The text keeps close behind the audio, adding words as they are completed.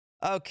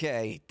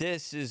Okay,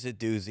 this is a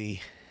doozy.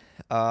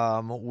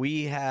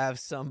 We have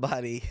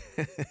somebody.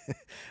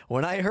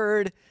 When I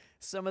heard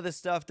some of the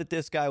stuff that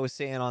this guy was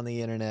saying on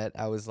the internet,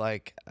 I was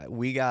like,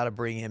 we got to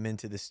bring him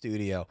into the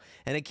studio.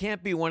 And it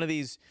can't be one of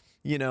these,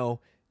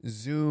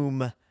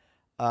 Zoom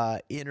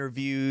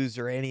interviews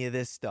or any of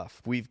this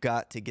stuff. We've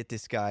got to get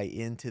this guy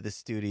into the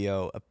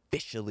studio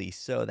officially.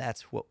 So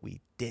that's what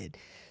we did.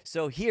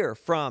 So here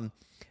from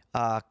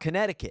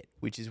Connecticut,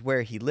 which is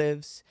where he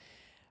lives,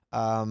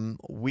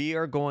 we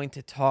are going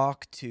to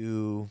talk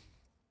to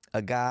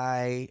a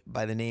guy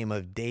by the name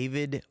of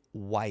David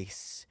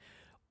Weiss,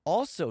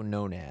 also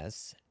known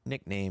as,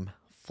 nickname,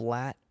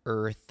 Flat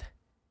Earth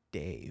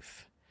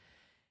Dave.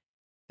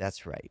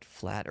 That's right,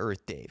 Flat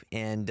Earth Dave.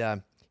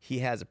 And he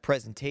has a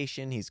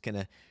presentation. He's going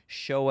to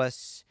show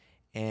us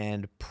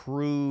and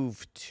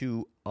prove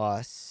to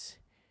us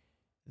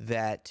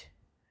that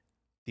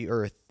the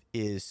Earth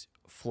is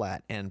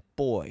flat. And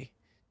boy,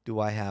 do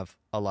I have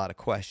a lot of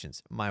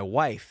questions. My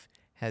wife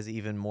has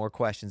even more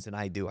questions than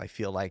I do, I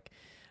feel like.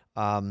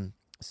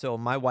 So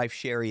my wife,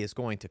 Sherry, is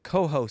going to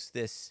co-host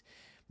this.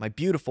 My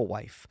beautiful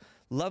wife,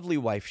 lovely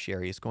wife,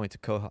 Sherry, is going to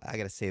co-host. I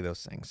got to say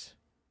those things.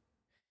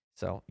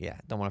 So, yeah,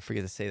 don't want to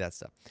forget to say that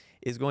stuff.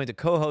 Is going to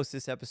co-host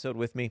this episode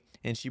with me,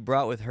 and she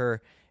brought with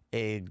her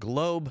a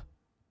globe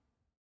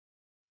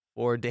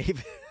for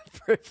Dave,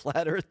 for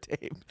Flat Earth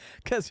Dave,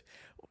 because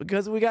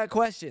we got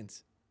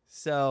questions.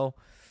 So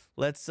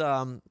let's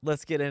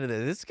get into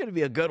this. This is going to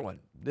be a good one.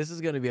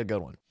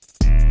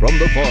 From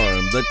the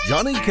farm that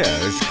Johnny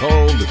Cash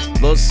called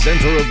the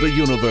center of the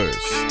universe,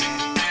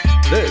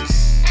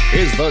 this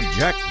is the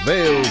Jack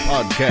Vale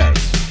Podcast.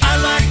 I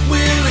like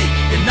Willie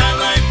and I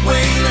like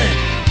Waylon.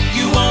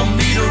 You want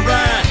me to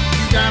ride?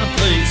 You gotta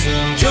play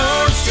some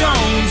George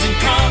Jones and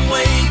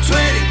Conway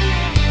Twitty.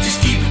 Just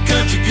keep it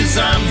country 'cause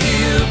I'm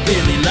here,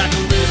 Billy. Like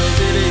a little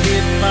bit of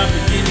hip-hop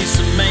and give me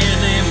some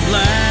Man in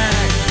Black.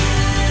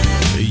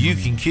 You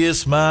can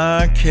kiss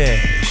my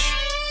cash.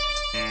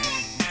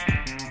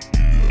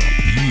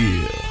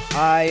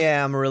 I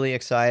am really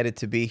excited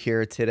to be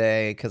here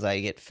today because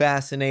I get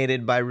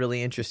fascinated by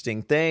really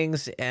interesting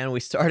things. And we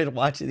started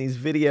watching these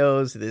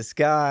videos. This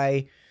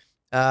guy,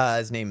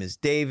 his name is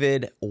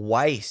David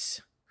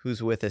Weiss,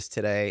 who's with us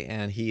today.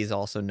 And he is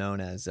also known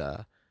as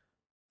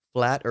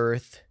Flat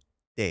Earth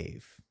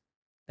Dave.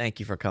 Thank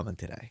you for coming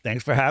today.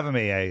 Thanks for having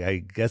me. I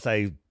guess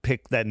I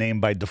picked that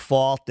name by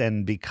default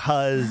and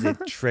because it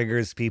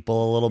triggers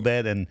people a little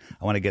bit and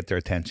I want to get their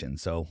attention.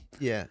 So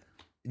yeah.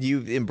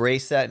 You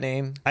embrace that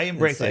name? I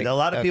embrace it. A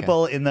lot of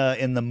people in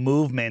the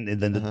movement,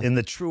 in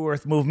the True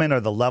Earth movement or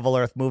the Level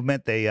Earth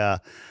movement, they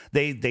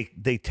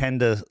tend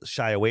to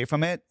shy away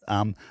from it.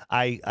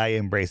 I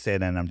embrace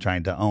it and I'm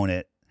trying to own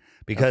it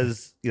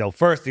because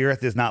first, the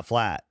Earth is not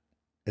flat.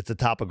 It's a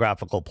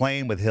topographical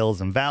plane with hills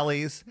and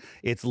valleys.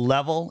 It's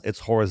level.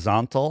 It's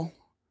horizontal.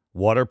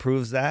 Water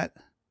proves that.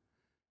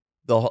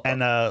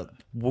 And a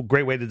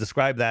great way to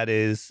describe that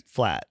is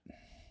flat.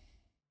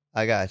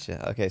 I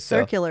gotcha. Okay, so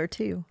circular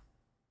too.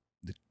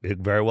 It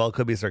very well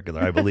could be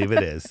circular. I believe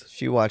it is.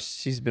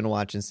 She's been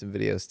watching some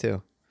videos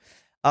too.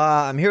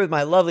 I'm here with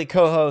my lovely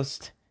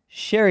co-host,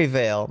 Sherry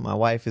Vale. My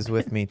wife is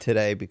with me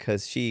today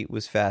because she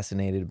was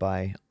fascinated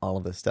by all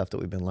of the stuff that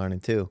we've been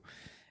learning too.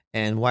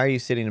 And why are you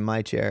sitting in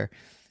my chair?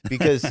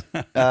 Because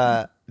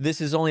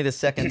this is only the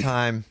second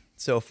time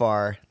so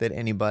far that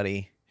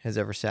anybody has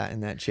ever sat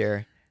in that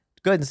chair.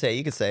 Go ahead and say it.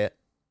 You can say it.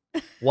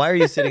 Why are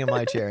you sitting in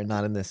my chair and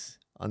not on this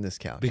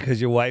couch?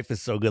 Because your wife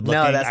is so good looking.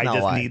 No, that's I not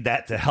just why. need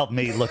that to help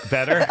me look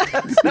better.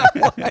 That's not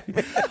why.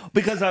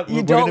 Because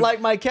you don't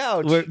like my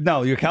couch.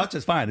 No, your couch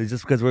is fine. It's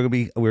just because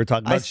we were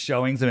talking about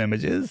showing some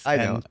images. I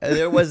know.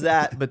 There was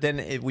that, but then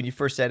when you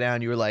first sat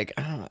down, you were like,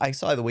 I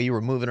saw the way you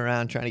were moving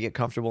around trying to get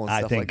comfortable and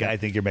stuff like that. I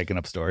think you're making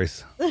up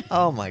stories.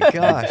 Oh my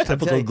gosh.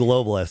 Typical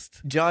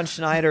globalist. John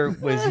Schneider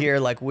was here,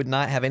 would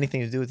not have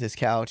anything to do with his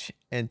couch,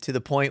 and to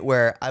the point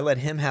where I let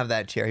him have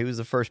that chair. He was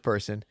the first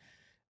person.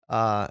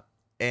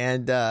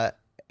 And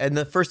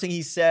the first thing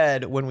he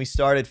said when we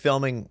started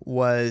filming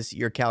was,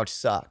 "Your couch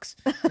sucks."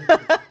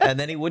 And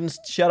then he wouldn't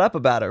shut up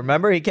about it.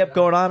 Remember? He kept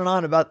going on and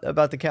on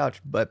about the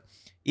couch. But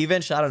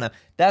eventually, I don't know.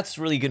 That's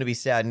really going to be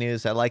sad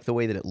news. I like the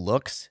way that it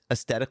looks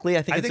aesthetically.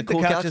 I think it's a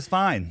cool the couch couch. is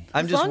fine.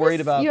 I'm just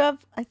worried about... You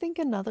have, I think,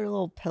 another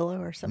little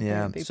pillow or something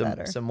would be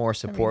better. Some more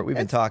support. We've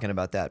been talking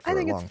about that for a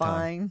long time. I think it's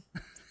fine.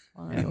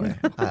 Anyway.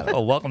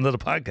 Welcome to the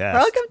podcast.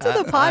 Welcome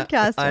to the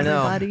podcast, I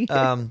know.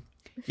 everybody.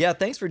 Yeah,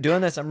 thanks for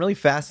doing this. I'm really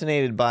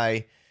fascinated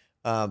by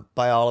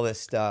all of this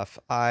stuff.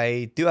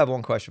 I do have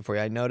one question for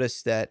you. I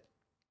noticed that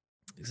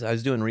I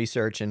was doing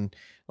research and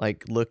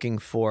looking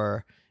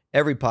for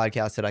every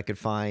podcast that I could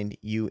find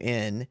you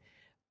in.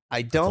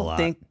 I don't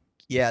think,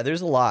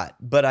 there's a lot,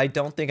 but I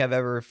don't think I've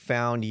ever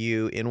found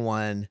you in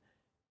one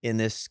in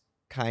this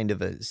kind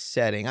of a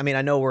setting. I mean,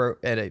 I know we're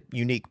at a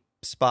unique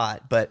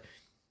spot, but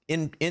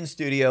in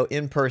studio,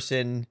 in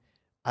person,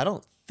 I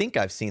don't think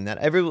I've seen that.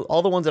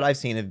 All the ones that I've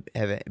seen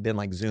have been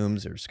like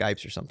Zooms or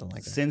Skypes or something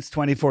like that. Since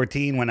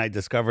 2014, when I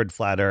discovered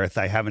Flat Earth,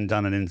 I haven't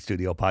done an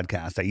in-studio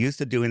podcast. I used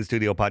to do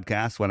in-studio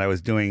podcasts when I was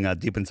doing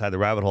Deep Inside the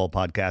Rabbit Hole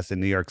podcast in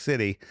New York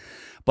City.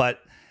 But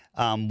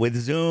with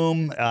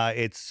Zoom,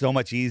 it's so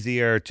much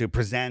easier to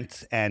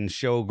present and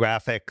show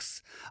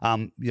graphics.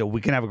 We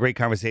can have a great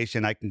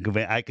conversation.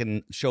 I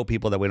can show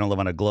people that we don't live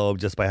on a globe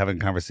just by having a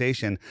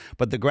conversation.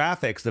 But the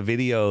graphics, the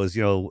videos,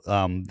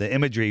 the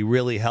imagery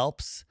really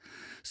helps.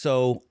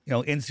 So,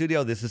 in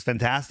studio, this is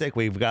fantastic.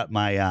 We've got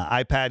my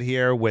iPad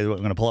here. We're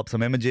going to pull up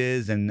some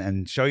images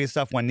and show you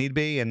stuff when need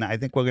be. And I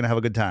think we're going to have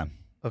a good time.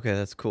 Okay,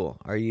 that's cool.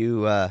 Are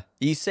you?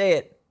 You say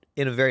it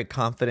in a very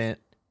confident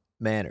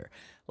manner.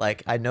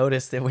 Like, I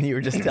noticed that when you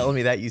were just telling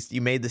me that,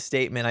 you made the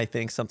statement, I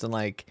think, something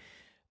like,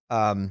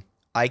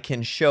 I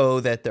can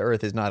show that the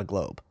Earth is not a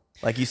globe.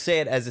 Like, you say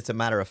it as it's a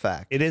matter of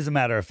fact. It is a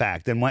matter of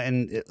fact.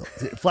 And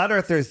flat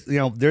earthers,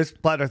 there's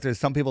flat earthers.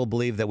 Some people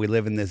believe that we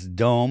live in this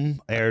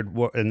dome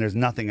and there's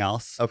nothing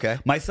else. Okay.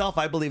 Myself,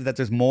 I believe that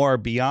there's more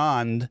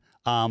beyond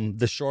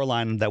the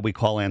shoreline that we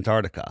call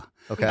Antarctica.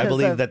 Okay. I Because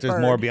believe of that there's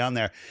bird. more beyond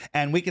there.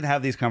 And we can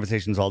have these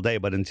conversations all day,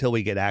 but until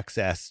we get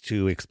access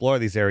to explore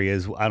these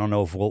areas, I don't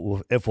know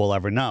if we'll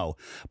ever know.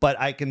 But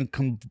I can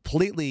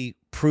completely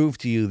prove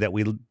to you that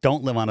we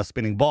don't live on a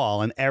spinning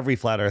ball, and every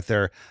flat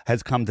earther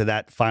has come to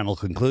that final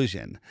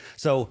conclusion.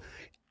 So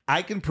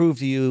I can prove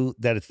to you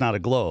that it's not a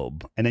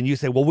globe. And then you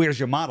say, well, where's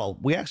your model?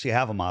 We actually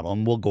have a model,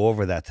 and we'll go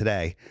over that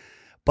today.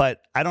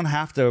 But I don't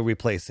have to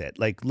replace it.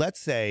 Like, let's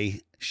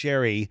say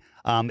Sherry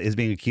is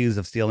being accused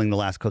of stealing the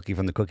last cookie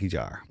from the cookie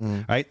jar,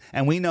 right?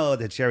 And we know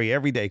that Sherry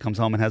every day comes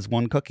home and has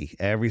one cookie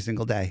every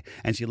single day.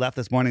 And she left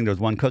this morning, there was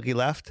one cookie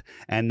left.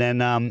 And then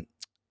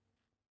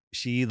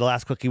the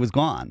last cookie was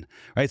gone,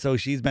 right? So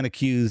she's been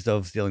accused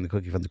of stealing the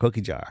cookie from the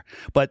cookie jar.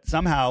 But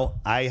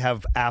somehow I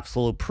have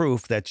absolute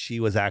proof that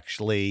she was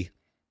actually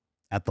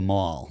at the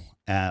mall.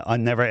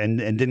 And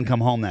didn't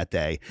come home that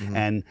day. Mm-hmm.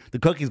 And the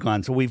cookie's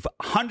gone. So we've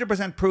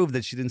 100% proved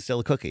that she didn't steal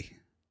a cookie.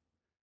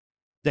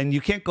 Then you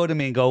can't go to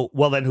me and go,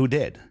 well, then who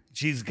did?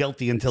 She's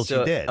guilty until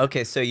she did.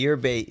 Okay, so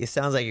it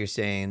sounds like you're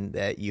saying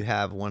that you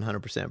have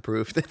 100%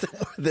 proof that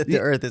the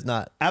Earth is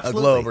not a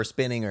globe or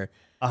spinning or...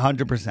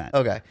 100%.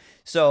 Okay,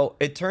 so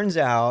it turns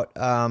out,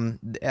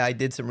 I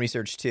did some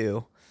research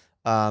too,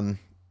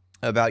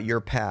 about your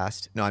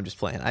past. No, I'm just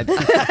playing.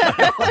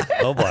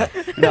 Oh boy.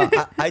 No,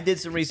 I did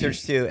some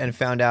research too and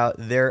found out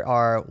there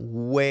are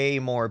way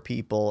more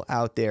people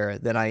out there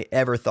than I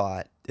ever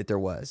thought that there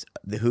was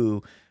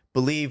who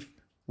believe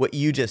what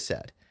you just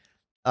said.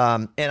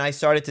 And I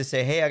started to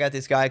say, hey, I got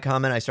this guy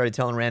coming. I started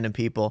telling random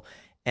people,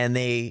 and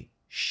they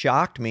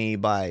shocked me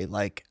by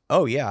like,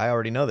 oh yeah, I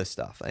already know this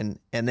stuff. And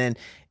then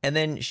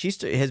she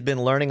has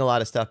been learning a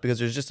lot of stuff because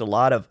there's just a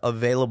lot of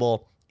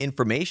available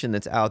information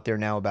that's out there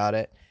now about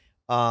it.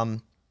 What's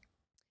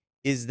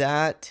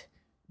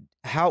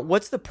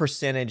the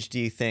percentage, do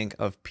you think,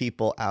 of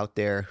people out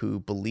there who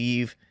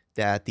believe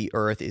that the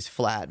Earth is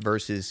flat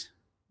versus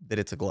that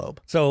it's a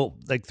globe? So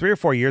like 3 or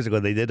 4 years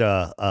ago, they did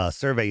a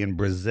survey in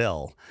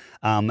Brazil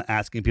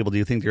asking people, do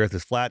you think the Earth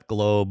is flat,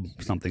 globe,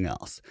 something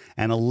else?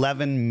 And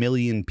 11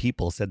 million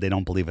people said they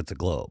don't believe it's a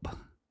globe.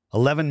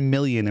 11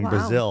 million in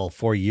Brazil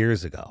 4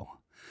 years ago.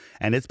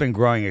 And it's been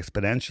growing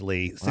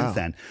exponentially since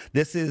then.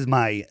 This is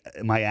my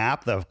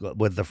app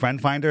with the Friend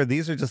Finder.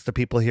 These are just the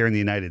people here in the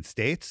United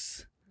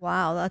States.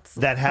 Wow,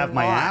 that have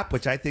my app,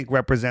 which I think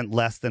represent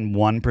less than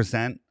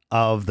 1%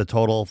 of the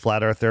total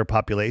flat earther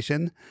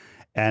population.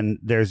 And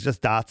there's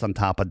just dots on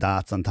top of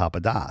dots on top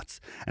of dots.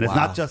 And it's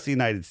not just the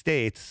United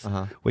States.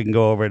 We can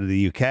go over to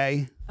the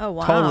UK. Oh,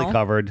 wow. Totally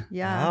covered.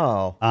 Yeah.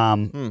 Oh.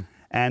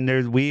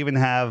 And we even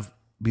have,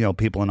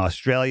 people in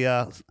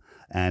Australia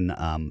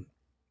and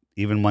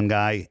even one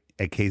guy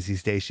at Casey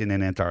Station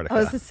in Antarctica. I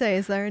was to say,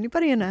 is there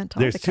anybody in Antarctica?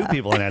 There's 2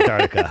 people in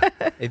Antarctica.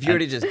 If you were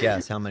to just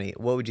guess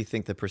what would you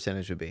think the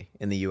percentage would be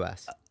in the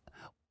U.S.?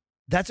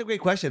 That's a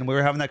great question. We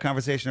were having that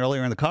conversation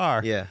earlier in the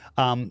car. Yeah.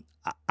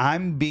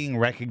 I'm being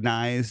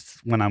recognized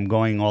when I'm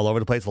going all over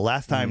the place. The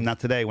last time, not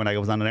today, when I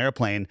was on an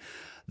airplane,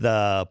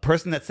 the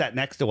person that sat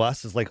next to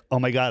us is like, oh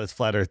my God, it's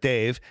Flat Earth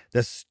Dave.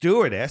 The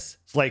stewardess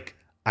is like,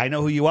 I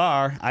know who you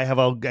are.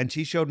 And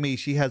she showed me,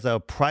 she has a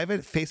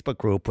private Facebook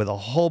group with a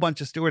whole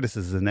bunch of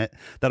stewardesses in it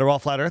that are all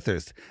flat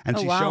earthers. And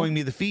she's showing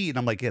me the feed. And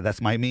I'm like, yeah,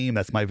 that's my meme.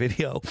 That's my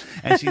video.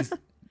 And she's,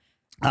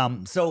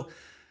 so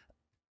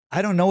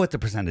I don't know what the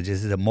percentage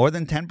is. Is it more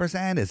than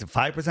 10%? Is it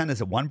 5%?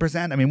 Is it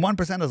 1%? I mean,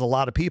 1% is a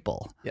lot of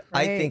people. Yeah,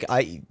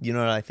 right. You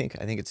know what I think?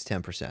 I think it's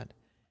 10%.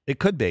 It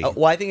could be.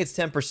 Well, I think it's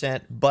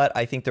 10%, but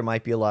I think there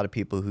might be a lot of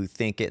people who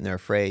think it and they're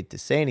afraid to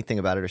say anything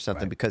about it or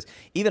something, because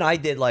even I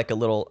did like a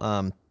little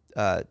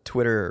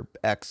Twitter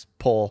X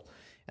poll,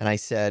 and I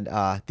said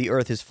the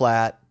Earth is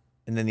flat,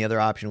 and then the other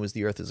option was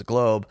the Earth is a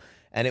globe,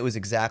 and it was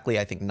exactly,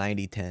 I think,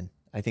 90-10.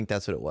 I think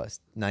that's what it was,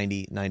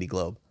 90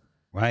 globe.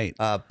 Right.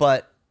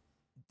 But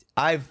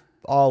I've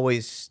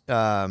always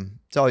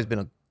it's always been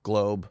a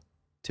globe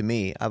to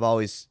me. We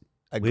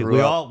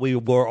were all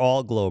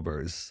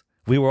globers.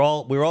 We were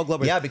all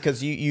globers. Yeah,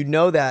 because you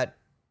know that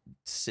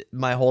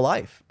my whole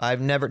life.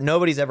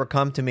 Nobody's ever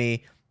come to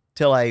me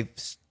till I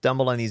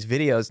stumbled on these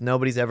videos.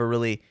 Nobody's ever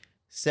really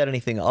said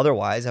anything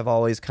otherwise. I've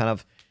always kind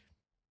of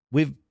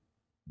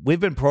We've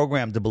been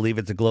programmed to believe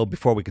it's a globe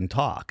before we can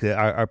talk.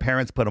 Our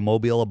parents put a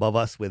mobile above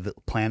us with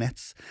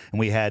planets, and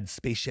we had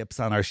spaceships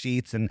on our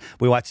sheets, and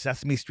we watched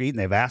Sesame Street, and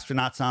they have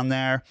astronauts on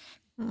there.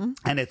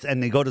 And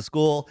they go to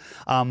school.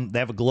 They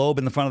have a globe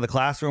in the front of the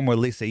classroom, or at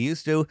least they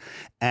used to.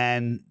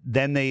 And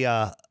then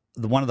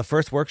one of the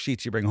first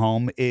worksheets you bring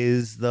home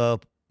is the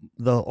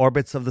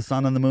orbits of the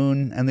sun and the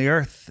moon and the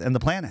earth and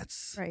the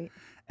planets. Right.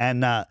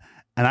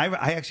 And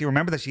I actually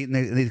remember the sheet,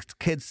 and these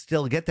kids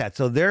still get that.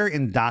 So they're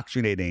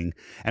indoctrinating.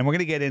 And we're going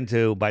to get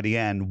into, by the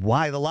end,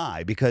 why the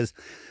lie. Because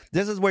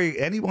this is where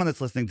anyone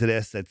that's listening to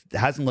this that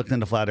hasn't looked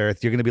into flat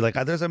Earth, you're going to be like,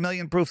 oh, there's a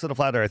million proofs of the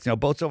flat Earth.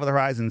 Boats over the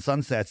horizon,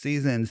 sunset,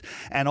 seasons,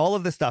 and all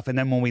of this stuff. And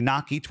then when we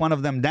knock each one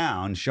of them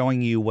down,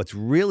 showing you what's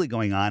really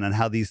going on and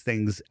how these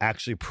things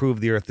actually prove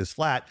the Earth is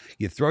flat,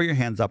 you throw your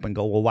hands up and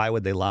go, well, why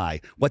would they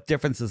lie? What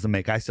difference does it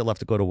make? I still have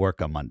to go to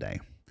work on Monday.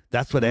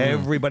 That's what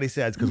everybody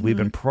says because we've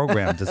been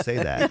programmed to say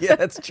that. Yeah,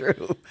 that's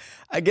true.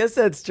 I guess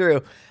that's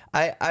true.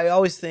 I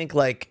always think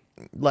like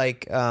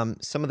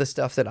some of the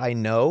stuff that I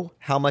know,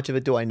 how much of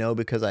it do I know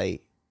because I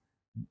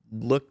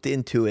looked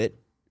into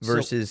it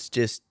versus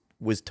just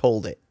was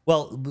told it?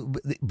 Well,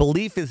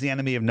 belief is the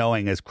enemy of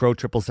knowing, as Crow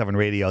 777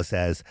 Radio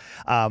says.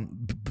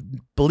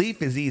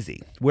 Belief is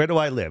easy. Where do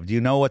I live? Do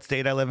you know what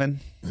state I live in?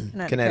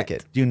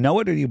 Connecticut. Do you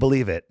know it or do you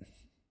believe it?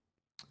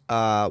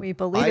 We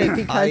believe it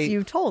because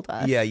you told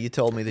us. Yeah, you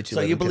told me that you.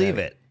 So live you in believe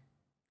Connecticut.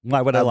 it?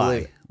 Why would I lie?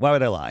 believe it. Why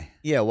would I lie?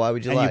 Yeah, why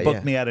would you and lie? you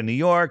booked me out of New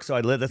York, so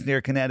I live that's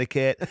near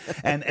Connecticut,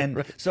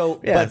 and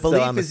so. Yeah, but so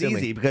belief I'm is assuming.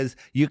 easy because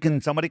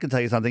somebody can tell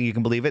you something, you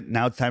can believe it.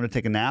 Now it's time to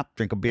take a nap,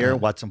 drink a beer,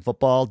 watch some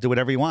football, do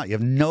whatever you want. You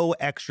have no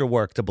extra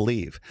work to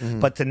believe,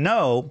 but to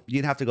know,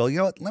 you'd have to go. You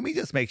know what? Let me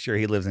just make sure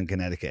he lives in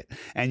Connecticut,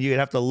 and you'd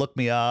have to look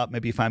me up.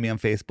 Maybe you find me on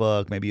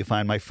Facebook. Maybe you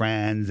find my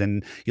friends,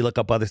 and you look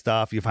up other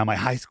stuff. You find my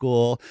high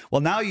school.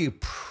 Well, now you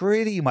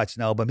pretty much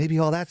know, but maybe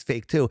all that's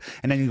fake too.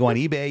 And then you go on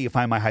eBay, you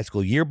find my high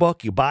school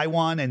yearbook, you buy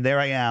one, and there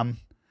I am.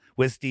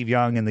 With Steve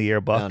Young in the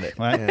yearbook. Found it.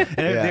 Right? Yeah.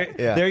 And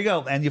there you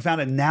go. And you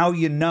found it. Now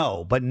you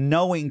know. But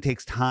knowing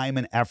takes time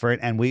and effort.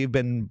 And we've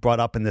been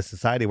brought up in this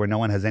society where no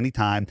one has any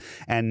time.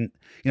 And,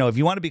 if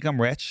you want to become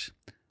rich,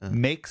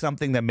 make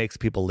something that makes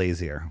people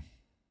lazier.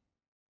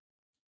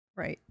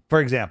 Right. For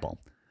example,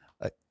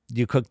 do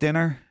you cook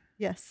dinner?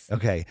 Yes.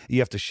 Okay. You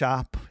have to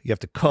shop. You have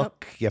to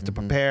cook. You have to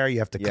prepare. You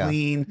have to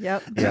clean.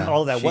 Yep. Yeah.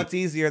 All that. Sheep. What's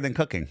easier than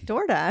cooking?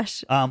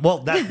 DoorDash. Well,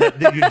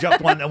 that you jumped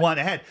one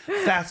ahead.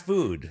 Fast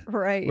food.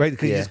 Right. Right?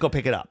 Because you just go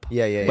pick it up.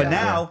 Yeah. But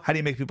now, how do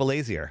you make people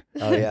lazier?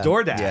 Oh, yeah.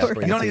 DoorDash. Yeah, You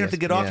bring don't it to even have to you.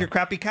 get off Yeah. your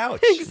crappy couch.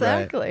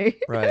 Exactly.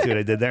 Right. See what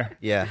I did there?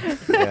 Yeah.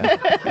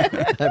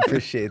 I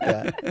appreciate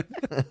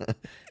that.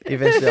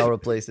 Eventually, I'll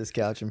replace this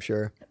couch. I'm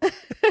sure.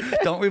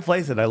 Don't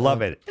replace it. I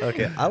love it.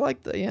 Okay. I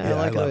like the. Yeah, I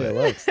like I how love it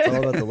looks. It's all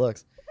about the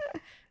looks.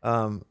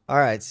 All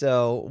right.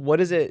 So, what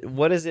is it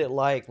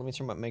like? Let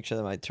me make sure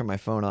that I turn my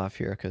phone off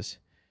here because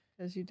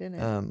you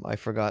didn't. I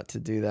forgot to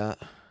do that.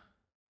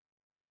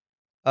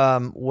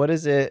 What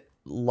is it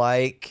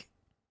like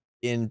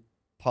in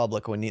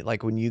public when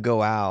you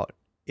go out?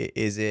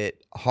 Is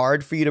it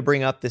hard for you to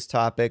bring up this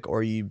topic,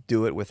 or you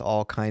do it with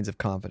all kinds of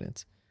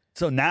confidence?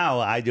 So now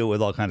I do it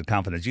with all kinds of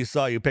confidence. You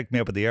picked me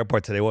up at the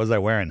airport today. What was I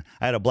wearing?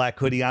 I had a black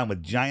hoodie on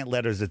with giant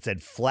letters that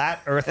said "Flat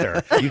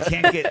Earther." You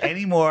can't get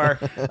any more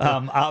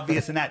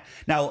obvious than that.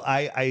 Now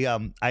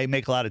I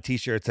make a lot of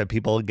T-shirts that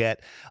people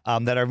get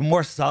that are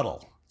more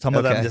subtle. Some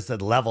of them just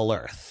said "Level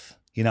Earth."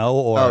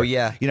 Or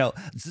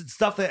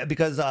stuff that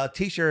because a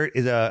T-shirt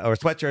or a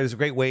sweatshirt is a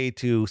great way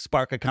to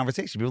spark a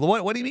conversation. People,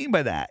 what do you mean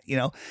by that?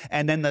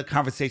 And then the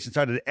conversation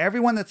started.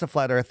 Everyone that's a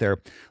flat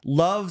earther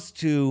loves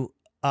to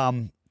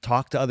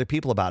talk to other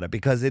people about it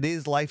because it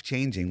is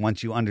life-changing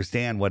once you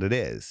understand what it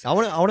is. I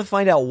want to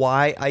find out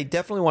why. I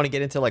definitely want to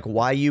get into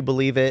why you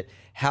believe it,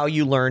 how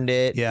you learned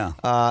it,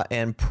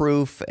 and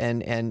proof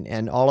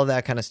and all of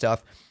that kind of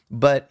stuff.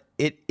 But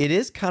it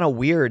is kind of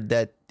weird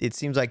that it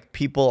seems like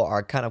people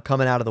are kind of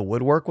coming out of the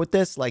woodwork with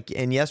this.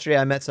 And yesterday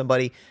I met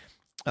somebody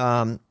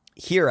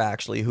here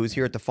actually who's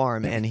here at the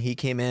farm, and he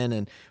came in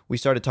and we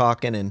started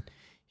talking, and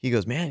he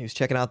goes, man, he was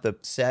checking out the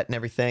set and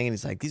everything, and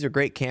he's like, these are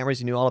great cameras.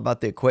 He knew all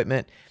about the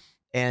equipment.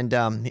 And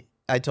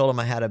I told him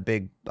I had a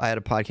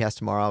podcast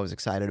tomorrow I was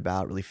excited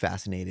about, really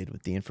fascinated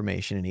with the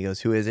information. And he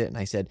goes, who is it? And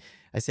I said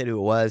who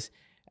it was.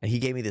 And he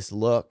gave me this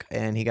look,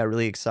 and he got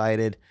really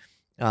excited.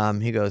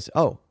 He goes,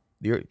 oh,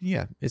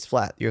 it's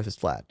flat. The earth is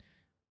flat.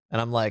 And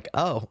I'm like,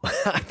 oh,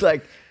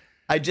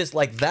 I just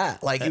like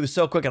that. He was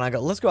so quick. And I go,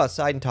 let's go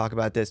outside and talk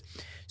about this.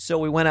 So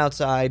we went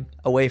outside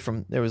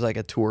there was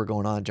a tour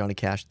going on, Johnny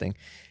Cash thing.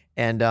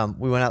 And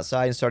we went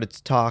outside and started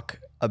to talk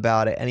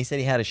about it. And he said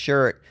he had a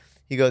shirt.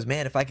 He goes,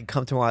 man, if I could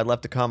come tomorrow, I'd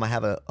love to come. I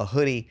have a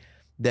hoodie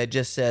that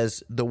just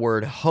says the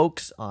word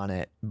hoax on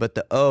it, but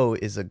the O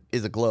is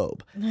a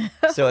globe.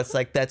 So it's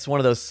that's one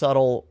of those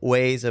subtle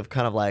ways of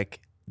kind of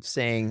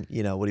saying,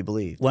 what he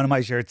believed. One of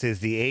my shirts is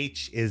the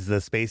H is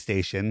the space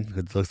station.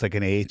 It looks like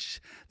an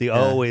H. The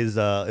O is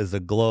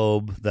a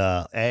globe.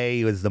 The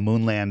A is the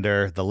moon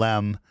lander, the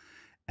LEM.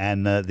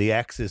 And the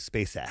X is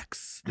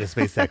SpaceX, the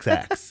SpaceX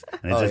X.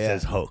 And it just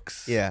says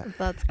hoax. Yeah.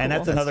 That's cool. And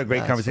that's another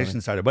great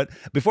conversation starter. But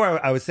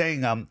before I was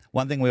saying,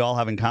 one thing we all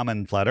have in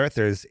common, flat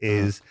earthers,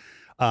 is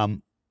where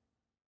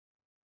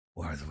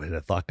did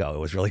the thought go? It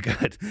was really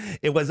good.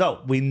 It was,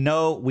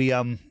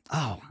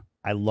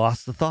 I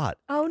lost the thought.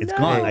 Oh, it's no.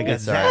 gone. I got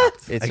It's all right.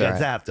 It's I got all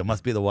right. zapped. It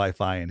must be the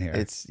Wi-Fi in here.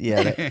 It's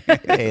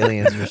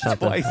aliens or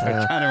something. Twice.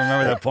 I'm trying to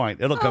remember that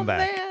point. It'll come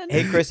back. Man.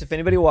 Hey, Chris, if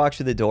anybody walks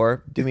through the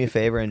door, do me a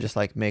favor and just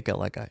like make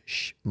a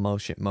shh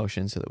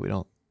motion so that we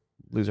don't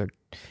lose our.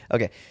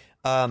 Okay.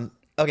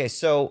 Okay.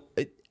 So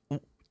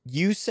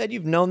you said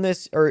you've known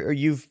this, or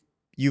you've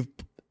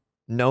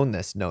known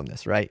this,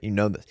 right? You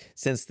know this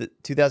since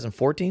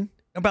 2014.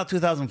 About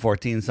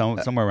 2014,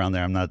 somewhere around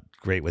there. I'm not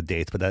great with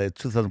dates, but it's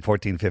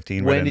 2014,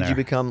 15. When did you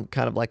become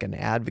kind of like an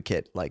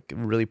advocate, like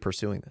really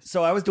pursuing this?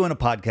 So I was doing a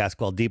podcast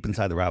called Deep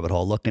Inside the Rabbit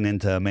Hole, looking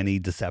into many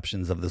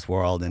deceptions of this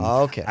world. And,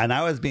 and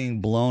I was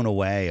being blown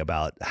away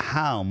about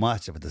how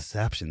much of a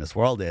deception this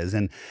world is.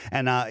 And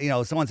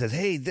someone says,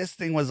 hey, this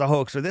thing was a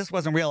hoax or this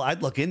wasn't real.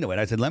 I'd look into it.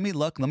 I said, let me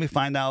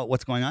find out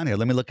what's going on here.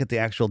 Let me look at the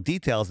actual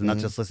details and not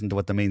just listen to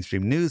what the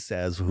mainstream news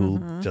says,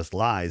 who just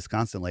lies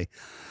constantly.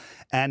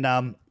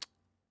 And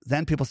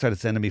then people started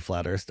sending me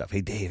flat earth stuff. Hey,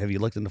 Dave, have you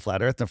looked into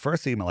flat earth? The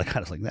first email I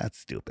was like, that's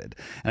stupid.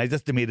 And I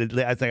just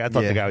immediately, I thought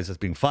the guy was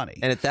just being funny.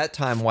 And at that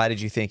time, why did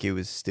you think it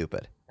was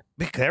stupid?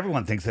 Because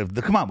everyone thinks,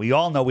 come on, we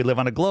all know we live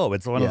on a globe.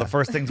 It's one of the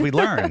first things we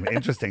learn.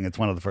 Interesting. It's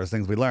one of the first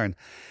things we learn.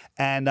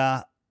 And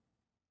I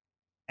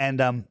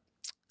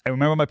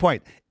remember my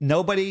point.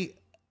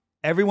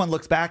 Everyone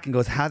looks back and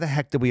goes, how the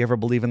heck did we ever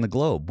believe in the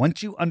globe?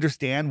 Once you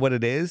understand what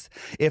it is,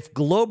 if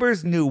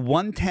globers knew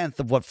 1/10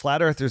 of what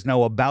flat earthers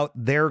know about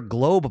their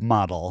globe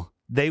model,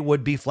 they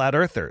would be flat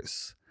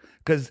earthers.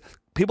 Because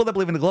people that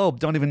believe in the globe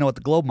don't even know what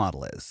the globe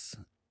model is.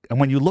 And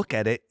when you look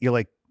at it, you're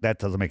like, that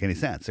doesn't make any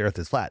sense. The earth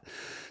is flat.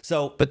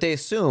 But they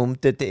assume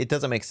that it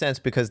doesn't make sense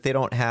because they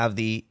don't have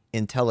the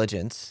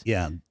intelligence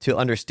to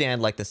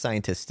understand like the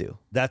scientists do.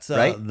 That's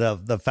right?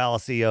 the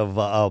fallacy of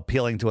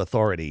appealing to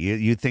authority.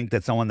 You think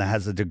that someone that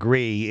has a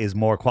degree is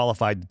more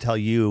qualified to tell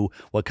you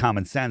what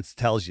common sense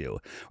tells you,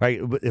 right?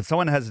 If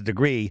someone has a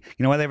degree,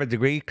 you know why they have a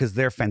degree? Because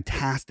they're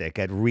fantastic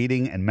at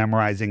reading and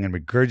memorizing and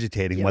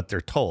regurgitating what they're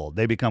told.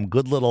 They become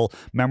good little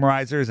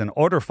memorizers and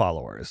order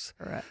followers.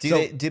 Right.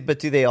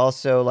 Do they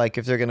also, like,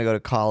 if they're going to go to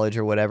college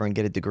or whatever and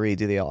get a degree,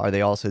 are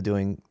they also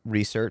doing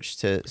research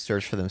to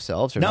search for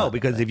themselves? Or no, not?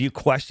 because if you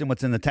question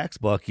what's in the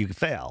textbook, you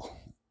fail.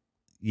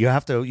 You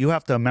have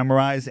to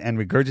memorize and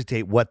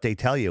regurgitate what they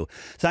tell you.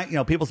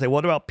 So, people say,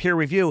 what about peer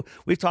review?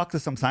 We've talked to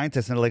some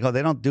scientists and they're like, oh,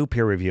 they don't do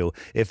peer review.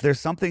 If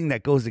there's something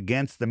that goes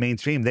against the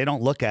mainstream, they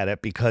don't look at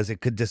it because it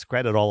could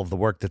discredit all of the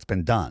work that's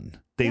been done.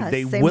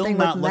 They will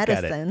not look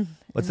at it.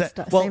 What's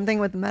that? Well, same thing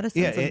with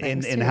medicine.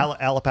 In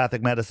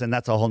allopathic medicine,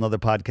 that's a whole nother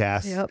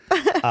podcast. Yep.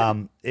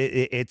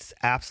 It's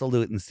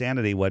absolute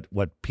insanity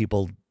what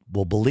people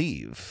will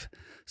believe.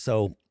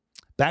 So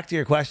back to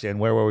your question,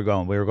 where were we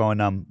going? We were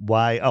going,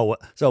 why? Oh,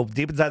 so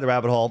Deep Inside the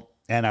Rabbit Hole,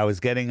 and I was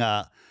getting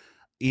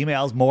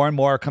emails more and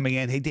more coming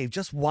in. Hey, Dave,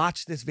 just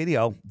watch this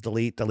video.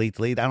 Delete.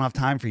 I don't have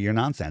time for your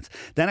nonsense.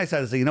 Then I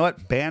said, you know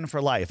what? Ban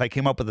for life. I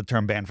came up with the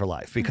term ban for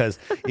life because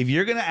if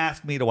you're going to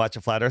ask me to watch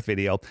a flat earth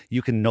video,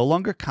 you can no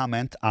longer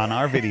comment on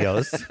our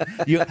videos.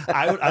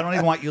 I don't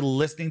even want you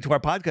listening to our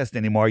podcast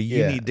anymore.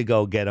 You need to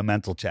go get a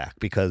mental check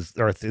because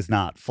earth is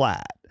not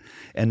flat.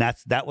 And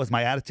that was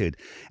my attitude.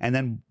 And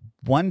then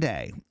one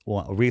day,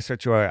 a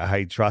researcher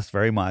I trust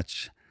very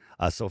much,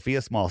 Sophia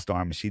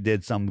Smallstorm, she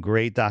did some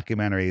great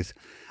documentaries.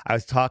 I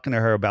was talking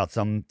to her about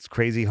some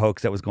crazy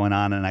hoax that was going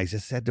on, and I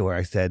just said to her,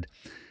 I said,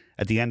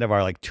 at the end of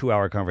our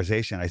 2-hour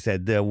conversation, I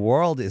said, the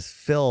world is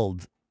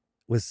filled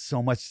with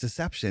so much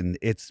deception.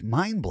 It's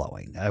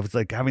mind-blowing. I was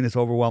having this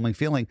overwhelming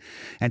feeling.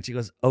 And she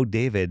goes, oh,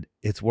 David,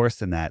 it's worse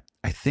than that.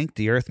 I think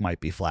the earth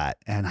might be flat.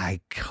 And I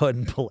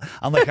couldn't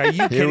I'm like, are you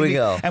kidding Here we me?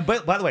 go. And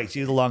by the way,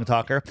 she's a long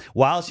talker.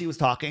 While she was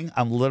talking,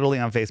 I'm literally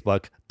on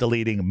Facebook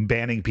deleting,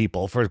 banning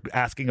people for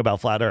asking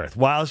about flat earth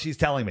while she's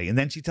telling me. And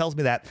then she tells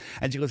me that,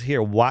 and she goes,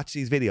 here, watch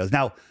these videos.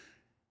 Now,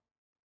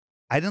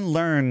 I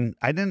don't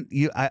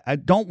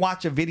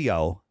watch a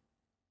video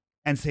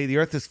and say the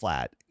earth is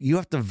flat. You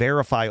have to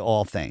verify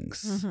all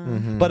things.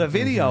 But a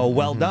video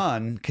well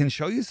done can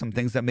show you some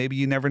things that maybe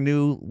you never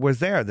knew was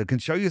there, that can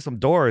show you some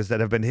doors that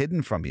have been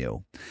hidden from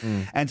you.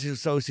 And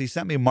so she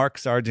sent me Mark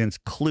Sargent's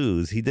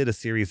Clues. He did a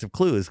series of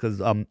clues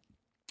because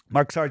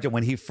Mark Sargent,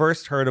 when he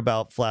first heard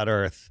about flat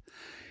earth,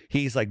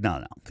 he's like,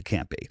 no, it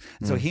can't be.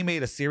 So he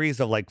made a series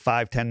of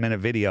 5-10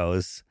 minute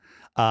videos,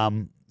 a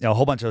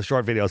whole bunch of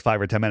short videos, 5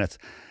 or 10 minutes,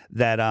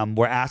 that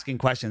were asking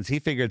questions. He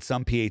figured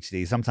some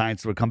PhD, some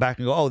scientists would come back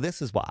and go, oh,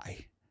 this is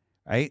why,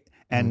 right?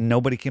 And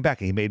nobody came back.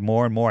 And he made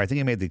more and more. I think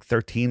he made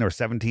 13 or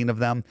 17 of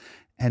them,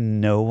 and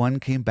no one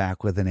came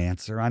back with an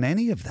answer on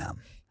any of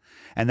them.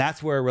 And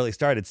that's where it really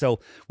started. So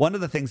one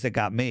of the things that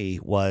got me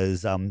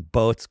was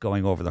boats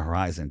going over the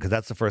horizon, because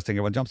that's the first thing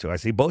everyone jumps to. I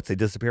see boats, they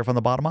disappear from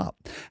the bottom up.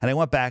 And I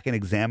went back and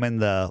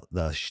examined the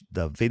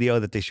video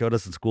that they showed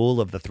us in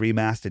school of the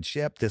 3-masted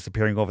ship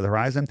disappearing over the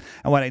horizon.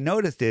 And what I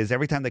noticed is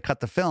every time they cut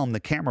the film, the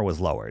camera was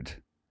lowered.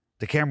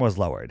 The camera was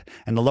lowered.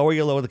 And the lower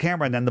you lower the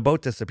camera, and then the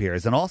boat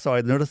disappears. And also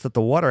I noticed that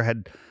the water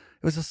it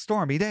was a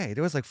stormy day.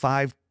 There was like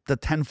 5 to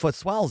 10 foot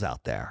swells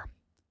out there.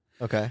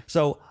 Okay.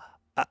 So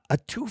a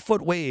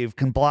 2-foot wave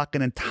can block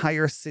an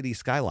entire city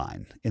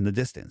skyline in the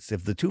distance.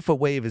 If the 2-foot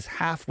wave is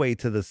halfway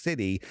to the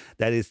city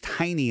that is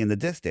tiny in the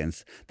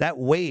distance, that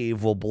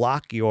wave will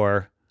block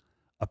your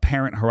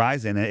apparent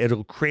horizon, and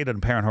it'll create an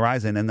apparent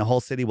horizon, and the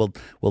whole city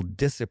will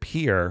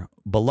disappear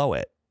below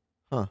it.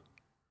 Huh.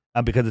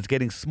 Because it's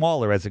getting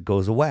smaller as it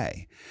goes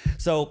away.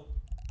 So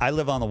I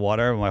live on the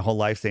water my whole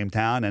life, same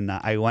town, and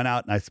I went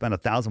out and I spent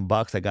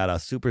 $1,000. I got a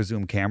super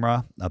zoom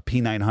camera, a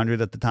P900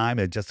 at the time.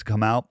 It had just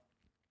come out.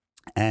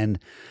 And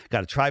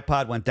got a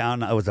tripod, went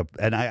down.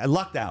 I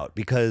lucked out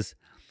because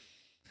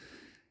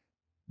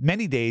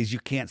many days you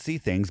can't see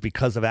things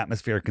because of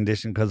atmospheric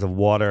condition, because of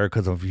water,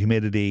 because of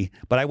humidity.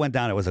 But I went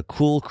down. It was a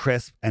cool,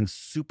 crisp, and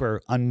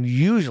super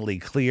unusually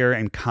clear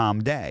and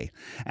calm day.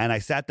 And I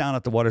sat down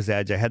at the water's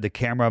edge. I had the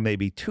camera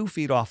maybe 2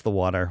 feet off the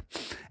water,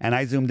 and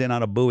I zoomed in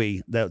on a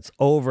buoy that's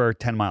over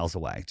 10 miles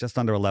away, just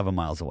under 11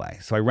 miles away.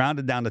 So I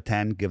rounded down to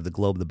 10, give the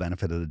globe the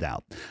benefit of the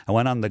doubt. I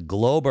went on the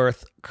Globe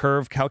Earth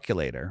curve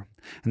calculator,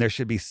 and there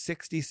should be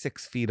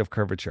 66 feet of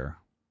curvature.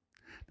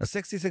 Now,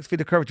 66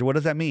 feet of curvature, what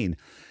does that mean?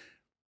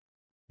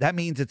 That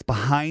means it's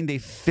behind a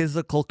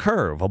physical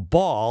curve. A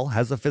ball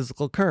has a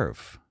physical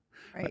curve.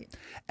 Right.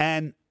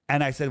 And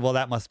I said, well,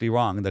 that must be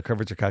wrong. The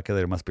curvature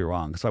calculator must be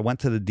wrong. So I went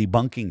to the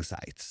debunking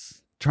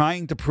sites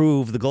trying to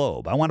prove the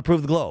globe. I want to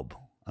prove the globe.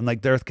 I'm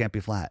like, the earth can't be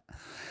flat.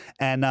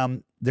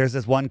 And there's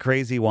this one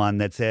crazy one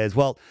that says,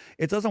 well,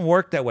 it doesn't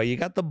work that way. You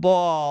got the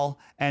ball,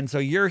 and so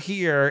you're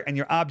here, and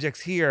your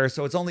object's here,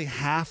 so it's only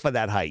half of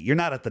that height. You're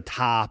not at the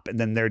top, and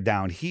then they're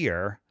down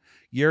here.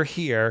 You're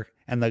here,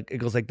 and it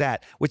goes like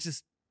that, which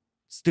is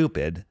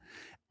stupid.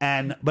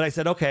 But I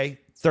said, okay,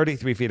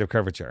 33 feet of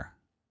curvature.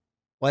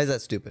 Why is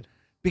that stupid?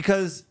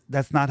 Because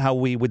that's not how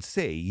we would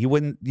see. You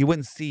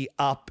wouldn't see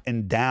up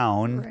and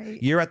down.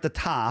 Right. You're at the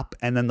top,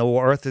 and then the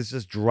earth is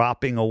just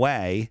dropping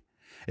away.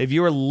 If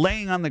you were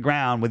laying on the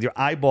ground with your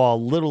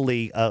eyeball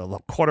literally a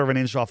quarter of an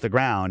inch off the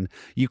ground,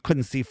 you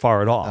couldn't see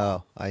far at all.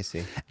 Oh, I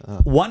see.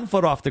 1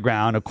 foot off the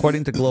ground,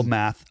 according to globe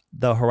math,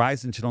 the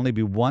horizon should only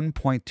be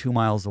 1.2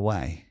 miles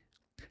away.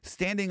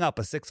 Standing up,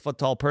 a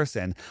 6-foot-tall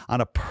person on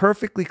a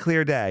perfectly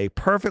clear day,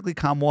 perfectly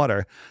calm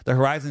water, the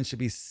horizon should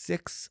be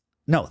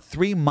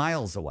 3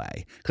 miles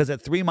away. Because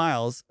at 3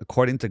 miles,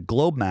 according to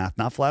globe math,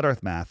 not flat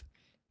earth math,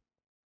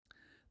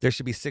 there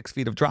should be 6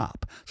 feet of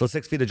drop. So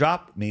 6 feet of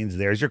drop means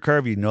there's your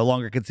curve. You no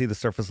longer can see the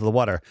surface of the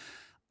water.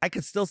 I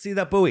could still see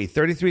that buoy.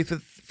 33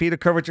 feet of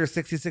curvature,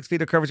 66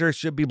 feet of curvature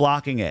should be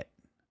blocking it.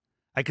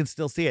 I can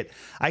still see it.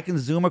 I can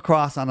zoom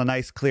across on a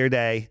nice clear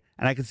day,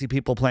 and I can see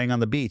people playing on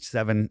the beach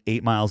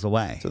 7-8 miles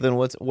away. So then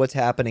what's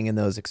happening in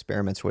those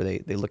experiments where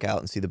they look out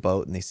and see the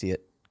boat and they see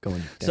it going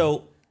down?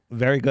 So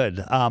very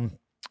good.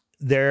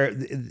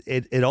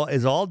 It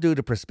is all due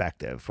to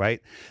perspective,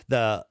 right?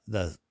 The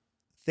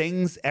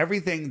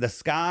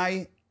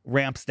sky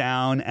ramps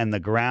down and the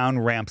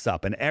ground ramps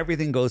up, and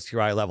everything goes to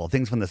your eye level.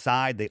 Things from the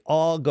side, they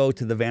all go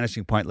to the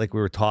vanishing point, like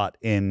we were taught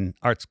in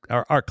our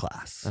art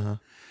class. Uh-huh.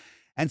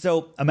 And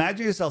so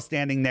imagine yourself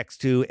standing next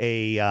to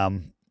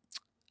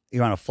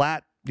you're on a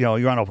flat,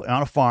 you're on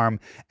a farm,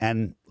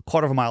 and a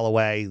quarter of a mile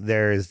away,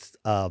 there's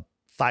a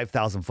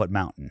 5,000 foot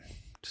mountain.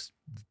 Just,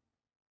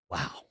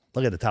 wow.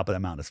 Look at the top of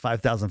that mountain. It's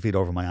 5,000 feet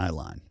over my eye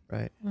line.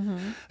 Right. Mm-hmm.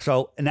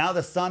 So now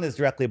the sun is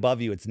directly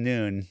above you. It's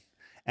noon,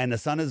 and the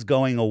sun is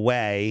going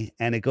away,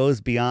 and it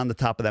goes beyond the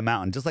top of the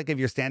mountain. Just like if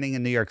you're standing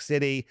in New York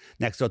City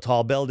next to a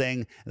tall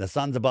building, and the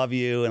sun's above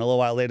you, and a little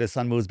while later the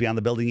sun moves beyond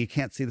the building, you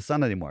can't see the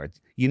sun anymore.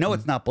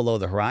 It's not below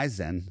the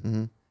horizon.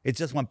 Mm-hmm. It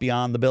just went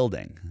beyond the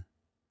building.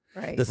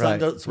 Right. The sun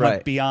just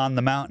went beyond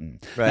the mountain.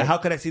 Right. Now, how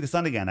could I see the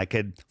sun again? I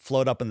could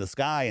float up in the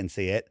sky and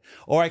see it,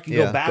 or I can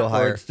go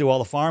backwards through all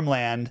the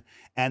farmland,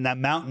 and that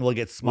mountain will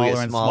get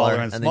smaller and smaller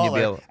and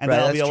smaller, and then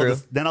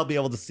I'll be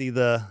able to see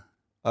the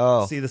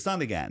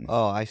sun again.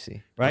 Oh, I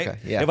see. Right? Okay.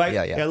 Yeah. If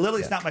I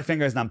literally snap my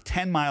fingers and I'm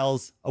 10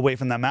 miles away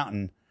from that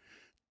mountain,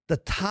 the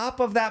top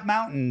of that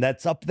mountain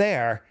that's up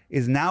there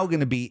is now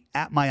going to be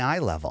at my eye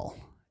level.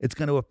 It's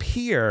going to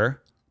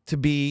appear to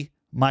be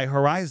my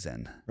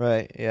horizon.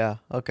 Right. Yeah.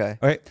 Okay.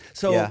 All right.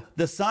 So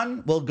the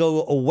sun will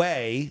go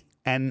away,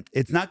 and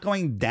it's not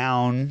going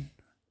down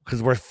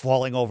because we're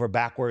falling over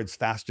backwards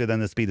faster than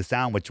the speed of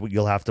sound, which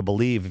you'll have to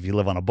believe if you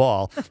live on a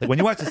ball. Like when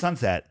you watch the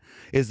sunset,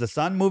 is the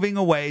sun moving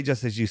away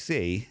just as you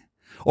see,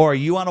 or are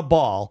you on a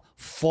ball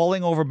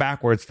falling over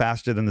backwards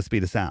faster than the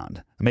speed of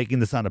sound, making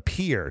the sun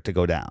appear to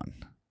go down?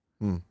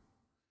 Hmm.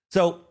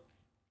 So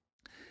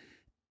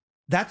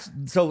That's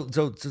so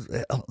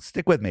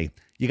stick with me.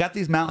 You got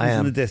these mountains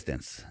in the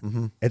distance.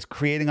 Mm-hmm. It's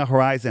creating a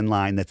horizon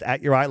line that's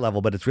at your eye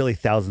level, but it's really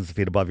thousands of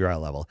feet above your eye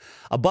level.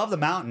 Above the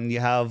mountain, you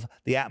have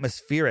the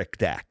atmospheric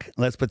deck.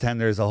 Let's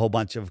pretend there's a whole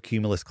bunch of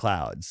cumulus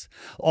clouds.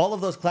 All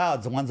of those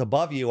clouds, the ones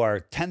above you, are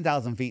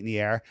 10,000 feet in the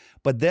air,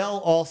 but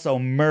they'll also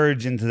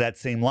merge into that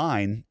same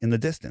line in the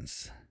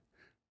distance.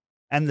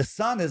 And the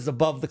sun is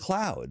above the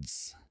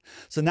clouds.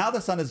 So now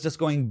the sun is just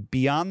going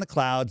beyond the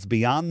clouds,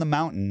 beyond the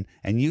mountain,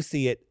 and you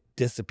see it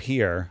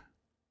disappear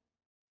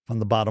from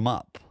the bottom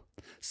up.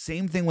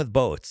 Same thing with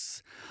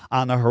boats.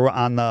 On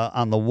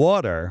the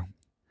water,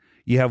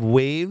 you have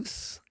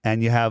waves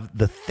and you have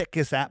the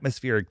thickest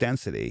atmospheric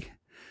density.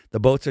 The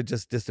boats are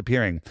just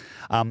disappearing.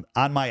 On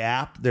my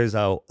app, there's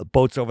a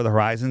boats over the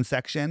horizon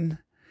section.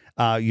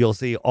 You'll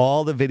see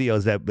all the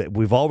videos that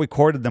we've all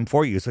recorded them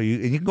for you. So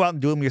you can go out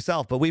and do them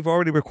yourself, but we've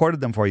already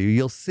recorded them for you.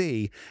 You'll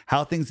see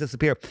how things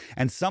disappear.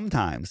 And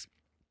sometimes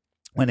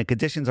when the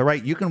conditions are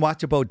right, you can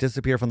watch a boat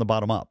disappear from the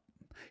bottom up.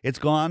 It's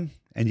gone,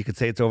 and you could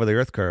say it's over the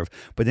Earth curve,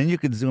 but then you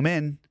could zoom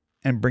in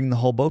and bring the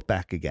whole boat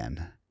back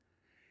again.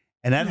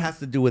 And that has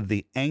to do with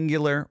the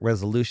angular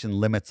resolution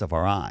limits of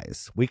our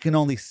eyes. We can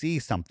only see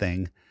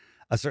something,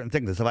 a certain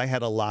thing. So if I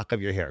had a lock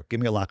of your hair, give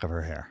me a lock of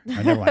her hair.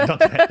 Oh, never mind.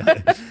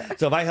 Don't.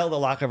 So if I held a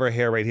lock of her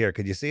hair right here,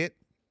 could you see it?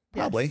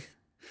 Probably. Yes.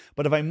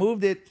 But if I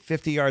moved it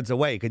 50 yards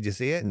away, could you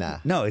see it?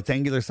 Nah. No, its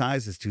angular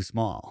size is too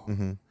small.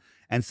 Mm-hmm.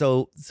 And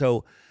so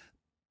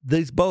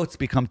these boats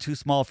become too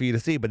small for you to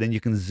see, but then you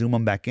can zoom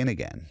them back in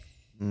again.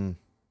 Mm.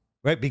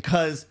 Right?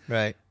 Because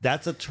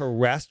that's a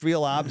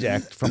terrestrial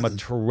object from a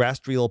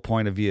terrestrial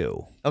point of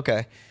view.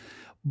 Okay.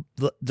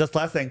 Just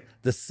last thing,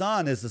 the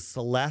sun is a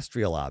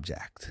celestial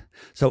object.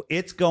 So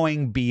it's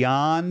going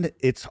beyond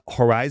its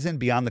horizon,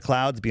 beyond the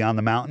clouds, beyond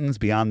the mountains,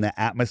 beyond the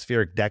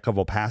atmospheric deck of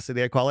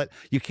opacity, I call it.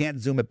 You can't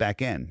zoom it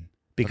back in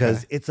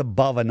because it's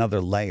above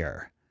another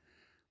layer.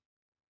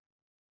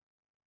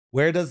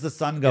 Where does the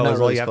sun go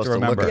is all you have to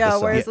remember. Yeah,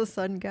 where does the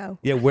sun go?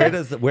 Yeah, where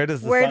does the where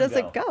sun does go?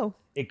 it go?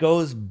 It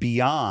goes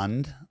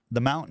beyond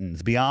the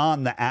mountains,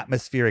 beyond the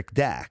atmospheric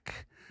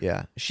deck.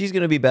 Yeah, she's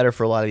going to be better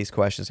for a lot of these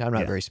questions. I'm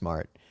not very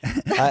smart.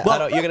 You're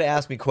going to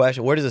ask me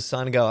questions. Where does the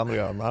sun go? I'm going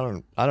to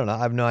go. I don't know. I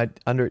have no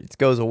idea. It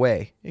goes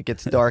away. It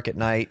gets dark at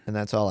night, and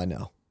that's all I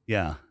know.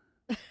 Yeah.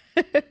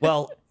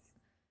 Well,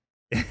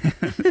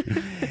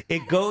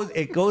 it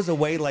goes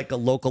away like a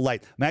local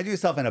light. Imagine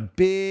yourself in a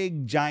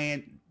big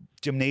giant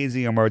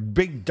gymnasium or a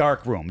big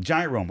dark room,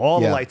 giant room. All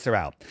the lights are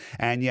out,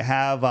 and you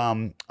have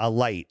a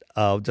light,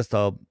 just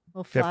a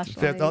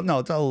flashlight.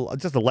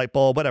 It's just a light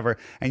bulb, whatever,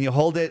 and you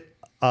hold it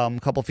a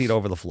couple feet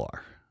over the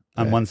floor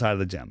on one side of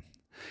the gym.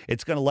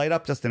 It's going to light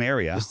up just an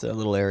area, just a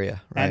little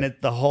area, right? And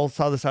the whole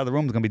other side of the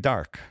room is going to be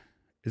dark.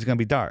 It's going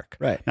to be dark.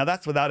 Right. Now,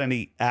 that's without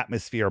any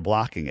atmosphere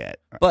blocking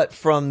it. But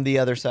from the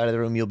other side of the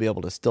room, you'll be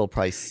able to still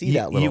probably see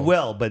that little... You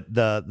will, but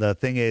the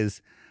thing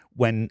is,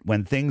 when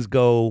things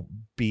go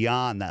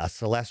beyond, a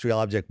celestial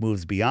object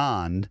moves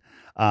beyond,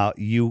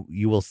 you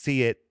will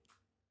see it.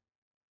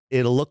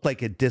 It'll look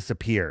like it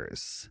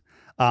disappears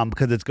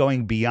because it's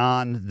going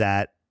beyond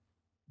that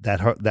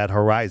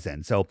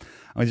horizon. So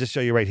I'm going to just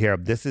show you right here.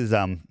 This is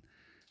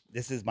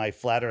my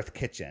flat Earth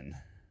kitchen.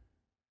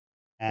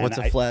 And what's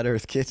a flat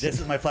Earth kitchen? This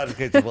is my flat Earth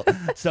kitchen. Well,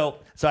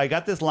 so I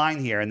got this line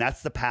here, and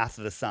that's the path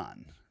of the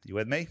sun. You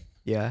with me?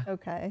 Yeah.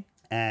 Okay.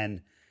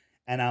 And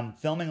I'm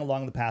filming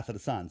along the path of the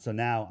sun. So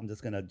now I'm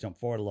just going to jump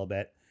forward a little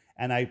bit,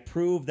 and I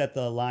prove that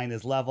the line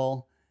is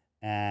level.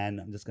 And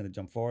I'm just going to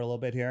jump forward a little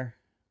bit here.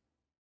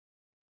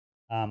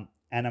 And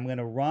I'm going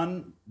to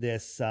run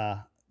this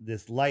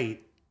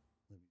light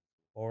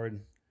forward.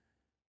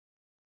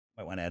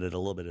 Might want to edit a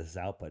little bit of this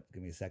out, but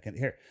give me a second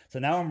here. So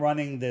now I'm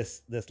running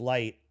this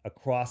light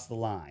across the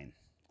line.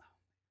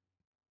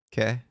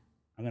 Okay.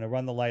 I'm going to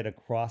run the light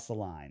across the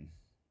line.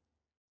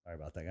 Sorry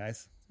about that,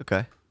 guys.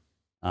 Okay.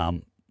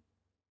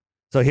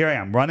 So here I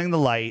am running the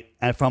light,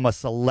 and from a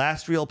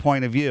celestial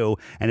point of view,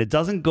 and it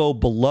doesn't go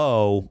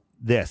below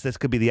this. This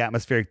could be the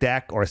atmospheric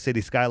deck or a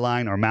city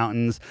skyline or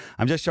mountains.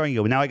 I'm just showing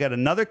you. Now I got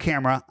another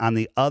camera on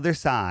the other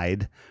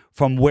side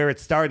from where it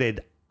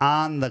started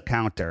on the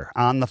counter,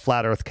 on the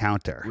flat Earth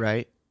counter.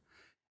 Right.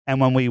 And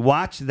when we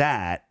watch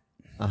that,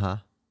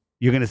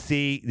 you're gonna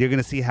see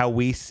how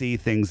we see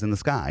things in the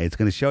sky. It's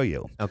gonna show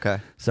you. Okay.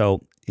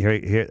 So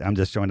here I'm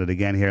just showing it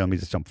again here. Let me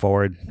just jump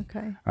forward. Okay.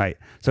 All right.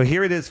 So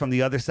here it is from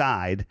the other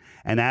side.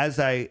 And as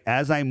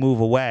I move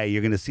away,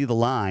 you're gonna see the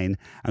line.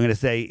 I'm gonna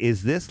say,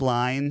 is this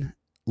line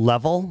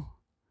level?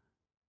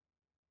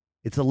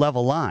 It's a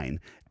level line,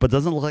 but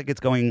doesn't look like it's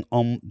going.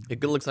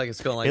 It looks like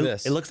it's going like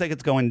this. It looks like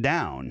it's going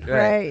down.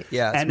 Right.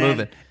 Yeah, it's and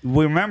moving.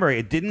 We remember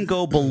it didn't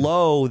go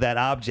below that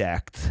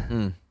object.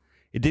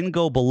 It didn't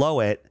go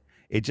below it.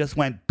 It just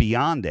went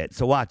beyond it.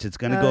 So watch, it's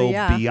going to go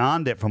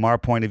beyond it from our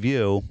point of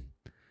view.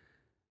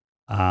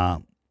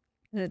 And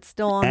it's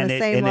still on the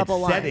same level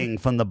line. And it's setting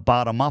from the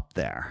bottom up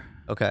there.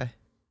 Okay.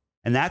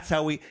 And that's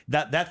how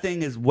that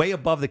thing is way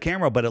above the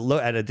camera, but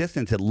at a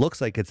distance, it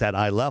looks like it's at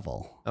eye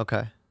level.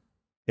 Okay.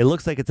 It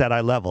looks like it's at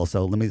eye level.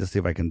 So let me just see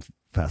if I can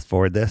fast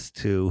forward this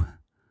to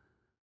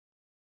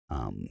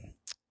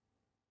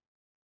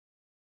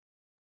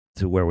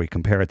to where we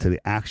compare it to the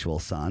actual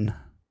sun.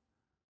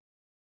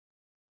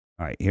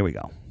 All right, here we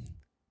go.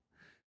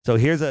 So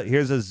here's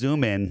a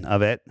zoom in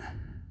of it,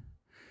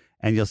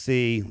 and you'll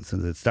see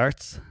since it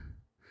starts,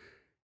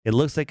 it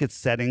looks like it's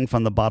setting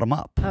from the bottom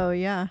up. Oh,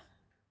 yeah.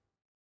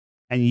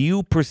 And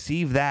you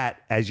perceive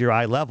that as your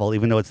eye level,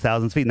 even though it's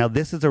thousands of feet. Now,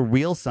 this is a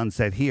real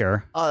sunset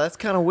here. Oh, that's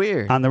kind of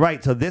weird. On the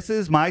right. So this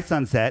is my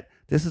sunset.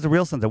 This is a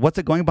real sunset. What's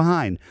it going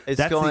behind?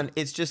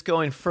 It's just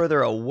going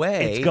further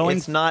away.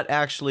 It's not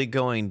actually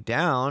going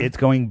down. It's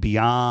going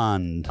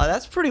beyond. Oh,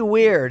 that's pretty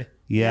weird.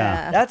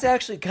 Yeah. That's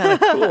actually kind of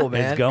cool,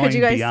 man. It's going Could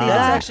you guys beyond. see that?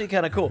 That's actually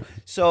kind of cool.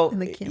 So In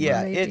the camera,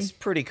 yeah, maybe. it's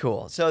pretty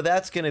cool. So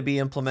that's going to be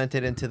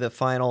implemented into the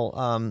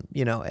final,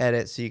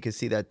 edit, so you can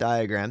see that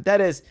diagram.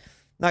 That is,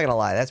 not gonna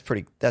lie, that's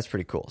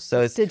pretty cool.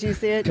 So it's Did you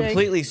see it, Jake?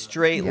 completely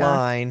straight Yeah.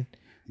 line,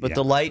 but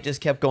the light just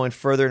kept going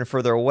further and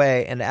further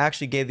away, and it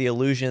actually gave the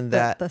illusion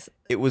that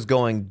it was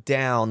going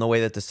down the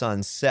way that the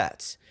sun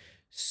sets.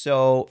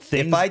 So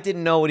if I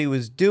didn't know what he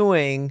was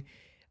doing,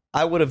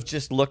 I would have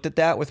just looked at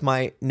that with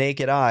my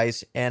naked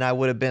eyes, and I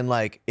would have been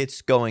like,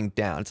 "It's going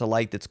down. It's a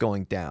light that's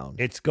going down."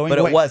 It's going, but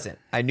away. it wasn't.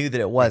 I knew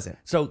that it wasn't.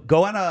 So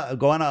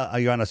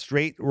you're on a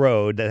straight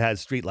road that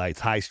has street lights,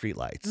 high street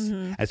lights,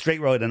 a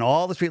straight road, and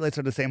all the street lights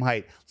are the same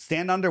height.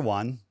 Stand under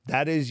one.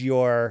 That is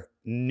your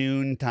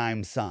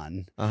noontime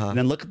sun, and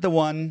then look at the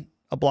one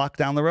a block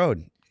down the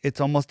road.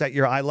 It's almost at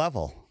your eye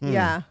level.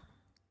 Yeah.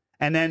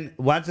 And then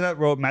imagine that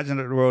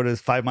road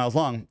is 5 miles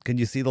long. Can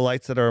you see the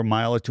lights that are a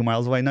mile or 2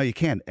 miles away? No, you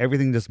can't.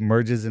 Everything just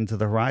merges into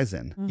the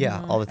horizon.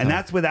 Yeah, all the time. And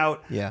that's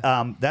without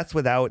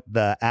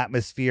the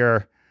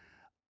atmosphere.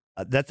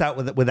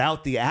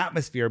 Without the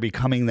atmosphere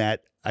becoming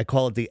that, I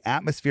call it the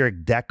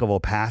atmospheric deck of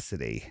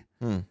opacity.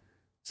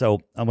 So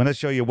I'm going to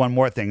show you one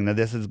more thing. Now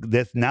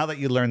now that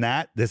you learn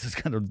that, this is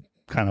going to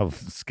kind of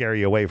scare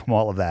you away from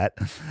all of that.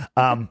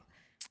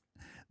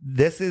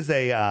 This is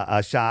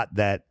a shot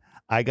that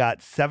I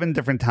got 7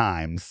 different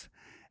times,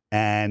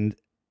 and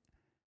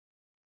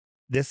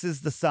this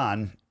is the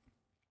sun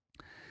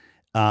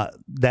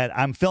that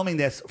I'm filming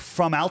this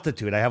from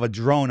altitude. I have a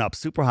drone up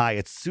super high.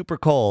 It's super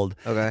cold.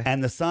 Okay.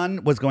 And the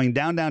sun was going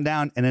down, down,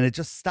 down, and then it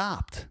just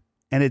stopped.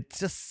 And it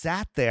just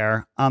sat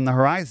there on the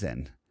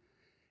horizon.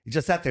 It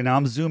just sat there. Now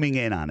I'm zooming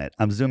in on it.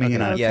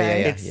 Yeah.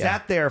 It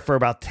sat there for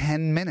about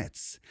 10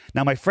 minutes.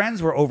 Now, my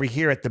friends were over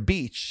here at the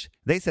beach.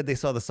 They said they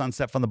saw the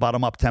sunset from the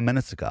bottom up 10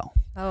 minutes ago.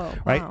 Oh,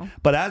 Right? wow.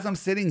 But as I'm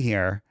sitting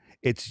here,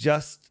 it's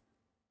just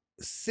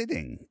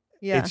sitting.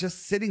 Yeah. It's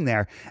just sitting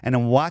there. And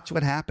then watch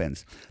what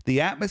happens. The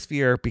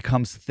atmosphere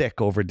becomes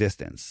thick over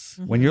distance.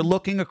 When you're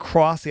looking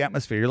across the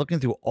atmosphere, you're looking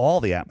through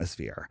all the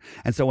atmosphere.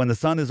 And so when the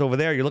sun is over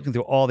there, you're looking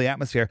through all the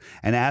atmosphere.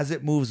 And as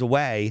it moves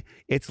away,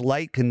 its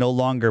light can no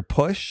longer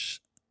push.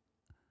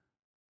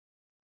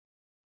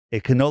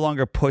 It can no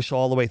longer push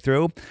all the way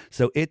through.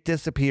 So it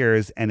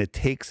disappears and it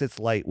takes its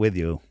light with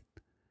you.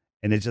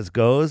 And it just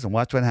goes, and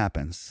watch what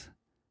happens.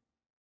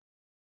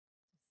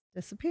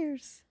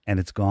 Disappears. And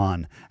it's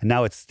gone. And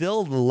now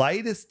the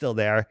light is still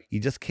there. You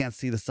just can't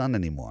see the sun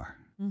anymore.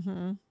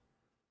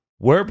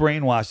 We're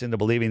brainwashed into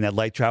believing that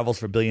light travels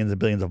for billions and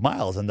billions of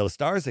miles. And those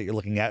stars that you're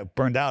looking at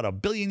burned out 1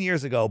 billion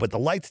years ago, but the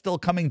light's still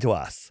coming to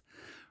us.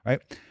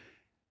 Right?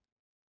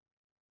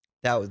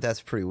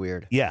 That's pretty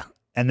weird. Yeah.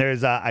 And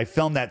I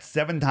filmed that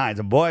 7 times.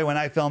 And boy, when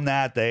I filmed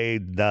that,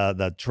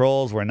 the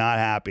trolls were not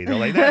happy. They're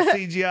like, that's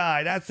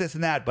CGI, that's this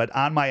and that. But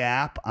on my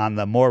app, on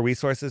the More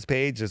Resources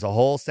page, there's a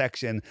whole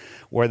section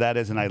where that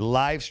is. And I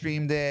live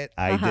streamed it.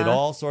 I did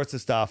all sorts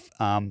of stuff.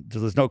 So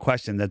there's no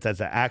question that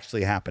that's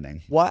actually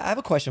happening. Why? I have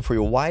a question for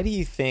you. Why do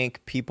you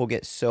think people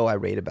get so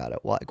irate about it?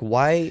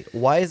 Why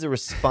is the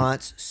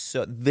response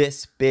so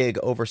this big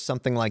over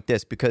something like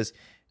this? Because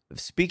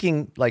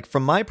speaking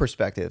from my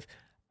perspective,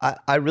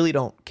 I really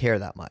don't care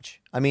that much.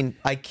 I mean,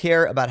 I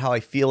care about how I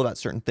feel about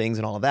certain things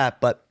and all of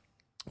that. But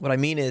what I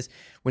mean is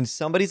when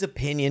somebody's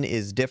opinion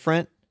is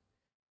different,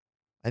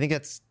 I think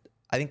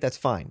that's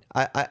fine.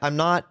 I'm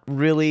not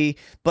really,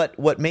 but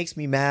what makes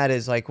me mad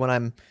is when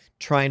I'm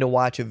trying to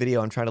watch a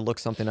video, I'm trying to look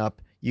something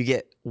up, you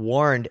get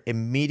warned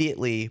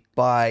immediately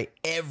by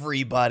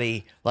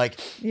everybody.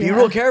 Be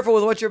real careful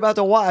with what you're about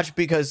to watch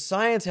because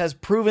science has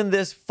proven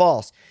this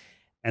false.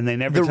 And they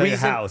never tell you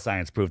how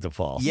science proved it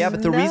false. Yeah,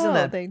 but the reason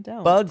that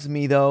bugs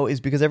me, though,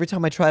 is because every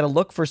time I try to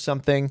look for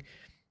something,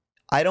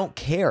 I don't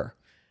care.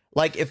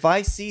 If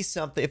I see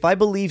something, if I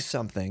believe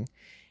something,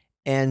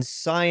 and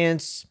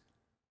science,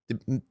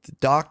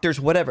 doctors,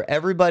 whatever,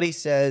 everybody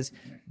says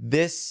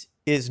this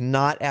is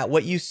not at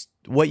what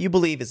you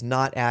believe is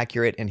not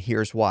accurate, and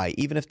here's why,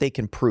 even if they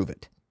can prove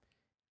it.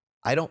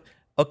 I don't.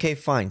 Okay,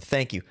 fine,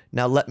 thank you.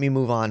 Now let me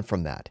move on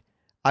from that.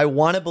 I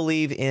want to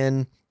believe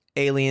in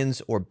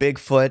aliens or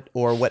Bigfoot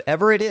or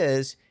whatever it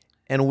is,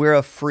 and we're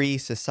a free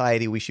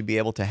society. We should be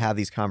able to have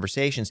these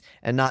conversations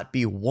and not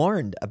be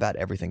warned about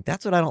everything.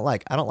 That's what I don't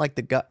like. I don't like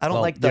the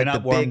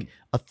big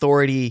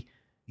authority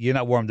you're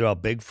not warmed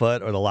about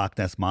Bigfoot or the Loch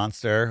Ness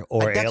Monster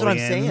or That's aliens. what I'm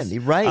saying.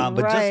 You're right.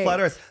 But just Right. flat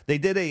Earth. They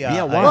did a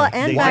Yeah, why? Well,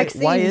 and Why-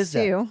 vaccines why is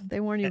that? too. They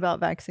warn you about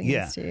vaccines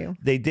Yeah. too.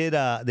 They did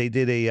a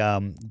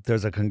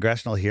there's a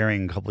congressional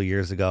hearing a couple of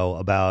years ago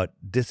about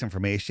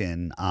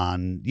disinformation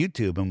on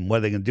YouTube and what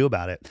are they going to do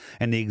about it.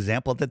 And the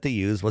example that they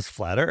used was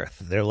flat Earth.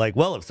 They're like,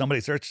 well, if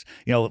somebody searched,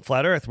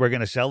 flat Earth, we're going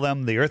to show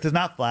them the Earth is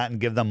not flat and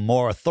give them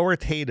more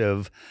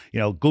authoritative,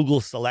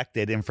 Google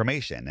selected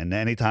information. And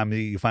anytime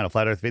you find a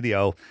flat Earth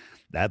video,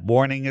 that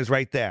warning is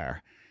right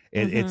there.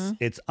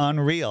 It's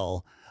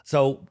unreal.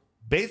 So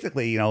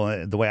basically,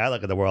 the way I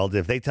look at the world,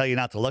 if they tell you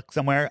not to look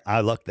somewhere,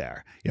 I look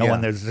there.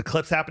 When there's an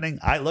eclipse happening,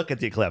 I look at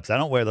the eclipse. I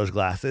don't wear those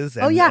glasses.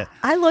 And, Oh yeah,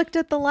 I looked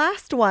at the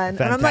last one,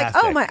 and I'm like,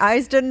 oh, Fantastic. my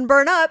eyes didn't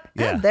burn up.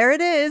 Yeah. And there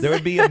it is. there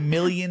would be a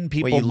million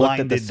people you looked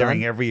at the blinded during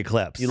sun? every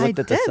eclipse. You I looked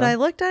at the did. sun? I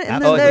looked at it, and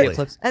Absolutely. then Oh, there, the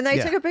eclipse. and I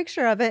Yeah. took a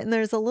picture of it, and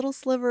there's a little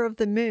sliver of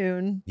the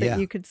moon that Yeah.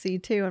 you could see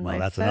too in Well, my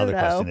that's photo. another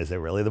question. Is it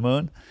really the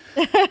moon?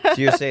 So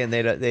you're saying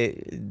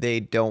they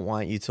don't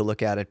want you to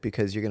look at it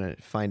because you're going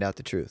to find out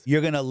the truth.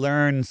 You're going to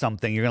learn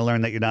something. You're going to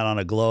learn that you're not on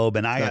a globe.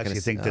 And I not actually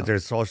gonna- think no. that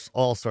there's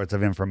all sorts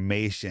of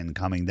information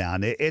coming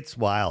down. It's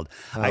wild.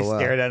 I wow.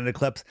 stared at an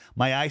eclipse.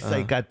 My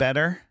eyesight got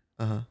better.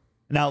 Uh-huh.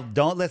 Now,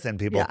 don't listen,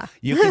 people. Yeah.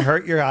 You can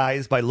hurt your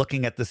eyes by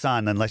looking at the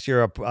sun unless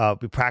you're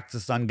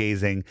practice sun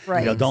gazing.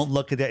 Right. Don't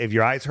look at it. If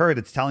your eyes hurt,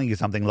 it's telling you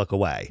something. Look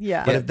away.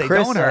 Yeah. But Yeah, if they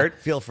Chris, don't hurt,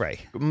 feel free.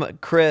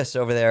 Chris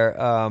over there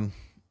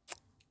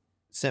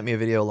sent me a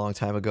video a long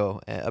time ago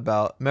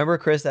about, remember,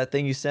 Chris, that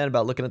thing you sent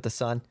about looking at the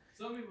sun?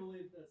 Some people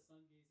believe that sun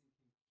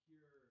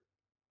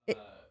gazing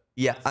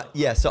can cure.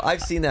 Yeah. So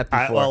I've seen that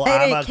before. Well,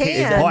 And I'm it a case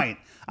in can. point.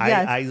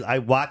 Yes. I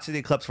watched the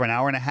eclipse for an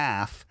hour and a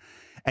half.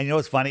 And you know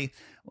what's funny?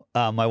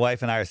 My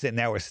wife and I are sitting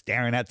there, we're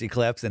staring at the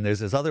eclipse, and there's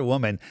this other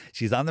woman.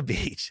 She's on the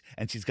beach,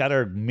 and she's got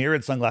her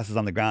mirrored sunglasses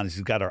on the ground, and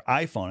she's got her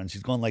iPhone, and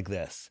she's going like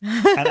this.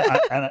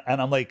 and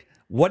I'm like,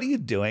 what are you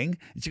doing?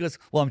 And she goes,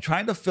 well, I'm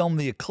trying to film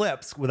the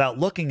eclipse without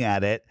looking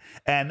at it,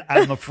 and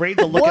I'm afraid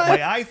to look at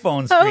my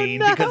iPhone screen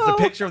no. because the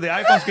picture of the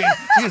iPhone screen,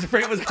 she was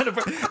afraid it was going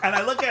to. And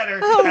I look at her,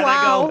 Oh, and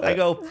wow. I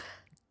go,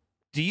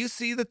 do you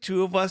see the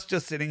two of us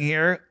just sitting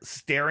here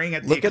staring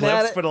at the Looking at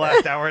eclipse it? for the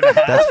last hour and a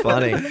half? That's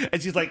funny. And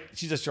she's like,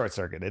 she just short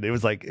circuited. It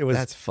was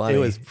That's funny. It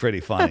was pretty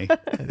funny.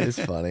 It is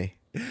funny.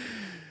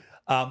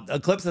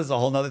 Eclipse is a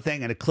whole nother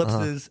thing, and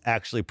eclipses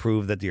actually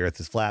prove that the Earth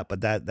is flat. But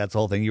that's the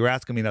whole thing. You were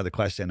asking me another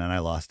question, and I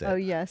lost it. Oh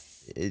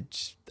yes.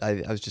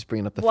 I was just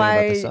bringing up the thing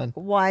about the sun.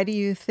 Why do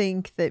you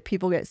think that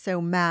people get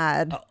so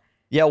mad?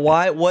 Yeah,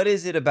 why? What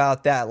is it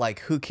about that? Like,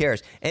 who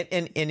cares?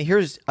 And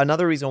here's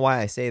another reason why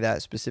I say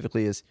that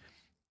specifically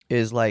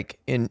is like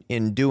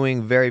in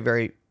doing very,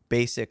 very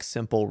basic,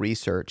 simple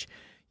research,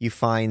 you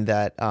find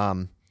that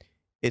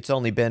it's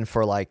only been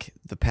for like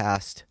the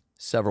past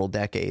several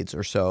decades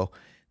or so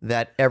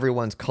that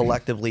everyone's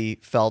collectively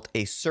felt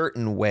a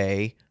certain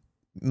way,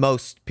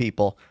 most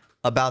people,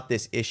 about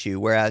this issue.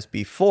 Whereas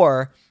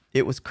before,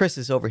 it was Chris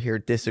is over here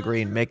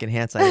disagreeing, making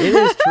hand signs. It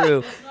is true.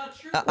 It's not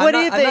true. What do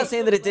you I'm think? not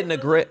saying that it didn't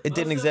agree. It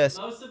didn't exist.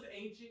 Most of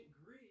ancient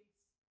Greeks,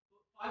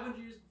 500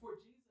 years before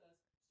Jesus,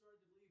 started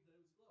to believe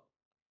that it was a globe.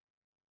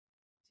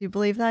 Do you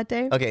believe that,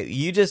 Dave?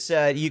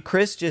 Okay,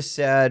 Chris just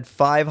said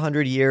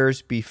 500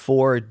 years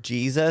before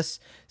Jesus,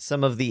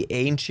 some of the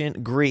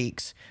ancient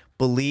Greeks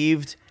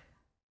believed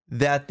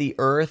that the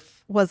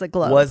earth Was a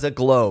globe. was a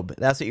globe.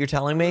 That's what you're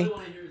telling I me? really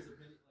want to hear his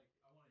opinion.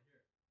 I want to hear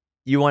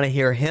it. You want to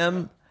hear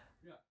him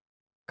Yeah.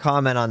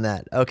 comment on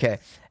that. Okay.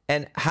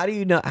 And how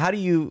do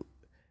you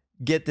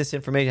get this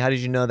information? How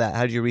did you know that?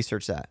 How did you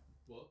research that?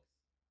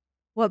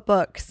 What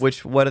books?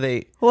 What are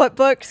they? What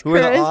books, Who are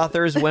Chris? the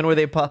authors? When were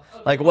they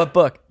like what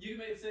book? You can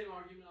make the same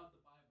argument off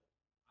the Bible.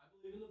 I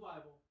believe in the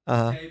Bible.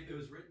 Uh-huh. Okay, it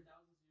was written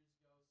thousands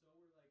of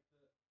years ago.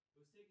 So were like it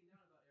was taken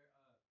down about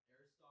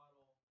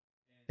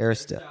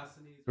Aristotle and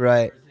Eratosthenes,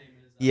 Right. whatever his name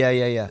is.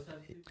 Yeah. Those types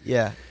of people.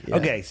 Yeah.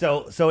 Okay,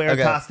 so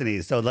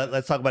Eratosthenes. So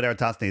let's talk about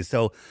Eratosthenes.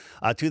 So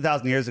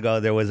 2,000 years ago,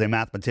 there was a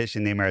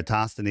mathematician named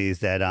Eratosthenes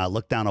that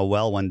looked down a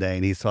well one day,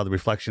 and he saw the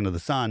reflection of the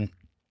sun,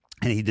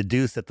 and he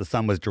deduced that the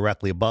sun was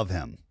directly above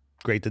him.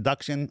 Great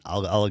deduction.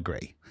 I'll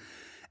agree.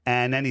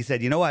 And then he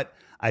said, you know what?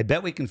 I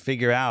bet we can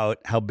figure out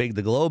how big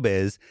the globe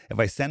is if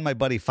I send my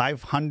buddy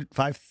 500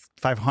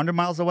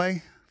 miles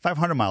away.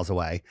 500 miles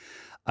away.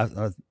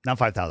 Not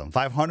 5,000,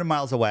 500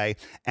 miles away,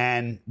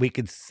 and we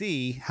could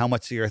see how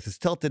much the Earth is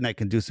tilted, and I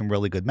can do some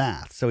really good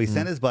math. So he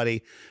sent his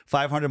buddy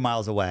 500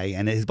 miles away,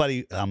 and his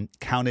buddy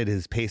counted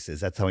his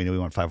paces. That's how he knew he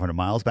went 500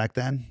 miles back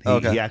then.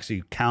 He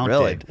actually counted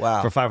Really?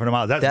 Wow. for 500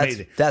 miles. That's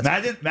amazing. That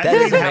Imagine is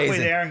being halfway amazing.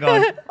 there and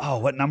going, oh,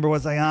 what number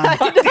was I on?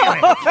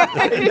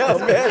 Damn it. No,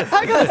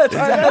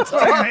 man.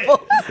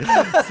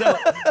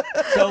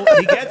 So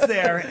he gets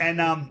there,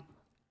 and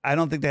I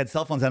don't think they had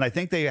cell phones, and I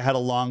think they had a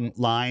long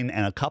line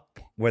and a cup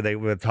where they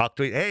would talk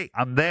to each. Hey,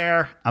 I'm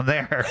there.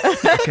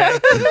 Okay.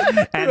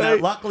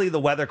 And luckily the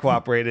weather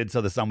cooperated,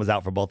 so the sun was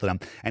out for both of them.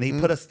 And he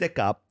put a stick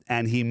up,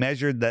 and he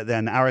measured that.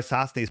 Then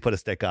Eratosthenes put a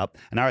stick up,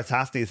 and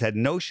Eratosthenes had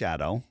no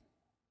shadow,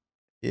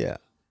 Yeah.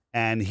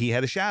 and he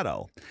had a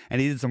shadow.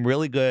 And he did some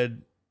really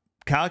good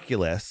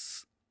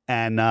calculus,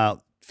 and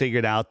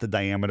figured out the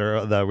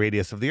diameter, the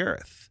radius of the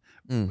Earth.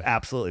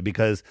 Absolutely,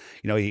 because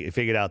he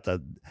figured out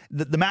the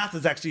math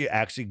is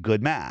actually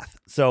good math.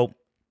 So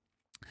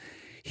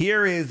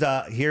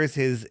here's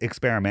his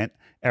experiment.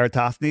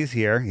 Eratosthenes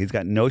here. He's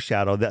got no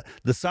shadow.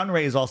 The sun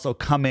rays also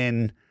come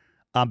in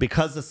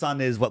because the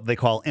sun is what they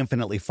call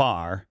infinitely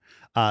far.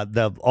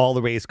 All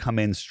the rays come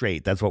in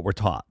straight. That's what we're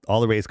taught. All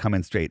the rays come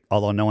in straight,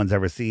 although no one's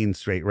ever seen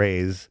straight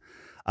rays.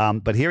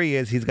 But here he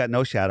is. He's got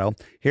no shadow.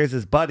 Here's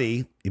his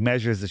buddy. He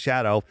measures the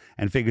shadow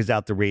and figures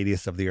out the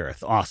radius of the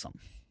Earth. Awesome.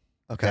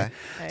 Okay.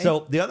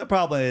 So the other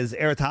problem is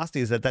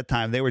Eratosthenes at that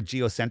time, they were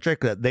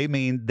geocentric.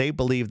 They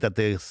believed that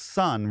the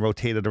sun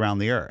rotated around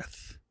the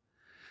Earth.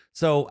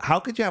 So how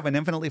could you have an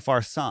infinitely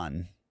far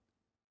sun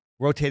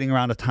rotating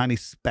around a tiny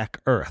speck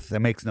Earth?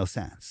 That makes no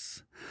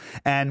sense.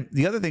 And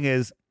the other thing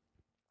is,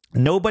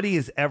 nobody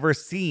has ever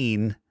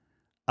seen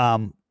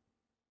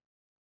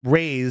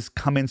rays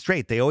come in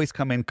straight. They always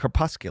come in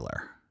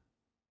crepuscular.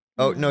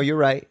 Oh, no, you're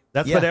right.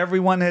 That's what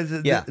everyone has.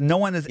 Yeah. No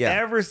one has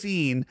ever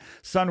seen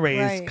sun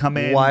rays come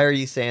in. Why are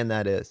you saying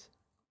that is?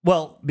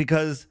 Well,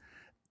 because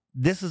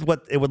this is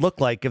what it would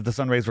look like if the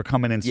sun rays were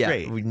coming in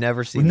straight. We've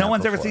never seen No that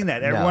one's ever before. seen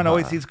that. Everyone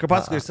always sees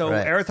crepuscular. So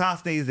right.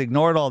 Eratosthenes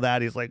ignored all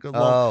that. He's like,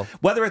 well,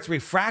 whether it's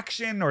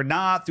refraction or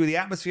not through the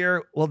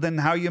atmosphere, well, then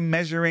how are you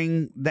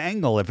measuring the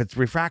angle if it's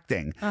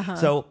refracting?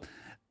 So,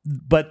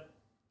 but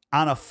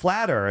on a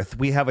flat Earth,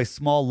 we have a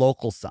small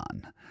local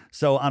sun.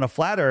 So on a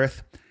flat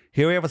Earth,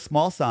 here we have a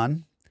small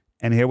sun,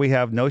 and here we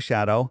have no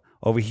shadow.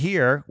 Over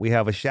here, we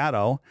have a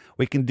shadow.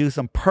 We can do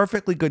some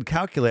perfectly good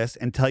calculus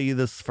and tell you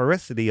the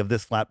sphericity of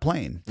this flat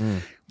plane.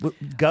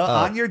 Go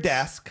on your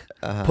desk,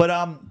 put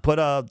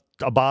a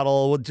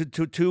bottle,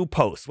 two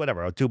posts,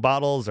 whatever, 2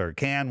 bottles or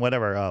can,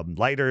 whatever,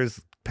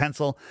 lighters,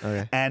 pencil,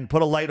 and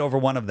put a light over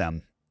one of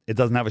them. It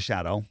doesn't have a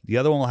shadow. The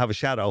other one will have a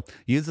shadow.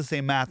 Use the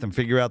same math and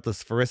figure out the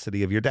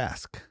sphericity of your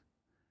desk.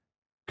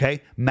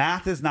 Okay?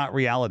 Math is not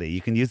reality. You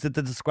can use it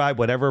to describe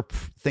whatever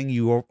thing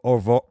you've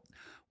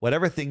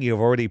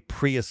already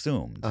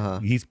pre-assumed.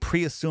 He's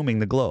pre-assuming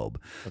the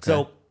globe. Okay.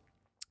 So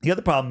the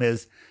other problem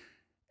is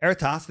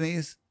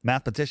Eratosthenes,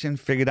 mathematician,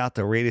 figured out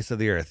the radius of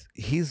the Earth.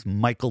 He's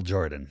Michael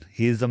Jordan.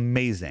 He is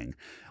amazing.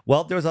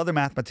 Well, there's other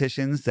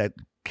mathematicians that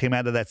came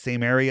out of that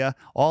same area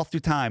all through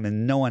time,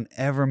 and no one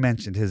ever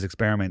mentioned his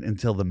experiment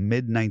until the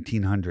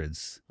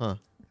mid-1900s.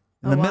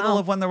 In the middle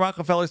of when the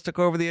Rockefellers took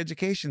over the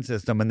education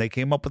system and they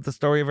came up with the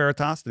story of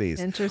Eratosthenes.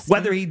 Interesting.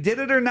 Whether he did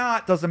it or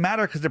not doesn't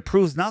matter because it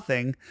proves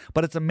nothing,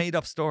 but it's a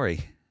made-up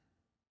story.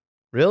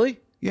 Really?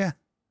 Yeah.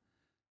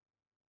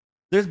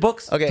 There's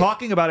books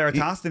talking about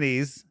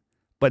Eratosthenes,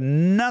 but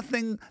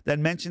nothing that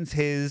mentions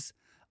his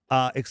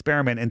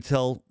experiment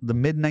until the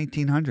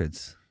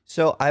mid-1900s.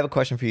 So I have a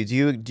question for you.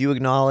 Do you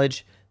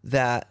acknowledge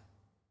that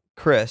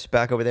Chris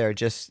back over there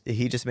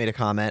he just made a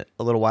comment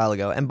a little while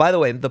ago? And by the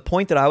way, the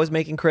point that I was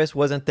making, Chris,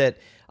 wasn't that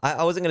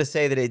I wasn't going to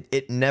say that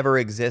it never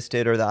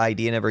existed or the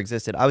idea never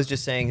existed. I was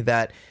just saying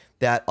that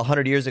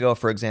 100 years ago,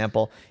 for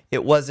example,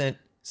 it wasn't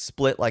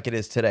split like it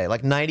is today.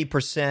 Like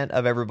 90%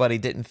 of everybody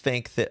didn't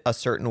think that a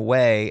certain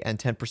way, and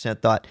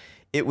 10% thought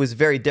it was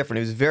very different.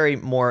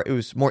 It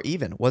was more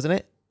even, wasn't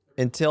it?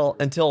 Until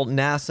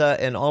NASA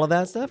and all of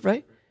that stuff,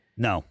 right?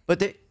 No, but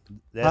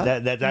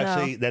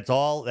that's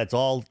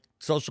all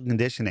social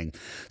conditioning.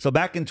 So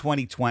back in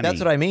 2020, that's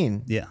what I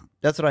mean. Yeah,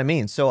 that's what I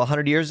mean. So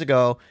 100 years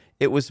ago,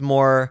 it was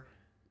more.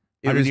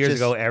 100 years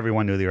ago,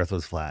 everyone knew the Earth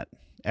was flat.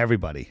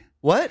 Everybody.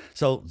 What?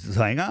 So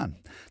hang on.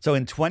 So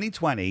in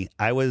 2020,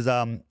 I was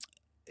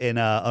in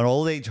an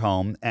old age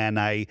home, and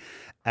I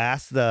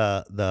asked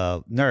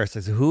the nurse,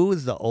 I said, who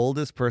is the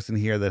oldest person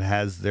here that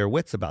has their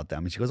wits about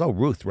them? And she goes, oh,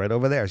 Ruth, right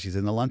over there. She's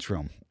in the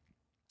lunchroom.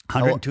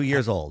 102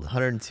 years old.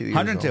 102 years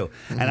 102. old.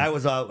 And I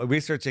was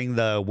researching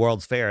the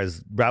World's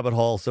Fairs. Rabbit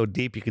hole so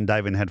deep you can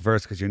dive in head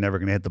first because you're never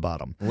going to hit the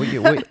bottom. What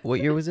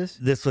year was this?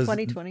 This was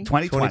 2020.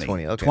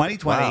 2020. Okay.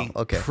 2020. Wow.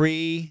 Okay.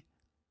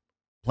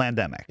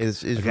 Pre-pandemic.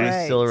 Is Ruth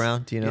Right. still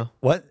around? Do you know?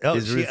 What? Oh,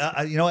 Is Ruth-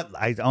 you know what?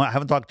 I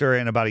haven't talked to her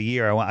in about a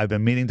year. I've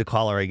been meaning to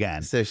call her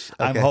again.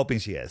 I'm hoping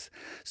she is.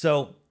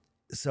 So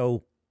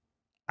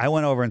I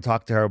went over and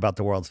talked to her about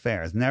the World's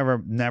Fairs. Never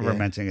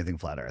mentioned anything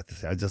flat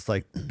Earth. I was just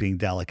like being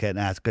delicate and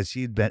asked because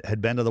she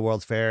had been to the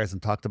World's Fairs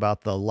and talked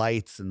about the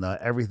lights and the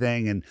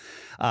everything. And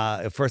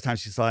the first time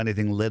she saw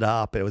anything lit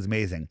up, it was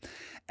amazing.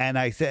 And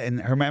I said, and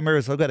her memory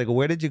was so good. I go,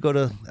 where did you go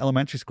to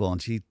elementary school? And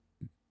she,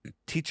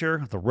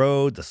 teacher, the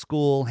road, the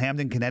school,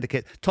 Hamden,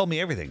 Connecticut, told me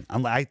everything.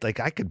 I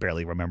could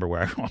barely remember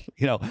where,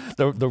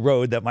 the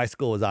road that my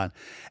school was on.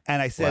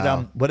 And I said,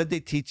 Wow. what did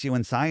they teach you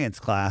in science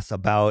class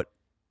about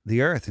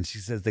the Earth? And she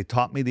says, they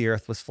taught me the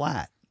Earth was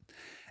flat.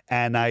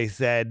 And I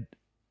said,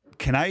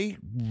 can I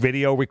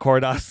video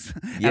record us?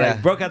 Yeah. And I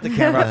broke out the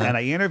camera and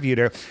I interviewed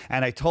her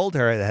and I told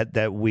her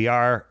that we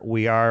are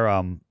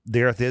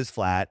the Earth is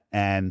flat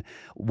and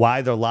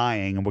why they're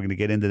lying, and we're going to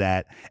get into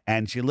that.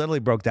 And she literally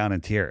broke down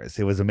in tears.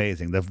 It was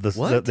amazing.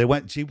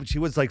 She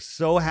was like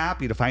so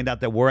happy to find out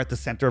that we're at the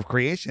center of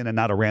creation and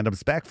not a random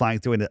speck flying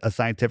through a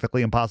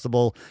scientifically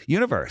impossible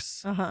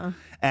universe.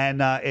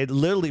 And it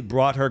literally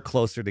brought her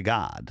closer to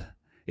God.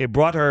 It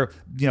brought her,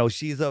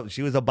 she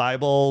was a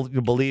Bible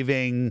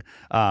believing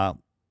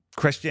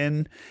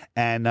Christian,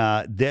 and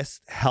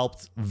this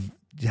helped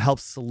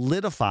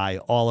solidify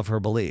all of her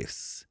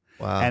beliefs.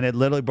 Wow. And it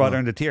literally brought her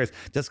into tears.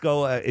 Just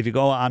go, if you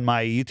go on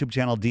my YouTube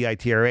channel,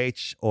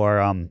 DITRH, or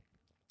on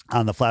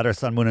the Flat Earth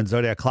Sun, Moon, and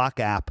Zodiac Clock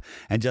app,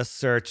 and just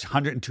search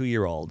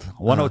 102-year-old,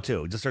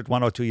 102. Just search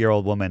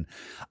 102-year-old woman,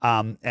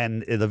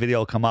 and the video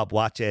will come up.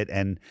 Watch it,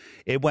 and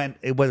it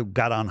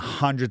got on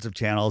hundreds of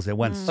channels. It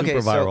went super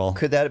viral.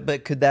 So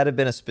could that have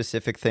been a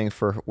specific thing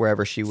for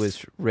wherever she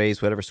was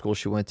raised, whatever school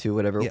she went to,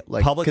 whatever? Yeah,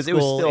 like public school it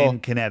was still in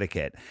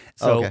Connecticut.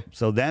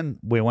 So then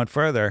we went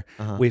further.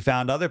 We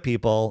found other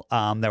people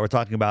that were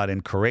talking about in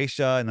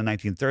Croatia in the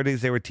 1930s.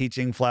 They were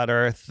teaching flat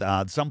Earth.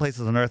 Some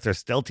places on Earth are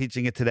still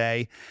teaching it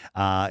today.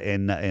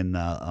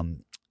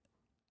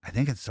 I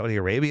think in Saudi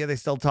Arabia they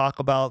still talk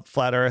about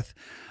flat Earth.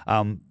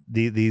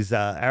 These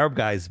Arab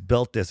guys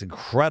built this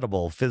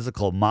incredible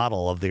physical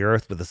model of the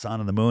Earth with the sun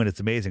and the moon.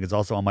 It's amazing. It's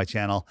also on my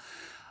channel.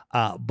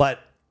 But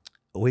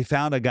we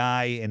found a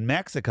guy in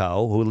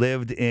Mexico who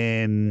lived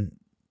in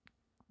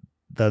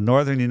the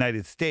northern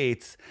United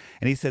States,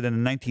 and he said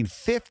in the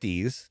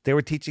 1950s they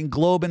were teaching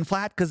globe and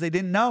flat because they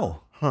didn't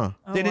know.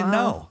 They didn't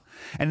know.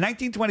 In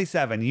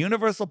 1927,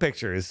 Universal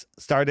Pictures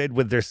started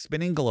with their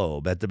spinning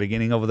globe at the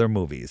beginning of their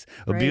movies.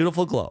 A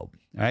beautiful globe,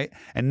 right?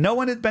 And no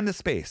one had been to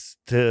space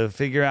to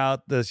figure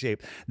out the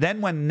shape.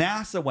 Then when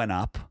NASA went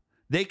up,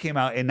 they came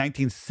out in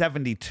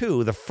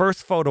 1972, the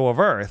first photo of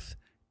Earth.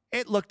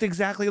 It looked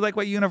exactly like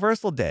what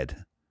Universal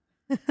did.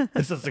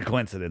 It's just a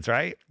coincidence,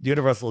 right?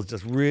 Universal is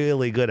just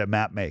really good at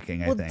map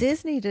making, I think. Well,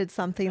 Disney did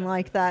something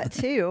like that,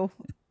 too.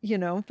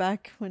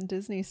 Back when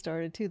Disney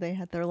started too, they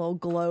had their little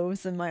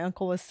globes, and my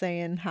uncle was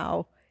saying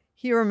how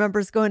he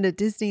remembers going to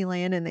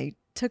Disneyland and they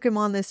took him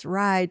on this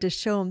ride to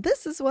show him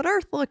this is what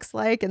Earth looks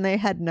like, and they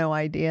had no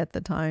idea at the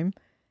time.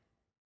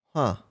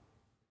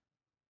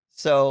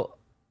 So,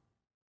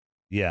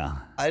 yeah,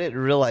 I didn't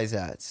realize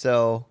that.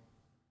 So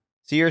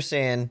you're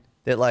saying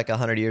that like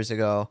 100 years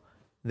ago,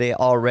 they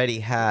already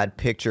had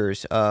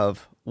pictures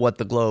of what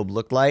the globe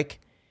looked like?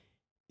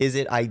 Is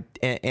it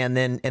and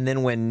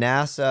then when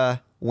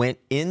NASA went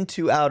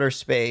into outer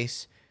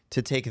space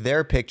to take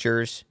their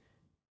pictures,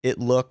 it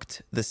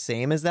looked the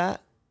same as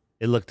that?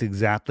 It looked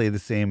exactly the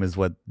same as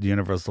what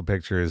Universal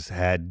Pictures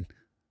had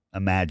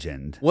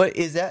imagined. What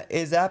is that?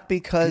 Is that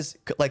because,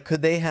 like,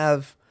 maybe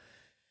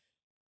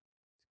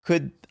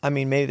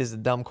this is a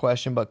dumb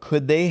question, but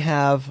could they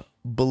have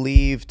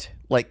believed,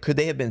 like, could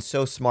they have been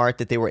so smart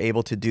that they were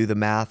able to do the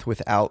math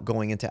without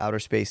going into outer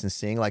space and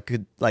seeing? Like,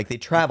 they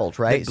traveled,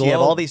 right? So you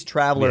have all these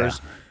travelers.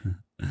 Yeah.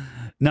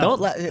 No,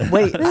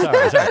 wait.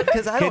 sorry.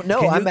 Because I don't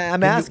know. I'm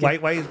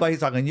asking. Why he's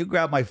talking? Can you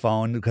grab my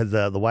phone because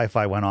the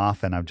Wi-Fi went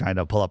off and I'm trying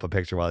to pull up a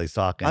picture while he's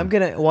talking.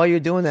 While you're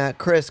doing that,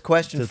 Chris,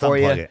 question for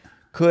you. It.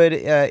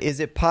 Is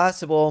it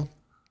possible?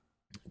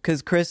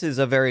 Because Chris is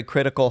a very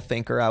critical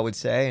thinker, I would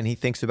say, and he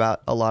thinks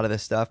about a lot of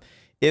this stuff.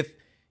 If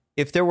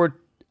there were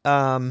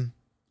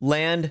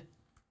land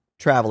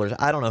travelers,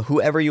 I don't know,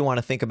 whoever you want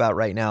to think about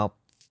right now,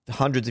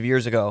 hundreds of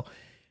years ago,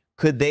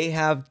 could they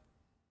have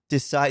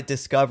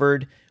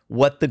discovered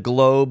what the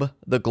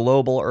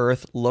global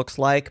Earth looks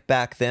like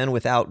back then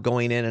without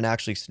going in and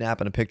actually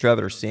snapping a picture of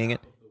it or seeing it?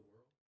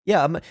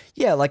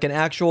 Yeah, like an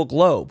actual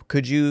globe.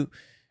 Could you?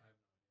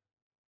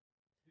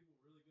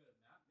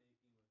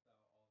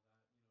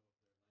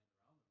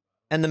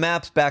 And the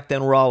maps back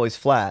then were always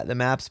flat. The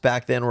maps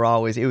back then were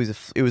always it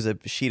was a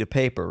sheet of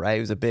paper, right? It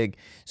was a big.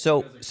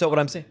 So what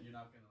I'm saying.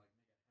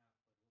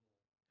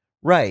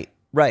 Right.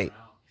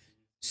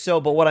 So,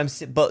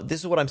 but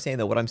this is what I'm saying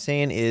though. What I'm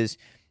saying is,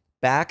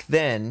 back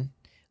then,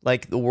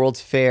 like the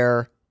World's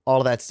Fair,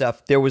 all of that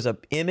stuff, there was an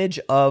image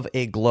of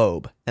a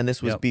globe. And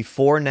this was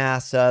before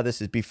NASA.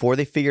 This is before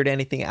they figured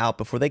anything out,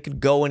 before they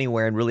could go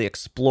anywhere and really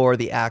explore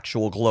the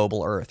actual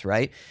global Earth,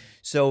 right?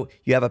 So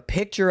you have a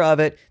picture of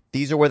it.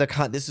 These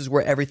are this is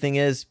where everything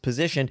is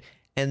positioned.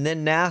 And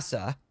then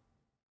NASA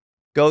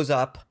goes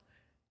up.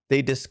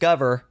 They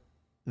discover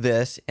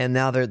this. And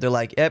now they're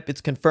like, yep,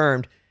 it's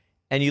confirmed.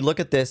 And you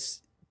look at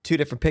this, two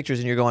different pictures,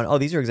 and you're going, oh,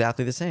 these are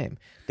exactly the same.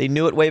 They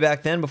knew it way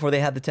back then before they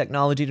had the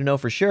technology to know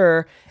for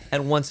sure.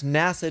 And once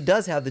NASA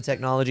does have the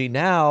technology,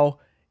 now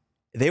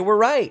they were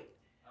right.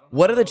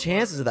 What are the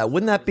chances of that?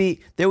 Wouldn't that be?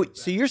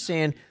 So you're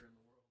saying,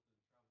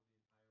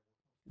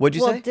 what'd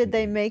you say? Well, did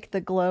they make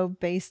the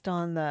globe based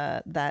on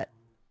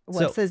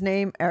what's his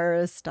name?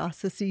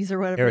 Eratosthenes or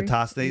whatever?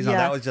 Eratosthenes? No, Yeah.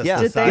 that was just Yeah.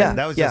 the size. Yeah.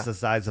 That was just the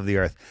size of the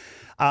Earth.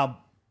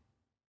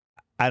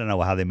 I don't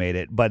know how they made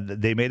it, but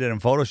they made it in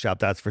Photoshop,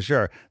 that's for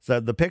sure. So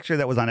the picture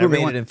that was on Who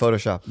everyone... made it in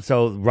Photoshop?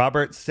 So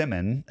Robert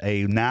Simon,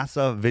 a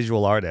NASA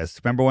visual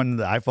artist. Remember when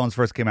the iPhones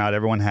first came out,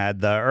 everyone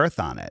had the Earth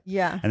on it.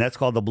 Yeah. And that's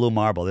called the blue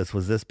marble. This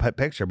was this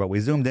picture, but we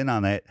zoomed in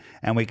on it,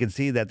 and we could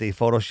see that they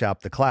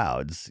Photoshopped the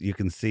clouds. You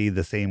can see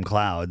the same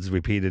clouds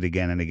repeated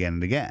again and again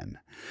and again.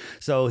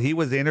 So he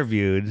was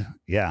interviewed.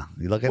 Yeah,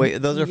 you look at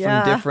Wait, those are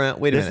Yeah. from different.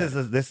 Wait a minute.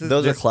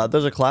 Those are clouds.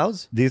 Those are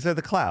clouds. These are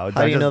the clouds.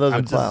 How do you know those are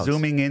I'm clouds? just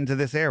zooming into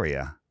this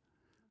area.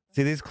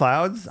 See these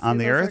clouds on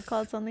the Those are Earth?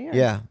 clouds on the Earth.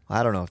 Yeah,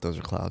 I don't know if those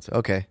are clouds.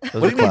 Okay, those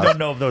What are do you mean? clouds. Don't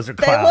know if those are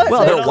clouds?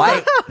 Well, they're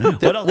white.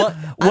 What else?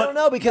 I don't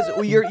know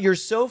because you're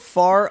so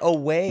far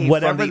away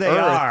Whatever from the they Earth.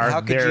 are,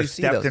 How could they're you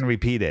see stepped those? and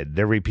repeated.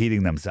 They're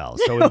repeating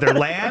themselves. So if they're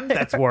land,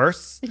 that's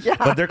worse. Yeah.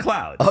 But they're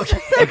clouds.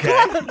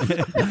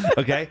 Okay.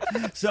 Okay.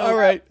 So All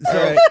right. So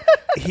All right.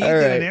 he All did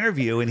right. an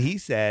interview and he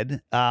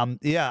said,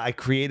 "Yeah, I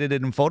created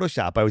it in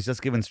Photoshop. I was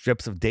just given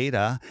strips of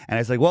data, and I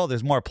was like, well,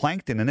 there's more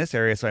plankton in this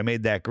area, so I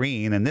made that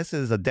green, and this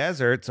is a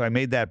desert, so I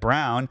made that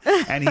brown."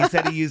 And he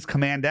said he used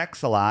Command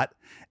X a lot.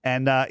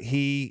 And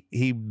he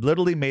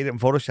literally made it in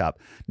Photoshop.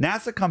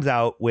 NASA comes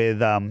out with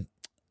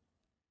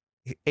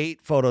 8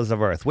 photos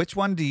of Earth. Which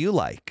one do you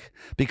like?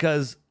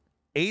 Because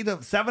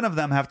 7 of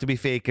them have to be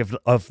fake,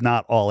 if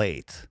not all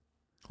 8.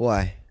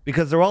 Why?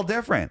 Because they're all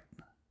different.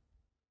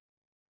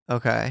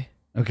 Okay,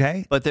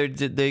 Okay. but they're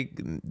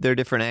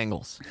different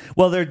angles.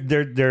 Well, they're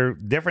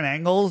different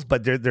angles,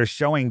 but they're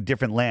showing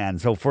different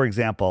land. So, for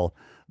example,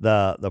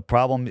 the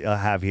problem I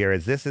have here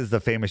is this is the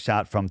famous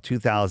shot from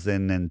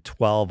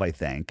 2012, I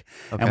think,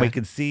 and we Okay.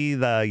 can see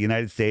the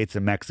United States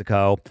and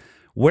Mexico.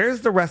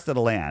 Where's the rest of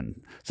the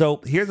land?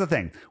 So here's the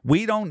thing: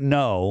 we don't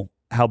know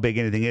how big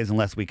anything is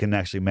unless we can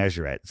actually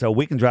measure it. So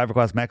we can drive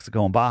across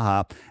Mexico and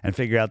Baja and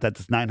figure out that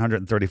it's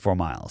 934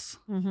 miles.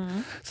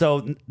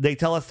 So they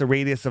tell us the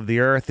radius of the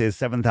Earth is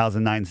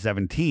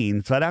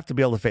 7,917. So I'd have to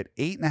be able to fit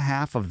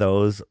 8.5 of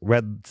those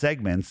red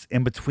segments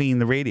in between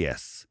the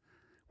radius,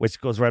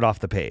 which goes right off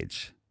the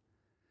page.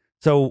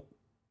 So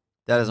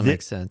That doesn't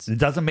make sense. it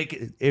doesn't make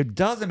it. It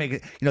doesn't make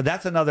it. You know,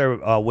 that's another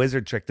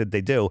wizard trick that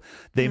they do.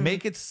 They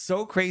make it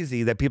so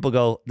crazy that people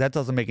go, "That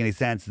doesn't make any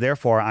sense."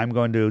 Therefore, I'm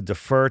going to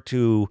defer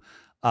to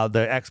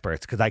the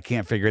experts because I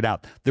can't figure it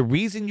out. The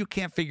reason you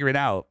can't figure it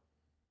out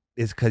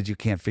is because you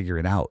can't figure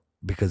it out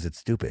because it's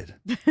stupid.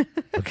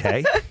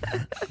 Okay.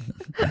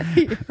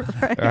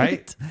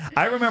 Right.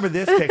 I remember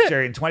this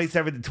picture in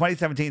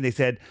 2017. They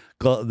said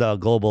the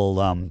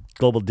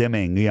global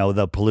dimming,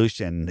 the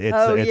pollution.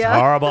 It's yeah.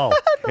 horrible.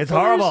 It's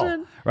horrible.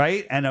 pollution.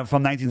 Right. And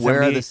from 1978.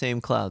 Where are the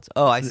same clouds?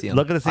 Oh, I see them.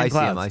 Look at the same I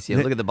clouds. I see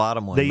them. Look at the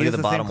bottom one. They Look use at the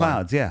the bottom same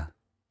clouds. Yeah.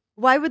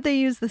 Why would they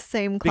use the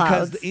same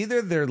clouds? Because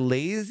either they're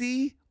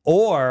lazy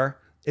or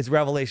it's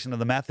revelation of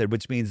the method,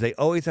 which means they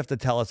always have to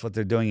tell us what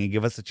they're doing and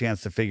give us a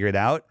chance to figure it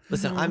out.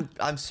 Listen,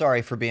 I'm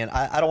sorry for being.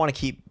 I don't want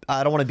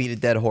to beat a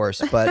dead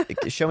horse, but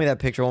show me that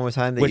picture one more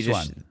time. Which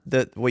one?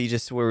 We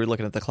were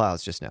looking at the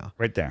clouds just now.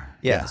 Right there.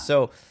 Yeah.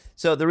 So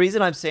the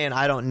reason I'm saying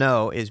I don't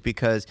know is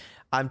because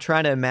I'm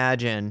trying to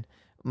imagine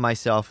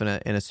myself in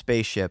a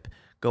spaceship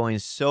going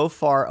so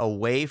far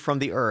away from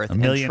the Earth, A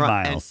million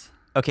miles.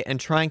 And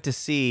trying to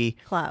see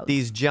Clouds.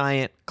 these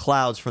giant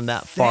clouds from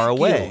that far Thank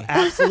away. you.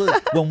 Absolutely.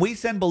 When we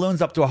send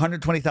balloons up to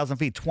 120,000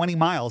 feet, 20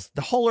 miles,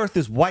 the whole Earth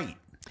is white.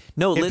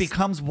 No, It listen,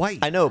 becomes white.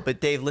 I know, but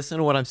Dave, listen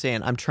to what I'm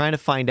saying. I'm trying to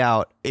find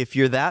out if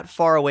you're that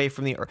far away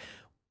from the Earth.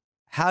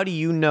 How do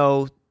you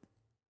know?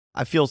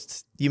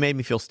 You made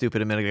me feel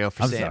stupid a minute ago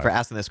for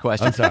asking this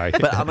question. I'm sorry.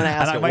 But I'm going to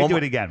ask and I it might one do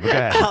more- it again. But go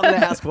ahead. I'm going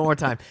to ask one more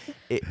time.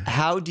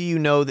 How do you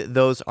know that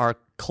those are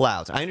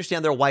clouds? I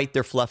understand they're white,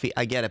 they're fluffy.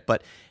 I get it,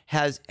 but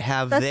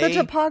have That's they?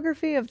 the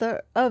topography of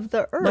the Earth.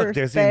 Look,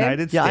 there's the babe.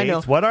 United States. Yeah, I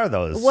know. What are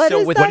those? What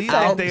So is with- that What do you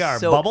think then? they are?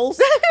 So- Bubbles?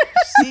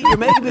 See, you're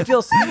making me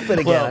feel stupid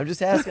again. Well- I'm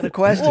just asking a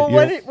question. Well,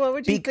 what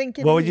would you think?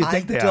 what would you I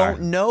think they don't are?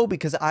 know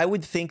because I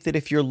would think that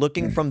if you're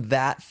looking from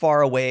that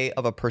far away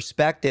of a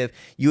perspective,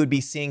 you would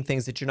be seeing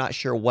things that you're not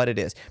sure what it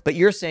is. But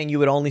you're saying you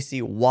would only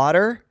see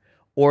water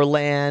or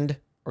land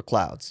or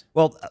clouds.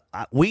 Well,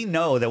 we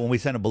know that when we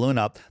send a balloon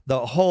up,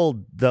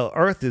 the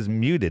Earth is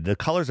muted. The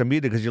colors are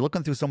muted because you're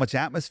looking through so much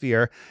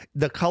atmosphere.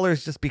 The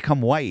colors just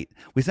become white.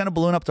 We send a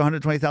balloon up to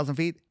 120,000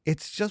 feet.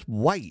 It's just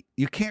white.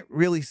 You can't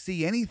really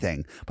see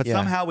anything. But Yeah.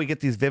 somehow we get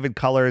these vivid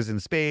colors in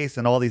space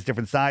and all these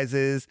different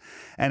sizes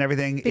and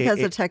everything.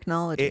 Because of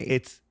technology.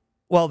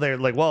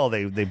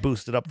 They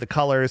boosted up the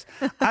colors.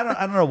 I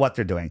don't know what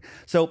they're doing.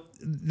 So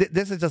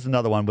this is just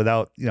another one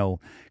without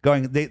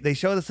going. They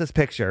showed us this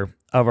picture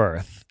of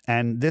Earth,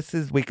 and this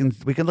is we can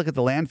look at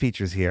the land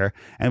features here,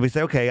 and we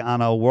say, okay,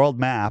 on a world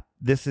map,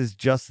 this is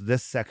just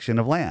this section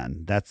of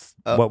land. That's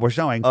what we're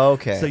showing.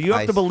 Okay, So you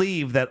have I to see.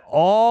 believe that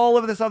all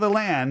of this other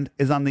land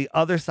is on the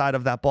other side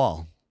of that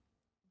ball.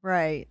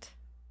 Right.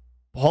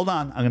 Hold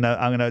on. I'm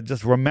gonna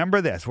just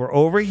remember this. We're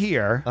over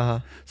here. Uh-huh.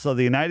 So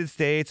the United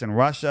States and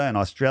Russia and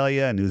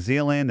Australia and New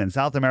Zealand and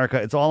South America,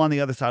 it's all on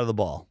the other side of the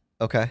ball.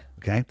 Okay.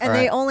 Okay. And All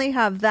they right. only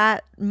have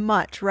that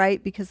much,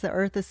 right? Because the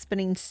Earth is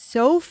spinning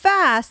so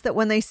fast that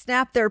when they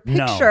snap their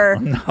picture,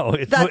 No,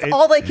 that's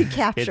all they could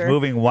capture. It's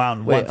moving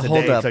once Wait, a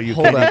hold day, up, so you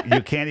hold up.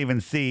 can't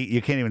even see.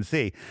 You can't even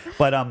see.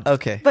 But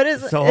Okay. But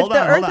so if hold the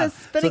on, Earth hold on. is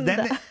spinning, So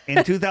then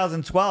in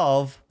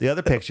 2012, the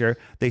other picture,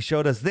 they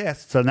showed us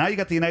this. So now you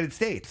got the United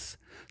States.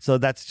 So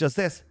that's just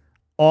this.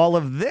 All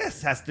of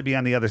this has to be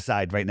on the other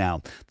side right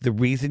now. The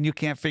reason you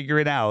can't figure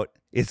it out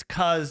is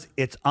because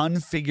it's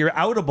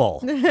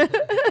unfigure-outable.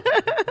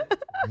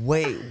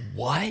 Wait,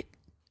 what?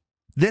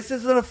 This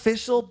is an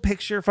official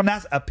picture from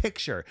NASA. A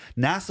picture.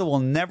 NASA will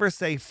never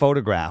say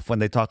photograph when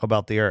they talk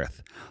about the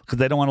Earth because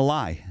they don't want to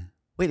lie.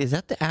 Wait, is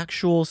that the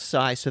actual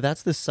size? So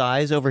that's the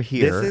size over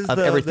here of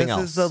everything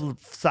else. This is the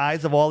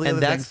size of all the and other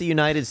that's things. the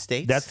United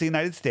States? That's the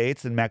United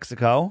States and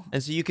Mexico.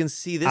 And so you can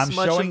see this I'm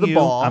much showing of the you,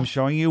 ball I'm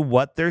showing you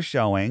what they're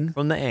showing.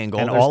 from the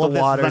angle. And There's all the of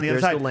this water, is on the other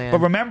there's side. the land.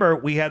 But remember,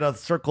 we had a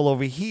circle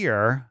over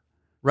here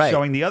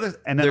showing the other,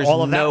 and then There's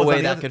all of that no was way on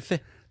the that other. could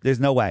fit. There's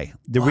no way.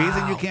 The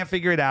reason you Wow. can't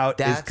figure it out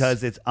is That's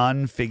because it's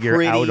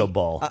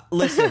unfigure-outable.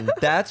 Listen,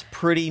 that's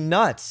pretty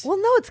nuts. Well,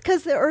 no, it's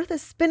because the Earth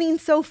is spinning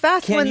so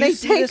fast Can when you they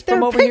see this take their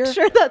from over here?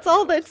 picture. That's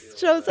all that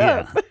shows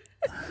up,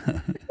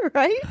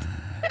 right?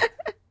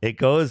 It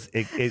goes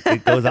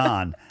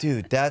on.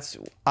 Dude,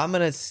 I'm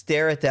gonna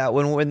stare at that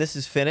when this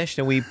is finished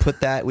and we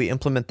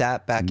implement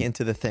that back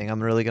into the thing.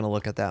 I'm really gonna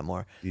look at that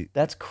more.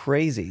 That's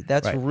crazy.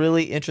 That's Right.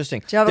 really interesting.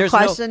 Do you have There's a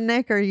question,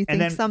 Nick, or you And think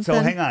then, something?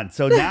 so hang on.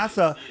 So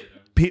NASA,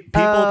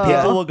 people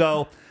will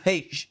go,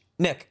 Hey,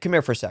 Nick, come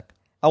here for a sec.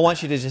 I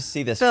want you to just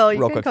see this Phil, you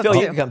real can quick. come Phil,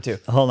 you too. can come too.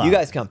 Hold on. You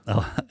guys come.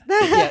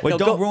 Yeah, wait, no, don't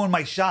go- ruin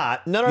my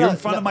shot. No, You're in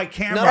front of my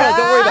camera. No, don't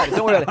worry about it.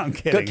 Don't worry about it. I'm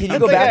kidding. Can you I'm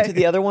go back okay. to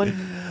the other one?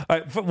 All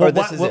right, Or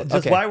this is it. just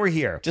Okay. why we're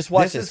here. Just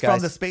watch this this, is from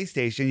guys. the space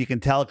station. You can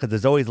tell because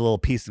there's always a little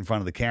piece in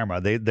front of the camera.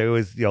 They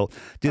always do Of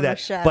a that.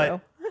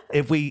 shadow. But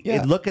if we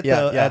Yeah, look at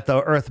yeah, the yeah. at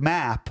the Earth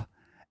map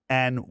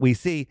and we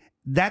see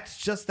that's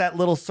just that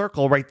little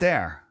circle right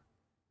there.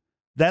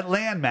 That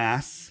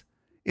landmass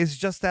is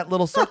just that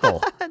little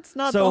circle. It's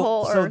not so the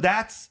whole so Earth.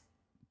 that's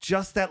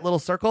just that little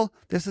circle.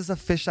 This is a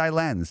fisheye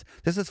lens.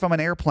 This is from an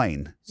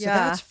airplane. So Yeah.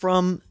 that's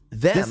from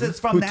them This is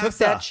from who NASA. took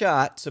that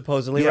shot,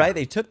 supposedly, Yeah. right?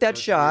 They took that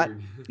shot.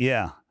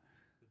 Yeah.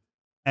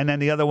 And then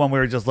the other one we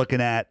were just looking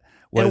at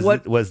And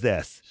what- was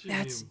this.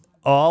 That's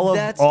All of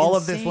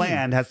this insane.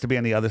 land has to be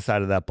on the other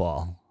side of that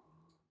ball.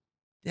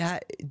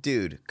 that,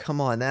 dude. Come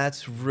on,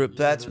 that's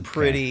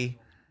pretty.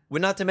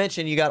 Well, not to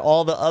mention you got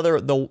all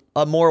the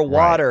more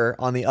water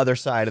on the other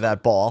side of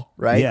that ball,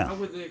 right? Yeah. How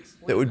would they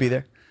explain that would be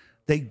there.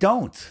 They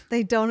don't.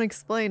 They don't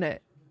explain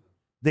it.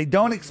 They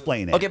don't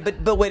explain it. Okay,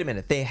 but wait a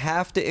minute. They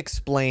have to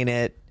explain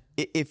it.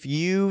 If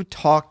you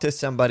talk to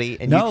somebody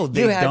and No, you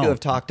they had to don't. have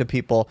talked to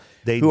people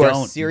They who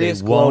don't. are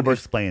serious they won't Globers.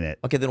 explain it.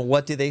 Okay, then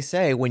what do they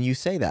say when you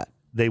say that?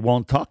 They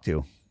won't talk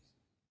to.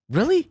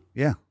 Really?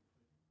 Yeah.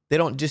 They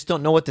don't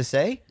know what to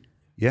say?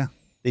 Yeah.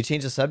 They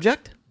change the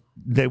subject?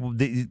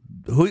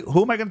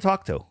 Who am I going to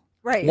talk to?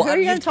 Right. Well, Who are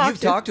you going you've to talk you've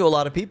to? talked to a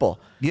lot of people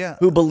Yeah.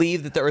 who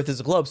believe that the Earth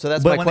is a globe. So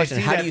that's But my when question.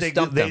 they see How that, do you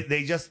stump them?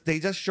 they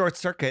just short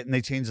circuit and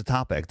they change the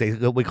topic.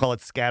 We call it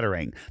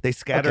scattering. They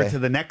scatter Okay. to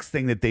the next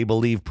thing that they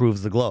believe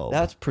proves the globe.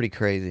 That's pretty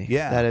crazy.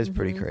 Yeah. That is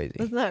pretty crazy.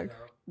 Isn't that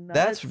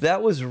nuts?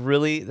 That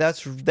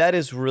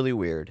is really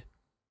weird.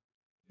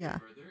 Yeah.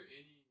 Are there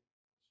any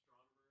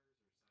astronomers or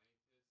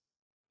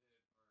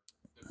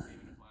scientists that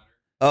believe in a flat Earth?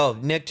 Oh,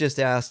 Nick just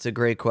asked a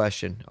great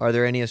question. Are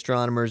there any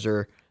astronomers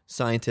or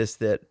scientists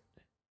that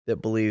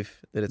believe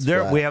that it's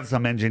flat? We have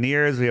some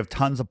engineers. We have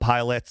tons of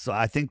pilots. So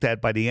I think that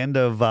by the end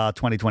of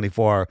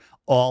 2024,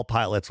 all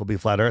pilots will be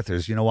flat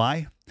earthers. You know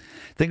why?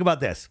 Think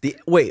about this.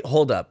 Wait,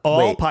 hold up.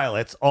 All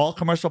pilots, all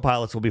commercial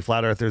pilots will be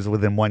flat earthers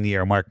within 1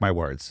 year. Mark my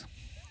words.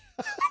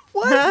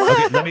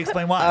 Okay, let me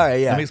explain why. All right,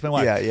 yeah. Let me explain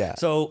why. Yeah.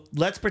 So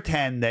let's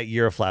pretend that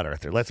you're a flat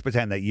earther. Let's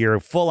pretend that you're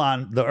full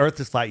on, the earth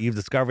is flat, you've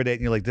discovered it,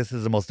 and you're like, this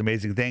is the most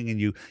amazing thing, and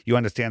you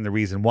understand the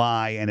reason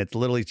why, and it's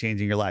literally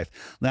changing your life.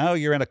 Now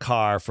you're in a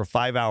car for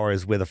 5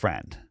 hours with a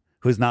friend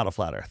who's not a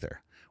flat earther.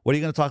 What are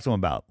you going to talk to him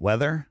about?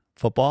 Weather,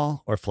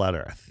 football, or flat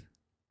earth?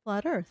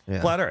 Flat Earth.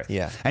 Yeah. Flat Earth.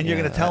 Yeah. And you're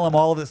Yeah. going to tell him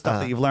all of this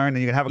stuff that you've learned,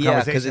 and you're going to have a Yeah,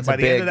 'cause conversation. it's By a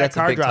the end big- of that that's a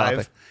car big drive,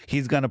 topic.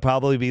 he's going to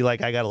probably be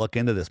like, I got to look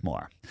into this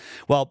more.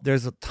 Well,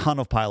 there's a ton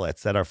of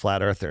pilots that are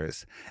flat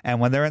earthers. And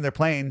when they're in their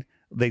plane,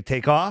 they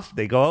take off,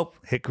 they go up,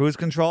 hit cruise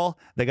control.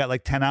 They got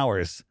like 10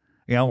 hours.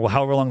 You know,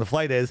 however long the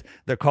flight is,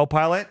 their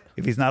co-pilot,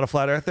 if he's not a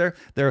flat earther,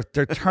 they're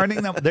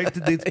turning them.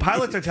 These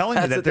pilots are telling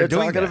me That's that what they're they're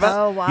doing talking this.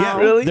 about? Oh, wow. Yeah,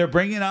 Really? They're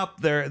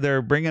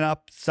bringing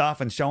up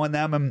stuff and showing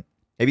them. And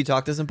Have you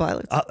talked to some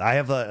pilots? I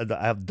have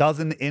a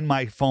dozen in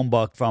my phone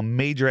book from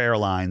major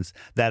airlines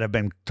that have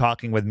been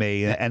talking with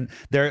me, and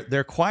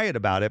they're quiet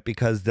about it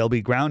because they'll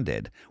be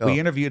grounded. Oh. We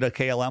interviewed a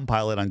KLM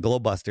pilot on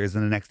Globebusters,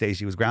 and the next day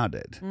she was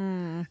grounded,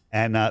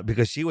 and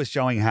because she was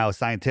showing how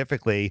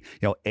scientifically,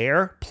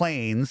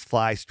 airplanes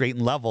fly straight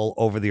and level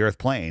over the Earth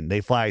plane.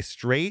 They fly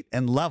straight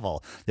and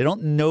level. They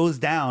don't nose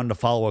down to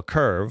follow a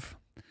curve.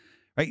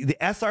 Right? The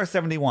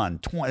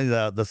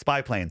SR-71, the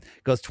spy plane,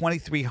 goes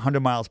 2,300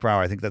 miles per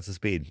hour. I think that's the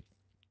speed.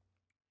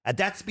 At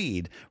that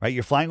speed, right,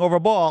 you're flying over a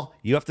ball,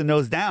 you have to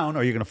nose down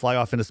or you're going to fly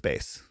off into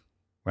space,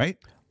 right?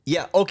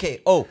 Yeah.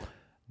 Okay. Oh,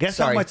 Guess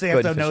sorry. how much they Go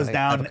have ahead to and nose finish.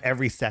 down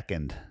every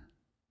second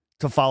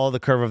to follow the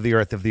curve of the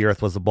Earth if the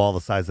Earth was a ball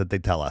the size that they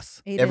tell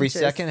us? 8 Every inches.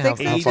 second? How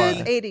 6 far?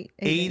 inches, 80.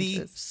 80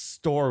 inches.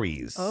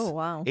 stories. Oh,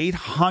 wow.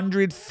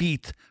 800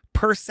 feet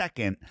per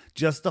second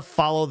just to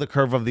follow the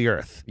curve of the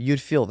Earth.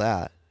 you'd feel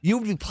that, You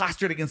would be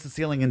plastered against the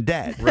ceiling and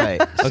dead.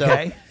 right?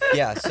 Okay.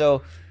 Yeah.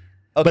 So.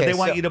 Okay, But they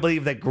want you to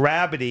believe that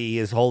gravity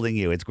is holding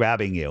you. It's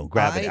grabbing you.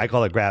 Gravity. I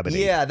call it gravity.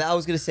 Yeah, I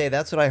was going to say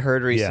that's what I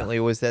heard recently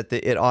was that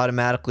it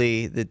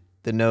automatically the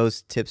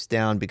nose tips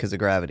down because of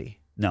gravity.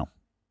 No.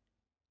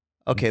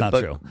 Okay, It's not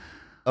but true.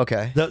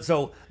 Okay.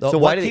 So why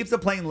what do they- keeps the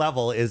plane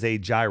level is a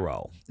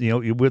gyro.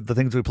 With the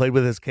things we played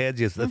with as kids,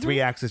 is the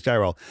 3-axis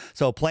gyro.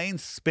 So a plane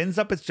spins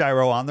up its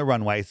gyro on the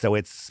runway, so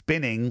it's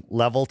spinning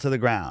level to the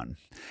ground.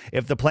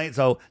 If the plane,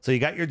 so you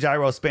got your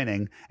gyro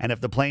spinning, and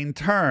if the plane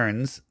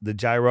turns, the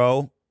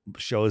gyro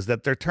shows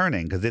that they're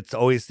turning because it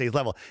always stays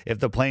level. If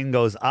the plane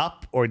goes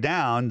up or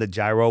down, the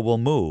gyro will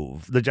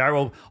move. The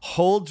gyro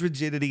holds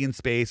rigidity in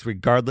space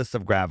regardless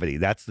of gravity.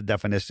 That's the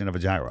definition of a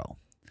gyro.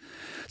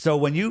 So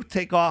when you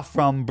take off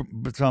from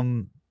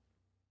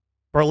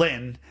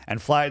Berlin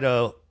and fly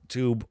to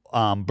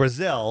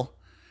Brazil,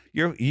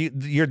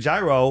 your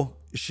gyro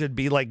should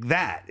be like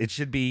that. It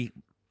should because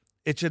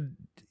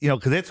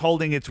it's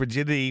holding its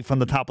rigidity from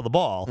the top of the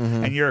ball,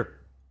 and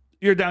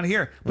you're down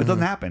here, but it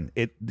doesn't happen.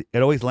 It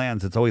always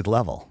lands. It's always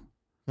level.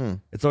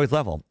 It's always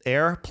level.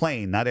 Air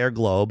plane, not air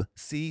globe.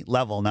 Sea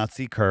level, not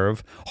sea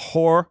curve.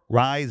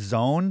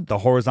 Horizon, the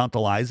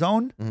horizontal eye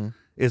zone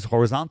is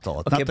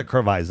horizontal. It's not the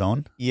curve eye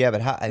zone. Yeah,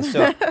 but how?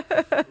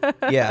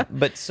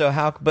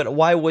 So But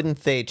why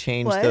wouldn't they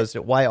change What? those?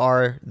 Why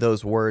are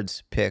those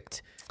words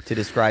picked to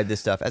describe this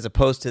stuff, as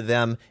opposed to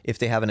them if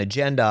they have an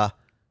agenda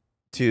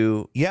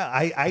to? Yeah,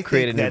 I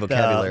create think a new that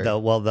vocabulary.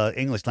 the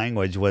English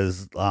language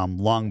was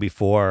long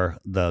before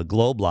the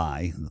globe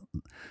lie.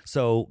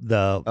 So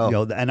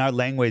and our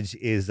language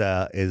is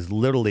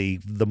literally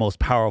the most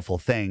powerful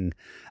thing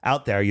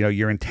out there.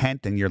 Your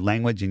intent and your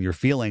language and your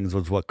feelings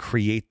was what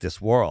create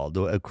this world,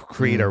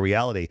 create our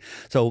reality.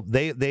 So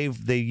they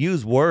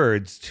use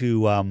words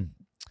to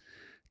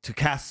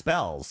cast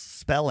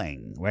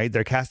spelling, right?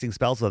 They're casting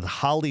spells with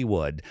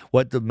Hollywood.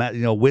 What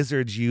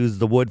wizards use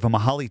the wood from a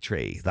holly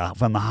tree,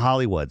 from the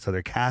Hollywood. So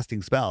they're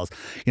casting spells.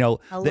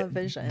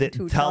 Television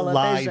to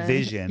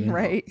television,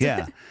 right?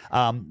 Yeah.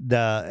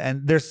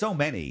 And there's so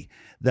many.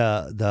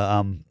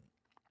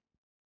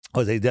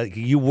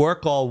 You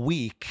work all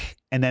week,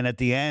 and then at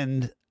the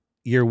end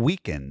you're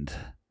weakened,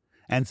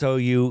 and so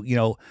you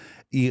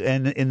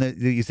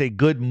say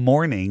good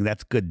morning.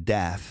 That's good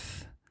death.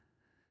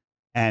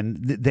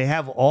 And they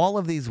have all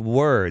of these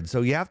words.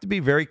 So you have to be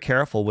very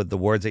careful with the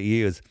words that you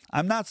use.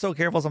 I'm not so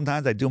careful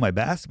sometimes. I do my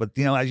best. But,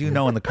 as you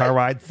know, in the car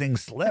ride,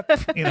 things slip.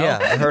 Yeah,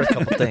 I heard a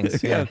couple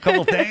things. Yeah, a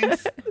couple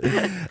things.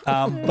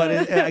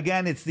 But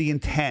again, it's the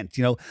intent.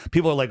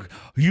 People are like,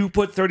 you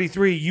put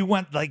 33, you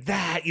went like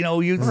that. You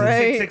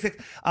Right.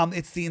 666.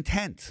 It's the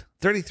intent.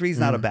 33 is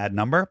not a bad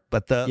number,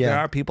 but there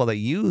are people that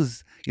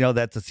use,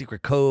 that's a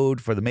secret code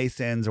for the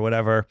Masons or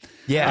whatever.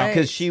 Yeah, Right.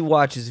 because she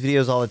watches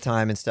videos all the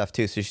time and stuff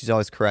too, so she's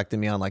always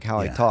correcting me on like how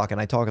I talk, and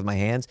I talk with my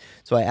hands,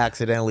 so I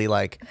accidentally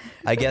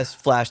I guess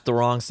flashed the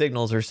wrong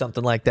signals or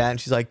something like that,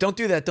 and she's like, "Don't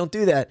do that, don't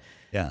do that."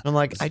 Yeah. And I'm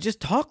like, I just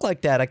talk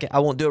like that. I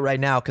won't do it right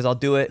now because I'll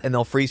do it and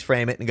they'll freeze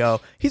frame it and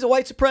go, he's a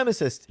white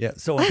supremacist. Yeah.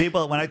 So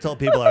when I told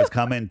people I was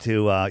coming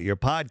to your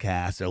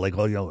podcast, they're like,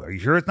 "Oh, are you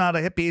sure it's not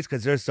a hit piece?"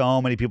 Because there's so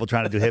many people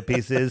trying to do hit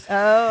pieces.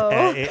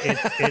 Oh.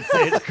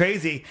 It's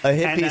crazy. A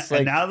hit piece,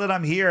 and now that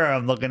I'm here,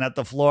 I'm looking at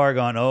the floor,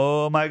 going,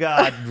 "Oh my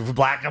God,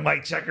 black and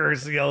white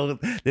checkers!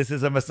 This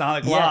is a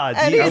Masonic lodge.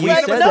 And Are he's we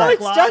like, in a no, Masonic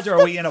it's lodge just or are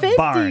the we in a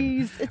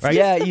barn?" 50s. It's Right? just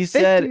Yeah, the you 50s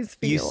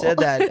said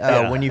feel.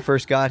 that when you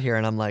first got here,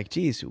 and I'm like,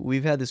 geez,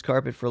 we've had this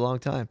carpet for a long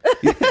time.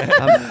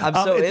 I'm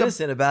so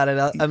innocent about it.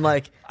 I'm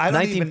like, I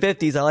don't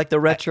 1950s. I like the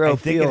retro I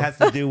think feel. it has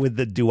to do with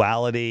the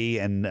duality,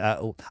 and I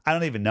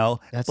don't even know.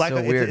 That's Black,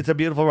 so weird. It's a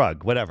beautiful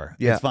rug. Whatever.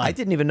 Yeah, It's fine. I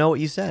didn't even know what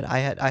you said. I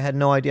had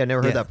no idea. I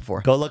never heard Yeah. that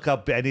before. Go look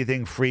up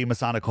anything free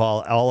Masonic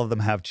Hall. All of them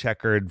have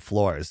checkered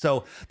floors.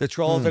 So the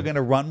trolls are going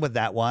to run with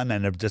that one,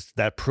 and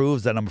that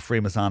proves that I'm a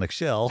free Masonic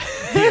shill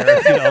here,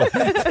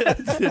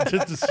 to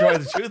just destroy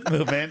the truth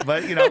movement.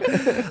 But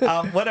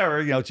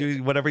whatever,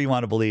 choose whatever you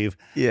want to believe.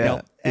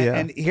 Yeah,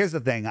 And here's the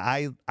thing: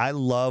 I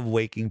love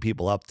waking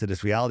people up to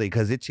this reality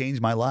because it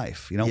changed my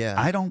life.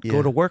 I don't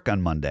go to work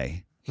on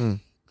Monday.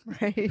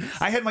 Right.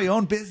 I had my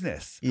own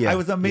business. Yeah, I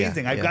was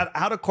amazing. yeah, I got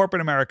out of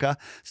corporate America,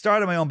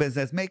 started my own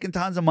business, making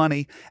tons of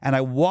money, and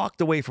I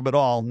walked away from it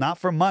all, not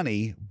for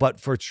money, but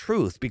for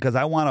truth, because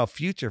I want a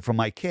future for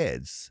my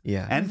kids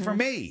and for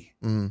me.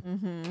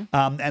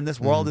 And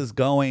this world is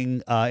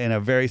going in a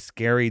very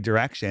scary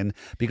direction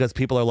because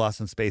people are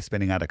lost in space,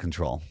 spinning out of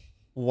control.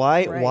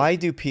 Why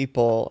do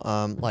people,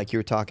 like you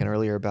were talking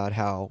earlier about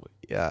how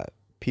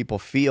people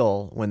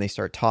feel when they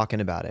start talking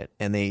about it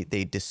and they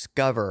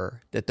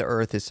discover that the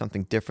earth is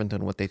something different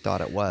than what they thought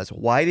it was?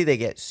 Why do they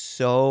get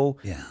so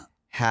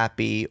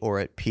happy or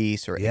at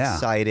peace or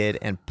excited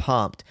and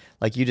pumped?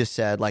 Like you just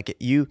said,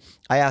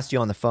 I asked you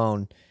on the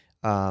phone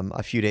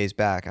a few days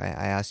back, I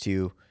asked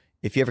you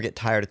if you ever get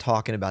tired of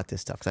talking about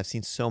this stuff, because I've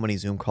seen so many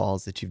Zoom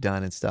calls that you've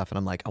done and stuff, and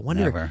I'm like, I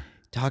wonder, Never.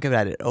 talk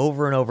about it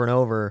over and over and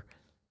over.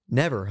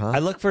 Never, huh? I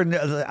look for.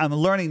 I'm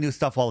learning new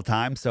stuff all the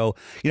time. So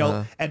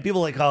and people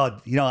are like,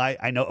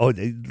 I know.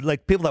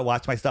 Like people that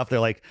watch my stuff, they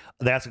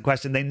ask a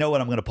question. They know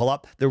what I'm going to pull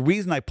up. The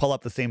reason I pull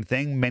up the same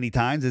thing many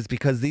times is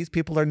because these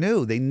people are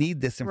new. They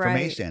need this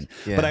information.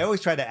 Right. Yeah. But I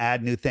always try to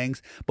add new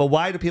things. But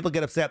why do people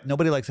get upset?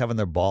 Nobody likes having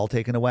their ball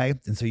taken away.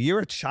 And so you're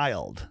a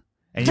child.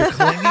 and you're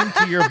clinging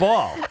to your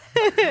ball,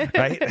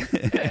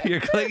 right? You're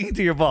clinging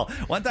to your ball.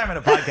 One time in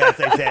a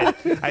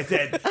podcast, I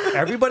said,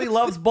 everybody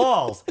loves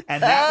balls,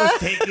 and that was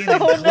taken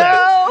and clipped.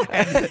 no.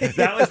 And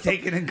that was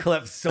taken and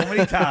clipped so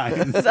many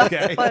times.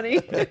 That's funny.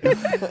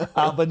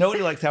 But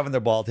nobody likes having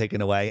their ball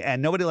taken away,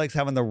 and nobody likes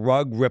having the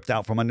rug ripped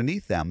out from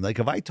underneath them. Like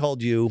if I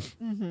told you,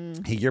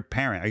 hey, are your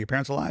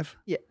parents alive?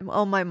 Yeah.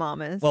 Oh, my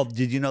mom is. Well,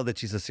 did you know that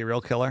she's a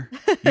serial killer?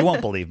 You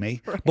won't believe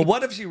me. Right. But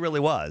what if she really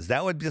was?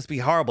 That would just be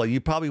horrible. You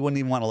probably wouldn't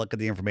even want to look at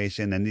the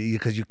information and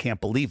because you can't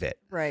believe it.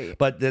 Right.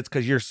 But that's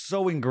because you're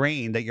so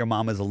ingrained that your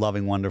mom is a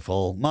loving,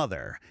 wonderful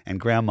mother and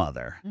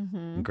grandmother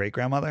and great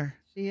grandmother.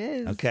 She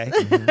is. Okay.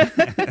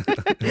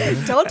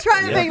 Don't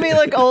try to make me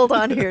look old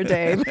on here,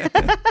 Dave.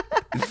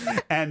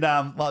 And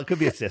well, it could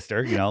be a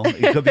sister.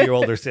 It could be your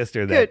older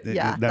sister that Good.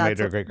 Yeah, that made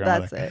her great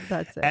grandmother.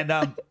 That's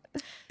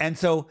it. And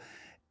so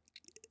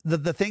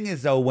the thing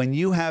is though, when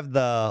you have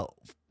the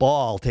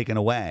ball taken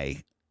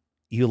away,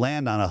 you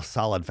land on a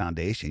solid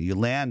foundation. You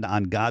land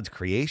on God's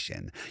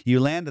creation.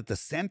 You land at the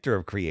center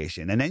of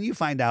creation. And then you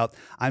find out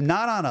I'm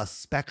not on a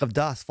speck of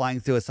dust flying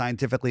through a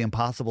scientifically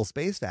impossible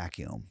space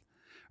vacuum,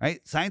 right?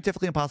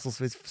 Scientifically impossible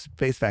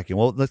space vacuum.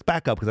 Well, let's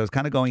back up because I was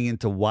kind of going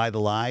into why the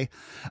lie.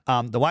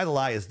 The why the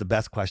lie is the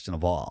best question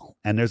of all.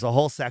 And there's a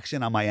whole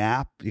section on my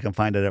app. You can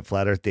find it at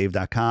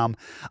flatearthdave.com.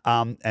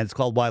 And it's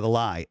called Why the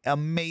Lie.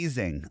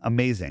 Amazing,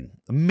 amazing,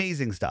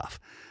 amazing stuff.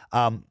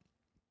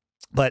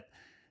 But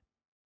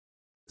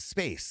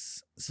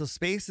space. So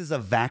space is a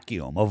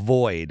vacuum, a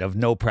void of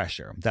no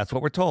pressure. That's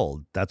what we're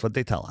told. That's what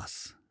they tell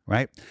us,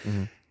 right?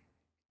 Mm-hmm.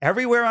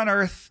 Everywhere on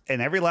Earth,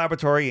 in every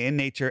laboratory, in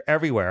nature,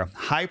 everywhere,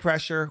 high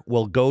pressure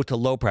will go to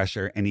low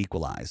pressure and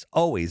equalize.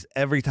 Always,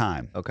 every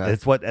time. Okay.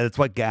 It's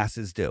what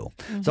gases do.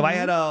 Mm-hmm. So I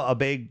had a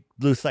big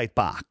lucite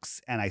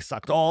box, and I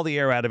sucked all the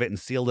air out of it and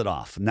sealed it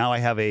off. Now I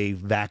have a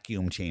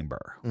vacuum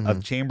chamber, a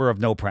chamber of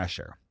no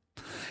pressure.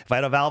 If I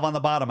had a valve on the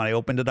bottom and I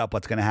opened it up,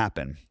 what's going to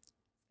happen?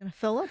 Gonna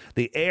fill up?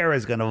 The air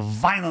is going to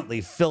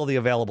violently fill the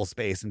available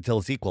space until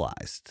it's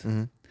equalized.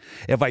 Mm-hmm.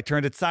 If I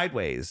turned it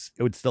sideways,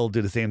 it would still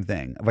do the same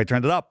thing. If I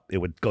turned it up, it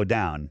would go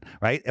down,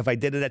 right? If I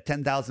did it at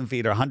 10,000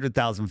 feet or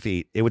 100,000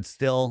 feet, it would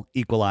still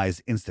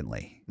equalize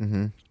instantly.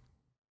 Mm-hmm.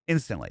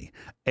 Instantly.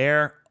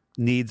 Air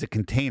needs a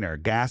container.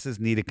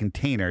 Gases need a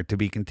container to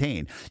be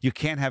contained. You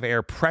can't have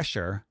air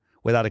pressure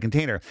without a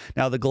container.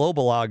 Now, the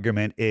global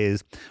argument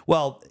is,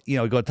 well,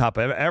 you go to top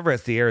of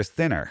Everest, the air is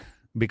thinner,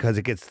 because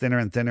it gets thinner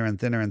and thinner and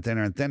thinner and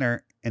thinner and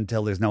thinner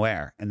until there's no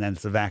air, and then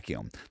it's a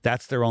vacuum.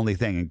 That's their only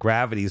thing, and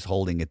gravity's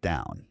holding it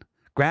down.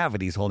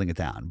 Gravity's holding it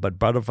down. But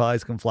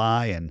butterflies can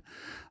fly, and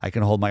I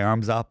can hold my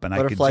arms up, and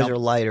butterflies are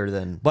lighter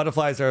than...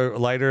 Butterflies are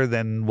lighter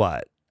than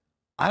what?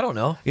 I don't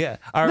know. Yeah.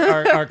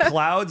 Are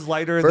clouds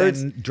lighter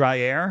than dry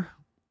air?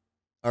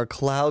 Are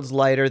clouds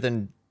lighter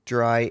than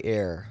dry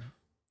air?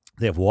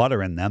 They have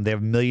water in them. They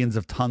have millions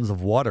of tons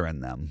of water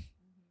in them.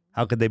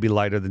 How could they be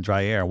lighter than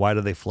dry air? Why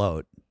do they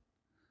float?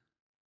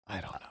 I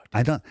don't know.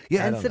 I don't.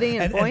 Yeah. Density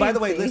and and by the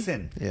way,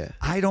 listen. Yeah.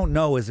 I don't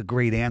know is a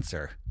great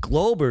answer.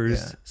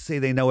 Globers say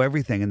they know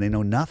everything and they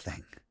know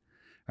nothing,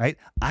 right?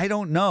 I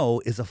don't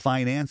know is a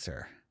fine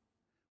answer.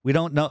 We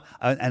don't know,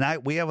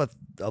 we have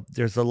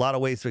there's a lot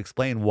of ways to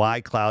explain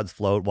why clouds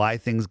float, why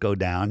things go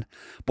down.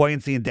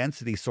 Buoyancy and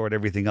density sort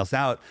everything else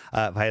out.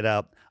 If I had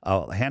a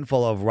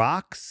handful of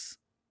rocks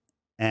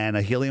and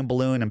a helium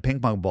balloon and ping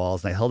pong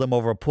balls, and I held them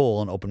over a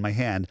pool and opened my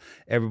hand,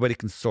 everybody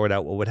can sort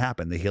out what would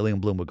happen. The helium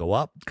balloon would go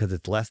up because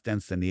it's less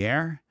dense than the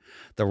air.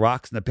 The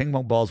rocks and the ping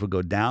pong balls would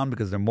go down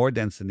because they're more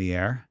dense than the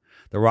air.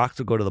 The rocks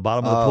would go to the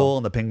bottom of the pool,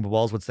 and the ping pong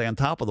balls would stay on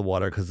top of the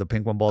water because the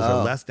ping pong balls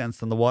are less dense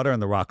than the water,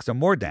 and the rocks are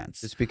more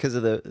dense. It's because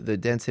of the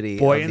density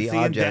Buoyancy of the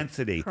object. and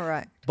density.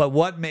 Correct. But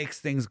what makes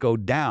things go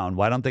down?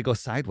 Why don't they go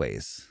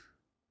sideways?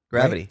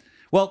 Gravity.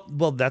 Right?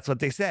 Well, that's what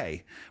they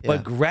say. Yeah.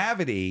 But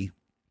gravity...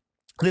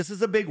 This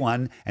is a big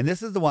one, and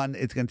this is the one,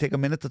 it's going to take a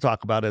minute to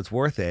talk about. It's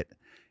worth it.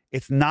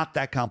 It's not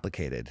that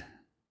complicated.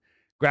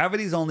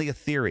 Gravity is only a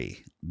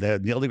theory.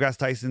 Neil deGrasse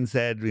Tyson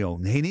said,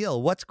 hey,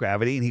 Neil, what's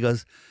gravity? And he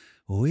goes,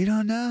 we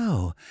don't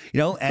know.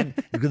 And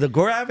the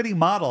gravity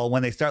model,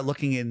 when they start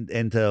looking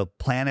into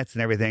planets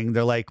and everything,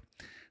 they're like,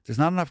 there's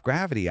not enough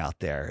gravity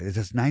out there. It's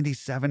just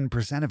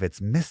 97% of it's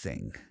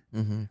missing.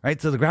 Mm-hmm. Right?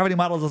 So the gravity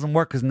model doesn't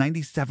work because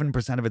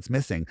 97% of it's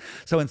missing.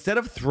 So instead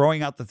of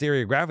throwing out the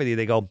theory of gravity,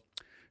 they go,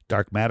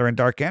 dark matter and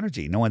dark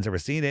energy. No one's ever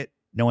seen it.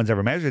 No one's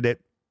ever measured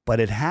it, but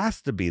it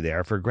has to be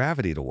there for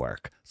gravity to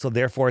work. So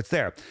therefore it's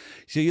there.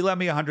 So you lend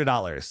me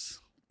 $100.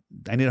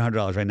 I need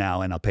 $100 right now,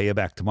 and I'll pay you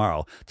back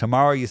tomorrow.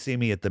 Tomorrow you see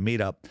me at the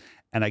meetup,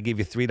 and I give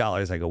you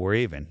 $3. I go, we're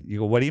even. You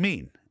go, what do you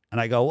mean? And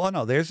I go, well,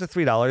 no, there's the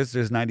 $3.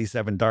 There's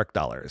 97 dark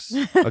dollars.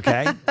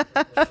 Okay?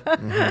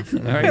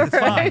 Mm-hmm. All right, it's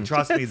fine.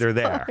 Trust me, they're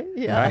there.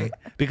 Yeah. Right?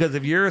 Because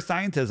if you're a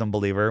scientism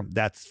believer,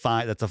 that's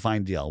fine. That's a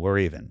fine deal. We're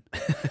even.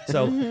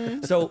 So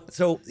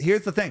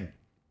here's the thing.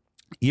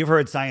 You've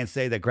heard science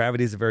say that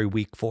gravity is a very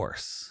weak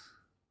force.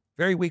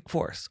 Very weak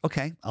force.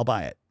 Okay, I'll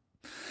buy it.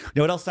 You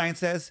know what else science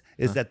says?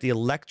 Is that the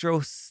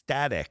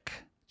electrostatic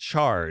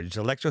charge,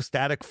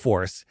 electrostatic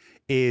force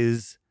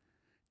is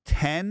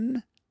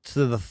 10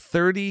 to the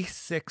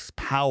 36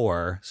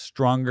 power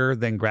stronger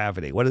than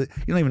gravity. What is it?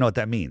 You don't even know what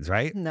that means,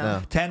 right?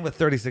 No. 10 with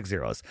 36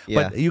 zeros.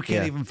 Yeah, But you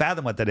can't yeah. even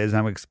fathom what that is. And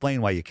I'm going to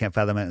explain why you can't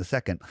fathom it in a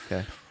second.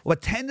 Okay. Well,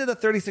 10 to the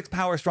 36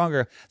 power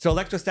stronger. So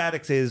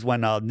electrostatics is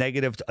when a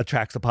negative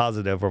attracts a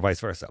positive or vice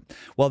versa.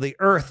 Well, the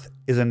Earth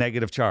is a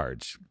negative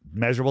charge.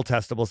 Measurable,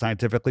 testable,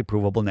 scientifically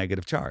provable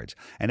negative charge.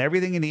 And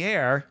everything in the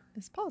air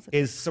It's positive.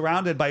 is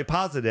surrounded by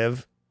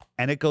positive,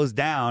 and it goes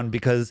down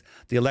because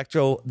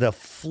the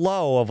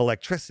flow of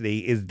electricity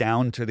is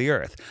down to the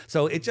Earth.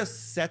 So it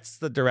just sets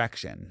the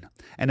direction.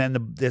 And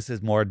then this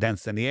is more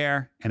dense than the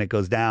air, and it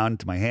goes down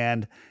to my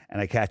hand, and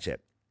I catch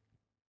it.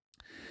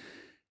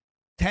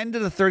 10 to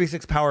the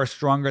 36 power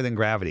stronger than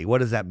gravity. What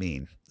does that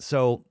mean?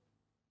 So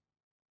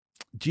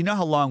do you know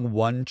how long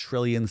 1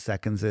 trillion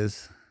seconds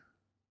is?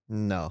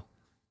 No.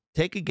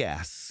 Take a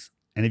guess.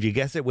 And if you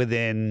guess it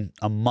within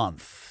a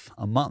month,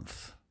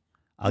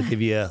 I'll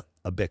give you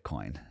a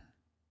Bitcoin.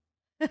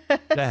 Go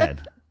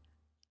ahead.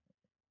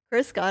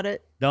 Chris got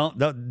it.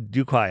 Don't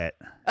do quiet.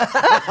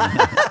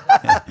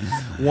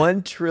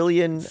 1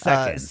 trillion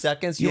Seconds.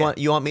 seconds. Yeah.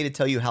 You want me to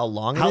tell you how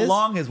long How it is?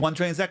 long is 1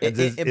 trillion seconds?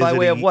 By it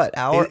way a- of what?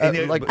 Hour?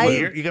 like I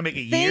you're gonna make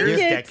it think years,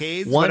 it's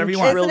decades, 1 whatever you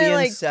want. Isn't it trillion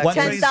like seconds.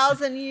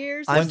 10,000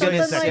 years or I'm something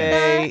gonna like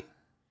say.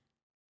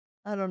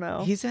 that? I don't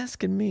know. He's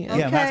asking me.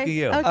 Yeah, I'm asking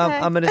you. Okay.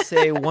 I'm going to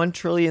say 1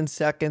 trillion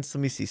seconds. Let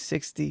me see.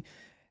 60.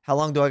 How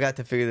long do I got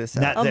to figure this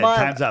out? That's it. month.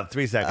 Time's up.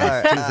 3 seconds. All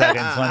right. 2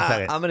 seconds. 1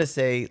 second. I'm going to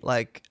say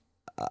like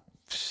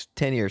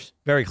 10 years.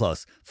 Very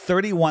close.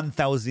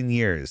 31,000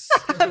 years.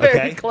 Very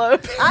Okay. close.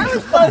 I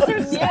was closer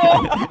than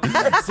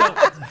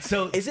you.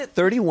 So Is it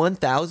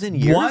 31,000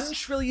 years? 1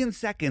 trillion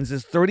seconds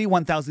is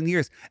 31,000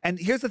 years. And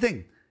here's the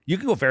thing. You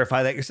can go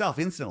verify that yourself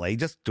instantly.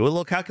 Just do a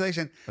little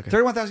calculation.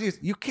 31,000 years.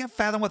 You can't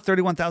fathom what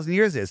 31,000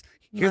 years is.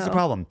 Here's the No.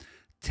 problem.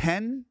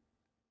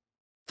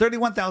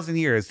 31,000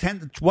 years,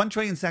 1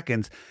 trillion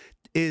seconds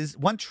is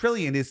 1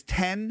 trillion is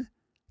 10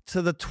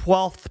 to the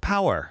 12th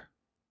power.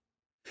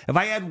 If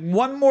I add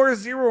one more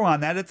zero on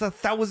that, it's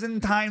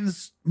 1,000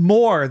 times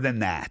more than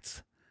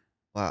that.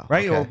 Wow.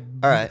 Right? Okay.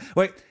 All right.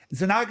 Wait.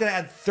 So now I'm going to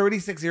add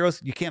 36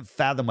 zeros. You can't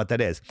fathom what that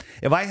is.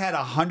 If I had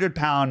a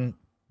 100-pound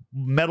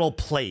metal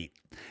plate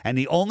and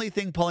the only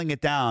thing pulling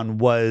it down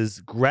was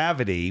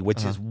gravity,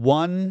 which is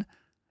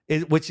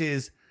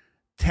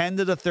 10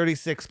 to the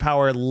 36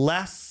 power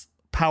less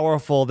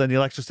powerful than the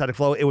electrostatic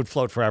flow, it would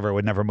float forever. It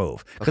would never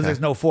move because Okay. there's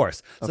no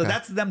force. So Okay.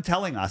 that's them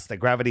telling us that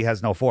gravity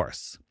has no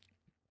force.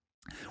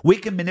 We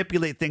can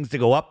manipulate things to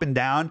go up and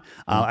down.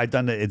 I've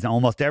done it in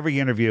almost every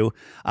interview.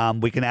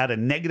 We can add a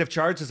negative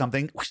charge to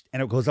something, whoosh,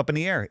 and it goes up in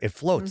the air. It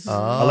floats.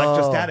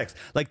 Electrostatics,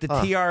 like the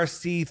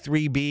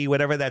TRC-3B,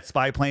 whatever that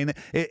spy plane,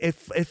 it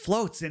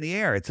floats in the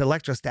air. It's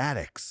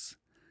electrostatics,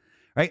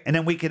 right? And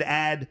then we could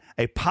add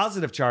a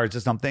positive charge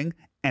to something,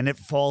 and it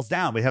falls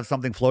down. We have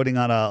something floating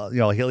on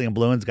a helium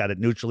balloon's got it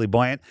neutrally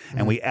buoyant,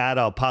 and we add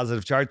a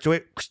positive charge to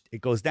it,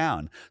 it goes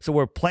down. So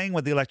we're playing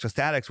with the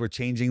electrostatics. We're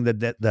changing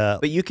the.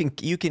 But you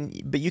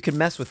can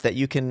mess with that.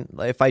 You can,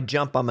 if I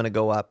jump, I'm going to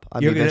go up.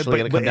 I'm eventually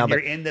going to come down. You're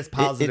but in this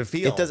positive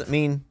field. It doesn't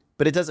mean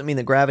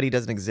that gravity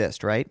doesn't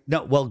exist, right?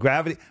 No, well,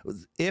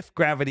 if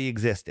gravity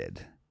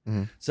existed,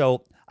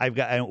 so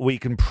we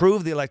can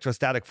prove the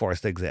electrostatic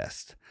force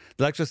exists.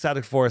 The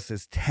electrostatic force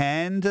is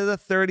 10 to the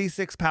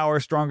 36 power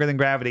stronger than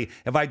gravity.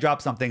 If I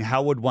drop something,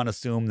 how would one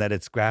assume that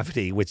it's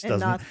gravity, which And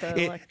doesn't? not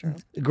the electron.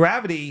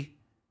 Gravity.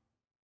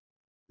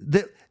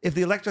 If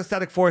the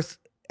electrostatic force,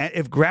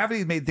 if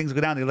gravity made things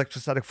go down, the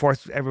electrostatic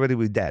force, everybody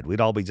would be dead.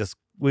 We'd all be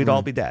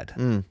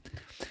dead.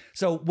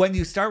 So when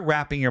you start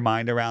wrapping your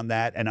mind around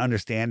that and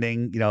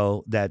understanding,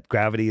 that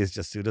gravity is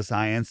just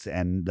pseudoscience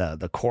and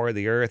the core of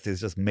the earth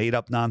is just made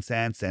up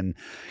nonsense. And,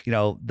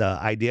 the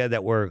idea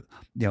that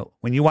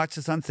when you watch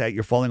the sunset,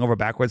 you're falling over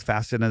backwards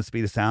faster than the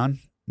speed of sound.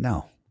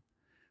 No.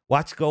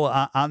 Go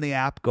on the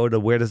app, go to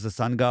Where Does the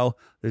Sun Go?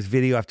 There's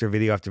video after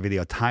video after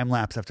video, time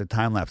lapse after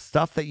time lapse,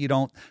 stuff that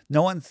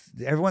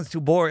everyone's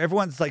too bored.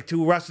 Everyone's like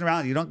too rushing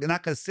around. You're not going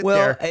to sit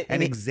there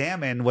and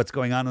examine what's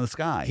going on in the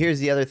sky. Here's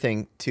the other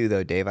thing too,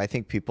 though, Dave. I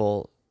think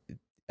people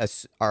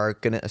are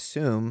going to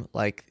assume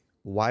like,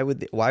 why would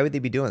they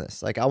be doing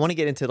this? Like, I want to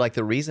get into like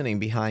the reasoning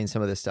behind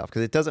some of this stuff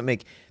because it doesn't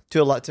make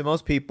to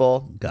most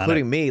people,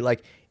 including me,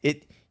 like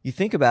it. You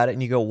think about it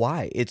and you go,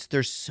 why?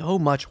 There's so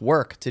much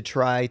work to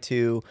try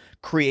to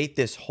create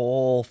this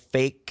whole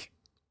fake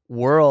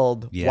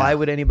world. Yeah. Why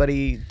would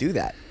anybody do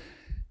that?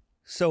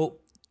 So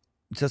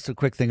just a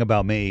quick thing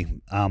about me.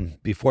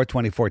 Before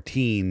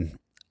 2014,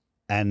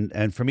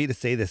 and for me to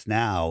say this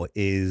now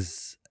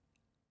is,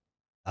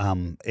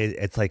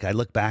 it's like I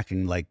look back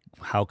and like,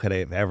 how could I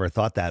have ever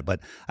thought that?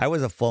 But I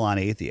was a full-on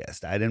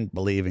atheist. I didn't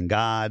believe in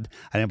God.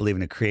 I didn't believe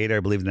in a creator. I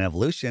believed in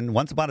evolution.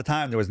 Once upon a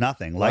time, there was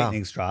nothing.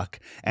 Lightning struck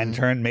and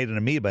made an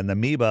amoeba, and the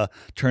amoeba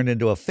turned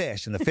into a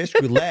fish, and the fish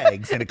grew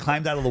legs, and it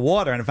climbed out of the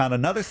water, and it found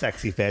another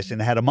sexy fish, and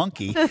it had a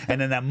monkey,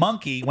 and then that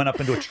monkey went up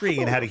into a tree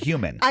and had a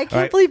human. I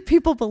can't believe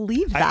people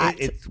believe that.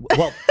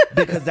 Well,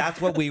 because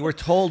that's what we were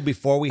told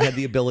before we had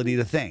the ability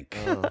to think.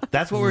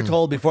 That's what we were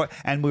told before.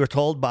 And we were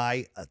told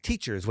by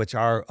teachers, which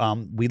are,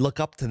 we look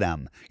up to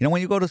them. You know,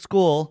 when you go to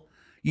school,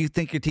 you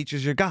think your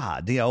teacher's your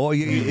God, you know, or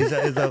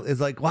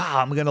is like, wow,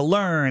 I'm going to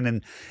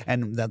learn.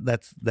 And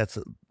that's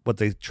what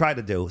they try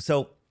to do.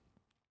 So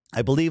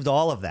I believed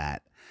all of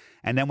that.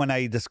 And then when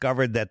I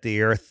discovered that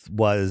the earth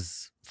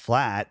was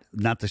flat,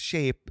 not the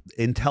shape,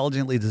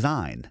 intelligently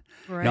designed.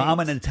 Right. Now, I'm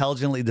an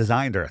intelligently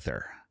designed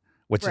earther,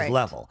 which is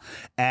level.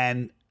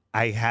 And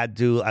I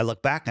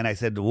look back and I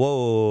said,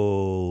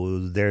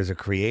 whoa, there's a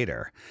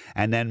creator.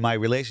 And then my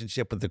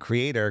relationship with the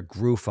creator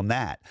grew from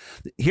that.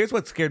 Here's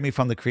what scared me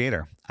from the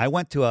creator. I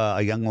went to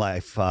a young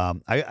life.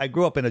 I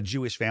grew up in a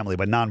Jewish family,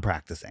 but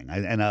non-practicing.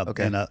 And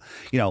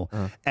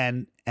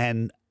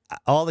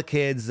all the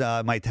kids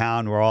in my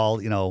town were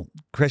all,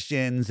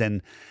 Christians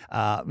and,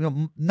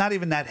 not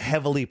even that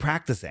heavily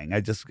practicing.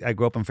 I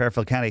grew up in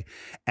Fairfield County,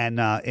 and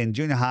in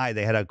junior high,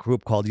 they had a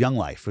group called Young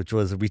Life, which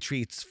was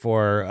retreats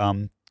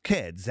for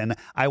kids. And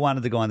I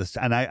wanted to go on this,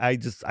 and I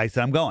said,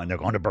 I'm going. They're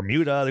going to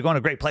Bermuda. They're going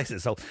to great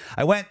places. So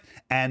I went,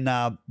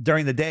 and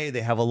during the day,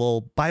 they have a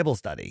little Bible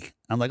study.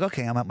 I'm like,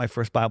 okay, I'm at my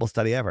first Bible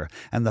study ever.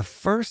 And the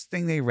first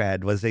thing they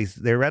read was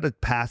they read a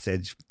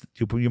passage,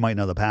 you might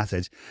know the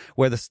passage,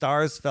 where the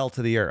stars fell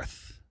to the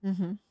earth.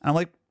 Mm-hmm. And I'm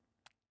like,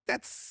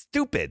 that's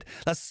stupid.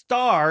 A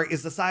star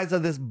is the size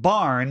of this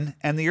barn,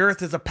 and the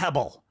earth is a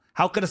pebble.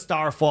 How could a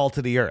star fall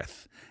to the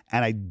earth?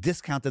 And I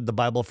discounted the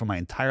Bible for my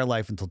entire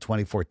life until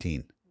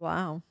 2014.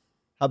 Wow.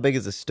 How big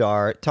is a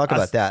star? Talk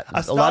about that.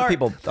 A lot of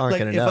people aren't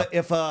going to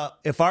know.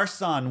 If our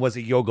sun was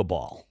a yoga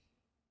ball,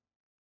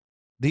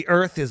 the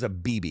earth is a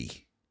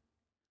BB.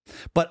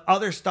 But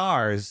other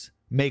stars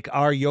make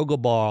our yoga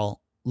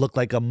ball look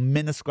like a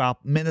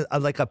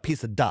like a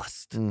piece of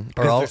dust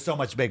because they're so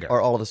much bigger. Are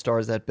all the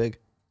stars that big?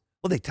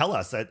 Well, they tell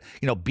us that,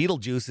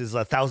 Betelgeuse is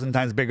 1,000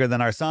 times bigger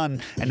than our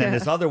sun. And then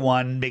this other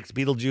one makes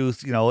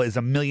Betelgeuse, is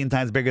 1,000,000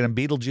 times bigger than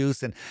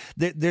Betelgeuse. And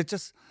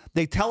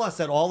they tell us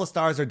that all the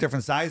stars are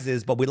different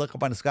sizes, but we look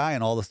up on the sky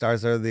and all the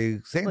stars are the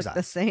same size.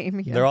 The same.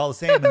 Yeah. They're all the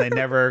same, and they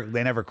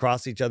never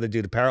cross each other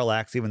due to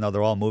parallax, even though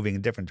they're all moving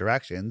in different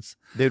directions.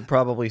 They'd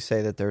probably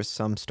say that there's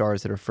some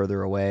stars that are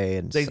further away.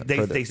 And they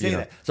say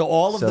that. So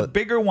all of the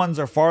bigger ones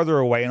are farther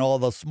away, and all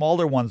the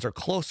smaller ones are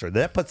closer.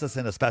 That puts us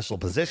in a special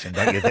position,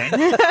 don't you think?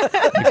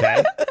 Okay.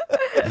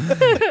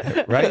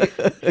 Right?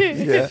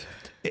 Yeah.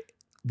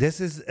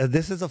 This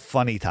is a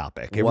funny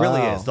topic. It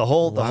really is. The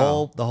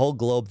whole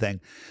globe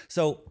thing.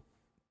 So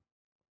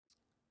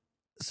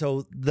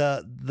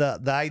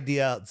the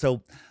idea.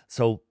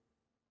 So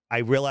I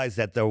realized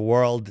that the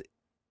world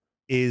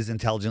is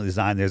intelligently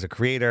designed. There's a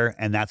creator,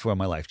 and that's where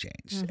my life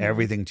changed. Mm-hmm.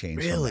 Everything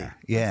changed. Really? From there.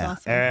 Yeah.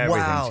 Awesome.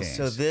 Everything changed.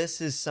 So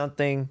this is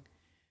something.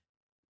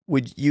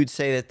 You'd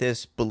say that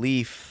this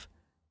belief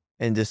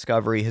and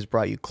discovery has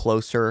brought you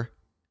closer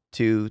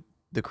to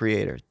the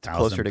creator,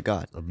 closer to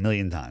God?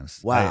 1,000,000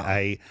 times. Wow.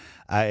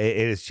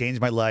 It has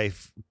changed my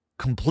life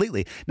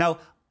completely. Now,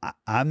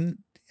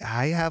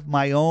 I have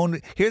my own.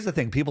 Here's the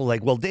thing. People are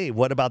like, well, Dave,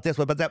 what about this?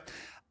 What about that?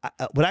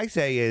 What I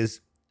say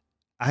is,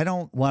 I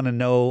don't want to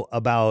know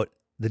about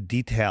the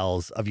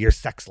details of your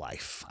sex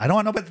life. I don't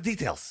want to know about the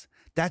details.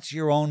 That's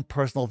your own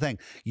personal thing.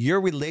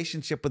 Your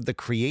relationship with the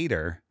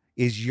creator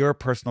is your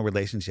personal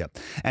relationship.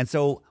 And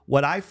so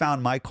what I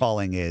found my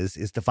calling is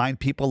to find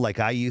people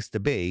like I used to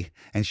be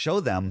and show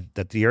them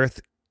that the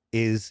earth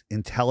is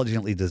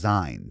intelligently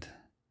designed.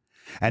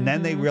 And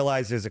then they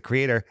realize there's a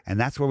creator, and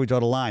that's where we draw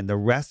the line. The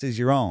rest is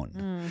your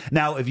own.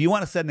 Now, if you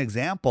want to set an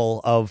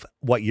example of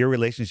what your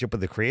relationship with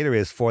the creator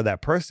is for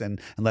that person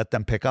and let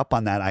them pick up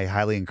on that, I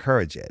highly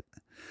encourage it.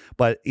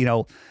 But,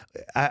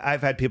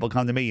 I've had people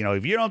come to me,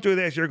 if you don't do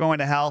this, you're going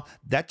to hell.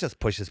 That just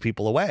pushes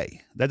people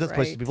away.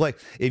 Pushes people away.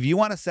 If you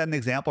want to set an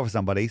example for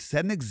somebody,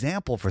 set an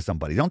example for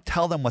somebody. Don't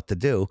tell them what to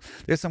do.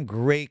 There's some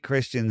great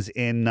Christians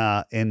in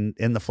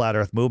the flat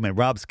earth movement.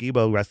 Rob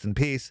Skibo, rest in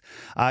peace.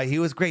 He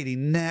was great. He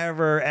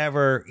never,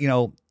 ever,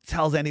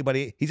 tells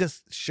anybody. He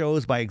just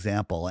shows by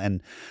example.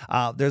 And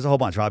there's a whole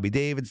bunch. Robbie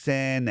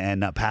Davidson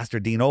and Pastor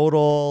Dean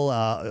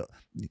Odell.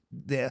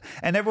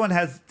 And everyone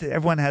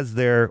has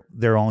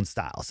their own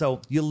style.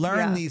 So you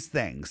learn these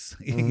things.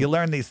 You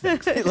learn these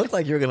things. It looked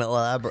like you were going to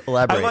elaborate.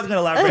 I wasn't going to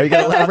elaborate. Are you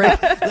going to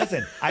elaborate?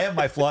 Listen, I have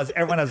my flaws.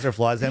 Everyone has their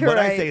flaws. And what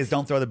I say is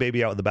don't throw the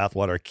baby out with the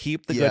bathwater.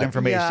 Keep the good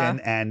information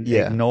and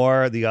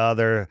ignore the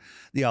other,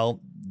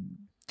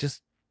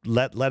 just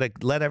let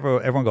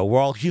everyone go. We're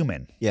all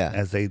human. Yeah.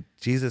 As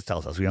Jesus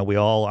tells us, we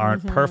all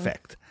aren't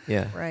perfect.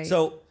 Yeah. Right.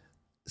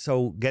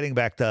 So getting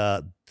back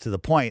to the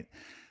point,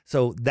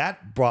 so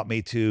that brought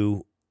me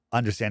to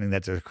understanding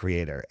that there's a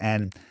creator.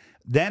 And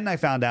then I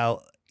found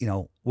out,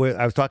 where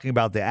I was talking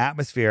about the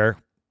atmosphere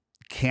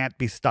can't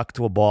be stuck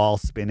to a ball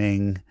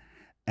spinning,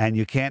 and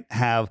you can't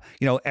have,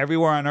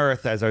 everywhere on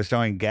Earth, as I was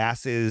showing,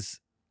 gases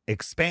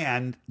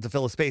expand to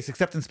fill a space,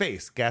 except in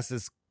space.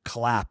 Gases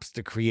collapse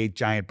to create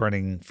giant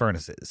burning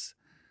furnaces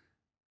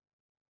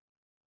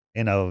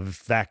in a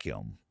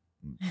vacuum.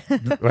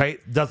 right?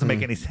 Doesn't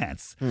make any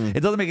sense.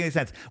 It doesn't make any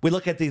sense. We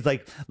look at these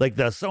like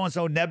the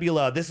so-and-so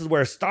nebula. This is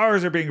where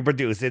stars are being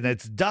produced, and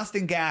it's dust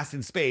and gas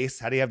in space.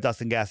 How do you have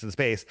dust and gas in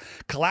space?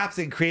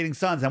 Collapsing, creating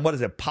suns. And what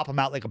does it? Pop them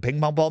out like a ping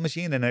pong ball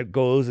machine, and it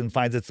goes and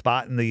finds its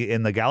spot in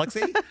the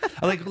galaxy?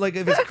 like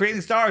if it's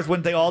creating stars,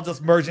 wouldn't they all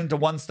just merge into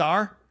one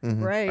star?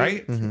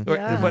 Right.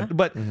 Right?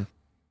 But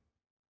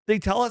they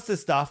tell us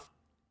this stuff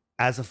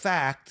as a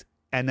fact,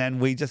 and then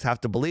we just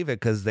have to believe it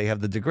because they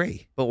have the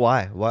degree. But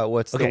why?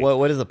 What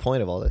is the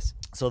point of all this?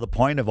 So the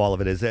point of all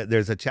of it is that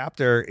there's a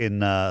chapter in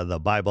the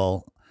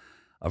Bible,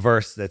 a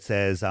verse that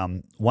says,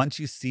 once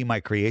you see my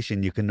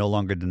creation, you can no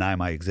longer deny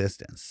my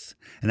existence.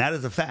 And that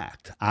is a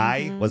fact.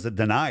 I was a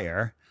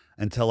denier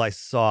until I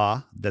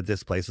saw that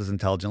this place was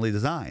intelligently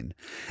designed.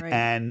 Right.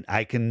 And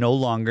I can no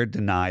longer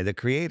deny the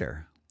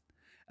creator.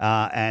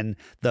 And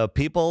the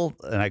people,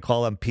 and I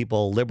call them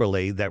people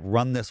liberally, that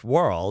run this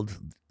world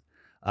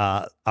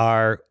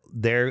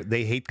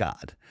they hate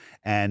God,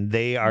 and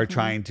they are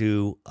trying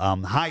to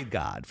hide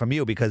God from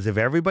you, because if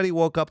everybody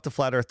woke up to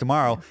flat earth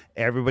tomorrow,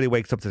 everybody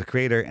wakes up to the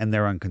creator and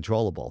they're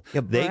uncontrollable.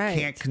 They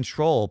can't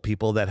control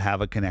people that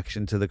have a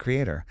connection to the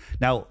creator.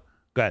 Now,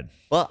 go ahead.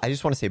 Well, I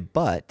just want to say,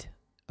 but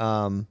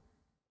on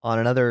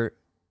another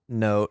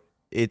note,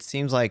 it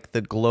seems like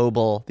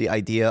the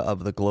idea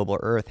of the global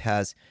earth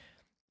has,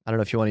 I don't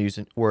know if you want to use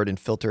the word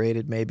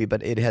infiltrated maybe,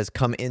 but it has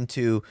come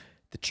into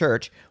the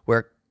church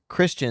where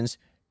Christians,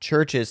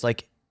 churches,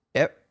 like,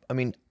 I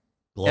mean,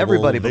 Global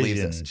everybody Vision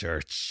believes this.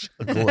 Church.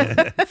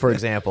 For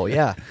example,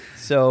 yeah.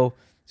 So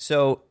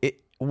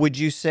would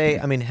you say,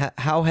 I mean,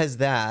 how has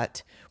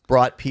that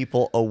brought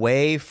people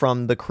away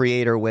from the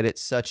creator when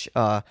it's such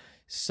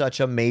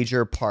a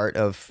major part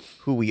of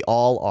who we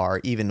all are,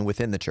 even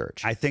within the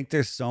church? I think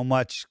there's so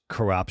much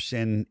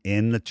corruption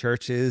in the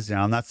churches.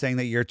 Now, I'm not saying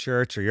that your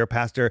church or your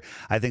pastor,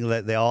 I think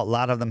that a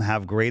lot of them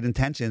have great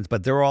intentions,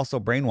 but they're also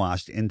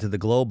brainwashed into the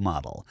globe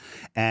model.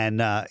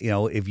 And,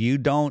 if you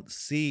don't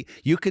see,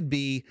 you could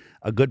be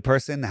a good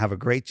person, have a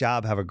great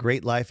job, have a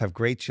great life, have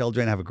great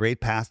children, have a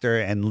great pastor,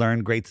 and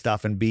learn great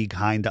stuff and be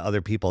kind to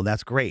other people.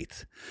 That's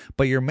great.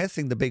 But you're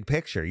missing the big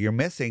picture. You're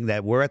missing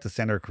that we're at the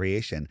center of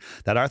creation,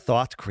 that our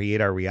thoughts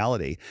create our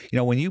reality.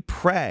 When you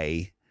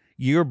pray,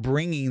 you're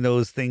bringing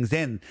those things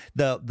in.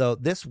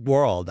 This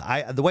world,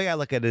 the way I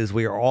look at it is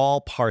we are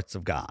all parts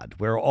of God.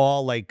 We're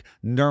all like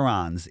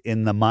neurons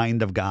in the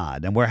mind of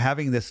God. And we're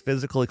having this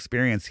physical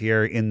experience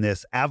here in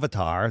this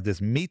avatar, this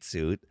meat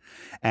suit.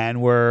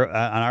 And we're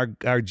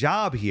our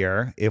job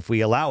here, if we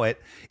allow it,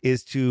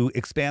 is to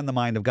expand the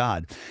mind of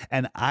God.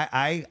 And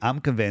I'm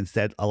convinced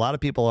that a lot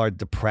of people are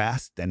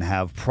depressed and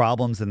have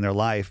problems in their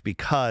life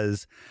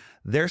because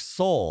their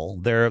soul,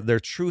 their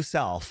true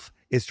self,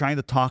 is trying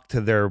to talk to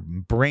their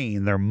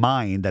brain, their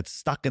mind that's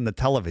stuck in the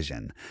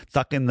television,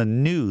 stuck in the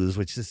news,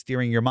 which is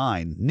steering your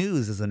mind.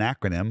 News is an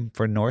acronym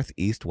for North,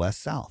 East,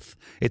 West, South.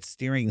 It's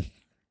steering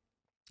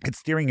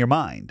your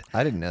mind.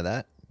 I didn't know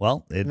that.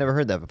 Well, Never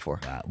heard that before.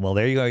 Well,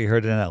 there you go. You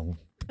heard it now.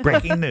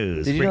 Breaking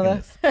news. Did you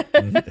know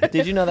that?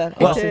 Did you know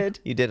that? I did.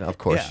 You did. Of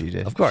course you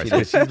did. Of course,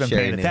 because she's been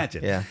paying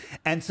attention. Yeah.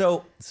 And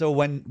so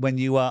when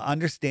you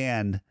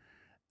understand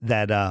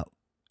that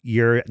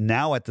you're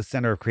now at the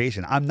center of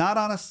creation, I'm not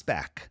on a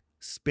speck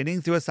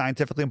spinning through a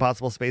scientifically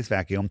impossible space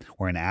vacuum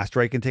where an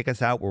asteroid can take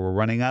us out, where we're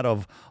running out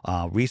of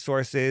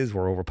resources,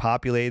 we're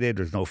overpopulated,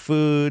 there's no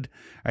food,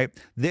 right?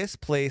 This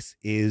place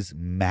is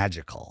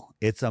magical.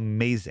 It's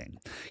amazing.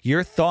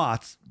 Your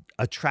thoughts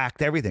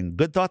attract everything,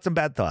 good thoughts and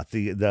bad thoughts.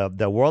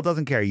 The world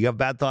doesn't care. You have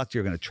bad thoughts,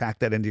 you're going to attract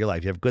that into your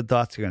life. You have good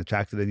thoughts, you're going to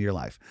attract it into your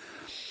life.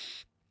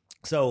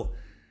 So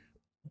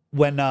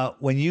when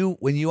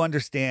you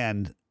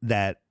understand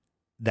that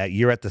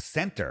you're at the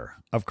center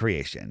of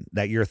creation,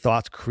 that your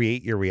thoughts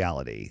create your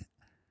reality,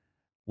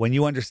 when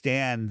you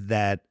understand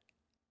that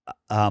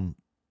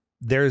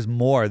there's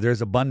more,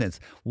 there's abundance.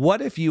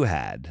 What if you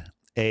had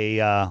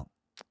a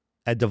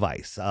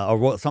device,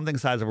 something the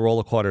size of a roll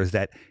of quarters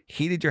that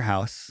heated your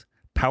house,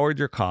 powered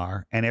your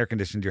car, and air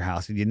conditioned your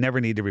house, and you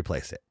never need to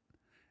replace it,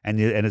 and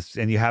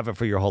you have it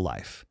for your whole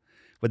life?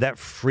 Would that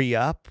free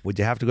up? Would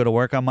you have to go to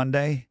work on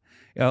Monday?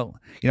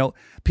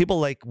 People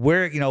like,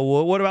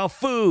 what about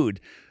food?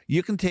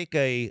 You can take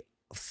a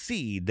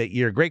seed that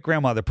your great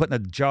grandmother put in a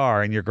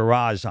jar in your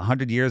garage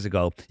 100 years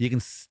ago. You can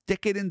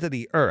stick it into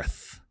the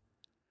earth.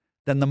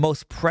 Then the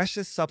most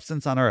precious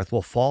substance on earth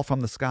will fall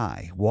from the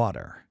sky,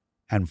 water,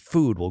 and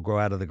food will grow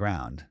out of the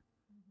ground.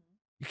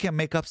 You can't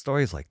make up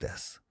stories like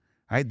this.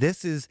 Right?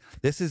 This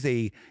is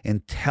a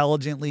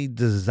intelligently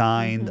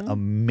designed,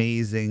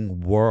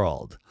 amazing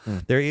world.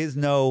 There is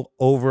no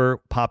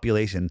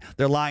overpopulation.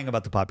 They're lying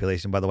about the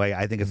population, by the way.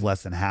 I think it's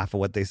less than half of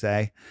what they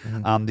say,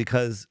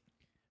 because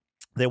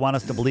they want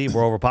us to believe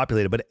we're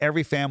overpopulated. But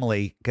every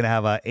family can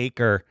have an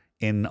acre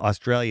in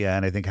Australia,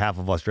 and I think half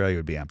of Australia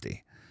would be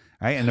empty,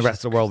 right? And the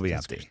rest of the world would be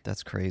empty.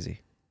 That's crazy.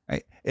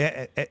 Right?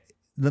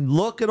 Then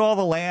look at all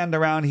the land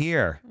around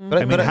here.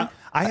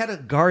 I had a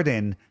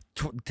garden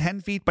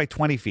 10 feet by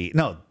 20 feet.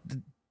 No,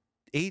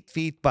 8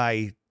 feet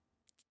by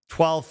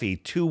 12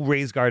 feet, 2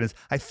 raised gardens.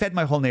 I fed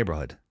my whole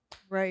neighborhood.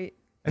 Right.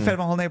 I fed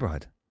my whole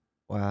neighborhood.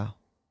 Wow.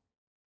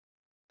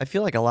 I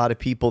feel like a lot of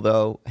people,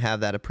 though, have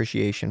that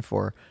appreciation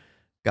for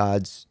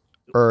God's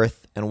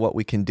earth and what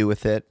we can do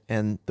with it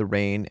and the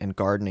rain and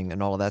gardening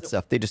and all of that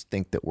stuff. They just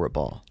think that we're a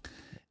ball.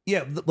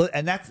 Yeah,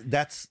 and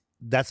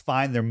that's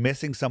fine. They're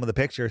missing some of the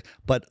pictures,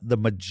 but the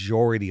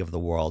majority of the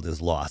world is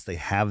lost. They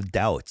have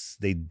doubts.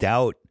 They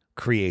doubt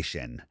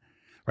creation,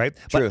 right?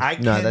 True. But I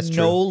can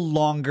no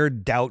longer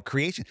doubt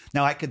creation.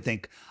 Now I could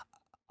think,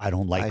 I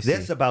don't like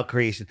this about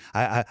creation.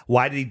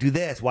 Why did he do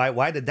this?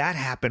 Why did that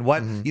happen?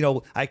 What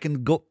I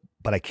can go,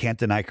 but I can't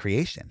deny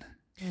creation.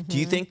 Do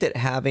you think that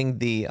having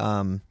the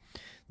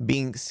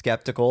being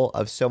skeptical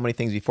of so many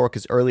things before,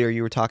 because earlier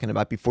you were talking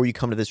about before you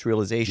come to this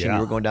realization, you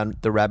were going down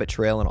the rabbit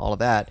trail and all of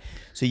that.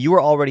 So you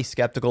were already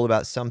skeptical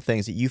about some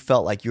things that you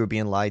felt like you were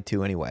being lied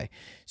to anyway.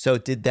 So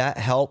did that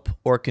help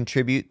or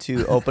contribute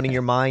to opening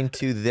your mind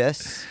to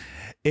this?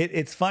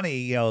 It's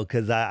funny,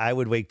 because I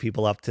would wake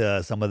people up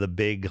to some of the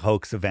big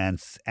hoax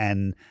events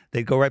and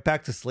they'd go right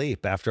back to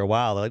sleep after a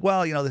while. They're like,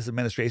 well, this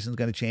administration is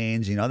going to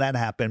change. That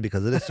happened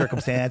because of this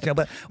circumstance,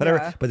 but whatever.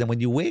 Yeah. But then when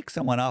you wake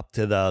someone up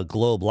to the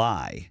globe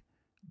lie,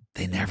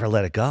 they never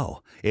let it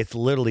go. It's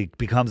literally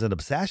becomes an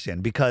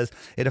obsession because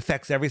it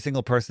affects every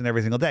single person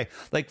every single day.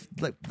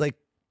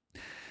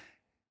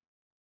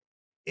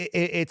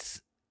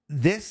 It's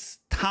this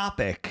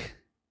topic.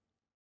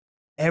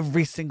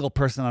 Every single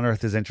person on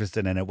earth is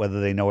interested in it,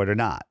 whether they know it or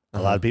not.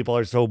 A lot of people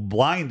are so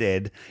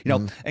blinded,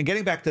 and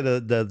getting back to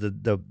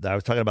the I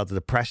was talking about the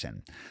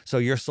depression. So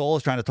your soul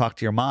is trying to talk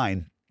to your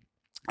mind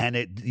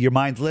and your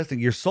mind's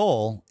listening. Your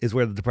soul is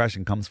where the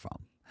depression comes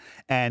from.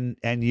 And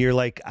you're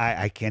like,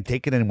 I can't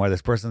take it anymore.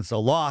 This person's so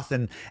lost,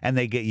 and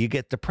you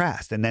get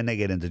depressed, and then they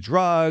get into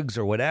drugs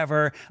or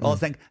whatever. All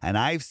things. And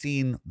I've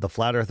seen the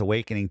Flat Earth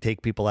Awakening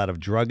take people out of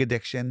drug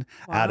addiction,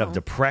 out of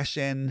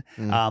depression.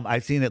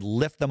 I've seen it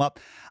lift them up.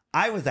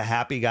 I was a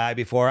happy guy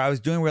before. I was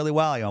doing really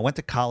well. I went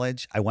to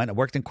college. I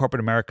worked in corporate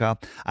America.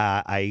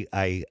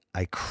 I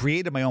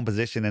created my own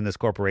position in this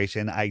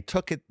corporation. I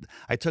took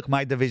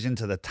my division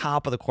to the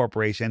top of the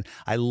corporation.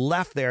 I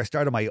left there,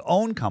 started my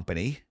own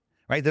company.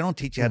 Right? They don't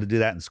teach you how to do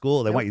that in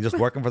school. They want you just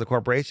working for the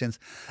corporations.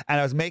 And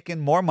I was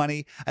making more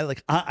money.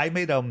 I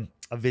made a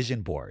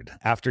vision board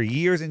after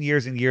years and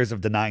years and years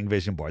of denying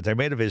vision boards. I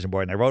made a vision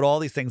board and I wrote all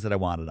these things that I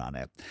wanted on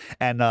it.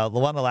 And one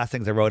of the last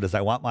things I wrote is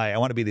I want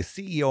to be the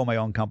CEO of my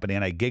own company.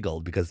 And I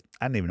giggled because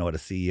I didn't even know what a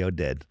CEO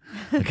did.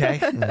 Okay.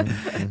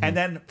 And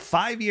then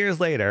 5 years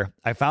later,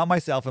 I found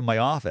myself in my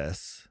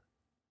office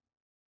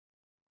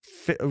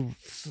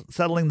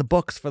settling the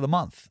books for the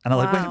month. And I'm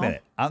like, wait a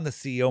minute, I'm the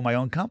CEO of my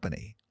own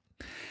company.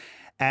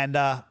 And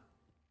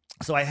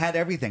so I had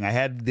everything. I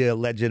had the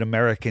alleged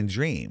American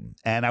dream,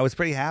 and I was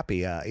pretty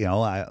happy.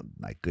 I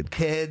my good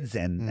kids,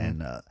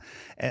 and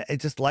it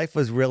just life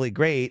was really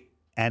great.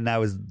 And I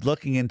was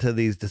looking into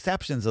these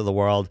deceptions of the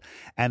world,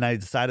 and I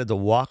decided to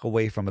walk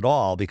away from it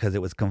all because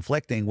it was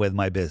conflicting with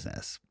my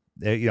business.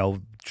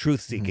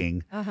 Truth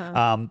seeking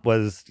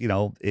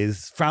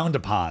is frowned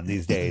upon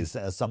these days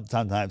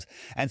sometimes.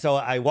 And so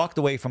I walked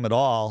away from it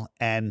all.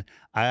 And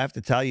I have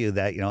to tell you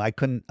that, I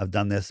couldn't have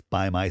done this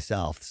by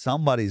myself.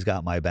 Somebody's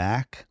got my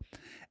back.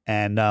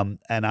 And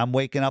I'm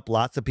waking up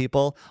lots of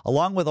people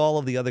along with all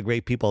of the other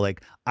great people.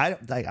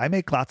 I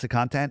make lots of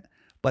content,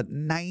 but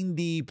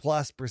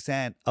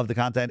 90+% of the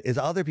content is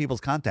other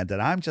people's content that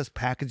I'm just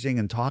packaging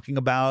and talking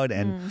about.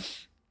 And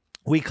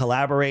we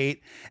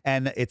collaborate,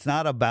 and it's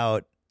not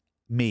about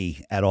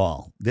me at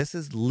all. This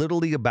is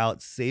literally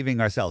about saving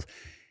ourselves.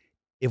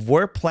 If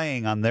we're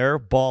playing on their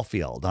ball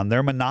field, on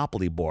their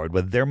monopoly board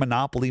with their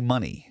monopoly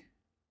money,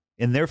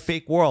 in their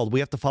fake world, we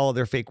have to follow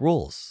their fake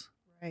rules.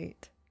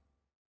 Right.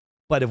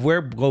 But if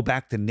we go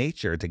back to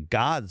nature, to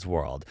God's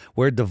world,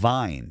 we're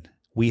divine.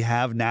 We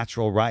have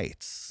natural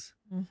rights.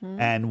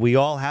 And we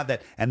all have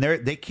that. And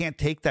they can't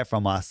take that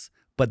from us,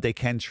 but they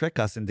can trick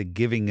us into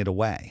giving it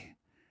away.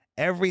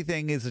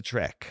 Everything is a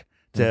trick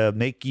to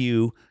make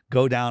you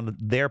go down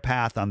their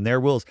path on their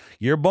rules.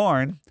 You're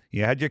born,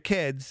 you had your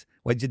kids.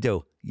 What'd you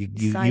do?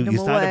 You signed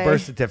a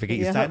birth certificate,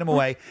 you signed them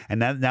away, and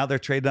now they're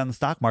traded on the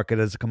stock market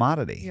as a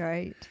commodity.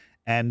 Right.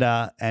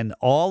 And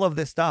all of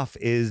this stuff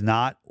is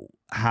not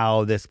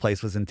how this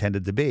place was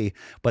intended to be.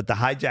 But the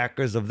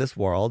hijackers of this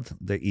world,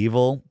 the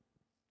evil,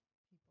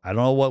 I don't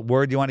know what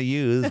word you want to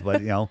use,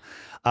 but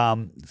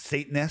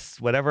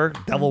Satanists, whatever,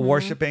 devil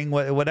worshiping,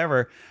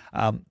 whatever.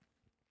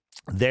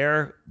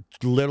 They're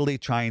literally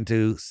trying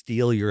to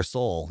steal your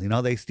soul.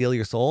 They steal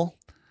your soul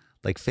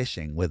like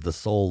fishing with the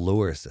soul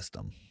lure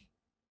system.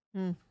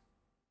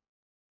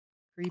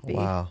 Creepy.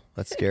 Wow,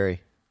 that's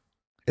scary.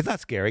 It's not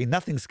scary.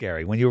 Nothing's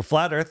scary. When you're a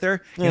flat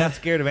earther, you're not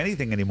scared of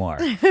anything anymore.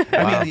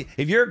 I mean,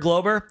 if you're a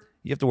glober,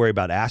 you have to worry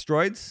about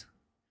asteroids.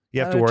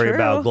 You have to worry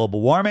about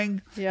global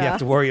warming. Yeah. You have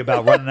to worry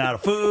about running out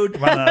of food,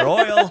 running out of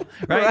oil,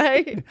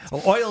 right?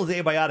 Oil is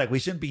abiotic. We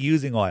shouldn't be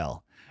using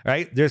oil.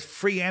 Right? There's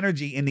free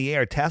energy in the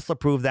air. Tesla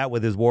proved that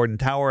with his Warden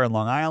Tower in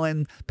Long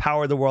Island,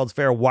 powered the World's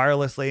Fair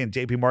wirelessly, and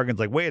JP Morgan's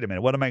like, wait a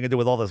minute, what am I going to do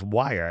with all this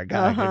wire? I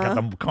got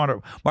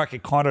the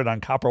market cornered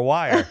on copper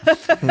wire.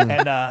 And,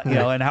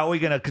 and how are we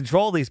going to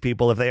control these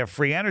people if they have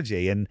free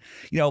energy? And,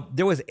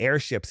 there was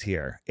airships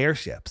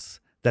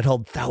that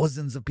held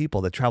thousands of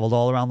people that traveled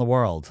all around the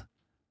world.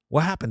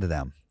 What happened to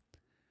them?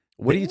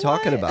 What are you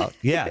talking about?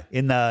 Yeah,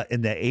 in the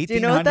 1800s. Do you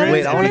know what that is?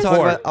 Wait,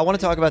 I want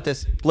to talk about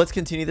this. Let's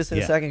continue this in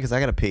a second because I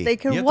gotta pee. They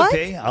can You have what? to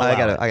pee? I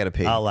gotta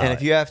pee. I'll allow and it.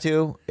 if you have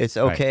to, it's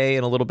okay.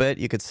 In a little bit,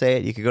 you could say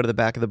it. You could go to the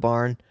back of the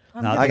barn.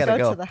 I'm No, gonna I gotta go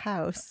go. to the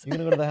house. You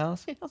gonna go to the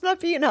house? I'm not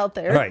being out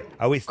there. All right.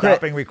 Are we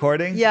stopping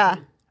recording? Yeah.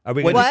 Are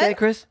we What'd gonna you What? say,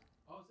 Chris?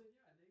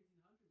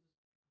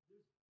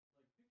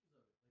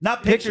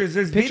 Not pictures.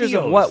 There's Pictures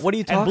videos. of what? What are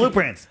you And talking?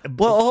 blueprints.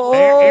 Whoa,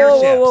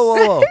 Airships.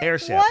 whoa.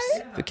 Airships.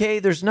 What? Okay,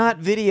 there's not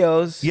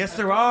videos Yes,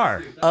 there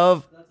are.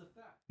 of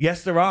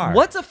Yes, there are.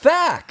 what's a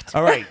fact.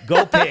 All right,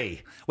 go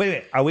pee.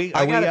 Wait. Are we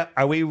I gotta-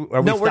 No,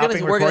 we're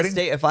stopping gonna recording?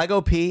 stay. If I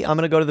go pee, I'm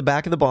gonna go to the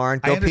back of the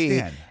barn, I go pee,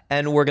 understand.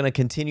 and we're gonna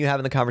continue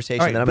having the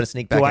conversation. All right, then I'm gonna but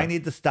sneak back. Do in. I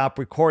need to stop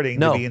recording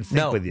No, to be in sync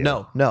no, with you?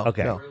 no.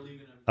 Okay. no.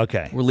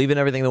 Okay. We're leaving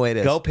everything the way it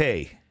is. Go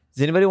pee.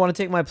 Does anybody want to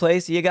take my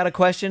place? You got a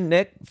question,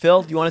 Nick,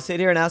 Phil? Do you want to sit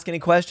here and ask any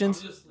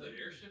questions?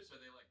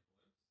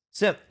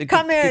 Sit.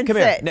 Come here and Come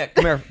here, sit. Nick.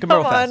 Come here. Come here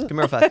real Come fast. on. Come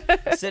here real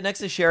fast. Sit next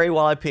to Sherry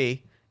while I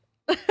pee,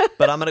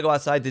 but I'm gonna go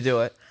outside to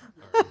do it,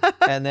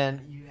 and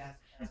then you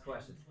ask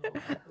questions.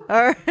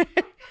 All right.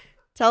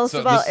 Tell us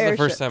So about this is the airships.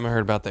 first time I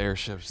heard about the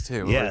airships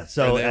too. Yeah. Are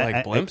So they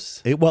like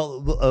blimps?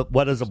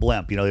 What is a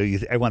blimp?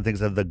 Everyone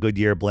thinks of the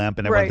Goodyear blimp,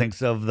 and everyone Right.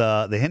 thinks of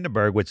the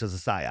Hindenburg, which is a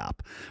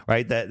psyop,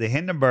 right? The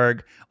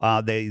Hindenburg,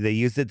 they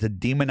used it to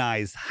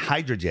demonize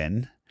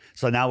hydrogen.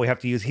 So now we have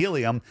to use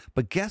helium.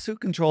 But guess who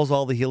controls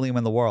all the helium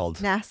in the world?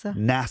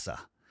 NASA.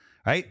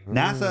 Right?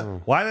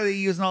 NASA, why are they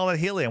using all that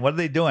helium? What are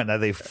they doing? Are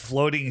they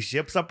floating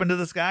ships up into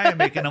the sky and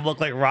making them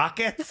look like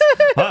rockets?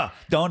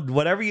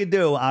 Whatever you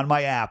do on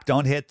my app,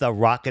 don't hit the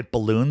rocket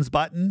balloons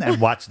button and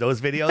watch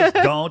those videos.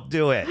 Don't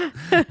do it.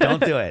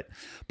 Don't do it.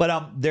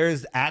 But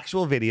there's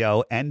actual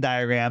video and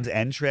diagrams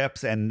and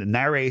trips and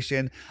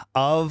narration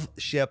of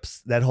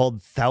ships that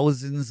hold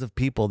thousands of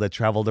people that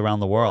traveled around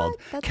the world,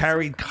 That's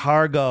carried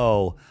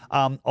cargo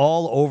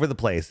all over the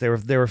place. They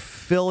were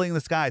filling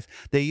the skies.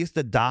 They used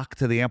to dock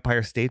to the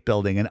Empire State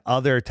Building and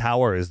other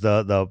towers,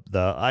 the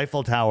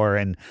Eiffel Tower,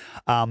 and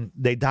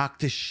they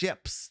docked to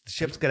ships.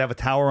 Ships could have a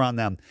tower on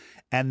them.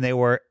 And they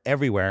were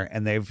everywhere,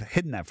 and they've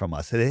hidden that from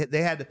us.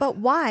 They had But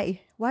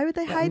why? Why would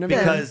they hide them?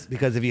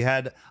 because if you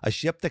had a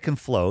ship that can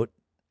float,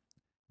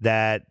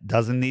 that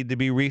doesn't need to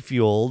be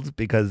refueled,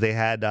 because they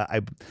had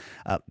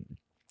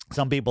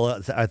some people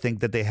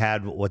think that they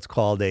had what's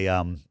called a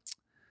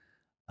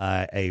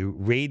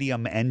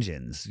radium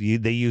engines.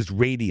 They used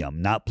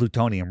radium, not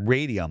plutonium,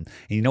 radium.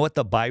 And you know what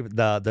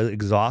the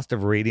exhaust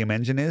of a radium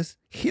engine is?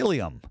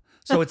 Helium.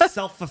 So it's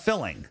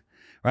self-fulfilling.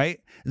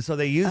 Right? And so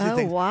they use these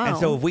things. Wow. And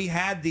so if we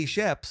had these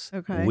ships,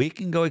 Okay. we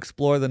can go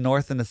explore the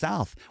North and the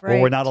South, where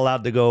we're Right. not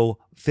allowed to go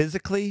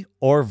physically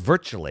or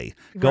virtually.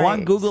 Go on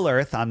Right. Google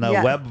Earth, on the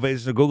Yeah. web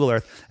version of Google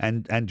Earth,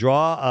 and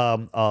draw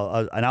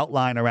an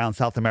outline around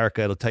South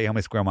America. It'll tell you how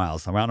many square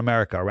miles, around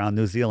America, around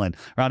New Zealand,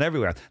 around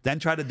everywhere. Then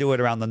try to do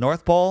it around the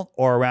North Pole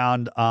or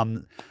around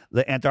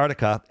the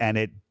Antarctica, and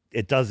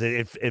it does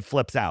it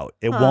flips out.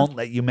 It won't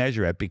let you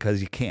measure it because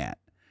you can't,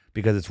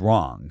 because it's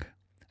wrong,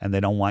 and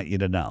they don't want you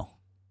to know.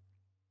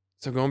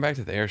 So going back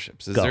to the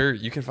airships, Go.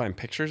 you can find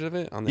pictures of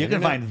it on the You can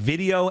internet? find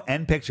video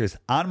and pictures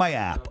on my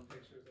app.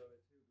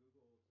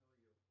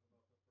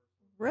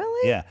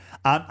 Really? Yeah,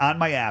 on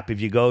my app.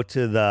 If you go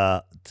to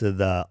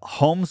the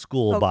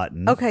homeschool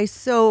button, Okay,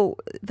 so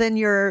then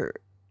your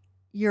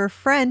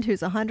friend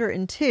who's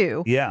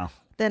 102, yeah.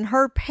 then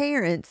her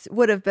parents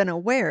would have been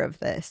aware of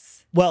this.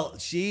 Well,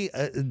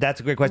 that's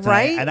a great question.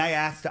 Right? I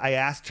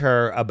asked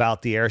her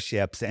about the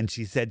airships, and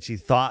she said she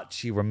thought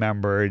she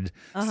remembered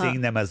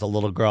seeing them as a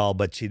little girl,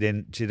 but she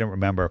didn't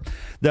remember.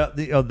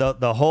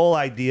 The whole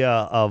idea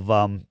of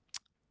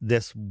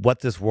what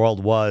this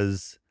world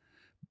was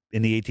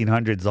in the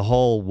 1800s, the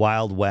whole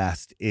Wild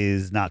West,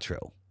 is not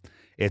true.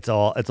 It's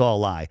all a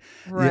lie.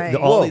 Right.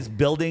 All these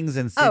buildings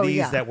and Oh, cities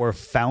yeah. that were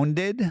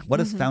founded. What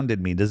does founded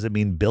mean? Does it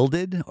mean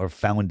builded or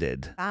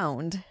founded?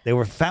 Found. They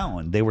were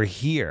found. They were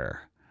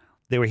here.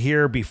 They were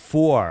here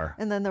before.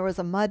 And then there was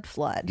a mud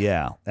flood.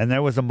 Yeah, and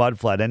there was a mud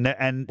flood, and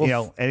and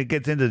it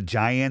gets into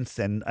giants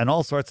and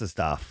all sorts of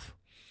stuff.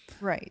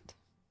 Right.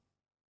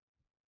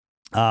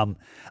 On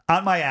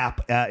my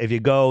app, if you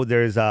go,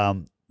 there's a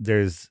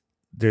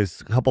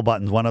couple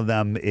buttons. One of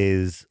them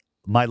is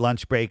my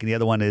lunch break, and the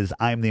other one is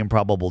I'm the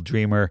Improbable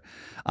Dreamer.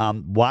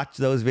 Watch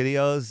those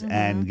videos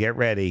and get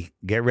ready.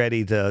 Get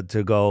ready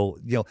to go.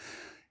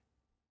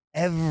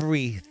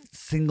 Every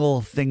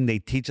single thing they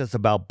teach us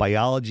about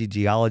biology,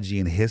 geology,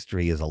 and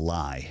history is a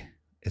lie.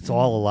 It's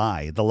all a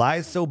lie. The lie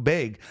is so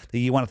big that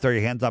you want to throw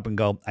your hands up and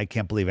go, I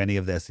can't believe any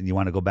of this. And you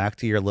want to go back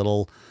to your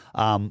little,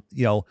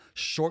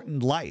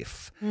 shortened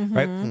life,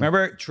 right?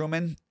 Remember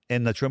Truman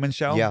in the Truman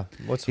Show? Yeah.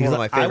 What's He's one of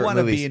my like, I favorite want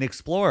to movies? be an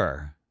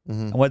explorer.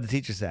 And what did the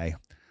teacher say?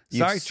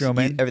 Sorry,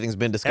 Truman. Everything's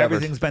been discovered.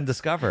 Everything's been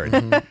discovered,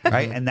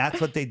 right? And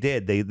that's what they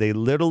did. They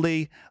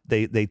literally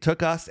they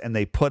took us and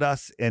they put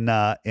us in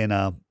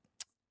a.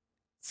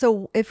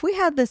 So if we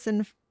had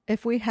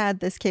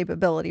this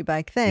capability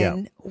back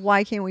then,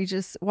 why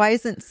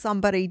isn't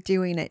somebody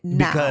doing it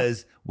now?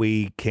 Because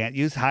we can't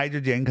use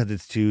hydrogen because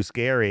it's too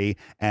scary,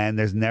 and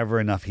there's never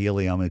enough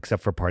helium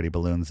except for party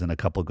balloons and a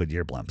couple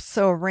Goodyear blimps.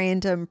 So a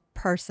random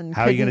person.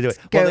 How are you going to do it?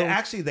 Well,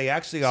 they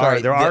actually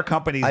are. There are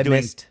companies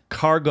doing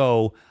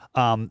cargo.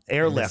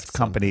 Airlift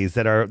companies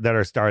that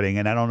are starting,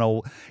 and I don't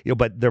know,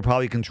 but they're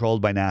probably controlled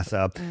by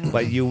NASA.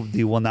 But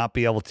you will not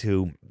be able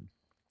to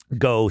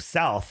go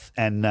south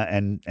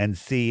and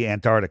see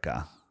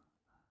Antarctica.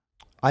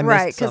 I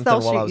missed something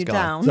they'll while I shoot was you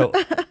gone.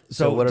 down.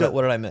 So what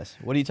did I miss?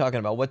 What are you talking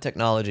about? What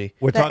technology?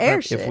 We're talking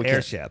airships. about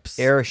airships.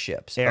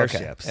 Airships.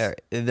 Okay.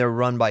 They're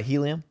run by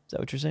helium. Is that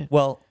what you're saying?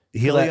 Well,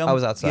 helium. I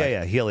was outside.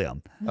 Yeah,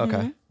 helium.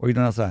 Okay. What are you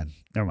doing outside?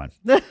 Never mind.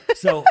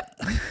 So.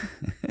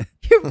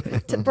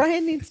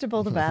 Brian needs to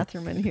build a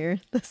bathroom in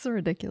here. That's so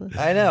ridiculous.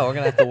 I know. I'm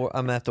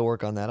gonna have to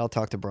work on that. I'll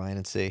talk to Brian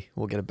and see.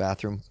 We'll get a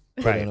bathroom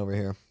put in over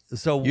here.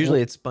 So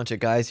usually it's a bunch of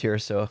guys here.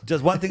 So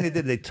just one thing they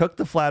did: they took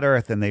the flat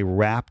Earth and they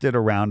wrapped it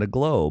around a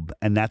globe,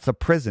 and that's a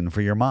prison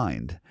for your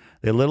mind.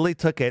 They literally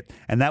took it,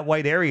 and that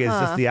white area is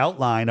just the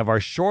outline of our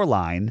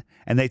shoreline,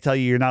 and they tell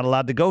you you're not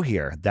allowed to go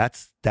here.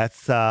 That's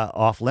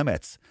off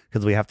limits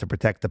because we have to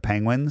protect the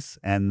penguins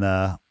and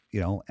the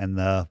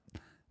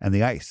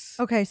ice.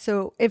 Okay,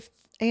 so if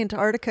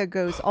Antarctica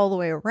goes all the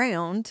way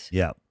around,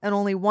 and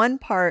only one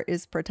part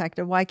is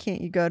protected, why can't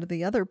you go to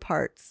the other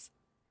parts?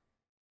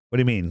 What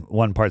do you mean?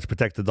 One part's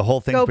protected. The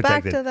whole thing's go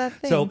protected. Back to that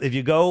thing. So if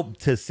you go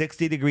to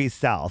 60 degrees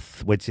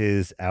south, which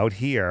is out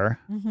here,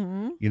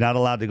 you're not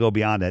allowed to go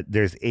beyond it.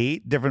 There's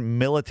 8 different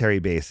military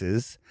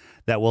bases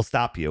that will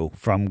stop you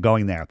from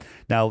going there.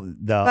 Now,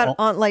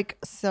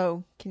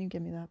 so can you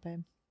give me that,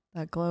 babe?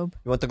 That globe.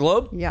 You want the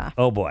globe? Yeah.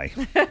 Oh boy.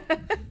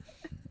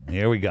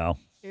 Here we go.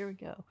 Here we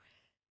go.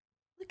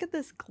 Look at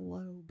this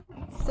globe.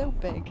 It's so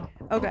big.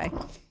 Okay.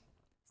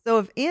 So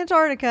if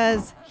Antarctica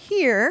is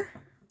here,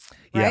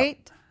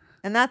 right?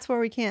 And that's where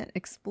we can't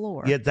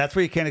explore. Yeah, that's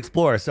where you can't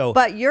explore. So,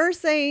 but you're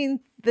saying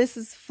this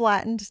is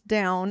flattened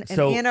down and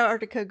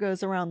Antarctica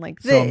goes around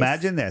like this. So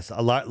imagine this.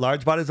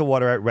 Large bodies of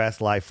water at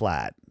rest lie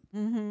flat.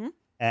 Mm-hmm.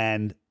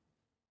 And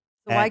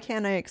why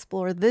can't I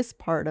explore this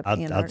part of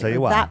Antarctica? I'll tell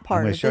you why. That part,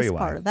 I'm going to show you why.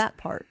 Part of that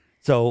part.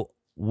 So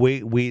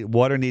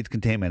water needs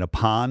containment. A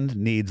pond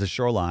needs a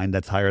shoreline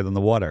that's higher than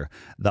the water.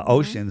 The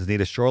oceans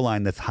need a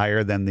shoreline that's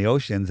higher than the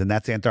oceans, and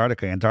that's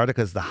Antarctica.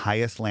 Antarctica is the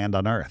highest land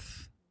on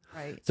Earth.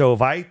 Right. So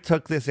if I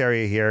took this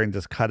area here and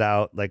just cut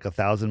out like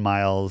 1,000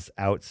 miles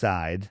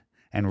outside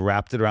and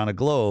wrapped it around a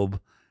globe,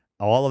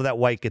 all of that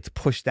white gets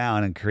pushed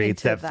down and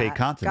creates that fake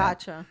continent.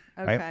 Gotcha.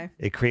 Okay. Right?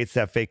 It creates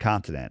that fake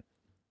continent.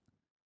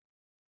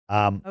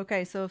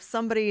 Okay, so if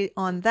somebody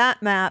on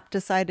that map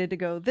decided to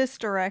go this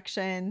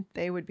direction,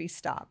 they would be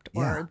stopped,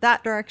 or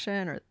that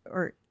direction,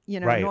 or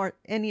north,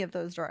 any of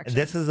those directions.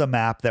 This is a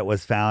map that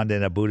was found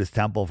in a Buddhist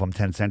temple from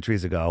 10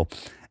 centuries ago,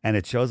 and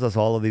it shows us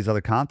all of these other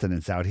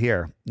continents out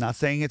here. Not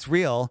saying it's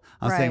real.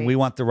 I'm saying we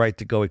want the right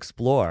to go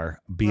explore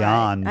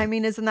beyond. Right. I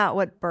mean, isn't that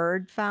what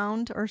Bird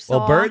found or saw?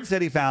 Well, Bird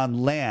said he found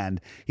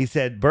land.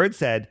 Bird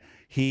said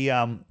he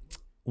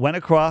went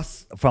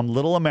across from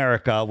Little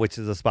America, which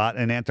is a spot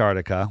in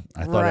Antarctica.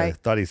 I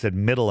thought he said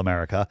Middle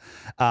America,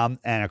 and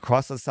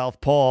across the South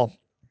Pole,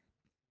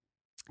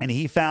 and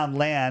he found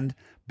land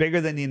bigger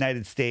than the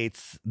United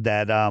States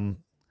that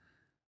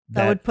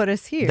would put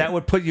us here. That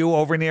would put you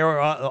over near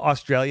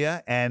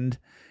Australia and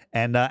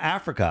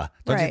Africa.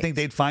 Don't you think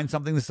they'd find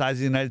something the size of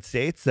the United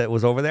States that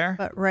was over there?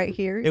 But right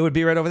here, it would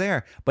be right over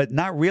there. But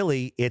not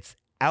really. It's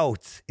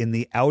out in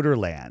the outer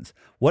lands.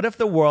 What if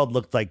the world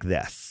looked like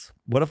this?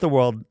 What if the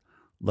world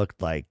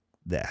looked like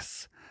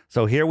this?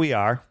 So here we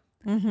are.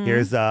 Mm-hmm.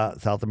 Here's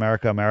South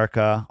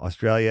America,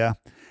 Australia,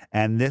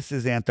 and this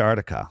is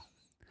Antarctica.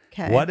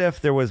 Okay. What if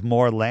there was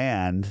more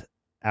land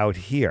out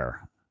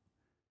here?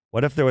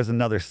 What if there was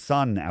another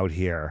sun out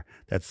here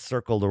that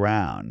circled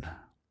around?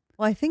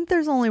 Well, I think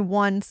there's only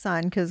one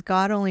sun because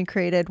God only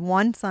created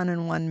one sun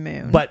and one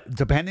moon. But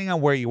depending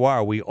on where you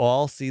are, we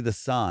all see the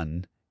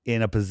sun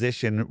in a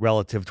position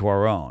relative to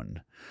our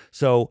own.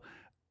 So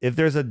if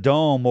there's a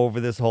dome over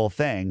this whole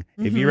thing,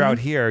 if you're out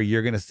here,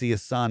 you're going to see a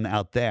sun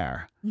out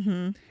there.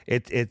 Mm-hmm.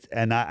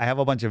 And I have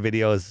a bunch of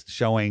videos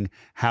showing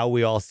how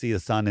we all see the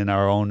sun in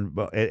our own.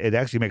 It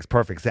actually makes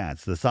perfect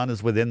sense. The sun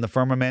is within the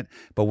firmament,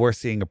 but we're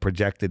seeing a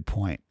projected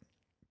point.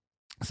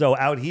 So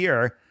out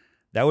here,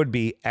 that would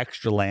be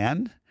extra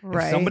land.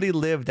 Right. If somebody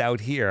lived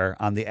out here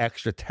on the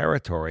extra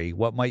territory,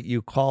 what might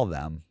you call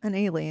them? An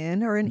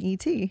alien or an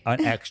ET.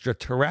 An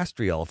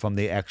extraterrestrial from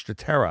the extra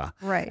terra.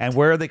 Right. And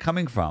where are they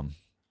coming from?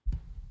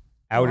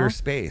 Outer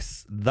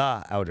space,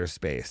 the outer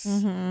space,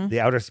 the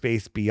outer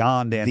space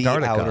beyond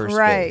Antarctica. The outer space.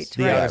 Right.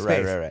 The outer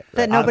space. Right.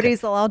 That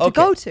nobody's allowed to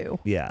go to.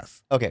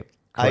 Yes. Okay. Correct.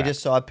 I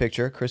just saw a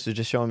picture. Chris was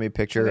just showing me a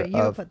picture Okay, you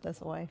of. can put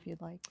this away if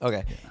you'd like.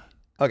 Okay.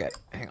 Okay.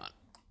 Hang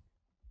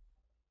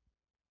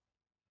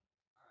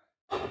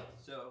on.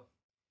 So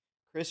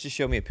Chris just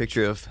showed me a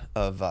picture of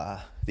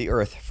the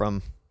Earth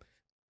from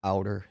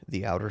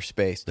the outer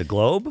space. The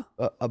globe?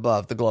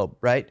 Above the globe,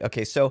 right?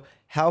 Okay, so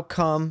how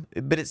come,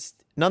 but it's,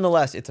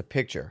 nonetheless, it's a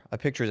picture. A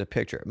picture is a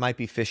picture. It might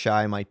be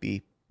fisheye, might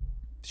be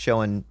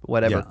showing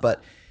whatever, Yeah.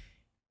 but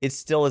it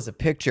still is a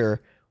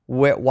picture.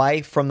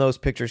 Why from those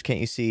pictures can't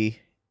you see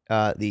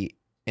the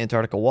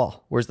Antarctica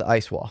wall? Where's the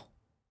ice wall?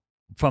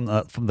 From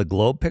the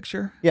globe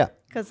picture? Yeah.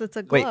 Because it's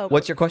a Wait, globe.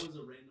 what's your question?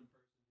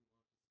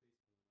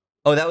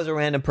 Oh, that was a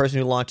random person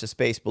who launched a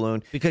space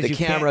balloon. Because the you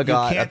camera can't- you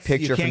got a can't-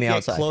 picture you from can't the get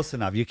outside. close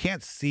enough. You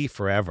can't see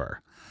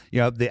forever. You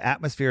know, the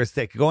atmosphere is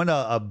thick. Go into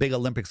a big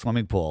Olympic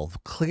swimming pool,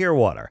 clear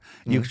water.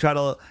 You try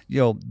to,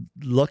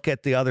 look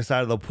at the other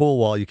side of the pool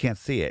wall. You can't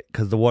see it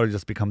because the water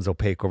just becomes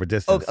opaque over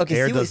distance. Okay,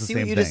 Air see, does the see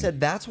same what you thing. just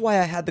said. That's why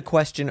I had the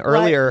question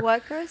earlier.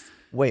 What, Chris?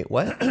 Wait,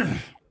 what?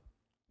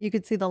 You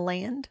could see the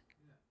land?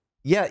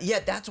 Yeah,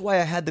 that's why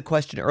I had the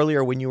question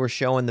earlier when you were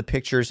showing the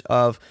pictures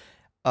of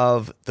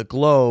the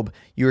globe.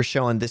 You were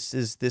showing this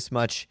is this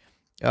much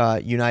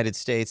United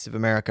States of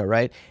America,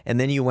 right? And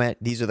then you went,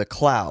 these are the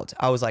clouds.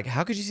 I was like,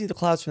 how could you see the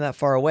clouds from that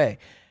far away?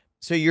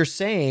 So you're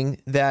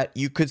saying that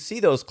you could see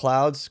those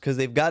clouds because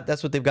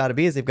that's what they've got to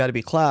be, is they've got to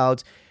be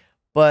clouds,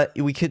 but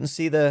we can't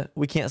see the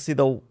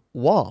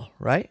wall,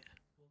 right?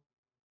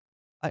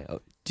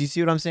 Do you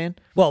see what I'm saying?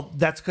 Well,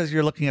 that's because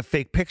you're looking at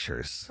fake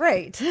pictures.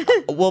 Right.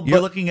 Well, You're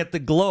but looking at the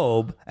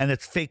globe, and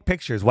it's fake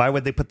pictures. Why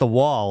would they put the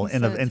wall You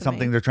sent it in to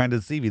something me. they're trying to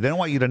deceive you? They don't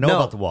want you to know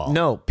about the wall.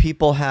 No,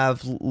 people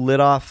have lit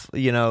off,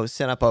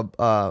 sent up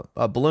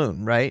a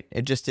balloon, right?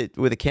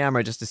 With a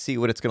camera just to see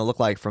what it's going to look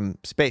like from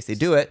space. They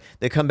do it.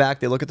 They come back.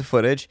 They look at the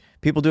footage.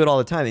 People do it all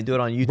the time. They do it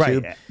on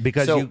YouTube. Right,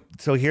 because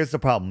so here's the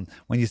problem.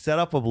 When you set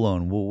up a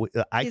balloon,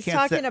 I He's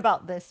can't talking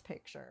about this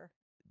picture.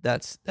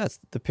 That's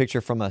the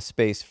picture from a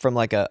space, from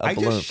like a I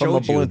balloon. just From a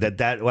showed you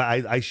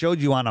balloon. I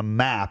showed you on a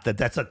map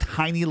that's a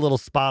tiny little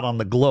spot on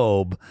the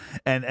globe,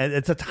 and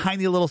it's a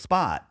tiny little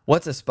spot.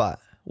 What's a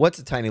spot? What's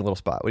a tiny little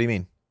spot? What do you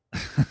mean?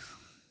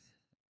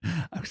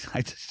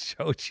 I just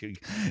showed you.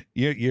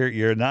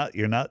 You're not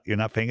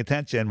paying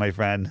attention, my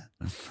friend.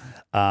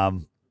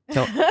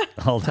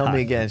 Hold Tell on.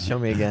 me again. Show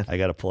me again. I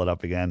got to pull it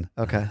up again.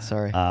 Okay,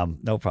 sorry.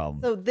 No problem.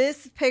 So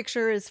this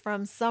picture is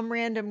from some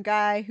random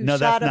guy who No,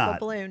 shot that's up not. a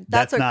balloon.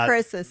 That's what not-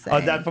 Chris is saying. Oh,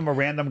 is that from a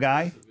random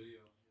guy?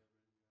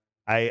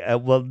 But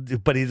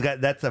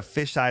that's a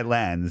fisheye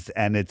lens,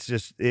 and it's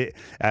just.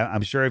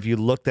 I'm sure if you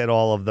looked at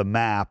all of the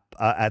map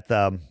at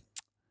the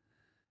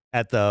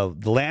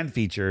land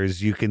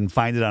features, you can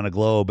find it on a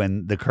globe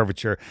and the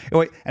curvature.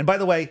 And by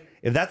the way,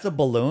 if that's a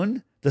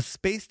balloon, the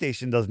space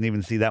station doesn't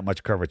even see that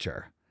much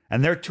curvature.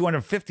 And they're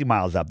 250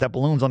 miles up. That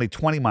balloon's only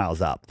 20 miles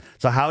up.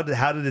 So how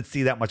did it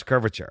see that much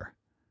curvature?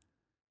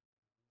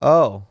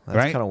 Oh, that's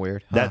Right? kind of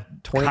weird. Huh?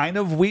 That 20 kind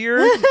of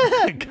weird,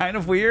 kind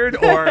of weird,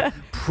 or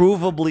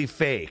provably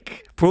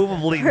fake,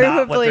 provably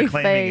not what they're Provably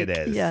claiming it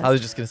fake, is. yes. I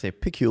was just gonna say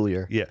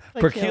peculiar. Yeah,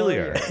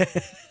 Peculiar.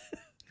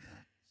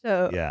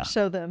 peculiar. Yeah.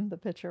 Show them the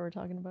picture we're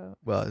talking about.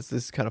 Well, this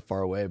is kind of far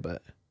away,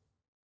 but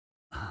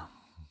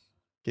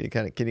can you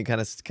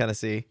kind of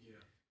see?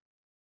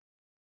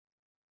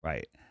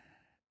 Right.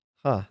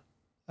 Huh.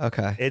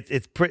 Okay.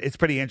 It's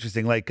pretty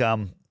interesting. Like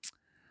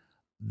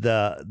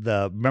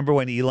the remember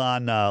when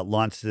Elon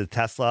launched the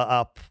Tesla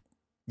up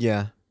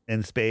Yeah.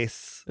 in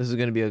space? This is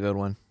gonna be a good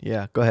one.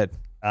 Yeah. Go ahead.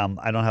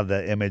 I don't have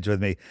the image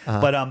with me, Uh-huh.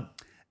 but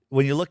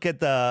when you look at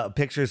the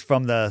pictures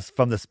from the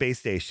space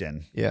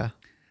station, Yeah.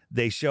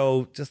 they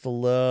show just a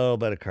little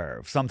bit of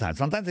curve. Sometimes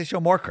they show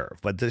more curve,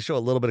 but they show a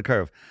little bit of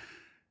curve.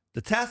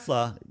 The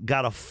Tesla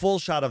got a full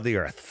shot of the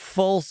Earth,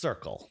 full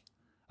circle.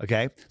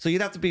 Okay, so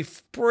you'd have to be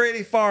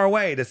pretty far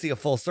away to see a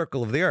full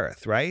circle of the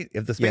Earth, right?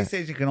 If the space Yeah.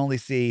 station can only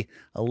see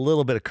a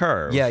little bit of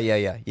curve. Yeah.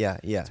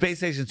 Space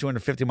station's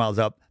 250 miles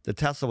up. The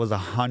Tesla was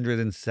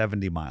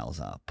 170 miles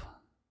up.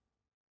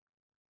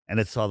 And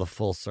it saw the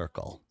full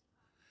circle.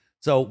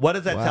 So what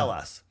does that Wow. tell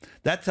us?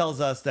 That tells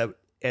us that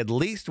at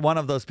least one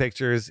of those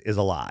pictures is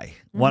a lie.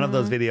 One of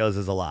those videos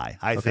is a lie.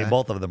 I say Okay.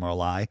 both of them are a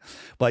lie.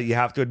 But you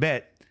have to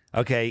admit,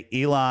 okay,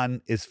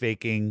 Elon is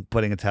faking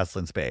putting a Tesla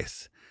in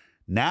space.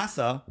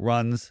 NASA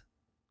runs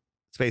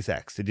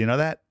SpaceX. Did you know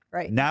that?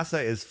 Right.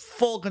 NASA is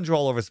full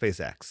control over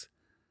SpaceX.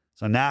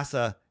 So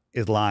NASA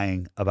is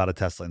lying about a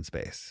Tesla in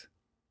space.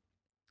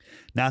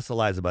 NASA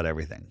lies about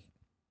everything.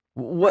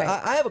 What,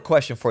 Right. I have a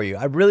question for you.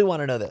 I really want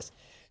to know this.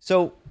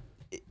 So,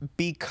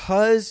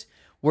 because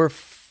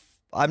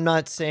I'm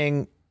not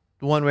saying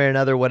one way or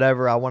another,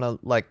 whatever. I want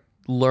to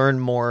learn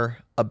more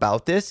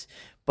about this,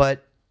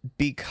 but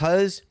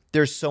because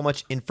there's so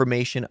much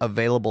information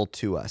available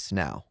to us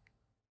now,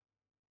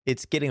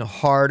 it's getting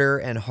harder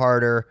and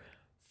harder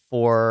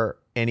for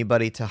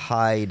anybody to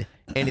hide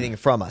anything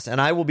from us.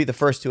 And I will be the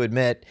first to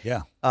admit,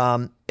 Yeah.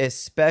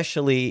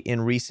 especially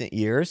in recent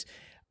years,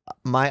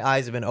 my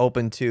eyes have been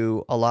open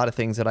to a lot of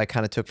things that I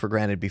kind of took for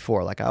granted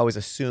before. Like I always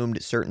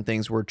assumed certain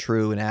things were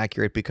true and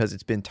accurate because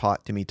it's been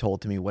taught to me,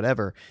 told to me,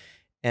 whatever.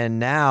 And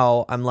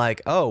now I'm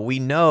like, oh, we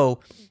know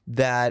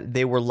that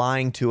they were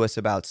lying to us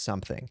about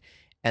something,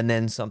 and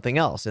then something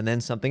else, and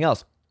then something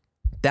else.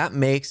 that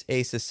makes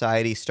a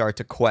society start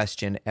to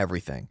question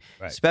everything,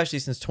 especially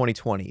since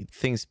 2020.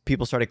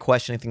 People started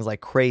questioning things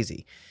like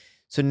crazy.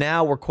 So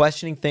now we're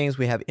questioning things.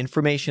 We have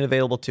information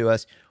available to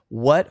us.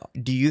 What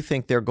do you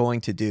think they're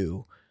going to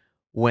do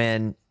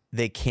when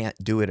they can't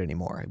do it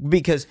anymore?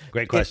 Because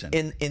great question.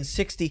 In the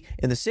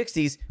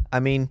 60s, I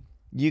mean,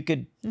 you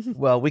could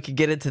we could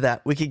get into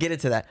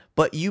that.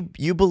 But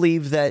you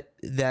believe that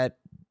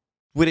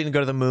we didn't go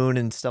to the moon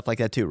and stuff like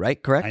that too,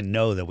 right? Correct? I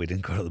know that we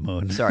didn't go to the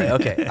moon. Sorry.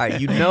 Okay. All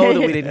right. You know that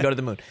we didn't go to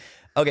the moon.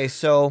 Okay.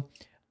 So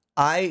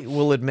I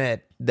will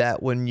admit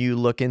that when you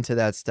look into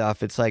that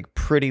stuff, it's like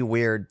pretty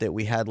weird that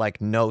we had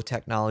like no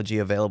technology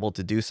available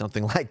to do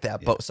something like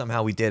that, but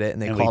somehow we did it,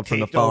 and they called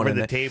from the phone. Over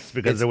the tapes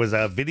because there was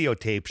a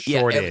videotape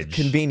shortage.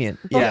 Yeah, convenient.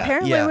 Well,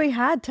 apparently we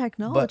had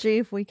technology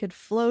if we could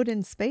float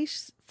in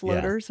space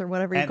floaters or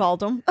whatever you called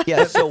them.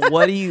 Yeah. So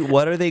what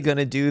are they going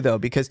to do though?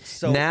 Because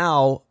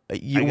now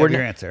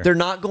your answer. They're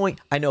not going.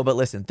 I know, but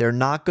listen, they're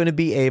not going to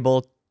be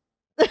able.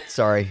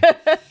 Sorry.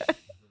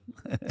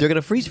 They're going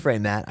to freeze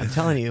frame that. I'm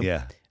telling you.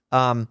 Yeah.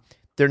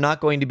 They're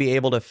not going to be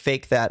able to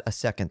fake that a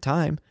second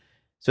time.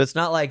 So it's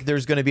not like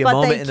there's going to be a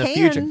moment in the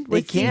future.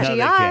 They can't. No,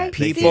 they can't.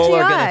 People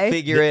are going to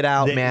figure it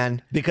out,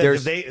 man.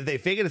 Because if they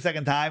fake it a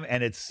second time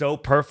and it's so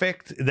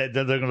perfect that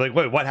they're going to be like,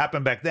 wait, what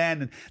happened back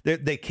then?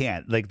 And they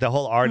can't. Like the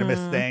whole Artemis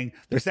thing,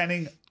 they're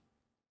sending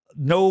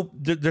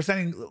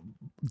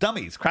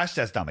dummies, crash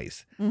test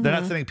dummies. They're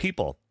not sending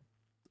people.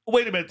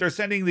 Wait a minute, they're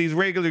sending these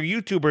regular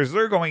YouTubers.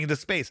 They're going into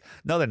space.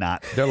 No, they're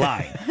not. They're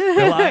lying.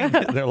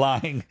 They're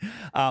lying.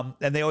 And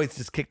they always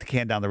just kick the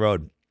can down the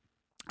road.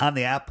 On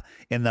the app,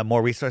 in the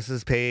more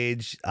resources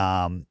page,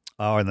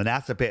 or in the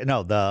NASA page,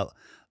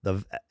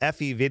 the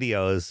FE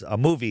videos,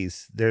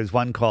 movies. There's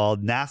one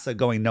called NASA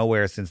Going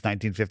Nowhere Since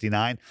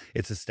 1959.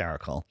 It's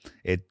hysterical.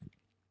 It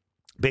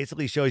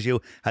basically shows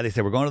you how they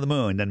say, we're going to the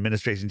moon, then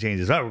administration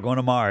changes. Oh, we're going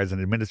to Mars, and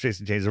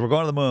administration changes. We're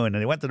going to the moon,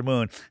 and they went to the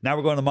moon. Now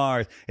we're going to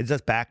Mars. It's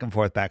just back and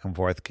forth,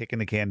 kicking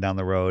the can down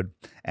the road.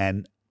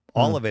 And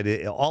all of it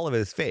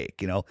is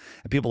fake, And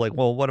people are like,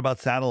 well, what about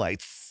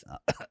satellites?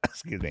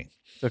 Excuse me.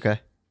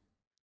 Okay.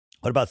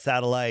 What about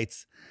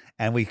satellites?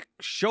 And we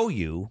show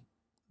you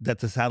that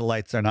the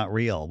satellites are not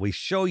real. We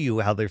show you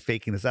how they're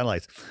faking the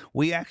satellites.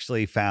 We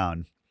actually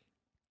found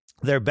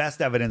their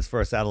best evidence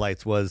for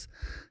satellites was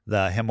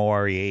the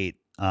Himawari 8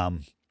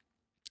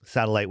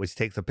 satellite, which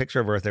takes a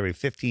picture of Earth every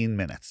 15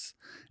 minutes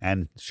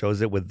and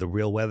shows it with the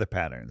real weather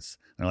patterns.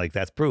 And they're like,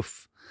 that's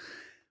proof.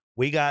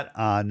 We got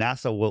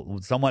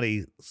NASA,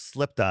 somebody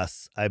slipped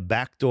us a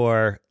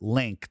backdoor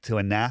link to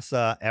a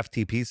NASA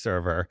FTP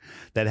server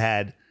that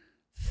had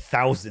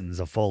thousands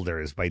of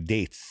folders by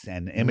dates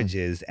and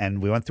images.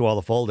 And we went through all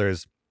the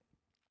folders,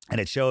 and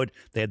it showed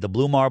they had the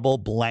blue marble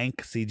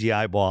blank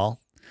CGI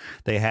ball.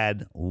 They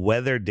had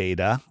weather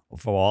data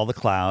for all the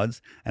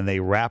clouds, and they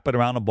wrap it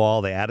around a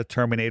ball. They add a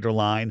Terminator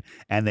line,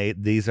 and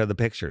these are the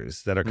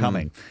pictures that are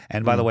coming.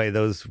 And by the way,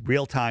 those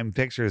real-time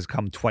pictures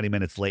come 20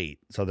 minutes late.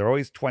 So they're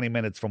always 20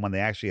 minutes from when they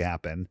actually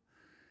happen.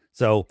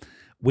 So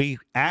we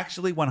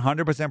actually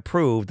 100%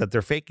 proved that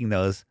they're faking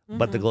those,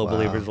 but the global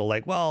believers were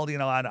like, well,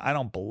 I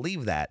don't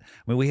believe that.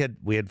 I mean,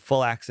 we had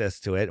full access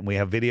to it, and we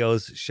have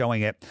videos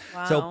showing it.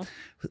 Wow. So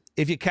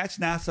if you catch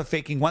NASA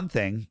faking one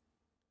thing,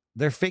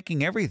 they're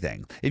faking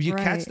everything. If you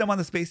catch them on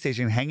the space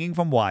station hanging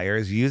from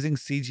wires, using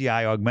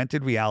CGI,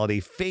 augmented reality,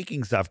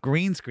 faking stuff,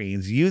 green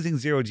screens, using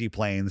zero-G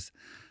planes,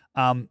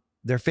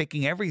 they're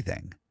faking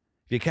everything.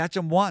 If you catch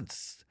them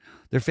once,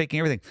 they're faking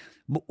everything.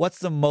 What's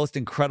the most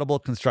incredible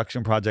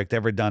construction project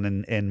ever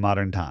done in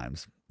modern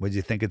times? Would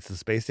you think it's the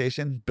space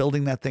station?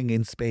 Building that thing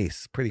in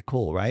space. Pretty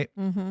cool, right?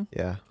 Mm-hmm.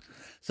 Yeah.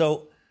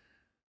 So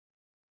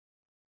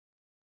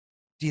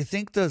do you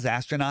think those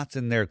astronauts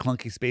in their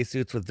clunky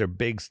spacesuits with their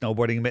big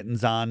snowboarding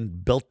mittens on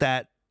built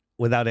that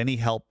without any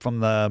help from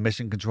the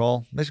mission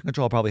control? Mission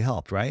control probably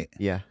helped, right?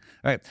 Yeah.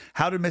 All right.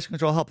 How did mission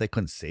control help? They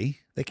couldn't see.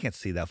 They can't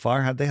see that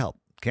far. How'd they help?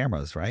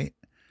 Cameras, right?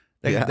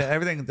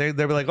 Everything.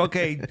 They were like,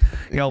 okay,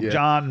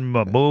 John,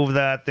 move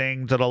that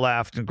thing to the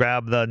left and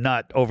grab the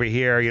nut over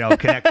here.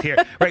 Connect here,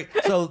 right?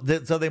 So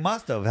they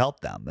must have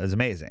helped them. It was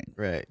amazing,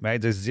 right?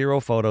 There's zero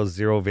photos,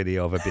 zero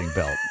video of it being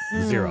built,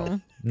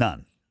 zero,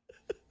 none.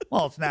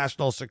 Well, it's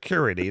national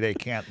security. They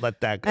can't let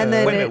that go. And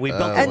then wait a minute, we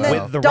built it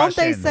with the don't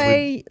Russians. They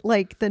say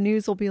like the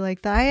news will be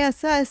like the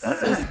ISS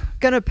is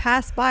gonna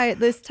pass by at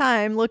this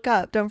time. Look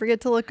up. Don't forget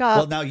to look up.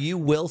 Well, now you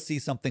will see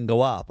something go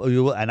up.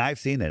 You will, and I've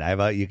seen it.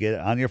 You get it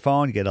on your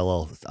phone. You get a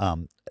little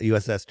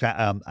ISS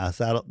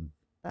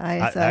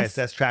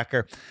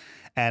tracker,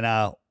 and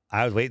I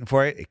was waiting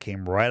for it. It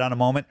came right on a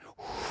moment,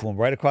 went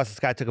right across the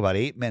sky. It took about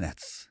 8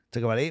 minutes.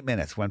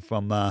 Went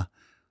from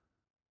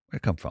where'd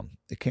it come from?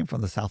 It came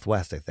from the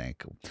southwest, I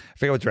think. I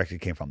forget what direction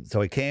it came from. So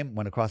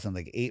went across in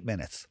like 8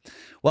 minutes.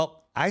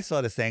 Well, I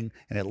saw this thing,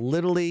 and it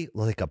literally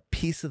was like a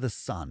piece of the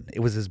sun. It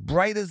was as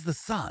bright as the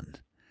sun.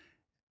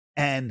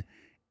 And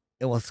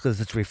it was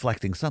because it's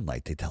reflecting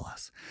sunlight, they tell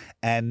us.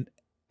 And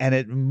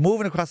it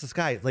moving across the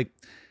sky, like,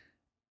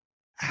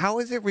 how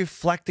is it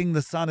reflecting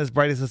the sun as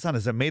bright as the sun?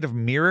 Is it made of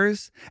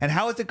mirrors? And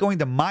how is it going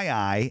to my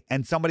eye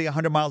and somebody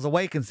 100 miles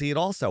away can see it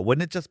also?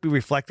 Wouldn't it just be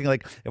reflecting?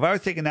 Like if I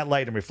was taking that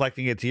light and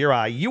reflecting it to your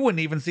eye, you wouldn't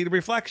even see the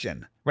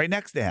reflection right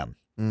next to him.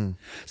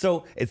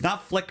 So it's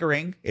not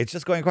flickering. It's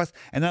just going across.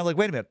 And then I'm like,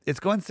 wait a minute. It's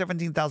going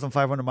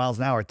 17,500 miles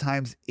an hour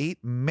times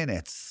 8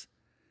 minutes.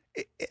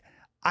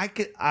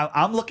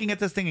 I'm looking at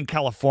this thing in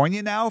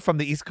California now from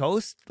the East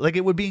Coast. Like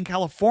it would be in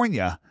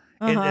California.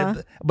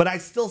 But I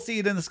still see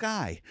it in the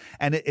sky.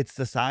 And it's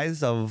the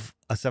size of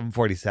a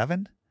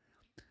 747.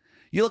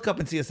 You look up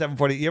and see a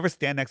 740. You ever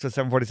stand next to a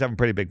 747?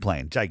 Pretty big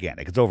plane.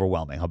 Gigantic. It's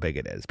overwhelming how big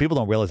it is. People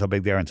don't realize how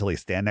big they are until they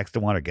stand next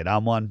to one or get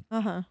on one.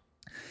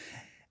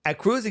 At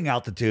cruising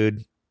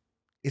altitude,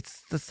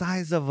 it's the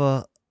size of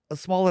a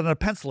smaller than a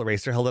pencil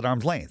eraser held at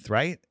arm's length,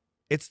 right?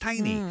 It's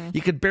tiny.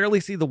 You could barely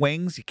see the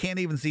wings. You can't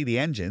even see the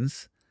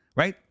engines,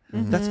 right?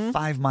 That's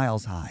 5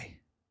 miles high.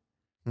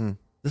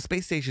 The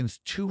space station's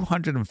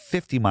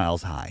 250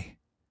 miles high,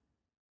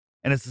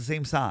 and it's the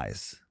same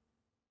size.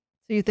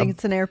 So you think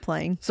it's an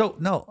airplane? So,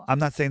 no, I'm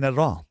not saying that at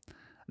all.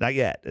 Not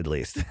yet, at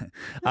least.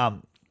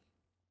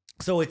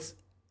 So it's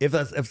if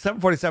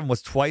 747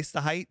 was twice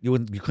the height, you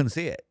couldn't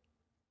see it.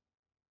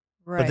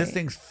 Right. But this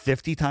thing's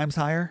 50 times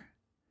higher,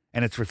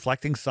 and it's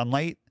reflecting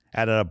sunlight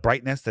at a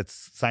brightness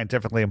that's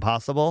scientifically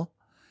impossible.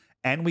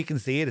 And we can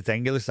see it. Its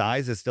angular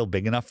size is still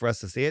big enough for us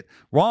to see it.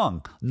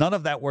 Wrong. None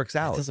of that works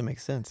out. It doesn't make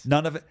sense.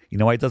 None of it. You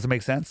know why it doesn't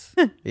make sense?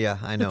 Yeah,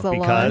 I know. It's a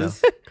lie.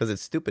 Because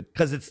it's stupid.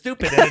 Because it's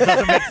stupid and it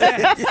doesn't make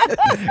sense,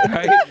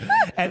 right?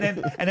 And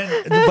then,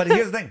 but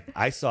here's the thing.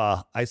 I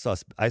saw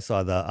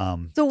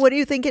the So what do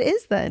you think it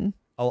is then?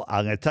 Oh,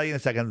 I'm going to tell you in a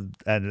second,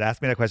 and ask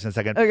me that question in a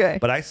second. Okay.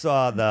 But I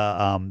saw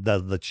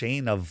the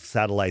chain of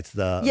satellites.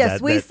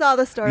 We saw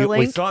the Starlink.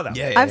 We saw them.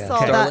 I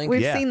saw that. Starlink.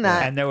 We've seen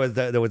that. And there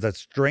was a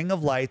string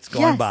of lights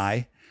going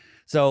by.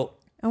 So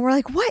and we're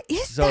like, what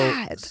is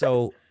that?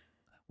 So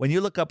when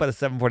you look up at a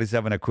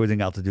 747 at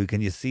cruising altitude,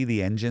 can you see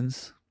the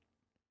engines?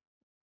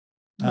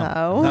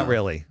 No. Not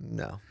really.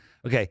 No.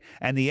 Okay.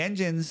 And the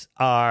engines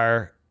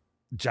are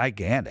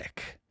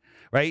gigantic,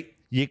 right?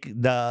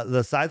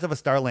 The size of a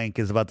Starlink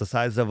is about the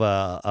size of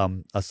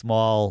a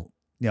small,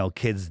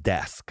 kid's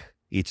desk,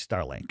 each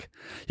Starlink.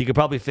 You could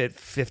probably fit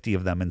 50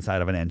 of them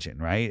inside of an engine,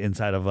 right?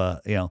 Inside of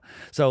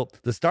so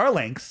the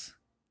Starlinks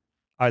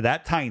are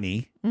that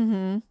tiny,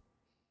 and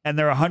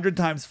they're 100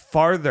 times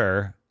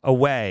farther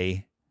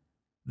away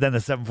than the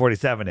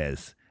 747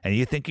 is. And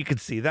you think you could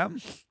see them?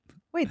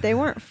 Wait, they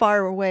weren't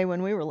far away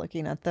when we were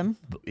looking at them.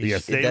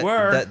 Yes, they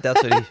were.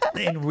 That's what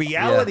In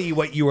reality,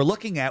 what you were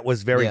looking at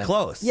was very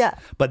close. Yeah.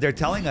 But they're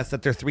telling us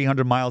that they're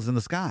 300 miles in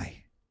the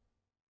sky.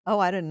 Oh,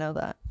 I didn't know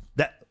that.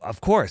 That,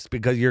 of course,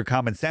 because your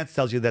common sense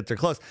tells you that they're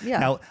close. Yeah.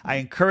 Now, I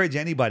encourage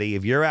anybody,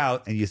 if you're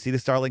out and you see the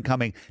Starlink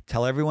coming,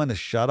 tell everyone to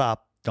shut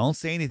up, don't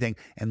say anything,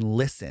 and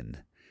listen.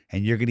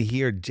 And you're going to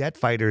hear jet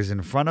fighters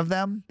in front of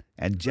them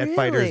and jet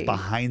fighters Really?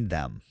 behind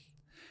them,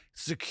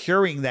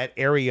 securing that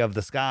area of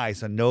the sky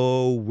so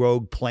no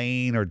rogue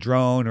plane or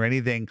drone or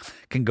anything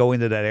can go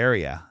into that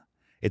area.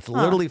 It's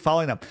literally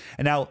following them.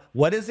 And now,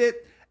 what is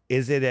it?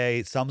 Is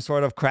it some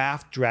sort of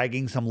craft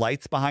dragging some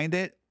lights behind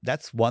it?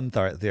 That's one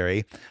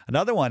theory.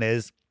 Another one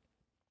is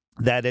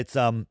that it's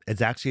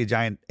actually a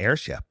giant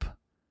airship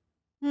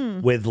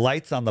with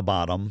lights on the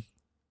bottom.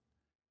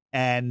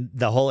 And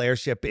the whole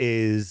airship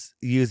is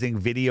using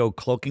video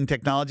cloaking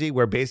technology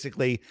where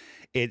basically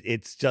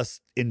it's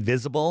just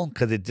invisible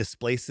because it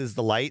displaces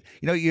the light.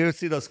 You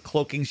see those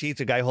cloaking sheets,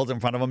 a guy holds in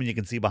front of them and you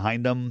can see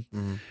behind them.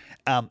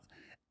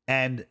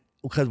 And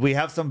because we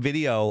have some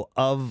video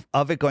of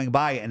it going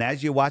by, and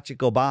as you watch it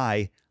go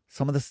by,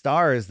 some of the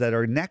stars that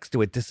are next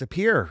to it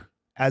disappear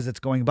as it's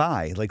going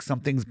by, like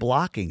something's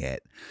blocking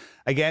it.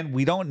 Again,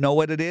 we don't know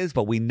what it is,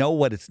 but we know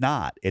what it's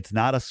not. It's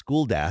not a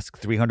school desk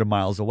 300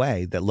 miles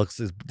away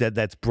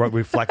that's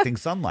reflecting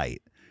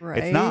sunlight. Right.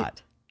 It's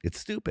not. It's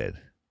stupid.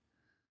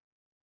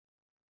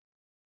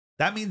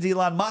 That means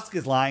Elon Musk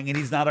is lying and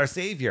he's not our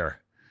savior.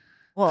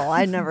 Well,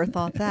 I never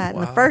thought that in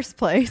the first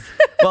place.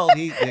 Well,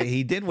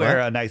 he did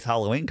wear a nice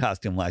Halloween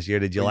costume last year.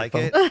 Did you like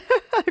it?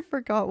 I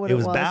forgot what it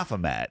was. It was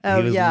Baphomet. Oh,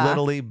 he was yeah.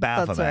 literally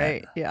Baphomet. That's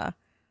right. Yeah.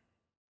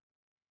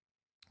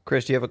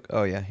 Chris, do you have a?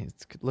 Oh yeah,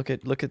 look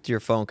at your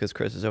phone because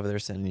Chris is over there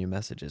sending you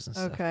messages and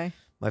stuff. Okay.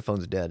 My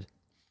phone's dead.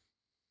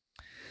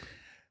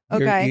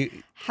 Okay.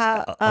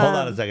 Hold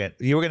on a second.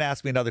 You were going to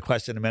ask me another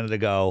question a minute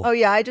ago. Oh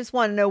yeah, I just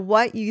want to know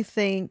what you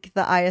think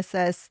the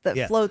ISS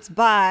that floats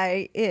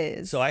by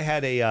is. So I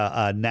had a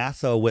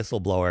NASA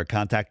whistleblower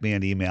contact me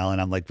on email, and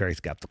I'm like very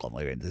skeptical. I'm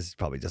like, this is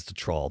probably just a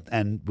troll.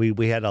 And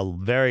we had a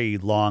very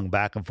long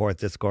back and forth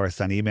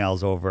discourse on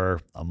emails over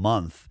a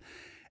month.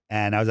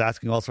 And I was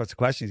asking all sorts of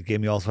questions. He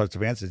gave me all sorts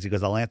of answers. He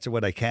goes, I'll answer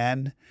what I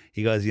can.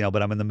 He goes,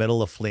 but I'm in the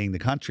middle of fleeing the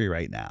country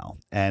right now.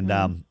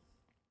 And,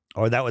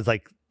 or that was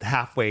like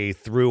halfway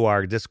through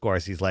our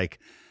discourse. He's like,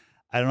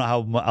 I don't know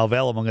how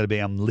available I'm going to be.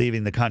 I'm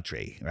leaving the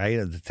country, right?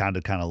 It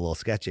sounded kind of a little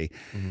sketchy.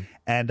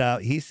 And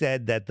he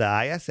said that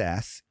the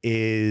ISS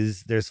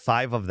there's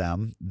 5 of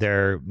them.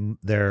 They're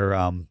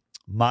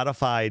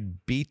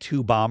modified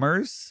B-2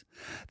 bombers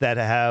that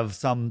have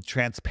some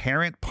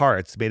transparent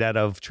parts made out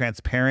of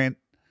transparent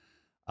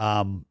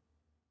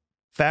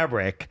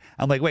fabric.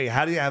 I'm like, wait,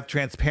 how do you have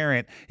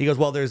transparent? He goes,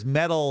 well, there's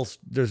metal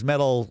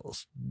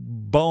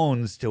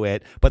bones to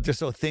it, but they're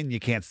so thin you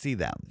can't see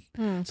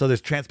them. So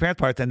there's transparent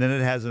parts, and then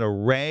it has an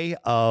array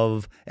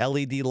of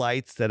LED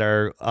lights that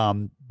are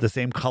the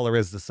same color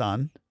as the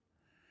sun.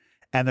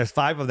 And there's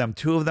 5 of them.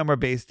 2 of them are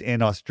based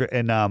in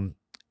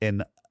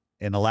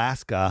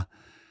Alaska.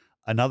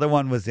 Another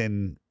one was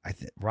in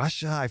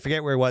Russia. I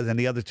forget where it was, and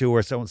the other 2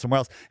 were somewhere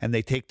else. And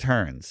they take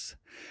turns.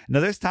 Now,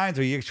 there's times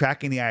where you're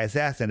tracking the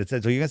ISS and it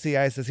says, well, you're going to see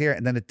the ISS here,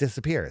 and then it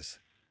disappears.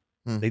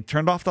 They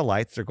turned off the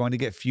lights. They're going to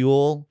get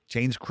fuel,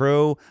 change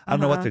crew. I don't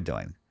know what they're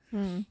doing.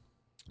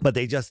 But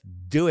they just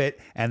do it,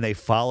 and they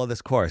follow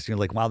this course. You're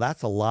like, wow,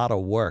 that's a lot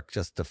of work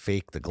just to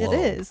fake the globe.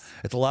 It is.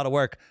 It's a lot of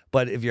work.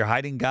 But if you're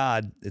hiding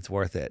God, it's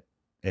worth it.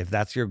 If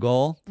that's your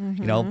goal,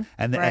 you know,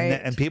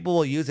 and people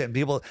will use it,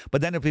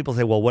 but then if people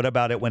say, well, what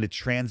about it when it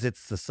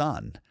transits the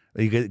sun?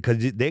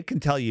 Because they can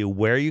tell you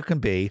where you can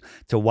be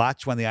to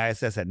watch when the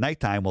ISS at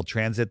nighttime will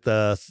transit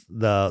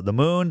the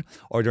moon,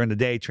 or during the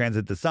day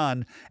transit the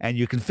sun, and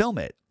you can film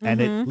it,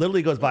 and it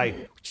literally goes by.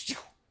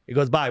 It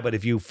goes by, but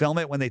if you film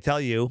it when they tell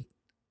you,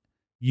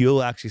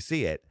 you'll actually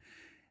see it.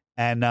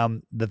 And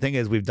the thing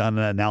is, we've done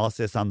an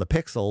analysis on the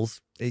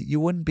pixels.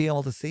 You wouldn't be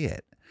able to see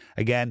it.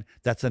 Again,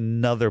 that's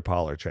another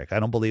parlor trick. I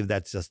don't believe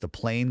that's just a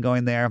plane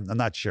going there. I'm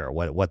not sure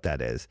what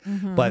that is.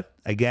 But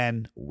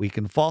again, we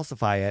can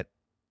falsify it.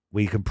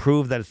 We can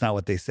prove that it's not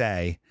what they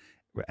say.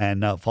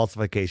 And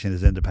falsification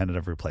is independent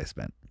of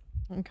replacement.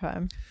 Okay.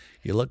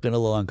 You're looking a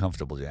little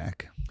uncomfortable,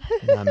 Jack.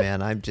 Nah,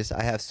 man, I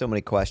have so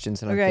many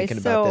questions, and I'm thinking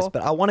about this.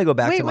 But I want to go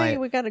back to my... Wait,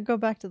 we got to go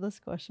back to this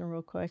question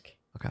real quick.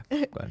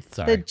 Okay, go ahead.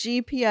 Sorry. The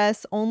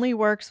GPS only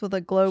works with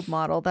a globe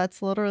model.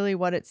 That's literally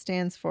what it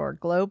stands for.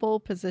 Global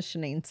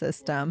Positioning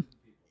System.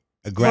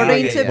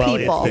 According to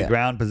people. It's the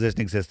ground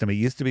positioning system. It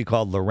used to be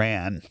called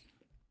LORAN.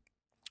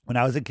 When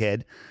I was a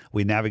kid,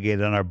 we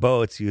navigated on our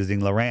boats using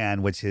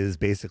LORAN, which is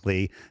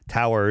basically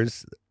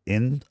towers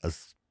in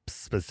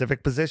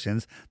specific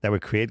positions that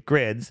would create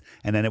grids,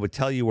 and then it would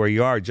tell you where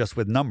you are just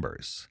with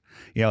numbers.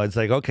 You know, it's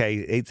like,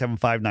 okay,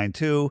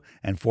 87592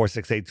 and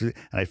 4682,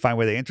 and I find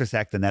where they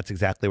intersect, and that's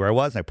exactly where I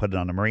was. And I put it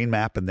on a marine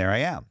map, and there I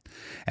am.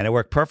 And it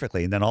worked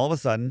perfectly. And then all of a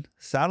sudden,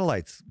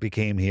 satellites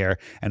became here,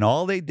 and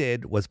all they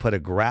did was put a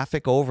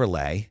graphic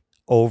overlay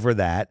over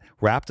that,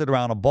 wrapped it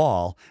around a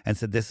ball, and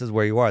said, this is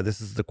where you are. This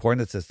is the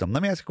coordinate system.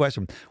 Let me ask you a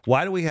question.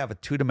 Why do we have a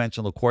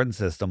 2-dimensional coordinate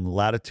system,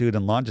 latitude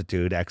and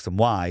longitude, X and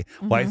Y?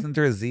 Why isn't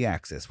there a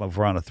Z-axis if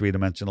we're on a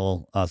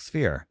 3-dimensional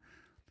sphere?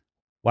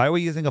 Why are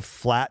we using a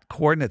flat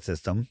coordinate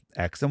system,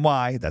 X and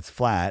Y, that's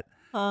flat,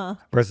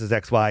 versus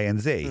X, Y, and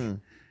Z?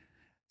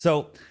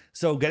 So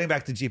getting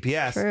back to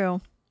GPS.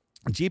 True.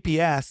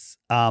 GPS,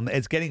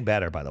 it's getting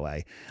better, by the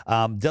way.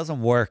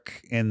 Doesn't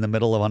work in the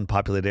middle of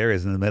unpopulated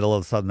areas, in the middle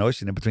of the Southern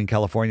Ocean, in between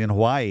California and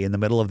Hawaii, in the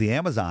middle of the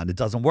Amazon. It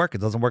doesn't work.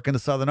 It doesn't work in the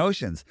Southern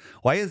Oceans.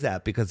 Why is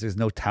that? Because there's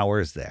no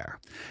towers there.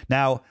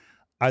 Now,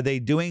 are they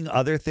doing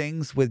other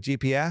things with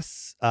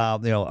GPS? Are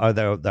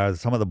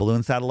some of the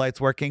balloon satellites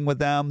working with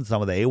them?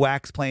 Some of the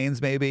AWACS planes,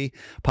 maybe,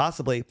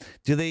 possibly.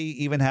 Do they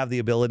even have the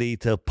ability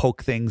to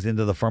poke things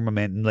into the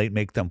firmament and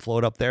make them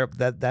float up there?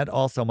 That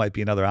also might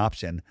be another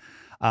option.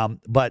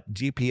 But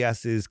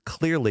GPS is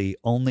clearly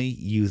only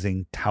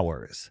using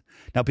towers.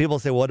 Now, people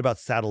say, well, what about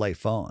satellite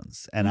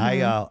phones? And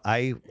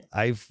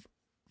I've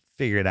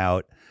figured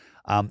out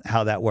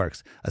how that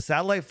works. A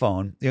satellite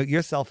phone,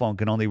 your cell phone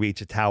can only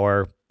reach a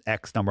tower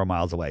X number of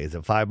miles away. Is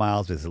it 5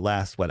 miles? Is it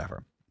less?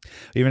 Whatever.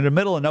 Even in the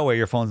middle of nowhere,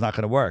 your phone's not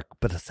going to work.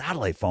 But a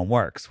satellite phone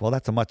works. Well,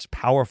 that's a much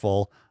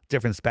powerful,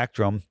 different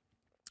spectrum,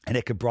 and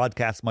it could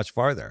broadcast much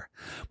farther.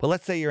 But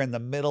let's say you're in the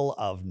middle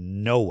of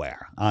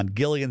nowhere on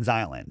Gilligan's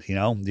Island.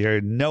 You're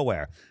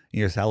nowhere.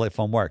 Your satellite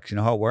phone works. You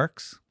know how it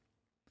works?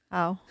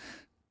 How?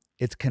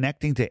 It's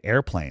connecting to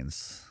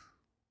airplanes.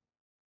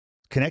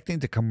 Connecting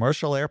to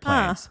commercial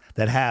airplanes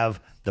that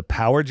have the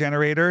power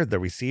generator, the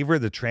receiver,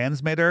 the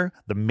transmitter,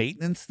 the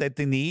maintenance that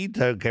they need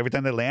to every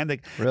time they land.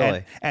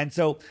 Really? And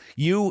so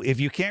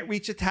if you can't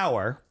reach a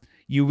tower,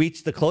 you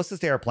reach the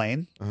closest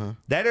airplane.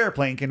 That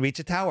airplane can reach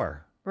a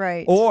tower.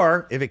 Right.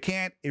 Or if it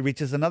can't, it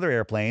reaches another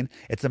airplane.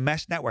 It's a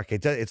mesh network.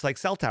 It's like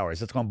cell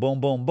towers. It's going boom,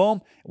 boom,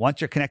 boom.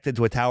 Once you're connected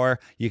to a tower,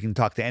 you can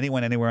talk to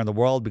anyone anywhere in the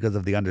world because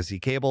of the undersea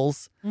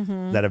cables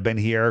that have been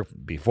here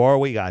before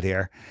we got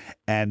here.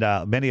 And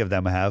many of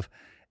them have.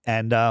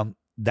 And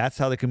that's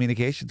how the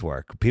communications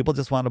work. People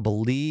just want to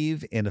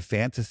believe in a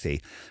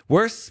fantasy.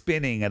 We're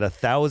spinning at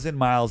 1,000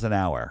 miles an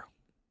hour.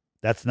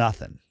 That's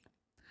nothing.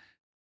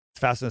 It's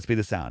faster than the speed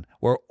of sound.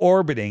 We're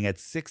orbiting at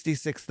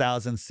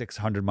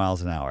 66,600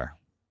 miles an hour.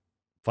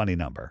 Funny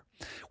number.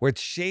 We're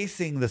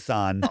chasing the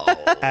sun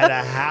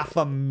at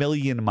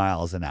 500,000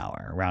 miles an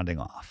hour, rounding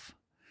off.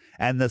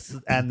 And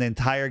the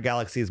entire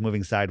galaxy is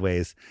moving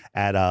sideways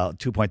at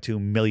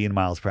 2.2 million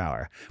miles per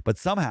hour. But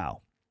somehow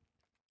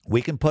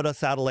we can put a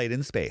satellite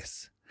in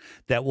space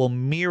that will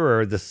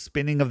mirror the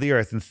spinning of the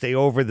Earth and stay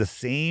over the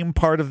same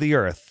part of the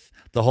Earth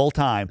the whole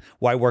time,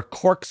 why we're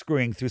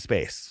corkscrewing through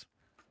space.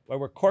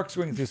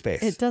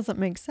 It doesn't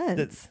make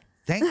sense.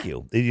 Thank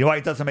you. You know why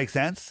it doesn't make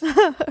sense?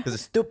 Because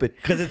it's stupid.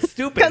 Because it's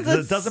stupid. 'Cause It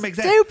it's doesn't make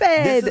sense.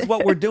 stupid. This is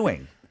what we're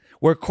doing.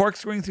 We're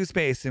corkscrewing through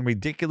space in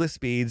ridiculous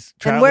speeds.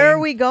 And where are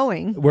we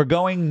going? We're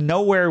going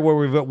nowhere where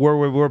we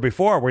were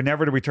before. We're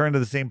never to return to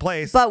the same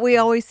place. But we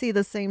always see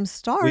the same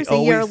stars we a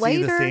year always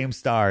later. see the same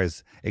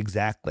stars.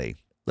 Exactly.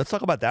 Let's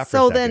talk about that for a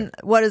So second. then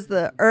what is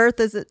the Earth?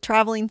 Is it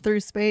traveling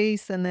through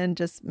space and then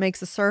just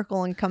makes a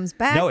circle and comes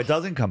back? No, it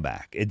doesn't come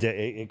back.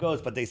 It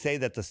goes, but they say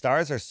that the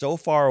stars are so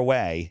far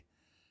away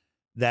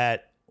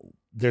that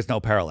there's no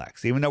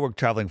parallax. Even though we're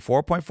traveling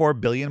 4.4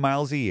 billion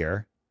miles a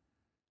year,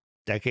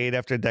 decade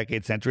after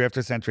decade, century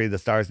after century, the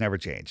stars never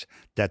change.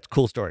 That's a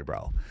cool story,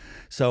 bro.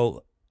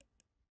 So,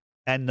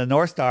 and the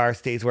North Star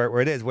stays where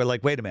it is. We're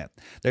like, wait a minute.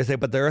 They say,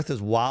 but the Earth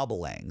is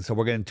wobbling. So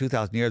we're going to, in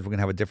 2,000 years, we're going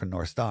to have a different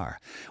North Star.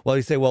 Well,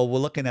 you say, well, we're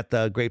looking at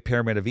the Great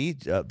Pyramid of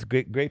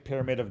the Great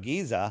Pyramid of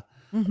Giza.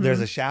 Mm-hmm.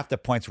 There's a shaft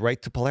that points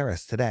right to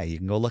Polaris today. You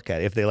can go look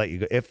at it if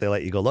they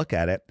let you go look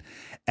at it.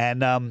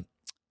 And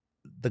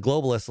the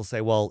globalists will say,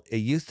 well, it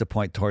used to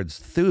point towards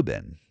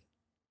Thuban.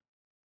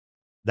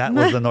 That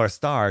was the North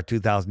Star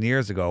 2,000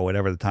 years ago,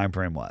 whatever the time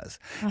frame was.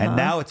 And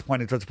now it's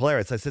pointing towards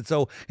Polaris. I said,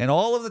 so in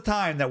all of the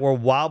time that we're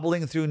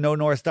wobbling through no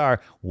North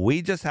Star,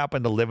 we just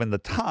happen to live in the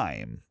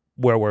time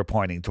where we're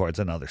pointing towards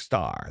another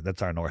star.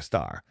 That's our North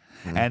Star.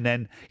 And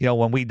then,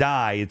 when we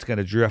die, it's going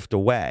to drift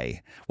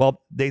away.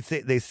 Well, they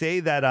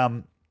say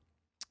that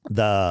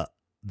the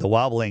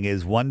wobbling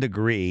is 1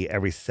 degree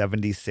every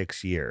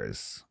 76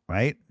 years,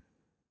 right?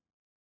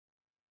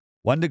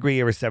 1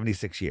 degree every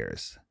 76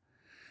 years.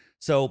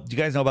 So, do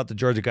you guys know about the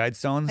Georgia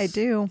Guidestones? I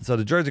do. So,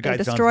 the Georgia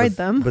Guidestones destroyed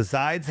them.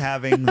 Besides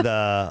having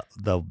the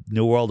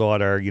New World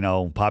Order,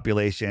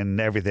 population,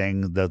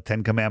 everything, the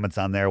 10 Commandments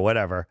on there,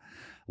 whatever,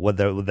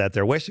 that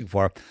they're wishing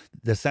for,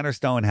 the center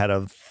stone had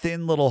a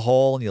thin little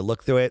hole, and you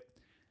look through it,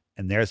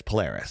 and there's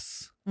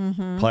Polaris.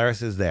 Mm-hmm.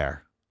 Polaris is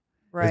there.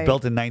 It was Right.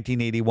 built in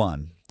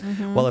 1981.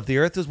 Mm-hmm. Well, if the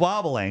Earth is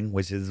wobbling,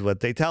 which is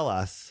what they tell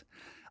us,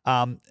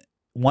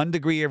 1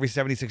 degree every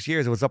 76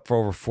 years, it was up for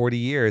over 40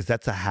 years.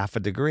 That's a half a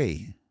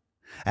degree.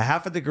 A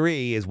half a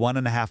degree is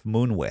 1.5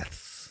 moon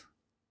widths.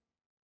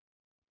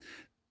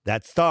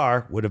 That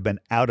star would have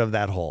been out of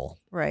that hole.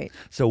 Right.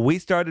 So we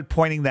started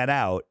pointing that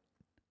out,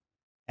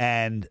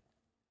 and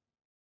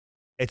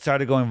it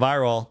started going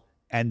viral.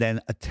 And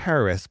then a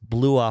terrorist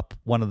blew up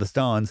one of the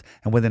stones,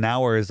 and within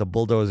hours, a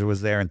bulldozer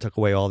was there and took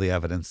away all the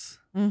evidence.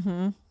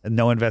 Mm-hmm. And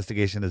no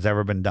investigation has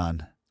ever been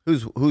done.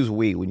 Who's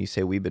we when you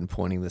say we've been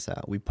pointing this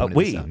out? We pointed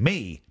this out.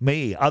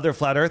 Me, other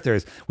flat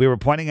earthers. We were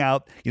pointing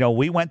out,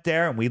 we went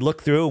there and we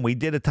looked through and we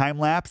did a time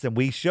lapse and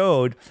we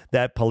showed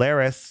that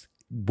Polaris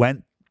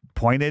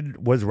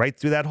was right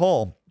through that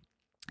hole.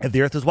 If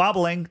the Earth is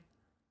wobbling,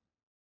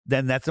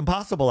 then that's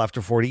impossible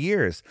after 40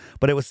 years.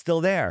 But it was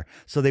still there.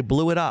 So they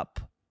blew it up.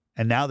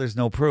 And now there's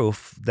no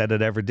proof that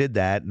it ever did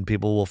that, and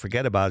people will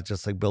forget about it,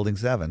 just like Building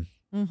 7.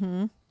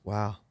 Mm-hmm.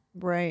 Wow.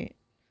 Right.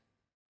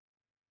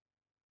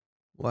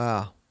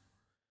 Wow.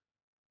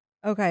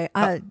 Okay.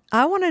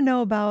 I want to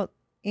know about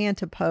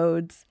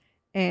antipodes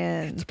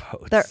and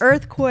Antipodes. the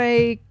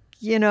earthquake,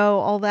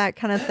 all that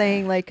kind of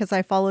thing. Like, because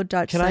I follow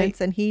Dutch Can I-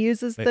 Sense and he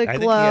uses Wait, the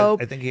globe.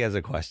 I think he has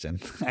a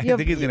question. I Yeah,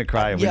 think he's going to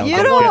cry if we yeah, don't you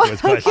get know to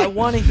his question. I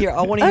want to hear.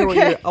 I want to hear.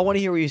 Okay. I want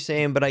to hear what you're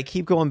saying, but I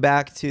keep going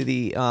back to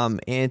the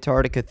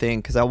Antarctica thing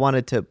because I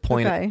wanted to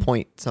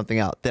point something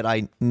out that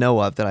I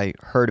know of, that I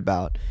heard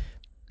about.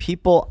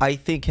 People, I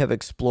think, have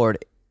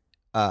explored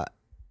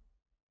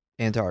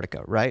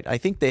Antarctica, right? I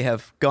think they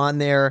have gone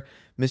there.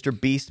 Mr.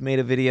 Beast made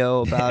a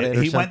video about it. He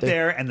or went something.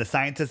 there, and the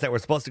scientists that were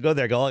supposed to go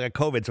there got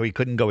COVID, so he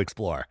couldn't go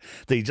explore.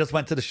 So he just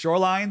went to the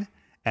shoreline,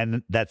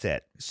 and that's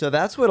it. So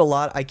that's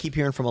what I keep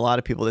hearing from a lot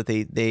of people, that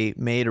they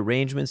made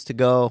arrangements to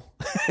go.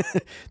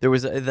 There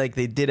was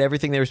they did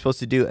everything they were supposed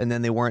to do, and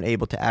then they weren't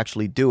able to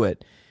actually do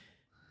it.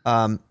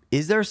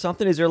 Is there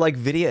something? Is there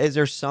video? Is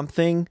there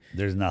something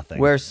There's nothing.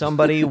 where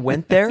somebody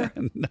went there?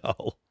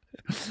 No.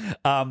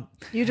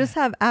 You just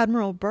have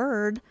Admiral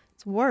Byrd's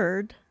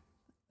word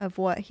of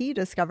what he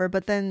discovered,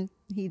 but then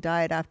he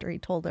died after he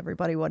told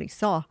everybody what he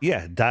saw.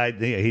 Yeah,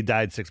 he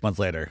died 6 months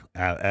later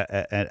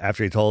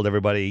after he told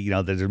everybody,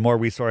 there's more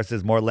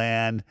resources, more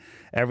land,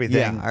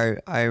 everything. Yeah,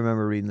 I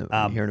remember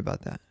hearing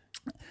about that.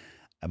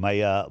 My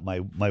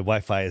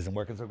Wi-Fi isn't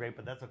working so great,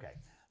 but that's okay.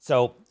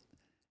 So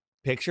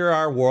picture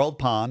our world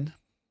pond.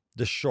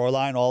 The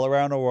shoreline all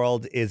around the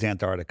world is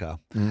Antarctica.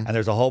 Mhm. And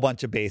there's a whole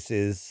bunch of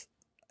bases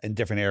in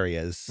different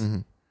areas.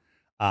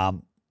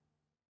 Mhm.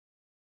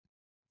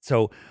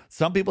 So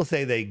some people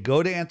say they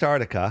go to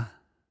Antarctica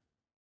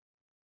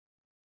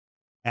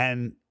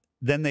and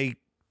then they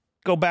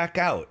go back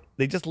out.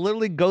 They just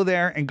literally go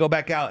there and go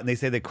back out, and they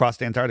say they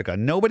crossed Antarctica.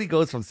 Nobody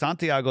goes from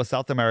Santiago,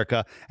 South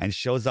America, and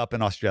shows up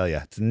in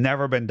Australia. It's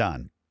never been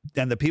done.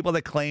 And the people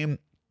that claim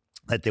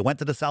that they went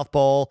to the South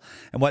Pole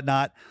and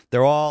whatnot,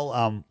 they're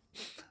all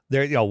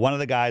there, one of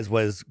the guys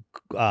was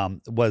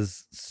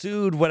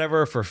sued,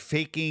 whatever, for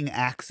faking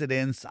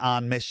accidents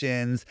on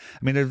missions.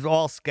 I mean, there's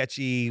all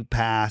sketchy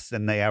past,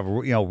 and they have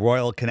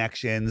royal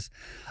connections.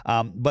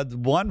 But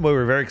one we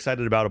were very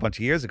excited about a bunch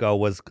of years ago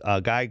was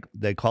a guy,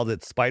 they called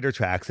it Spider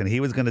Tracks, and he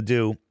was going to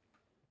do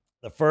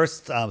the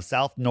first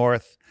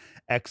south-north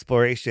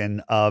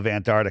exploration of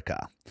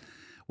Antarctica,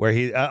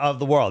 where of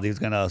the world. He was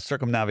going to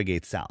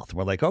circumnavigate south.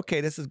 We're like,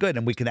 okay, this is good,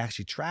 and we can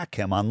actually track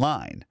him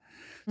online.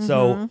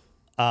 So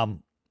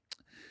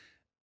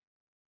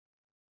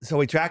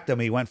we tracked him.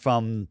 He went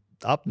from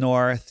up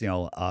north,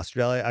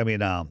 Alaska,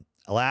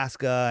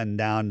 and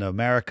down to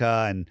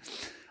America and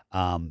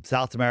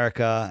South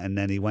America, and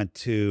then he went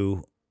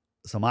to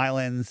some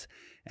islands,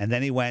 and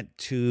then he went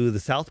to the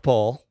South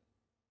Pole,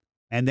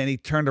 and then he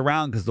turned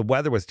around because the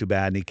weather was too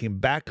bad, and he came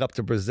back up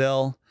to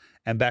Brazil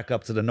and back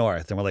up to the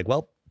north. And we're like,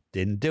 well,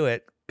 didn't do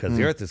it because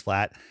the Earth is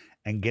flat.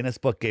 And Guinness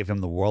Book gave him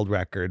the world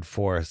record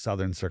for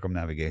southern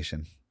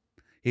circumnavigation.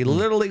 He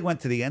literally went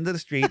to the end of the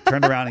street,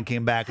 turned around, and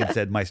came back and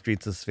said, my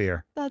street's a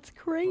sphere. That's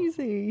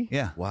crazy.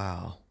 Yeah.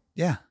 Wow.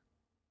 Yeah.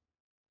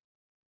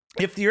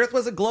 If the Earth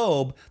was a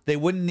globe, they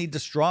wouldn't need to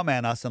straw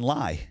man us and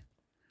lie.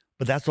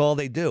 But that's all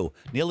they do.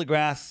 Neil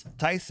deGrasse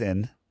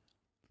Tyson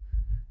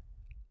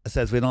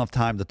says we don't have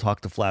time to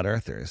talk to flat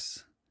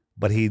earthers,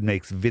 but he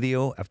makes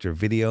video after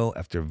video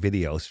after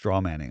video straw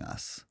manning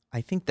us.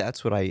 I think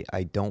that's what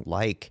I don't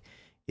like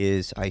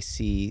is I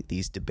see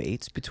these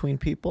debates between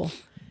people.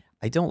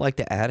 I don't like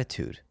the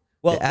attitude.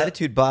 Well, the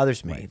attitude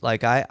bothers me. Right.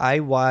 Like I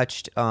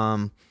watched,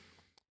 I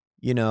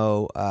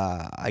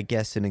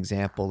guess an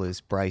example is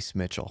Bryce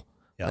Mitchell.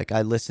 Yep. Like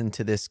I listened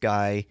to this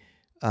guy,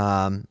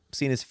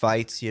 seen his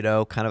fights,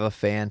 kind of a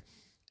fan.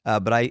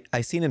 But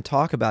I seen him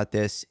talk about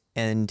this,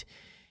 and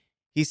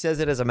he says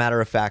it as a matter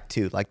of fact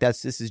too. Like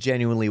this is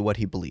genuinely what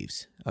he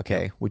believes.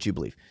 Okay, yep. What you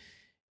believe.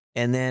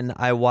 And then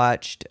I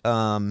watched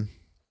some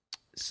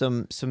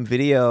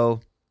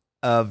video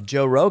of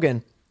Joe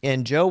Rogan,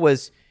 and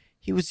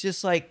he was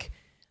just like,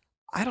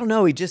 I don't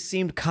know, he just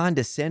seemed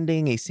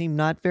condescending. He seemed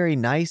not very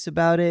nice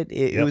about it.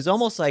 It was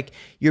almost like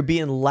you're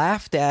being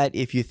laughed at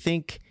if you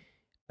think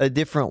a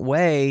different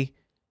way.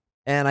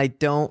 And I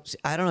don't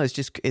know.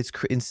 It's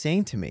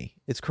insane to me.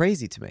 It's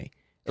crazy to me.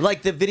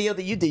 Like the video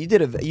that you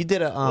did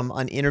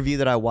an interview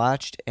that I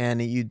watched,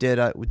 and you did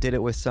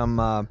it with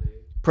some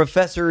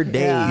Professor Dave.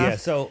 Yeah.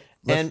 So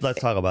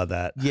let's talk about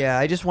that. Yeah,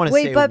 I just want to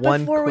say one. Wait, but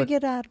before we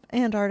get out of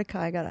Antarctica,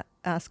 I gotta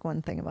ask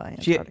one thing about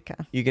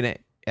Antarctica. You gonna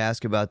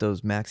ask about those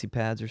maxi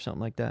pads or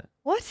something like that?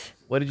 What?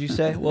 What did you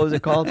say? What was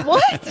it called?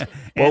 What?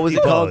 What was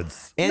it called?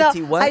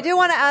 What? I do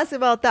want to ask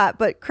about that,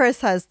 but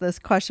Chris has this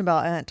question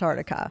about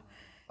Antarctica.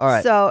 All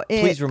right. So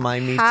please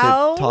remind me to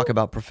talk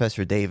about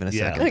Professor Dave in a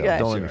second. Okay.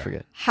 Don't let me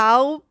forget.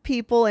 How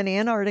people in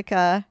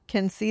Antarctica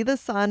can see the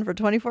sun for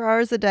 24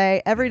 hours a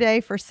day, every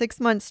day for 6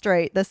 months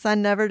straight. The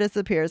sun never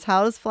disappears.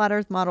 How does Flat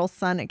Earth Model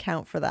Sun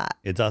account for that?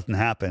 It doesn't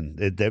happen.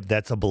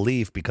 That's a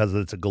belief because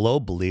it's a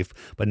globe belief,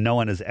 but no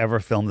one has ever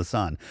filmed the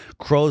sun.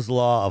 Crow's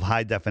law of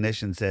high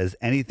definition says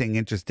anything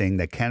interesting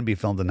that can be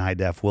filmed in high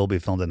def will be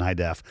filmed in high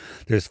def.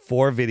 There's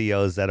 4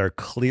 videos that are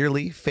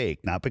clearly fake,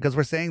 not because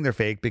we're saying they're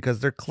fake,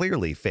 because they're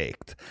clearly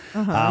faked.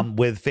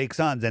 With fake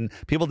suns, and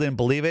people didn't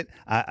believe it.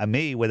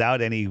 Me,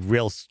 without any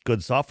real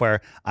good software,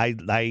 I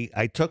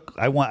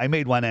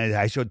made one, and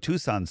I showed 2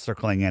 suns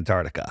circling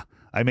Antarctica.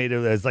 I made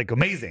it as like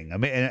amazing.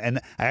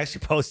 And I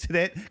actually posted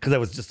it because it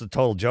was just a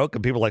total joke,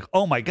 and people were like,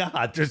 "Oh my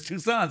God, there's 2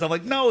 suns." I'm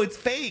like, "No, it's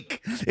fake.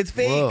 It's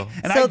fake." Whoa.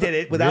 And I did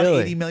it without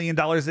 $80 million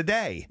a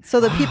day. So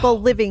the people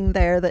living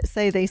there that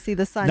say they see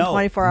the sun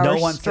 24 hours straight.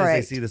 No one says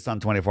they see the sun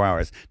 24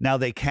 hours. Now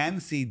they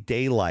can see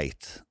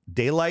daylight.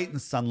 Daylight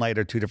and sunlight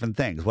are 2 different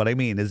things. What I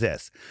mean is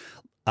this.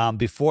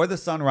 Before the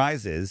sun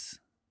rises,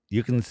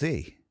 you can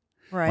see.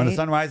 Right. When the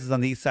sun rises on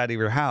the east side of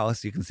your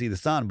house, you can see the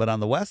sun. But on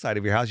the west side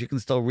of your house, you can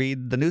still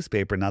read the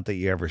newspaper. Not that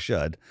you ever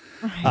should.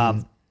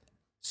 Right.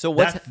 So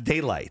that's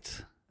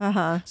daylight.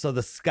 So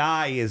the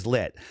sky is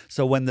lit.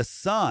 So when the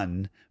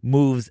sun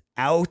moves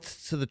out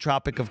to the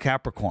Tropic of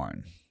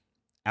Capricorn,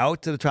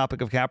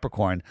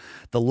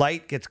 the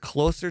light gets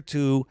closer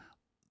to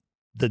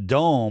the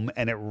dome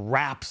and it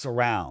wraps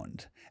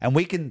around. And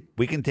we can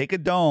take a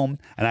dome,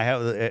 and I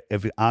have,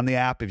 if on the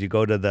app, if you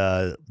go to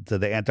the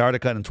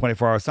Antarctica and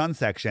 24-hour sun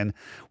section,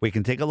 we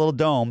can take a little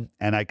dome,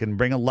 and I can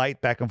bring a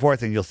light back and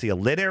forth, and you'll see a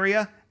lit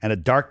area and a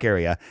dark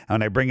area. And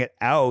when I bring it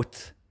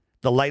out,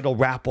 the light will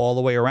wrap all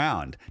the way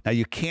around. Now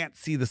you can't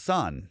see the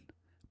sun,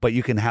 but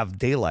you can have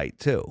daylight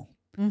too.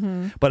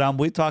 But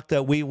we talked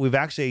that we've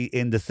actually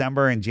in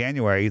December and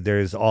January,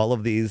 there's all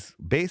of these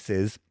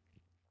bases,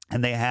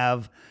 and they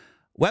have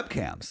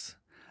webcams.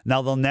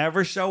 Now they'll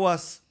never show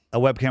us a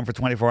webcam for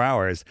 24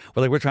 hours.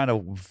 We're trying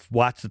to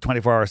watch the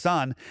 24-hour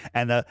sun,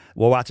 and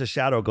we'll watch a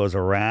shadow goes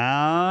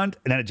around,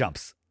 and then it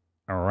jumps.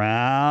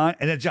 Around,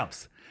 and it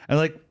jumps. And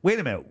like, wait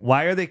a minute,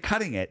 why are they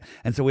cutting it?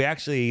 And so we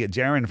actually,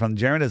 Jaron from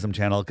the Jaronism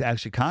channel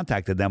actually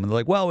contacted them, and they're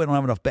like, well, we don't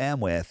have enough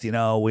bandwidth.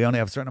 We only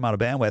have a certain amount of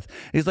bandwidth.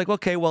 And he's like,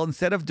 okay, well,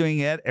 instead of doing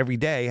it every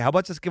day, how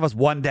about just give us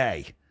 1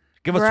 day?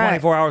 Give us Right.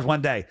 24 hours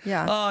one day.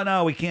 Yeah. Oh,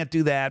 no, we can't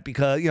do that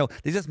because,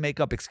 they just make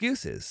up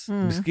excuses.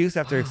 Excuse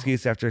after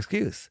excuse after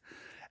excuse.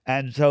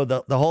 And so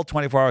the whole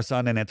 24-hour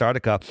sun in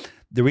Antarctica,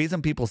 the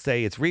reason people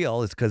say it's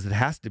real is because it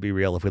has to be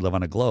real if we live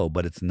on a globe,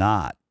 but it's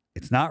not.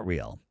 It's not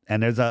real.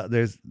 And there's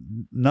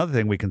another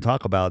thing we can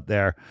talk about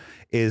there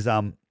is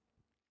I'm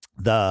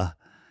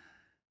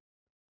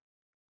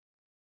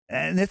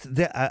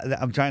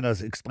trying to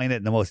explain it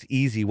in the most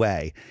easy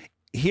way.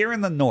 Here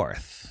in the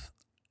north,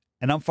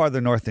 and I'm farther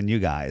north than you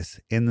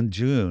guys, in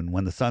June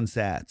when the sun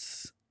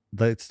sets,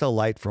 it's still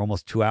light for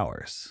almost 2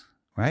 hours,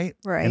 right?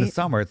 Right. In the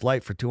summer, it's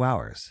light for 2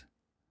 hours.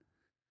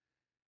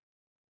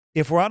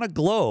 If we're on a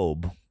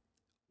globe,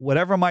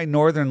 whatever my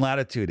northern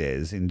latitude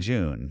is in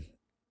June,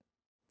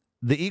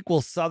 the equal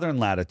southern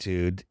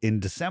latitude in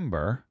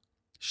December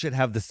should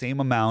have the same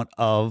amount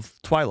of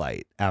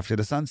twilight after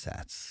the sun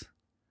sets.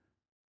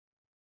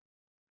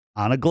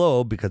 On a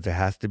globe, because there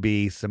has to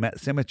be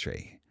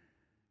symmetry,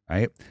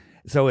 right?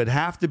 So it'd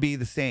have to be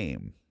the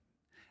same.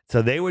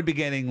 So they would be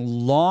getting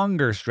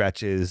longer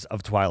stretches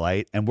of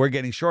twilight, and we're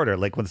getting shorter.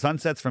 Like when the sun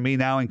sets for me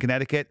now in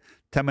Connecticut,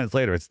 10 minutes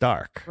later, it's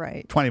dark.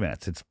 Right. 20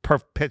 minutes, it's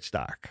pitch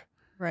dark.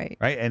 Right.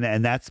 Right.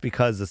 And that's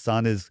because the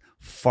sun is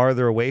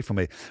farther away from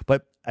it.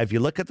 But if you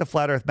look at the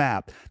flat Earth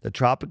map, the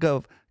Tropic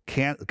of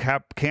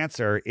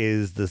Cancer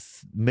is the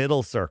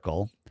middle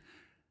circle.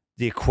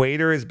 The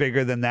equator is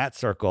bigger than that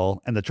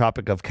circle, and the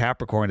Tropic of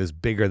Capricorn is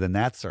bigger than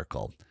that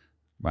circle.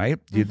 Right?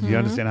 Do you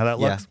understand how that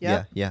looks?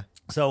 Yeah.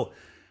 So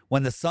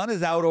when the sun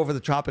is out over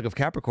the Tropic of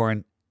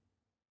Capricorn,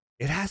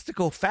 it has to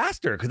go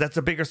faster because that's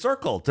a bigger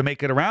circle to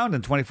make it around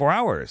in 24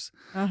 hours.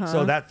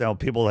 So that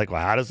people are like,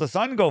 well, how does the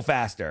sun go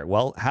faster?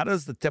 Well, how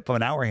does the tip of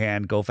an hour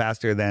hand go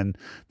faster than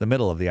the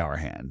middle of the hour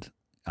hand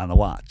on the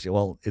watch?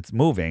 Well, it's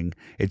moving.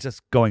 It's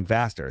just going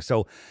faster.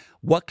 So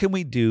what can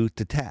we do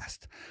to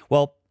test?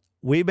 Well,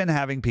 we've been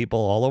having people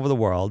all over the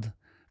world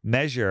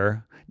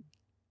measure.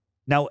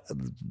 Now,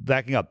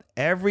 backing up,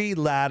 every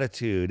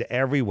latitude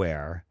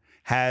everywhere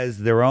has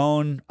their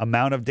own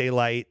amount of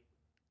daylight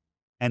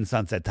and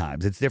sunset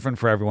times. It's different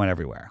for everyone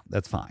everywhere.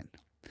 That's fine.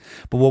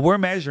 But what we're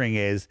measuring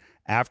is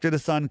after the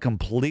sun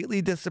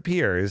completely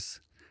disappears,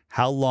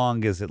 how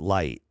long is it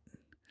light?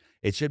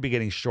 It should be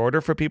getting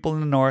shorter for people in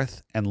the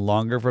north and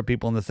longer for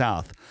people in the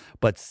south.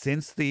 But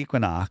since the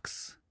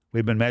equinox,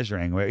 we've been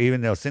measuring,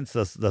 even though since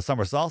the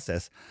summer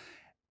solstice,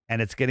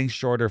 and it's getting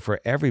shorter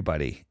for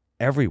everybody,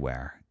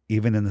 everywhere,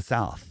 even in the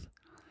south.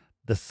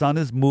 The sun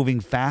is moving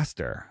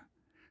faster.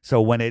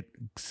 So when it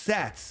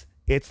sets,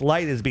 its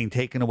light is being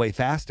taken away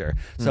faster.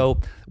 So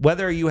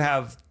whether you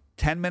have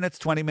 10 minutes,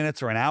 20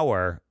 minutes, or an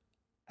hour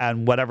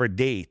on whatever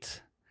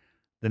date,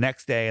 the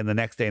next day and the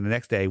next day and the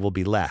next day will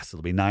be less.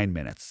 It'll be 9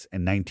 minutes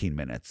and 19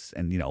 minutes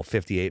and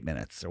 58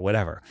 minutes or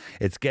whatever.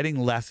 It's getting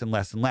less and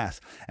less and less.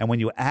 And when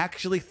you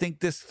actually think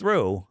this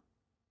through,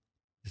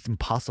 it's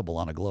impossible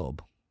on a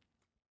globe.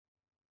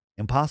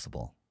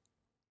 Impossible.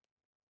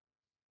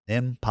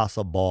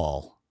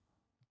 Impossible.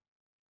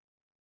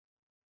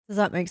 Does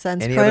that make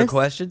sense, Any Chris? other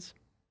questions?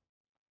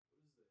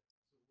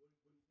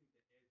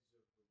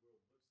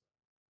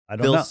 I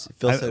don't know.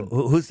 Phil said,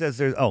 who says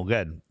there's? Oh,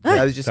 good.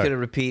 I was just Sorry. going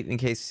to repeat in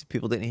case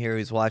people didn't hear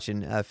who's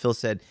watching. Phil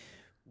said,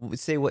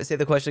 Say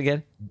the question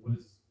again.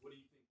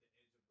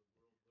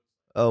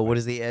 What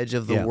does the edge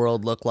of the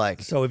world look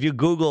like? So if you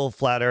Google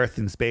flat Earth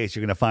in space,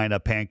 you're going to find a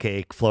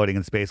pancake floating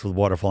in space with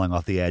water falling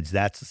off the edge.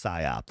 That's a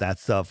psyop.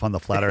 That's from the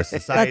Flat Earth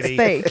Society.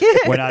 That's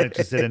fake. We're not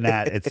interested in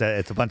that.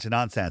 It's a bunch of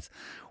nonsense.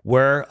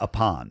 We're a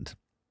pond.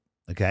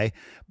 Okay.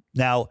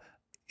 Now,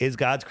 is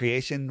God's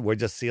creation? We're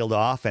just sealed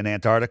off, and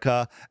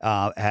Antarctica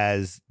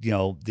has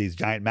these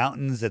giant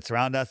mountains that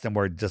surround us, and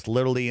we're just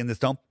literally in this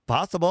dome.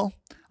 Possible.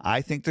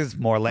 I think there's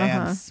more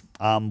lands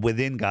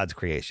within God's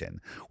creation.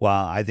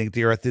 Well, I think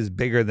the Earth is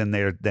bigger than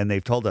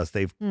they've told us.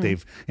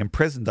 They've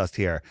imprisoned us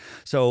here.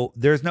 So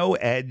there's no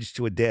edge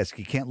to a disc.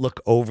 You can't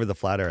look over the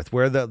flat Earth.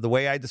 Where the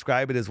way I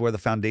describe it is where the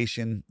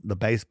foundation, the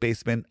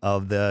basement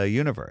of the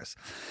universe.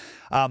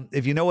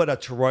 If you know what a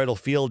toroidal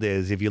field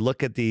is, if you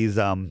look at these,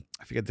 I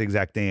forget the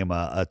exact name,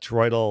 a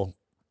toroidal,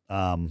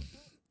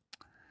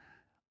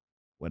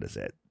 what is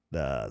it?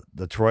 The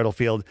toroidal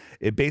field.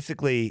 It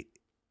basically,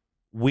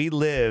 we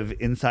live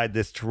inside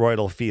this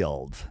toroidal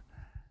field,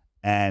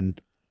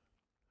 and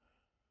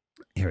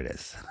here it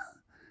is.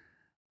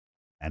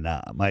 And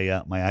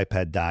my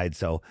iPad died,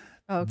 so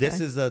this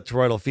is a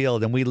toroidal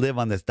field, and we live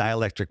on this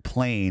dielectric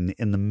plane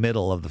in the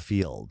middle of the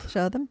field.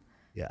 Show them.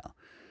 Yeah.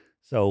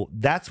 So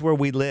that's where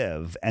we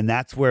live, and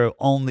that's where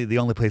the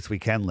only place we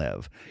can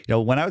live.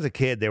 When I was a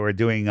kid, they were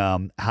doing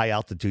high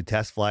altitude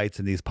test flights,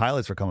 and these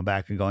pilots were coming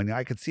back and going,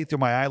 I could see through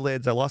my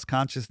eyelids. I lost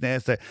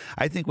consciousness.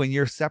 I think when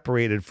you're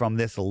separated from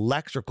this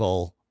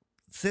electrical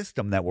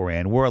system that we're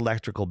in, we're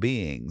electrical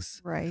beings,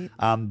 right?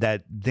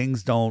 That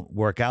things don't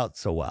work out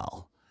so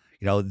well.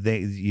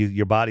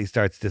 Your body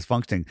starts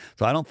dysfunctioning.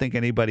 So I don't think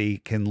anybody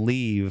can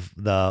leave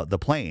the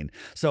plane.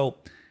 So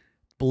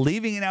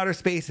believing in outer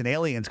space and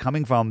aliens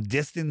coming from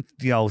distant,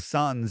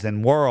 suns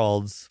and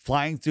worlds,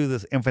 flying through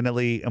this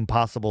infinitely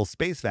impossible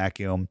space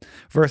vacuum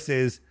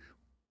versus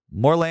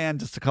more land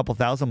just a couple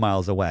thousand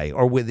miles away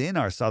or within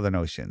our southern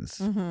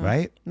oceans,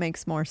 right?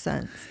 Makes more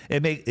sense.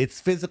 It's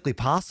physically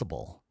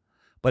possible.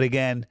 But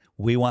again,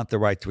 we want the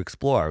right to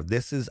explore.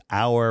 This is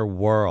our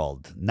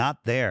world,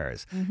 not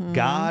theirs.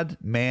 God,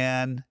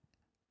 man,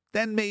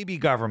 then maybe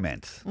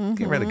government.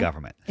 Get rid of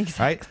government.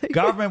 Exactly. Right?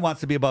 Government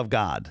wants to be above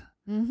God.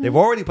 They've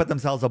already put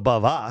themselves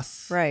above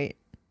us. Right.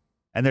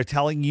 And they're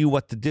telling you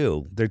what to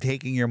do. They're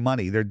taking your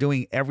money. They're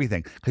doing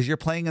everything because you're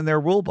playing in their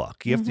rule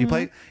book. You have to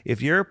play.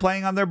 If you're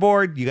playing on their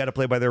board, you got to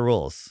play by their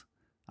rules.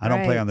 I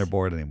don't play on their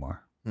board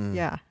anymore.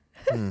 Yeah,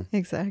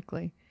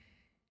 exactly.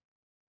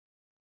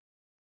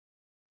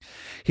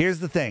 Here's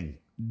the thing.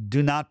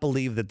 Do not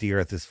believe that the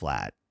earth is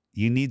flat.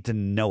 You need to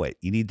know it.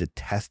 You need to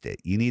test it.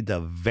 You need to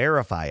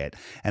verify it.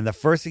 And the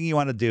first thing you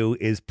want to do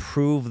is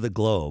prove the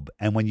globe.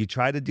 And when you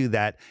try to do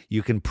that,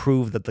 you can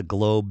prove that the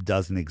globe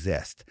doesn't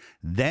exist.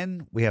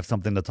 Then we have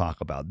something to talk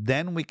about.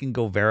 Then we can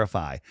go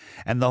verify.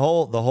 And the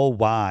whole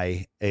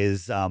why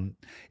is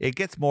it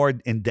gets more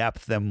in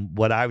depth than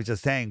what I was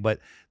just saying, but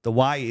the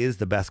why is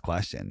the best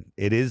question.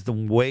 It is the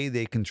way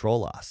they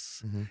control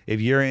us. If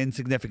you're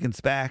insignificant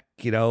speck,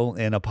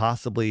 in a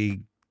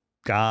possibly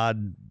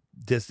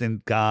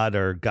distant God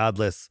or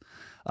godless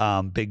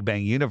Big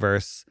Bang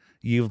universe,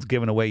 you've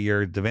given away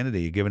your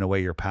divinity. You've given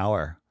away your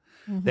power.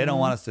 They don't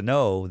want us to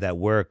know that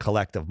we're a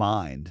collective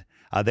mind.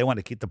 They want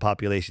to keep the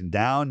population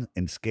down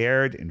and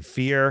scared and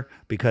fear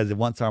because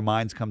once our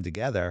minds come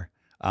together,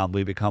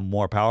 we become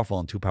more powerful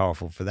and too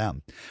powerful for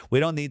them. We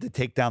don't need to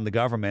take down the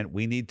government.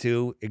 We need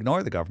to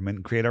ignore the government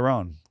and create our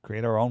own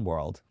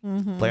world,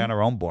 play on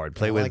our own board,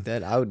 play with like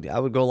that. I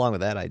would go along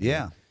with that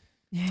idea.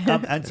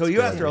 Yeah. And so you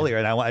asked earlier,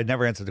 and I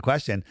never answered the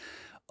question.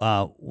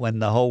 When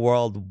the whole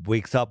world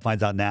wakes up,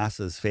 finds out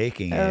NASA's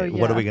faking it,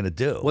 what are we going to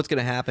do? What's going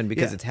to happen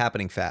because it's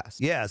happening fast?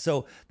 Yeah.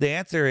 So the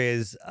answer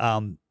is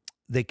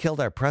they killed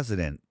our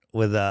president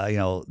with,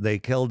 they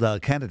killed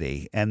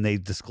Kennedy, and they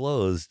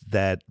disclosed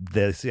that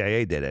the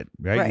CIA did it,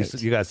 right?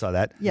 You guys saw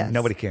that? Yes.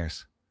 Nobody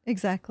cares.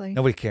 Exactly.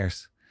 Nobody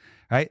cares.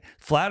 Right?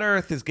 Flat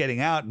Earth is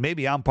getting out.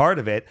 Maybe I'm part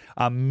of it.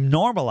 I'm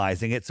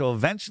normalizing it. So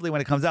eventually when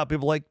it comes out,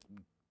 people are like,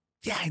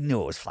 yeah, I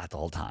knew it was flat the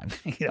whole time.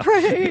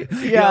 Right.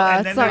 Yeah,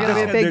 and it's not going to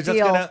be a big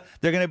deal.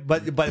 They're gonna,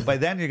 but by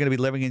then you're going to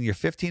be living in your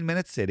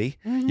 15-minute city.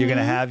 You're going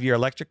to have your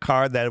electric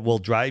car that will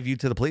drive you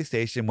to the police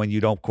station when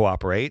you don't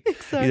cooperate.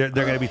 Exactly.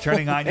 They're going to be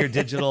turning on your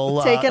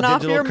digital taking off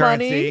digital your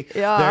currency. money.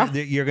 Yeah.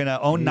 You're going to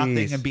own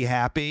nothing and be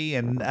happy,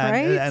 and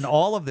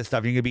all of this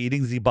stuff. You're going to be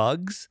eating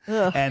bugs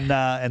and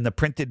the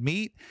printed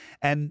meat,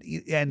 and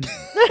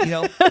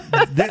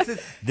this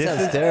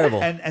is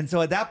terrible. And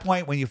so at that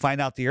point, when you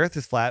find out the Earth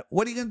is flat,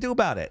 what are you going to do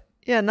about it?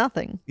 Yeah,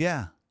 nothing.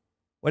 Yeah.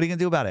 What are you going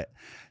to do about it?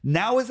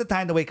 Now is the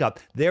time to wake up.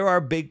 There are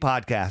big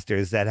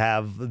podcasters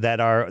that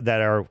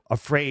are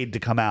afraid to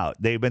come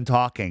out. They've been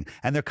talking,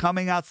 and they're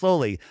coming out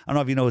slowly. I don't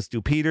know if you know who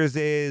Stu Peters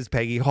is,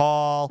 Peggy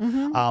Hall,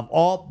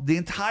 all the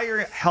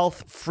entire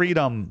health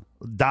freedom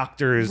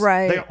doctors.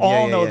 Right. They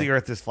all know the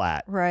Earth is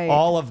flat. Right.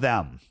 All of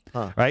them.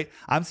 Right.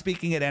 I'm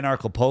speaking at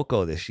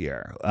Acapulco this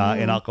year,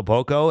 in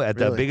Acapulco at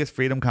the biggest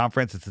freedom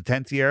conference. It's the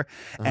 10th year.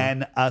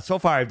 And so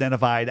far I've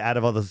identified out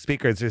of all the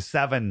speakers, there's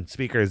 7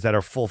 speakers that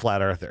are full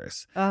flat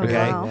earthers. Okay.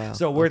 Wow.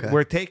 So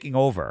we're taking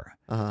over.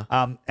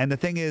 And the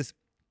thing is,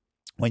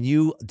 when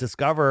you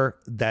discover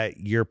that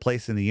your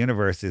place in the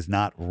universe is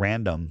not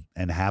random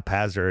and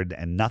haphazard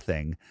and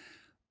nothing,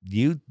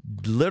 you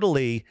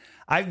literally,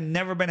 I've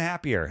never been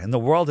happier, and the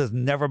world has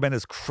never been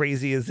as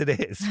crazy as it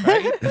is,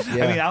 right?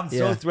 I mean, I'm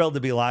so thrilled to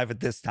be alive at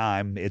this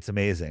time. It's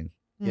amazing.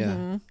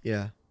 Yeah.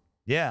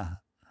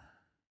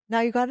 Now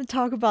you got to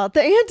talk about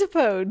the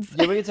antipodes.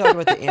 Yeah, we can talk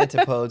about the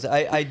antipodes.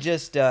 I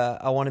just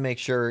I want to make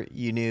sure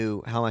you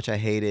knew how much I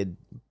hated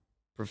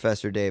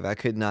Professor Dave. I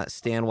could not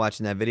stand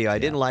watching that video. I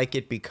didn't like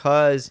it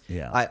because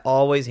I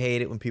always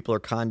hate it when people are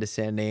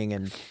condescending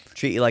and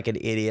treat you like an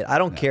idiot. I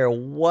don't care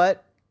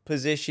what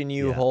position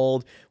you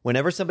hold.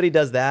 Whenever somebody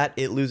does that,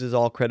 it loses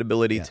all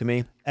credibility to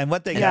me. And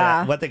what they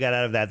got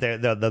out of that,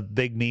 the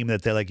big meme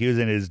that they like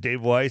using is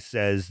Dave Weiss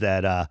says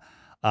that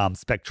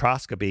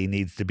spectroscopy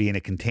needs to be in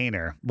a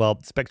container. Well,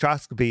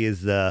 spectroscopy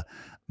is the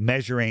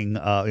measuring,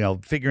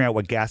 figuring out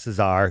what gases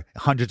are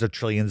hundreds of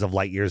trillions of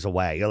light years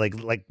away. You're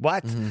like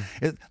what?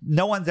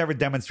 No one's ever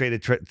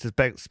demonstrated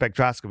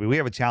spectroscopy. We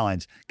have a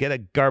challenge. Get a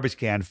garbage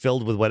can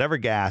filled with whatever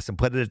gas and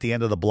put it at the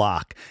end of the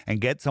block,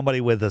 and get somebody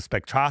with a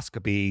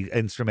spectroscopy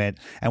instrument,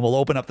 and we'll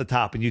open up the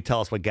top and you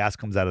tell us what gas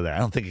comes out of there. I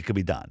don't think it could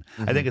be done.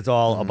 I think it's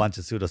all a bunch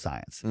of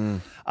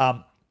pseudoscience.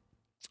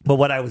 But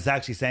what I was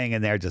actually saying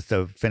in there, just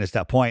to finish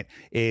that point,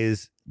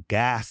 is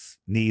gas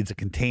needs a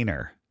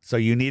container. So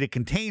you need a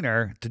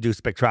container to do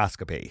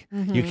spectroscopy.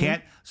 You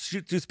can't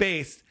shoot through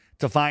space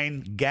to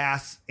find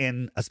gas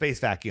in a space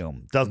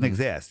vacuum. Doesn't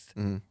exist.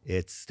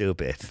 It's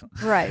stupid.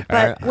 Right.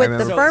 But with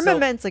the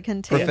firmament's a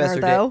container, Professor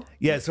though.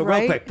 Yeah, so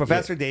real quick,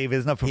 Professor Dave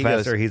isn't a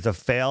professor. He's a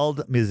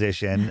failed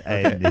musician,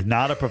 and he's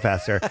not a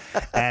professor.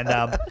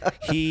 And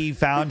he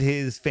found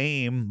his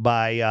fame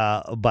by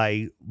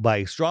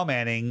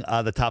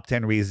strawmanning the top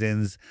 10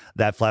 reasons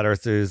that flat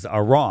earthers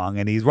are wrong,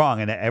 and he's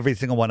wrong, and every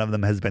single one of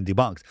them has been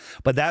debunked.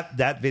 But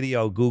that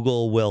video,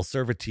 Google will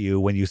serve it to you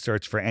when you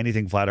search for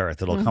anything flat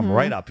earth. It'll come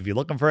right up. If you're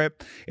looking for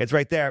it, it's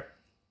right there.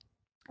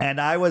 And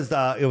it was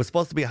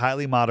supposed to be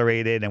highly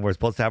moderated, and we're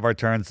supposed to have our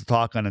turns to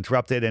talk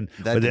uninterrupted. And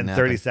That within didn't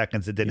 30 happen.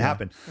 seconds, it didn't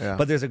happen. Yeah.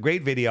 But there's a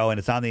great video, and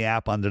it's on the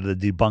app under the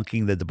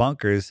Debunking the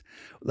Debunkers,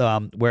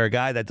 where a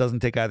guy that doesn't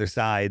take either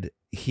side,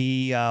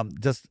 he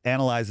just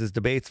analyzes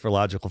debates for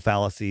logical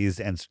fallacies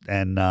and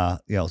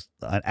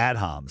ad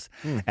homs.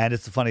 And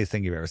it's the funniest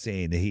thing you've ever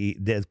seen.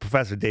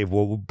 Professor Dave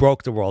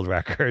broke the world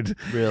record.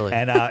 Really?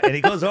 And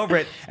he goes over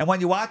it. And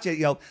when you watch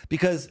it,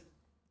 because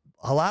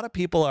a lot of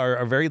people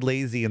are very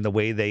lazy in the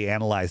way they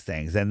analyze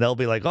things, and they'll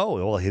be like,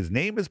 oh, well, his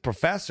name is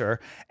Professor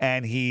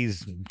and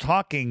he's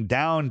talking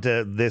down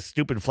to this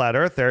stupid flat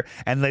earther,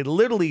 and they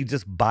literally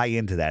just buy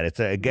into that.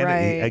 It's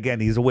again,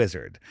 he's a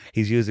wizard.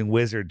 He's using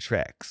wizard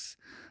tricks.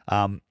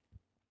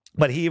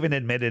 But he even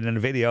admitted in a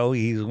video,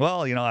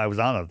 I was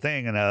on a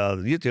thing on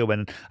YouTube,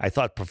 and I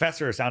thought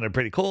professor sounded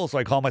pretty cool, so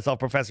I call myself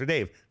Professor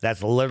Dave.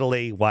 That's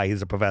literally why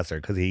he's a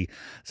professor,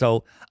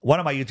 so one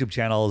of my YouTube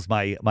channels,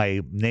 my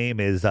name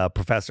is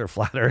Professor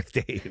Flat Earth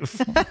Dave.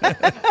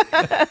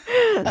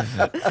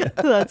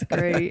 That's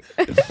great.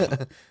 All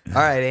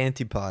right,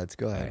 antipods.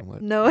 Go ahead.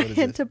 What is this?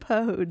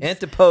 Antipodes.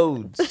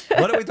 Antipodes.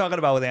 What are we talking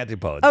about with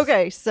antipodes?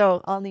 Okay,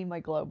 so I'll need my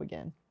globe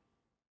again.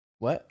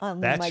 What? I'll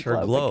need That's my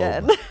her globe.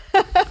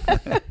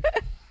 again.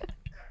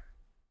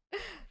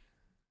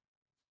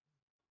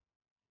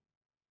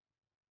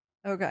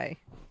 Okay.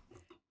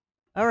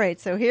 All right,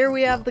 so here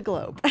we have the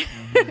globe.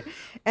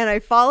 And I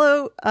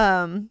follow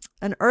an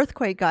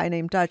earthquake guy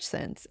named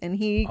Dutchsense, and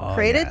he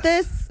created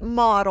this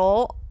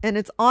model, and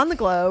it's on the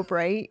globe,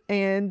 right?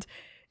 And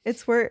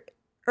it's where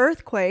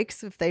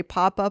earthquakes, if they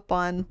pop up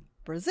on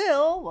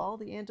Brazil, well,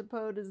 the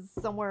antipode is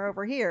somewhere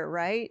over here,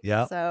 right?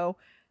 Yeah. So,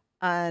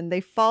 and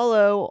they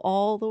follow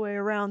all the way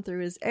around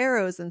through his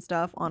arrows and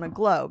stuff on a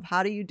globe.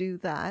 How do you do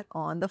that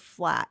on the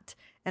flat?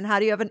 And how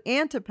do you have an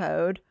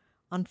antipode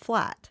on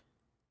flat?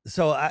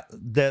 So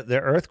the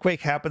earthquake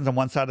happens on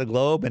one side of the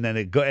globe, and then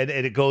it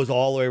goes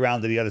all the way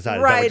around to the other side.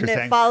 Is that Right, what and you're it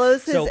saying?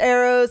 follows his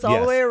arrows all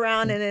yes. the way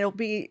around, and it'll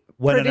be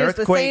When an produce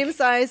the earthquake same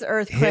size hits a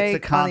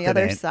earthquake on the other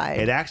continent, side.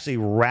 it actually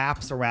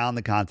wraps around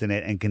the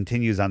continent and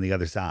continues on the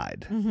other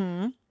side.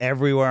 Mm-hmm.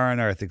 Everywhere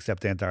on Earth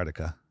except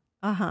Antarctica.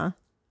 Uh-huh.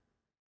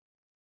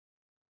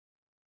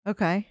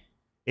 Okay.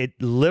 It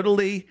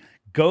literally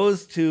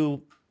goes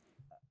to.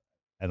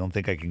 I don't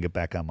think I can get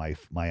back on my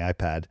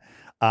iPad.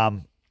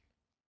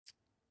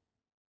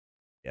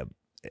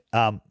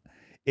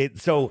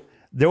 So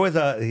there was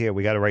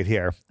we got it right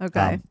here.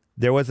 Okay.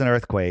 There was an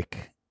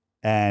earthquake,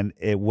 and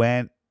it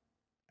went,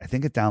 I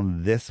think it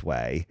down this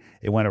way.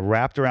 It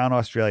wrapped around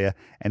Australia,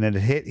 and then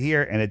it hit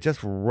here, and it just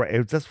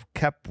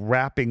kept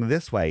wrapping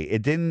this way.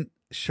 It didn't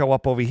show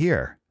up over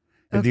here.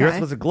 If the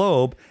Earth was a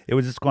globe, it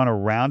was just going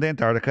around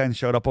Antarctica and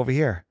showed up over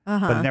here.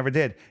 Uh-huh. But it never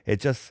did.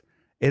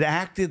 It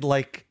acted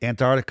like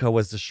Antarctica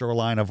was the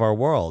shoreline of our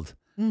world.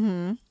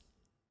 Mm-hmm.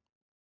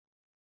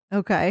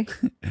 Okay.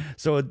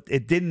 So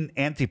it didn't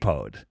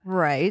antipode.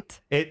 Right.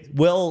 It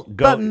will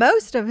go. But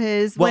most of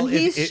his, Well, when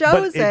he if-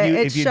 shows but if you-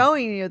 it's if you-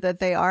 showing you that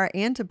they are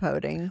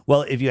antipoding.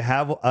 Well, if you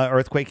have an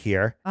earthquake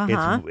here,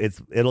 Uh-huh.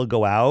 it'll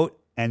go out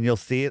and you'll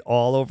see it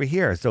all over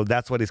here. So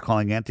that's what he's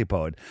calling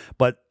antipode.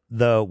 But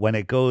when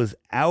it goes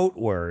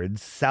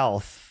outwards,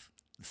 south,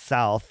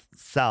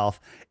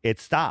 it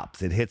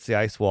stops. It hits the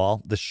ice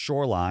wall, the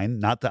shoreline,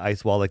 not the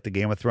ice wall like the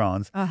Game of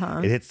Thrones.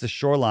 Uh-huh. It hits the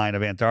shoreline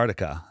of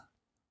Antarctica.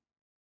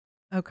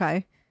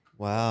 Okay.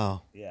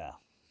 Wow. Yeah.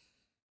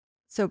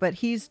 So, but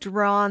he's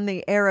drawn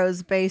the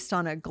arrows based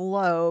on a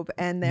globe,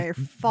 and they're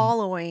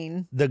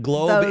following. The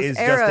globe those is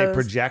just a arrows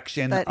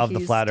projection that of the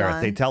he's flat Earth.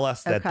 done. They tell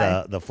us that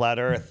Okay. the flat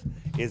Earth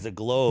is a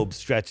globe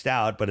stretched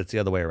out, but it's the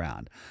other way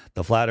around.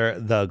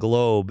 The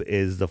globe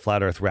is the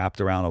flat Earth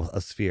wrapped around a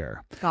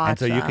sphere. And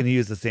so you Gotcha. can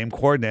use the same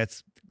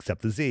coordinates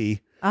except the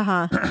Z.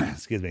 Uh-huh.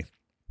 Excuse me.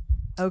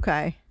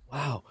 Okay.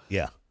 Wow.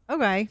 Yeah.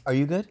 Okay. Are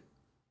you good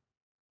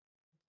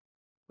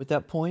with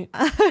that point?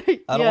 I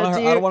I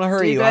don't want to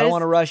hurry you. I don't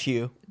want to rush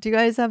you. Do you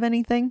guys have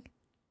anything?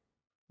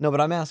 No, but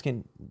I'm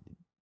asking.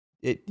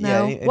 No.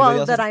 Yeah. Anybody Well,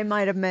 else that has- I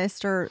might have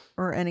missed or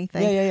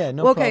anything. Yeah.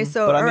 No Okay. problem.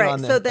 So But I all mean right. on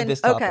So then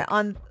this okay.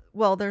 topic.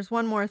 Well, there's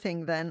one more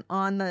thing then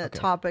on the Okay.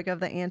 topic of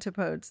the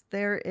antipodes.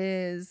 There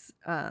is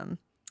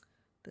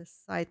this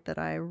site that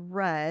I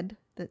read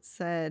that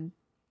said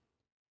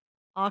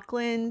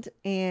Auckland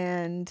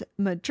and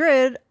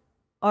Madrid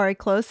are a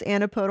close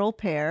antipodal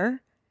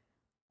pair,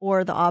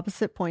 or the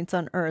opposite points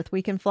on Earth.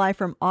 We can fly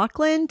from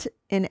Auckland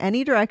in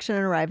any direction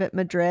and arrive at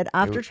Madrid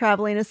after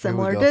traveling a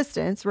similar go.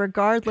 distance,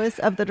 regardless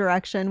of the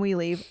direction we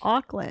leave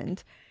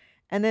Auckland.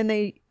 And then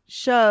they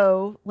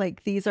show,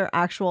 like, these are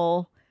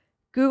actual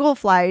Google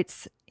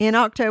flights in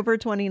October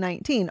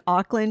 2019.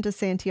 Auckland to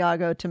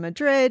Santiago to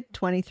Madrid,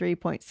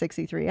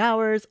 23.63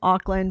 hours.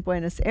 Auckland,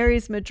 Buenos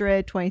Aires,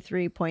 Madrid,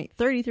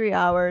 23.33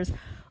 hours.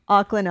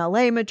 Auckland,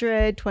 LA,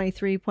 Madrid,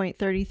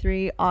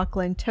 23.33.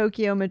 Auckland,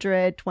 Tokyo,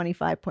 Madrid,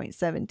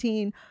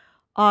 25.17.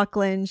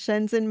 Auckland,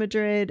 Shenzhen,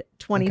 Madrid,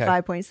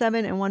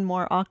 25.7. And one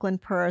more,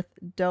 Auckland, Perth,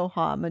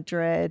 Doha,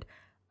 Madrid,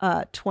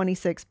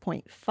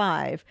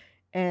 26.5.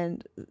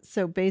 And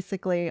so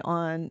basically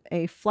on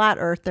a flat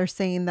earth, they're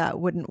saying that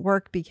wouldn't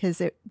work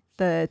because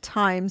the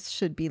times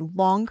should be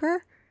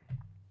longer,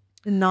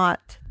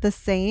 not the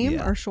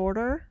same or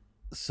shorter.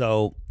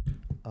 So,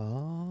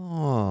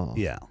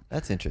 yeah,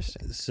 that's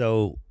interesting.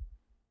 So,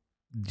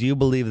 do you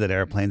believe that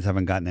airplanes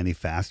haven't gotten any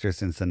faster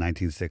since the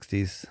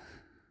 1960s?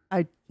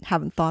 I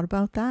haven't thought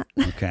about that.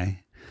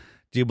 Okay.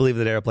 Do you believe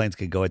that airplanes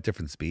could go at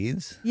different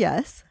speeds?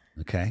 Yes.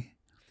 Okay.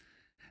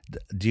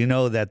 Do you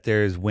know that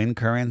there's wind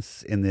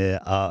currents in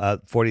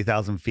the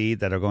 40,000 feet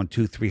that are going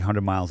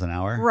 200-300 miles an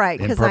hour? Right,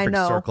 in 'cause I perfect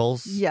know.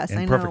 circles. Yes, I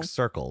in know. perfect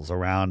circles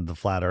around the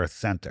flat Earth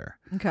center.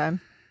 Okay.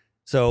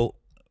 So,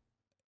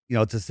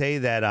 to say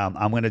that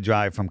I'm going to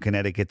drive from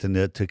Connecticut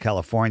to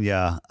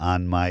California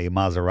on my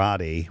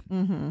Maserati,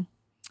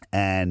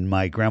 and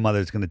my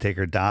grandmother's going to take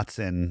her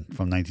Datsun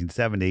from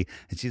 1970,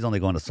 and she's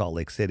only going to Salt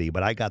Lake City,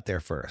 but I got there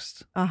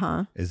first.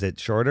 Is it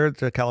shorter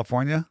to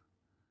California?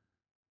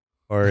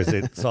 Or is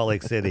it Salt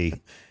Lake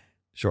City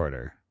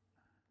shorter?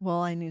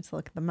 Well, I need to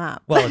look at the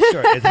map. Well, it's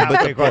short. It's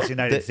halfway across the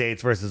United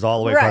States versus all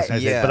the way across the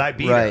United States. But I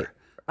beat her.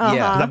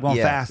 Yeah. 'Cause I'm going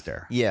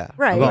faster. Yeah.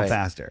 Right. I'm going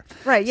faster.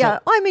 Right. Yeah.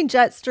 I mean,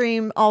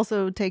 Jetstream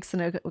also takes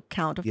into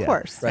account, of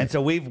course. And so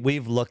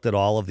we've looked at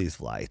all of these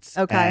flights.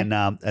 Okay.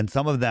 And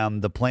some of them,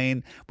 the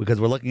plane,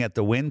 because we're looking at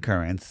the wind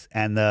currents,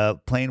 and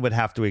the plane would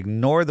have to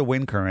ignore the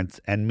wind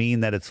currents and mean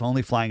that it's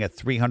only flying at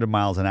 300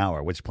 miles an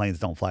hour, which planes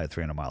don't fly at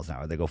 300 miles an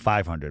hour. They go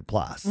 500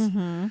 plus.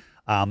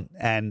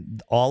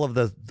 And all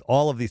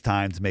of these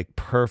times make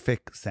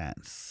perfect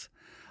sense.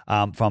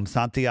 From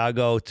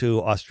Santiago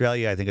to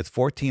Australia, I think it's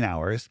 14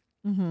 hours.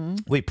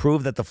 We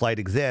proved that the flight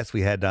exists.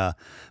 We had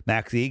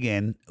Max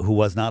Egan, who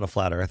was not a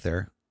flat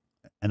earther,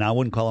 and I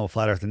wouldn't call him a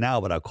flat earther now,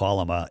 but I'll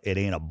call him it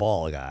ain't a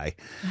ball guy.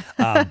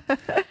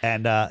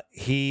 And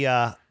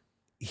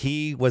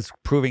he was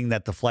proving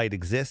that the flight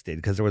existed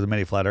because there was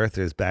many flat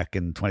earthers back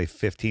in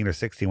 2015 or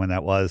 16 when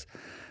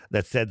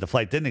that said the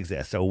flight didn't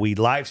exist. So we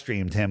live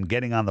streamed him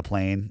getting on the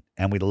plane,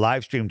 and we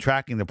live streamed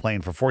tracking the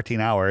plane for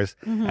 14 hours,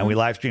 and we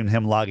live streamed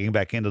him logging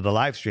back into the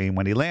live stream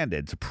when he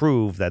landed to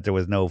prove that there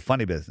was no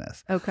funny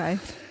business. Okay.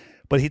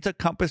 But he took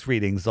compass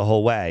readings the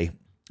whole way,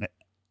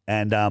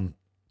 and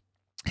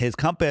his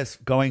compass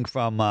going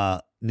from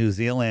New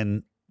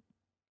Zealand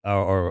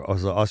or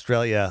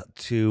Australia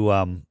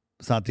to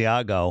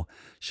Santiago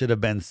should have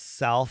been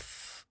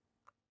south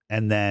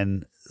and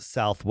then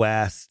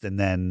southwest and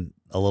then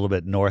a little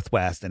bit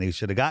northwest, and he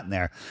should have gotten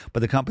there. But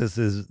the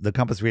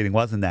compass reading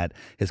wasn't that.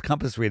 His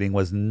compass reading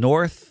was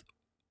northwest,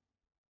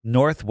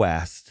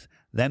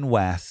 then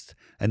west,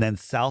 and then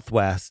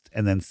southwest,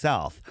 and then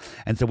south.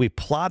 And so we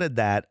plotted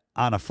that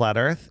on a flat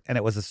Earth, and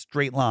it was a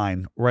straight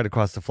line right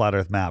across the flat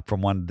Earth map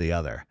from one to the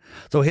other.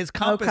 So his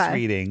compass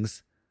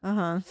readings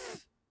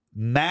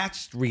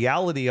matched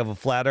reality of a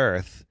flat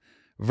Earth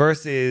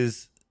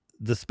versus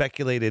the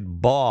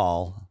speculated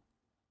ball,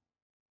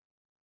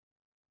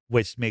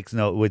 which makes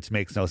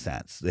no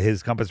sense.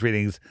 His compass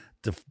readings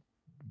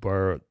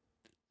weren't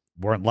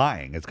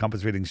lying. His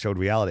compass readings showed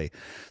reality.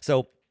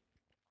 So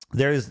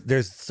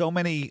there's so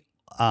many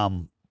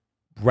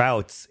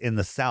routes in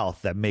the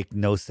South that make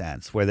no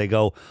sense, where they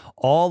go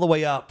all the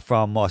way up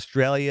from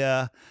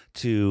Australia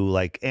to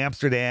like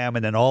Amsterdam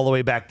and then all the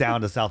way back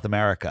down to South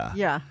America.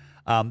 Yeah.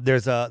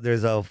 There's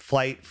a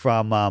flight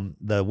from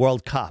the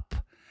World Cup.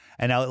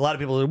 And now a lot of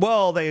people say,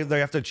 well, they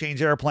have to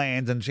change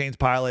airplanes and change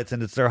pilots,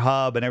 and it's their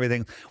hub and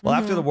everything. Well,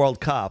 after the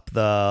World Cup,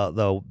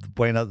 the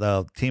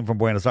team from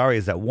Buenos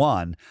Aires that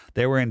won,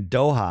 they were in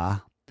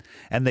Doha,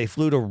 and they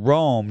flew to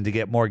Rome to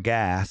get more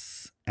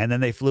gas, and then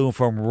they flew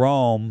from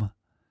Rome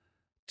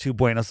to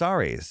Buenos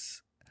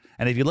Aires.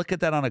 And if you look at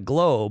that on a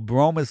globe,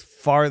 Rome is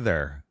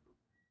farther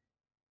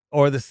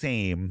or the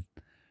same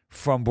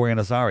from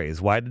Buenos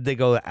Aires. Why did they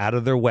go out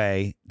of their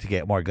way to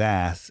get more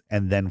gas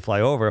and then fly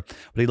over?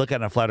 But you look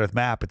at it on a flat Earth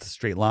map, it's a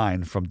straight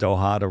line from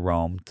Doha to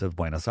Rome to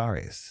Buenos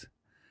Aires.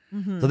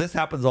 So this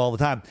happens all the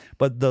time.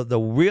 But the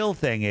real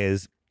thing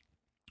is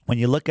when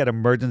you look at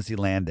emergency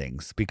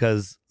landings,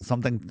 because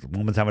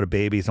woman's having a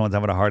baby, someone's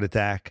having a heart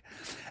attack,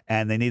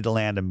 and they need to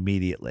land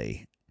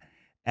immediately.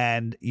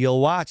 And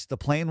you'll watch the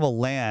plane will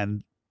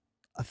land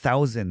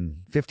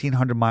 1,000,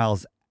 1,500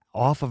 miles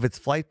off of its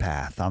flight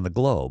path on the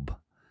globe.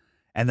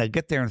 And they'll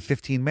get there in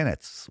 15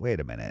 minutes. Wait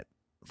a minute.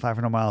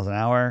 500 miles an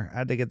hour?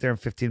 How'd they get there in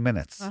 15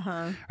 minutes?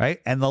 Right?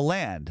 And they'll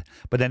land.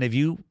 But then if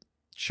you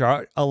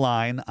chart a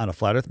line on a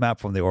flat Earth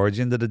map from the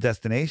origin to the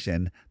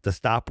destination, the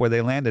stop where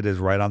they landed is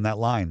right on that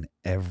line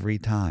every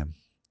time.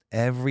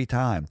 every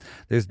time.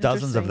 There's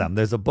dozens of Interesting. them.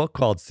 There's a book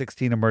called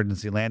 16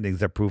 Emergency Landings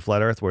That Prove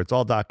Flat Earth, where it's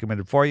all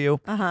documented for you.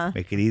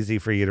 Make it easy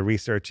for you to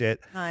research it.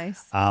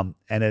 Nice. And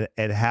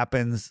it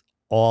happens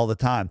all the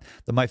time.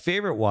 My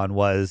favorite one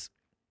was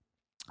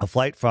a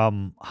flight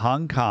from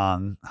Hong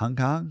Kong.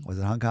 Was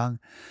it Hong Kong?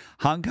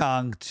 Hong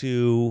Kong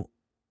to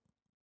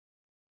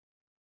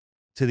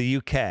the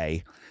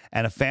UK,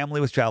 and a family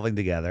was traveling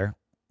together,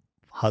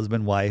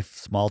 husband, wife,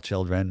 small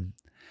children.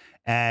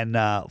 And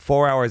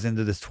 4 hours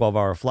into this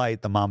 12-hour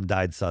flight, the mom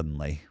died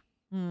suddenly.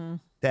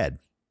 Dead.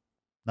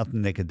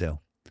 Nothing they could do.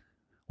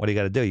 What do you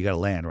got to do? You got to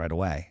land right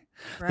away.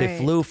 They Right.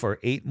 flew for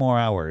 8 more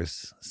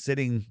hours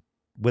sitting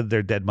with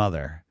their dead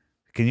mother.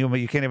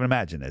 You can't even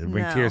imagine it. It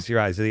brings No. tears to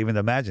your eyes to even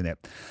imagine it.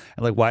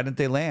 And like, why didn't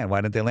they land?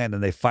 Why didn't they land?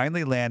 And they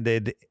finally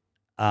landed.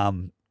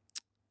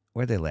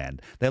 Where'd they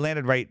land? They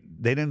landed right.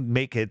 They didn't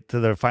make it to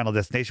their final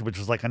destination, which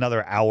was like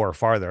another hour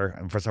farther.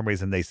 And for some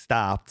reason, they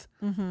stopped.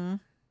 Mm-hmm.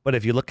 But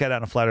if you look at it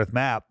on a flat Earth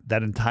map,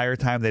 that entire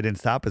time they didn't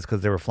stop is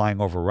because they were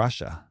flying over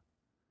Russia.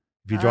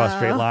 If you draw a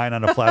straight line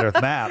on a flat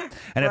Earth map,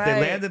 and if they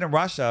Right. landed in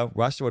Russia,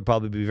 Russia would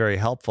probably be very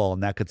helpful,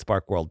 and that could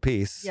spark world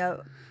peace.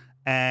 Yep.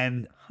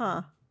 And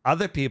Huh.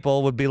 other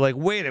people would be like,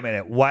 "Wait a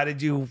minute, why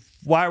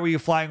were you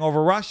flying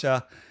over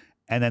Russia?"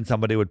 And then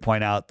somebody would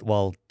point out,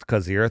 "Well,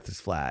 because the Earth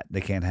is flat,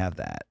 they can't have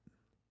that."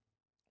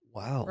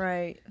 Wow.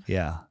 Right.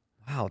 Yeah,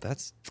 Wow,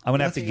 that's I'm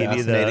gonna have to That's give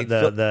you fascinating.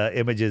 the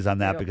images on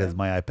that Okay. because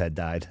my iPad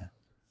died.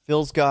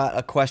 Phil's got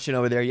a question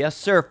over there. Yes,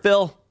 sir,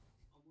 Phil.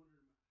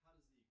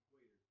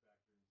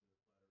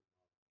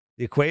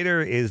 The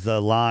equator is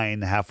the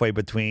line halfway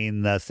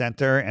between the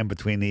center and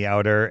between the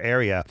outer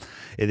area.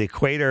 The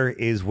equator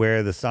is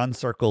where the sun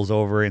circles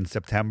over in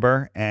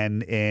September,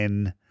 and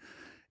in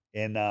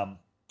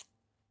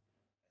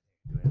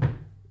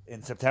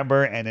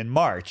September and in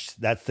March,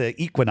 that's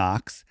the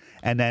equinox.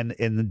 And then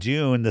in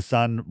June, the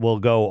sun will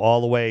go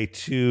all the way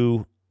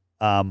to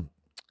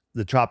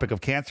the Tropic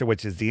of Cancer,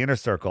 which is the inner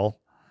circle.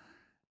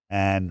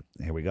 And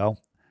here we go.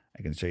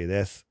 I can show you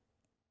this.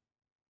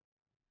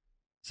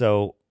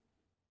 So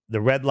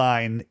the red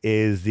line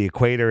is the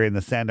equator in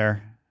the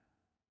center.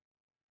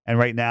 And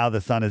right now the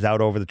sun is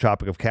out over the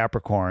Tropic of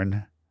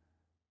Capricorn.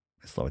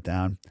 Slow it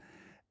down.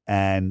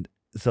 And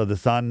so the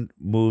sun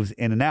moves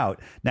in and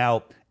out.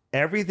 Now,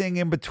 everything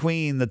in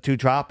between the two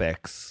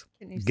tropics,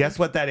 Can you see? guess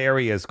what that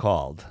area is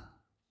called?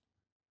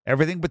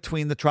 Everything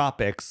between the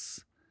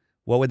tropics,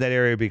 what would that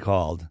area be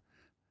called?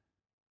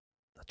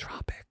 The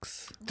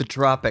tropics. The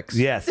tropics.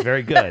 Yes,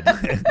 very good.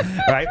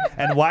 Right?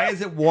 And why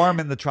is it warm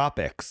in the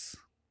tropics?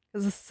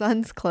 Because the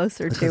sun's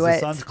closer Because to the it.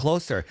 sun's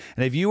closer.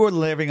 And if you were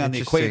living on the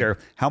Interesting. equator,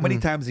 how many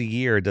times a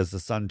year does the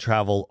sun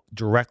travel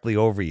directly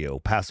over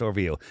you, pass over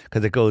you?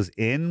 Because it goes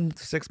in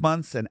 6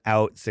 months and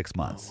out 6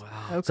 months.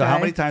 Okay. So how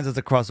many times does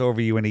it cross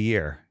over you in a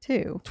year?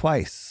 2.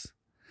 Twice.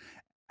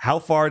 How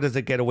far does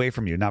it get away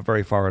from you? Not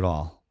very far at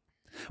all.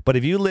 But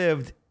if you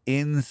lived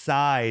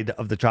inside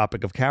of the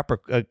Tropic of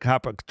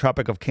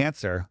Tropic of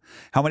Cancer,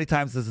 how many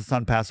times does the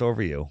sun pass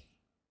over you?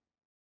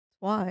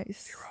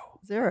 Twice.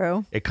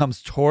 0. It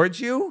comes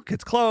towards you,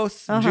 gets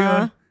close in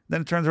June,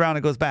 then it turns around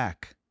and goes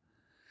back.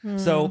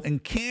 So in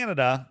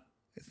Canada,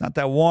 it's not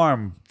that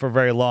warm for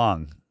very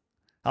long.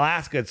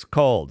 Alaska, it's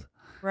cold.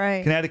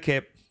 Right.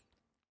 Connecticut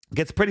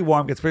gets pretty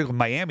warm, gets pretty cold.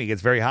 Miami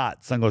gets very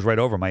hot. Sun goes right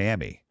over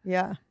Miami,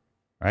 Yeah.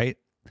 right?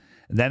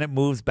 And then it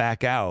moves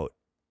back out,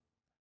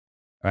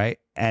 right?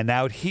 And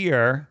out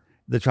here,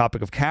 the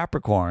Tropic of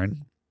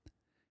Capricorn,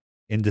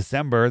 in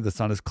December, the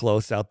sun is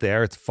close out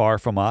there. It's far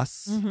from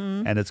us,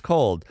 and it's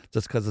cold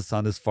just because the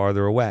sun is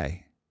farther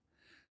away.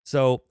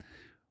 So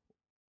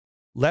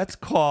let's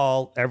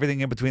call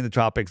everything in between the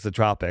tropics.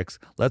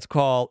 Let's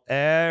call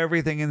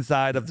everything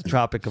inside of the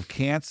Tropic of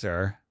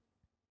Cancer.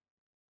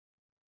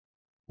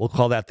 We'll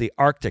call that the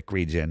Arctic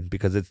region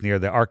because it's near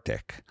the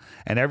Arctic.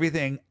 And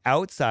everything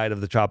outside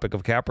of the Tropic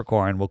of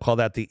Capricorn, we'll call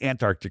that the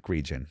Antarctic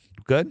region.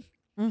 Good?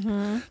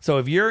 So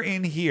if you're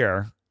in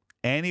here,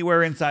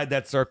 anywhere inside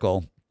that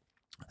circle,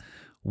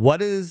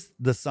 what is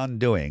the sun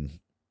doing?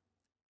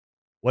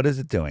 What is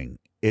it doing?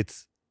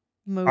 It's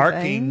Moving.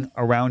 arcing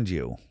around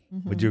you.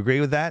 Would you agree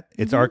with that?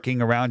 It's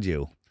arcing around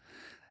you.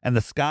 And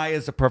the sky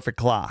is a perfect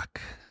clock.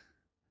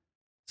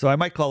 So I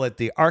might call it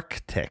the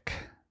Arctic.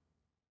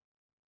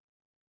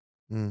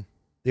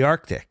 The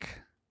Arctic.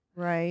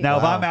 Right. Now,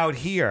 if Wow. I'm out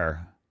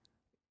here,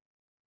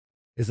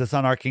 is the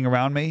sun arcing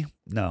around me?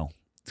 No.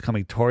 It's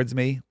coming towards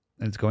me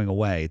and it's going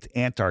away. It's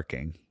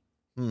antarcing.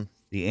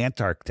 The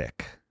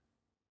Antarctic.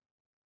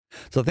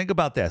 So think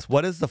about this.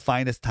 What is the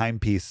finest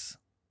timepiece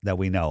that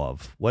we know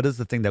of? What is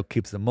the thing that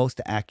keeps the most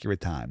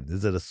accurate time?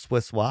 Is it a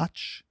Swiss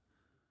watch?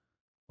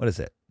 What is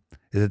it?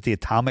 Is it the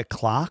atomic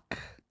clock?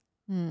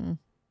 Hmm.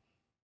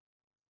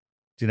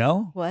 Do you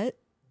know? What?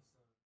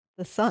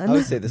 The sun. I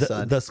would say the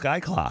sun. The sky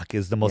clock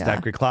is the most Yeah.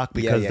 accurate clock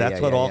Yeah, because yeah, that's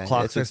yeah, what yeah, all yeah.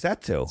 clocks It's are a-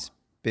 set to.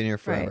 Been here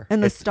right. forever.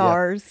 And the It's-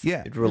 stars. Yeah.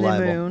 It's and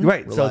reliable. The moon.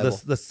 Right. Reliable.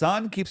 So the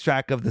sun keeps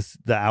track of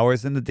the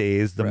hours and the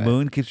days. The Right.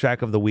 moon keeps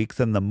track of the weeks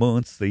and the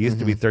months. There used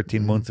to be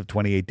 13 months of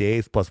 28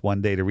 days plus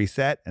 1 day to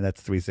reset, and that's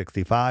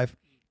 365.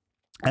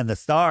 And the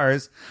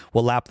stars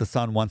will lap the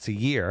sun once a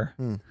year.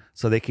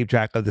 So they keep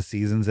track of the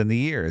seasons and the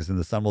years. And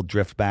the sun will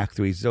drift back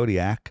through each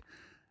zodiac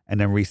and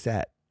then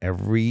reset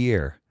every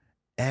year.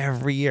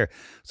 Every year.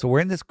 So we're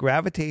in this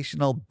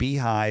gravitational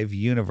beehive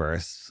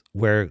universe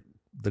where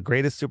the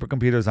greatest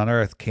supercomputers on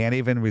Earth can't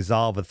even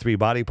resolve a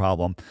 3-body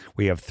problem.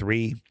 We have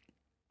 3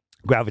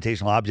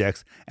 gravitational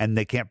objects, and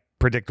they can't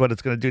predict what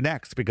it's going to do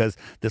next because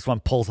this one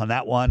pulls on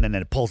that one, and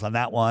then it pulls on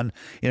that one.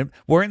 You know,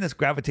 we're in this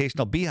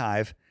gravitational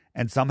beehive,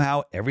 and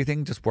somehow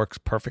everything just works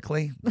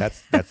perfectly.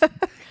 That's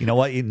you know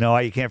what? You know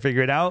why you can't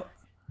figure it out?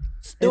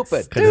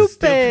 Stupid. 'Cause it's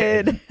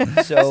stupid.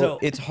 So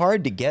it's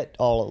hard to get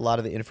a lot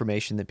of the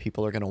information that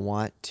people are going to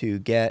want to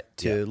get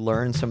to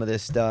learn some of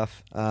this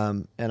stuff.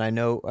 And I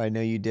know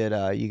you did.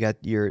 You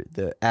got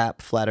the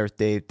app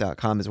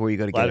flatearthdave.com is where you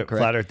go to get it.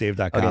 Correct?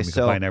 Flatearthdave.com. You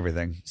can find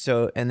everything.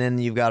 So and then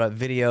you've got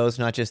videos,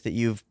 not just that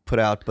you've put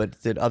out,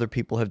 but that other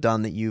people have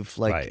done that you've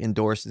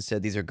endorsed and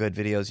said these are good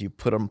videos. You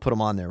put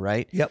them on there,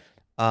 right? Yep.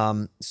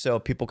 So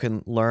people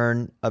can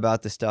learn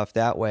about the stuff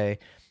that way.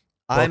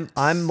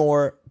 I'm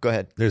more. Go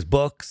ahead. There's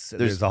books.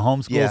 There's a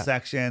homeschool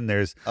section.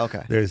 There's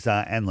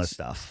endless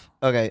stuff.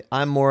 Okay,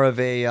 I'm more of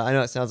a. I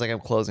know it sounds like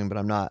I'm closing, but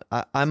I'm not.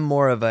 I'm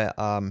more of a.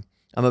 I'm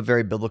a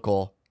very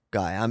biblical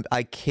guy.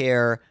 I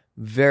care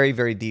very,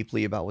 very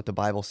deeply about what the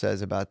Bible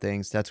says about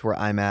things. That's where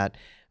I'm at.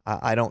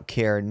 I don't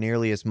care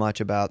nearly as much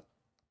about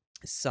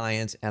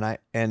science,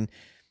 and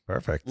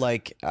perfect.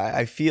 Like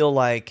I feel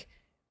like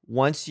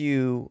once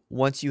you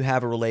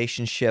have a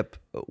relationship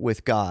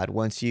with God,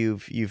 once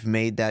you've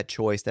made that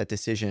choice, that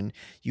decision,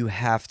 you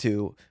have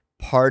to.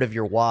 Part of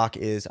your walk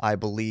is, I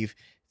believe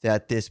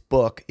that this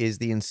book is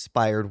the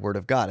inspired word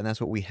of God, and that's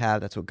what we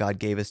have. That's what God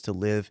gave us to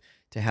live,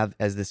 to have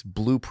as this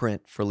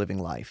blueprint for living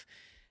life.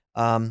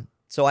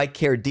 So I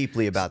care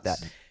deeply about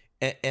that,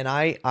 and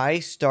I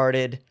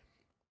started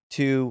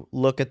to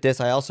look at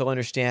this. I also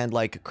understand,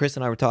 like Chris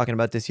and I were talking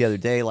about this the other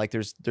day. Like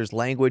there's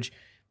language,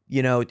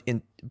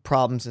 in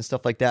problems and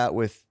stuff like that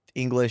with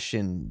English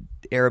and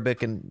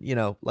Arabic and,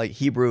 like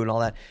Hebrew and all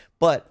that.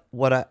 But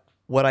what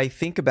I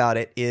think about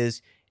it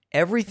is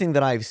everything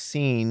that I've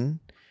seen,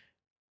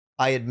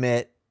 I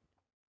admit,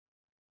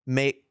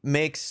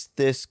 makes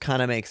this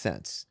kind of make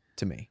sense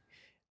to me.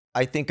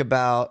 I think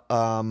about,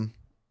 I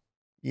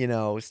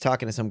was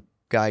talking to some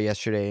guy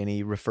yesterday and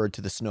he referred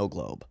to the snow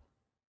globe.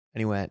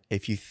 And he went,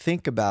 if you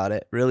think about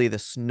it, really the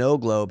snow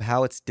globe,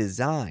 how it's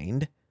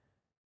designed,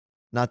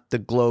 not the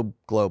globe,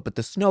 but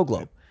the snow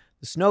globe.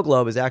 The snow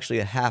globe is actually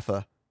a half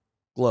a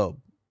globe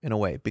in a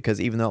way,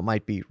 because even though it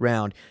might be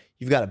round,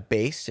 you've got a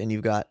base and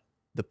you've got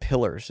the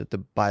pillars that the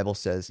Bible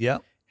says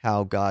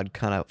how God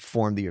kind of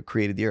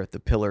created the earth. The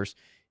pillars,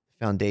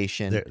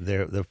 foundation.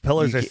 The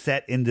pillars are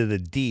set into the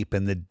deep,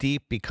 and the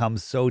deep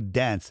becomes so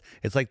dense.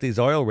 It's like these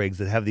oil rigs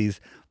that have these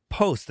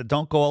posts that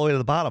don't go all the way to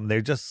the bottom. They're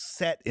just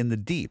set in the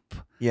deep.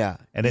 Yeah.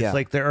 And it's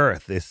like the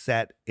earth is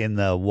set in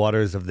the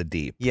waters of the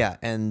deep. Yeah,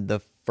 and the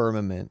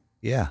firmament.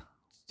 Yeah.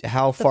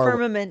 How The far?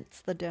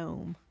 firmament's the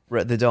dome.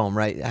 The dome,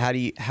 right?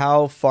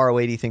 How far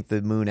away do you think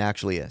the moon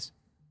actually is?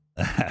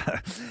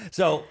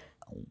 So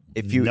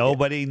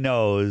nobody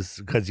knows,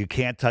 because you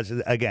can't touch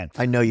it again.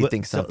 I know you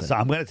think something. So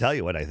I'm going to tell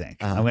you what I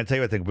think. I'm going to tell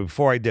you what I think. But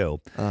before I do,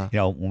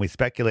 when we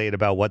speculate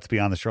about what's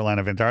beyond the shoreline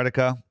of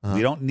Antarctica,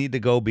 we don't need to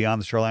go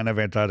beyond the shoreline of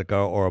Antarctica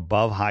or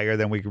above, higher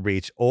than we can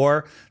reach,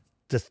 or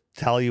just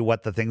tell you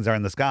what the things are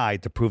in the sky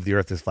to prove the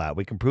earth is flat.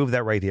 We can prove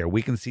that right here.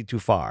 We can see too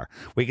far.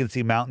 We can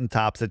see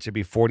mountaintops that should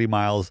be 40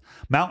 miles,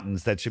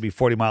 mountains that should be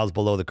 40 miles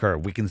below the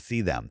curve. We can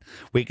see them.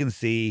 We can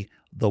see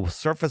the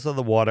surface of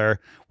the water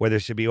where there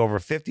should be over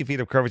 50 feet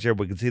of curvature.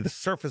 We can see the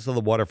surface of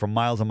the water for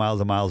miles and miles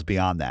and miles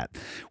beyond that.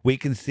 We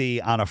can see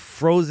on a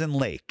frozen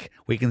lake,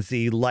 we can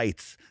see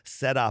lights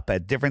set up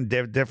at different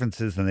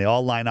differences, and they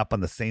all line up on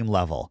the same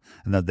level.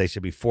 And that they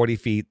should be 40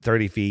 feet,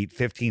 30 feet,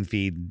 15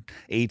 feet,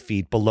 8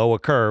 feet below a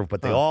curve,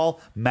 but they all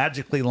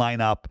magically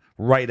line up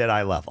right at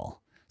eye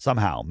level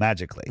somehow,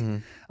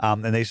 magically.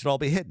 And they should all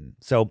be hidden.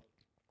 So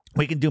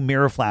we can do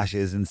mirror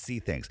flashes and see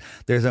things.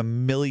 There's a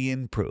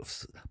million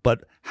proofs.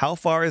 But how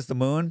far is the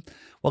moon?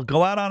 Well,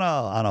 go out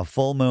on a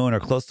full moon or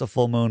close to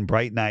full moon,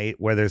 bright night,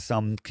 where there's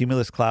some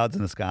cumulus clouds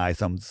in the sky,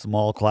 some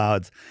small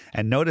clouds,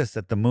 and notice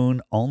that the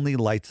moon only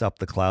lights up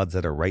the clouds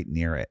that are right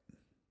near it.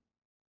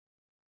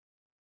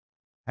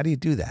 How do you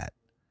do that?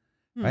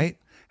 Right?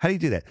 How do you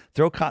do that?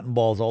 Throw cotton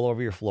balls all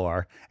over your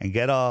floor and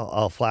get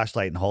a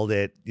flashlight and hold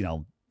it,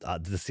 to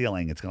the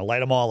ceiling. It's going to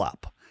light them all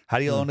up. How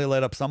do you only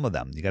light up some of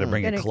them? You got to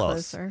bring it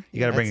close. You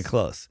got to bring it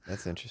close.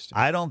 That's interesting.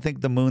 I don't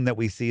think the moon that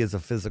we see is a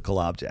physical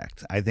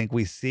object. I think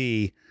we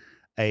see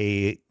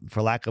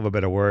for lack of a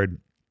better word,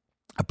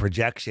 a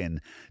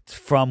projection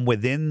from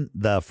within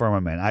the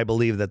firmament. I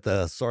believe that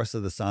the source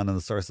of the sun and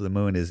the source of the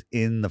moon is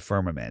in the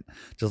firmament.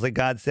 Just like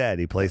God said,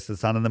 he placed the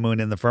sun and the moon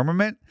in the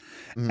firmament.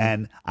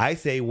 And I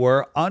say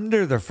we're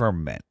under the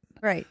firmament.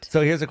 Right. So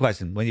here's a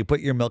question. When you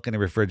put your milk in the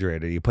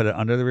refrigerator, you put it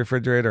under the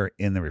refrigerator or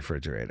in the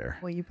refrigerator?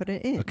 Well, you put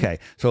it in. Okay.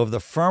 So if the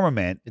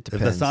firmament, It if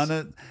the depends.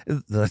 sun,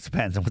 it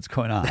depends on what's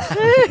going on.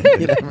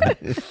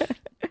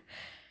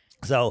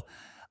 So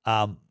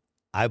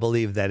I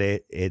believe that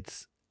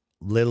it's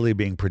literally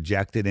being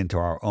projected into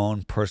our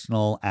own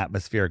personal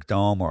atmospheric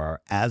dome or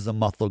our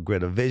azimuthal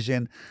grid of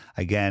vision.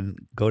 Again,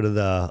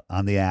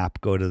 on the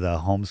app, go to the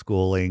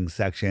homeschooling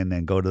section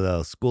and go to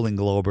the Schooling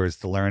Globers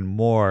to learn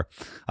more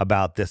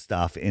about this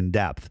stuff in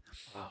depth.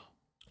 Wow.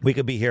 We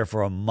could be here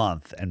for a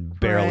month and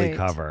barely Right.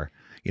 cover,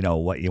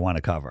 what you want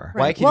to cover.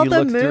 Why can well, you the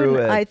look moon, through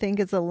it? I think,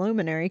 is a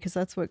luminary because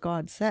that's what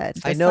God said.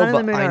 The I know, sun and the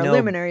but moon I are know-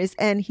 luminaries.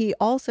 And he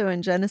also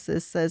in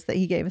Genesis says that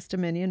he gave us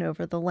dominion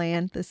over the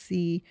land, the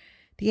sea,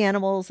 the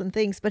animals and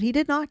things, but he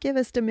did not give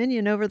us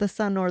dominion over the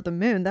sun or the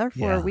moon.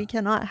 Therefore, Yeah. we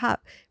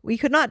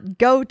could not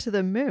go to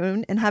the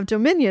moon and have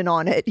dominion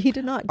on it. He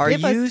did not Are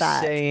give you us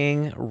that.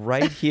 saying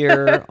right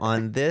here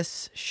on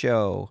this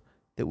show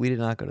that we did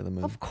not go to the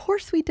moon? Of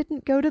course, we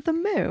didn't go to the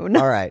moon.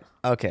 All right.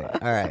 Okay. All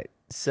right.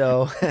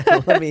 So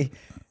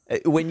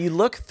when you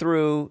look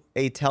through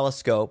a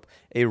telescope,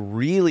 a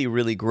really,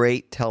 really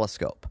great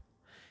telescope,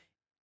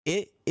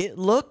 it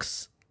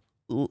looks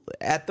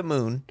at the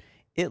moon,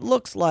 it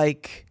looks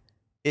like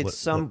it's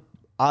some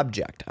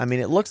object. I mean,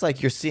 it looks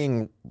like you're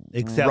seeing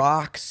Except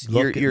rocks.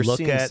 Look You're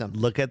seeing at something.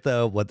 look at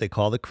what they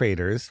call the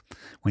craters.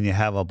 When you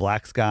have a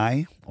black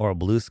sky or a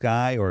blue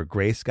sky or a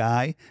gray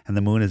sky and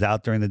the moon is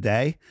out during the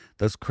day,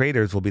 those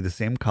craters will be the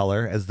same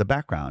color as the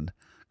background,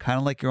 kind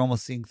of like you're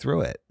almost seeing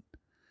through it.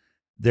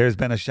 There's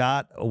been a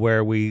shot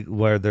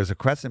where there's a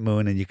crescent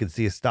moon and you can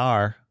see a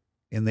star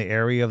in the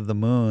area of the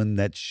moon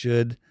that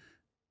should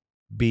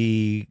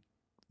be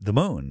the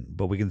moon,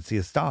 but we can see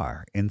a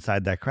star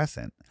inside that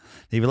crescent.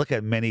 If you look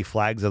at many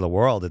flags of the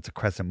world, it's a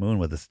crescent moon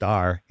with a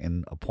star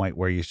in a point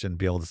where you shouldn't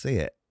be able to see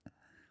it.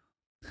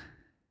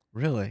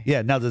 Really?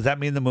 Yeah. Now, does that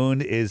mean the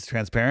moon is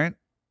transparent?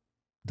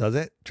 Does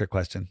it? Trick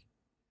question.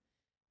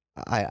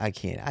 I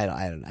can't.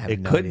 I have It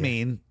no could idea.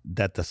 mean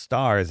that the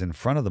star is in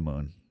front of the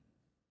moon.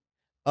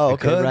 Oh, it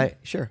okay. could. Right.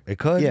 Sure. It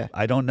could. Yeah.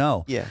 I don't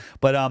know. Yeah.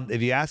 But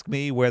if you ask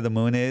me where the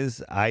moon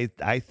is, I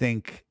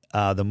think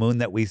the moon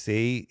that we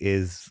see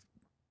is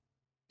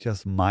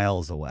just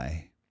miles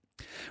away.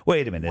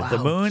 Wait a minute. If the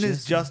Wow, moon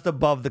is just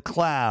above the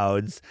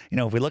clouds,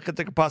 if we look at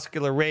the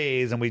crepuscular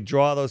rays and we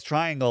draw those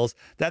triangles,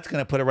 that's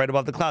going to put it right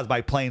above the clouds.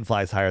 My plane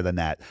flies higher than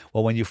that.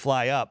 Well, when you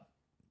fly up,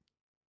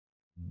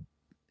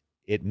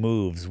 it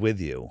moves with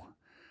you.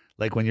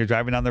 Like when you're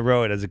driving down the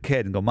road as a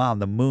kid and go, Mom,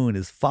 the moon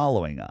is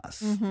following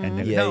us. And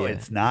you go, Yeah, no, yeah.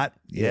 it's not.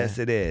 Yes,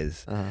 Yeah. it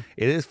is. Uh-huh.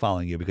 It is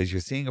following you because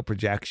you're seeing a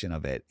projection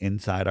of it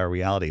inside our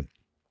reality.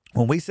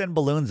 When we send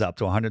balloons up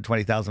to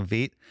 120,000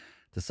 feet,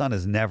 the sun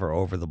is never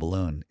over the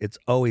balloon. It's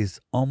always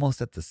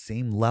almost at the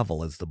same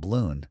level as the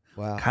balloon.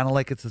 Wow. Kind of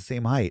like it's the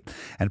same height.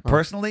 And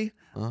personally,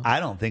 I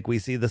don't think we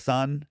see the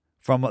sun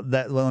from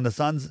that when the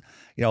sun's,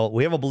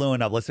 we have a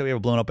balloon up. Let's say we have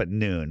a balloon up at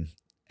noon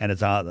and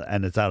it's out at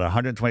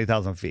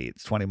 120,000 feet.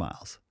 It's 20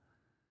 miles.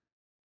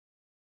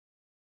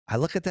 I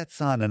look at that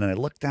sun and then I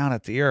look down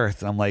at the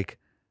earth and I'm like,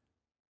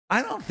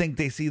 I don't think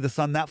they see the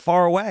sun that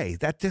far away.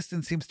 That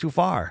distance seems too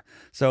far.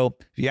 So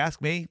if you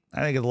ask me,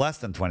 I think it's less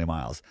than 20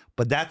 miles.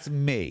 But that's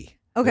me.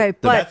 Okay,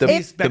 That's but me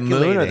if The moon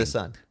or the speculating.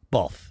 sun?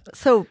 Both.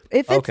 so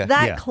if it's Okay.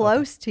 that Yeah,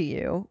 close to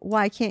you,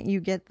 why can't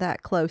you get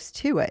that close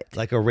to it?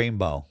 Like a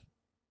rainbow.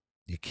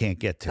 You can't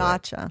get to it.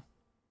 Gotcha.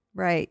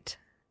 Right.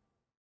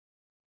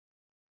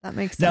 That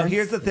makes Now, sense.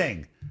 here's the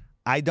thing.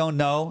 I don't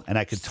know, and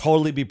I could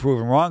totally be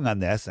proven wrong on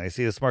this, and I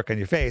see the smirk on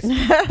your face,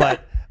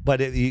 but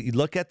if you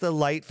look at the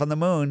light from the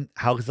moon,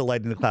 how is the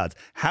light in the clouds?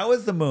 How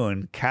is the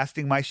moon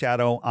casting my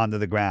shadow onto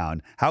the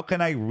ground? How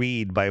can I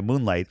read by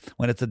moonlight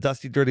when it's a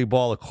dusty, dirty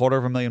ball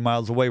 250,000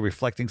 miles away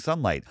reflecting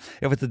sunlight?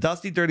 If it's a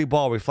dusty, dirty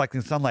ball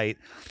reflecting sunlight,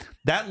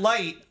 that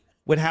light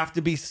would have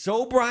to be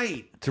so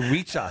bright to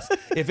reach us.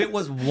 If it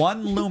was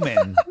 1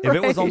 lumen, if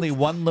it was only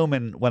 1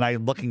 lumen when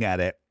I'm looking at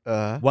it,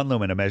 1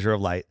 lumen, a measure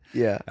of light.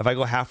 Yeah. If I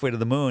go halfway to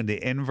the moon,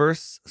 the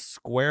inverse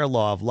square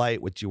law of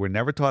light, which you were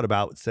never taught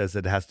about, says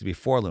that it has to be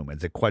 4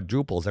 lumens. It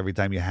quadruples every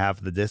time you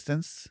halve the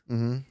distance.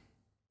 Mm-hmm.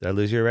 Did I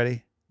lose you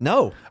already?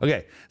 No.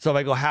 Okay. So if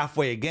I go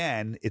halfway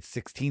again, it's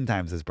 16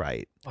 times as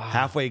bright.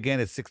 Halfway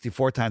again, it's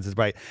 64 times as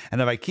bright. And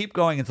if I keep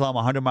going until I'm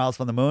 100 miles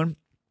from the moon,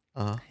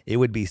 it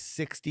would be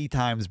 60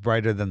 times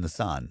brighter than the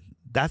sun.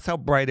 That's how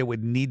bright it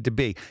would need to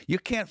be. You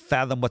can't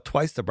fathom what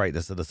twice the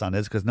brightness of the sun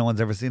is because no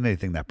one's ever seen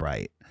anything that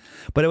bright.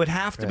 But it would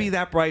have to be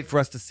that bright for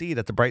us to see it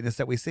at the brightness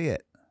that we see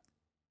it.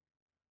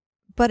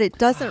 But it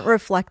doesn't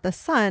reflect the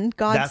sun.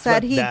 God That's said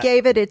what he that-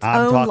 gave it its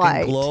I'm own talking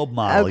light. globe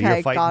model. Okay,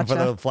 You're fighting for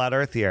gotcha. the flat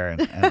Earth here,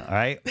 all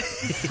right?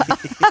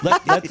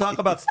 Let's talk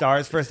about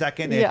stars for a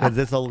second Yeah. because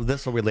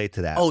this will relate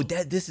to that. Oh,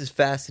 this is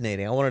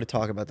fascinating. I wanted to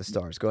talk about the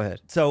stars. Go ahead.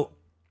 So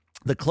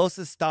the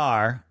closest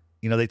star,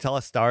 they tell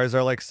us stars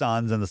are like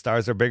suns and the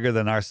stars are bigger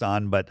than our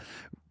sun, but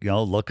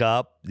look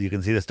up, you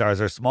can see the stars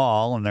are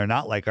small and they're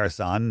not like our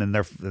sun and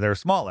they're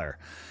smaller.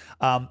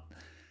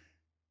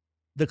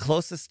 The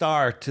closest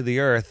star to the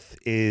Earth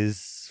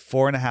is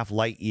 4.5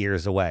 light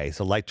years away.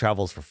 So light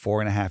travels for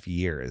 4.5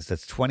 years.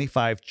 That's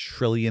 25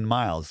 trillion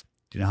miles.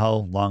 Do you know how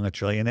long a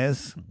trillion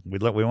is? We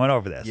went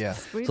over this. Yeah.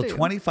 We So do.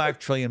 25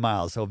 trillion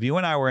miles. So if you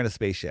and I were in a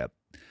spaceship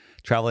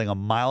traveling a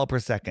mile per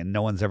second,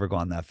 no one's ever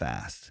gone that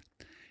fast.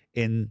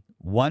 In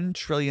 1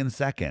 trillion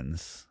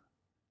seconds,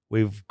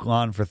 We've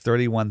gone for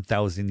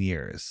 31,000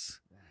 years,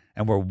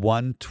 and we're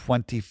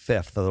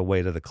 1/25th of the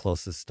way to the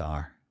closest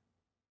star.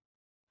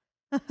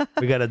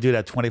 We got to do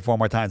that 24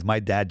 more times. My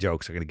dad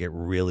jokes are going to get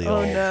really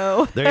old. Oh,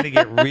 no. They're going to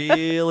get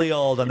really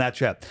old on that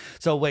trip.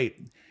 So wait,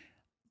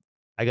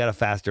 I got a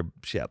faster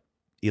ship.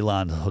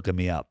 Elon's hooking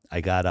me up. I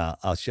got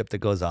a ship that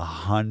goes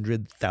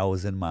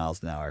 100,000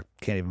 miles an hour.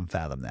 Can't even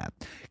fathom that.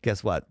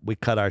 Guess what? We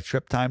cut our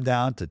trip time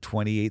down to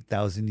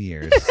 28,000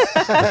 years.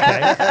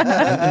 Okay?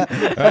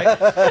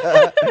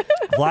 Right?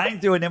 Flying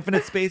through an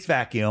infinite space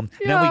vacuum.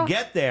 And then we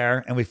get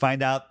there and we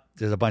find out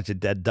there's a bunch of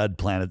dead dud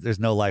planets. There's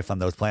no life on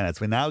those planets.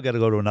 We now got to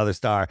go to another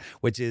star,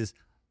 which is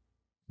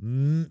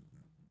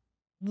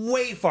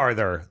way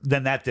farther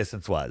than that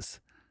distance was.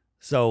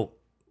 So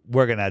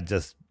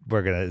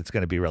it's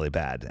going to be really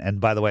bad. And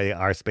by the way,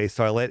 our space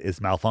toilet is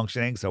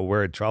malfunctioning, so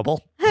we're in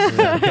trouble.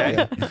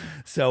 Okay.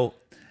 So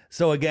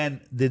again,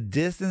 the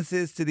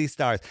distances to these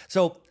stars.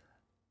 So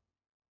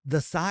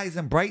the size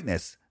and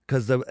brightness,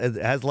 because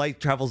as light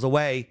travels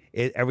away,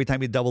 every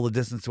time you double the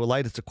distance to a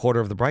light, it's a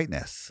quarter of the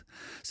brightness.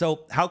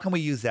 So how can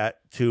we use that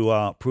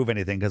to prove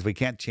anything? Because we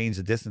can't change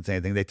the distance to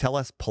anything. They tell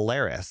us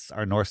Polaris,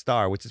 our North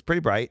Star, which is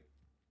pretty bright,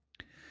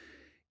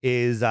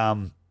 is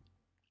God,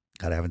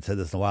 I haven't said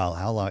this in a while.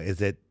 How long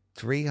is it?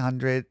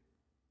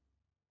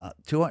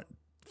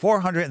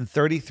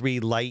 433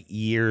 light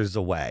years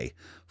away.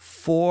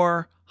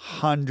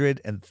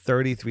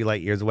 433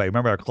 light years away.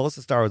 Remember, our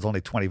closest star was only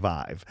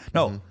 25.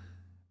 No,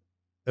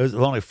 it was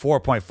only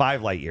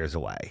 4.5 light years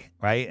away,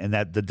 right? And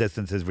that the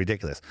distance is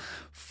ridiculous.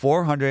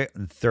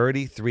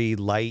 433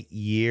 light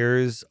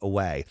years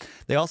away.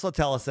 They also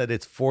tell us that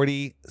it's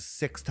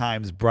 46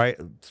 times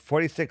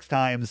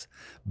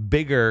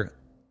bigger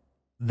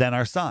than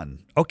our sun.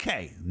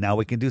 Okay, now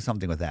we can do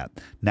something with that.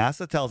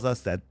 NASA tells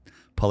us that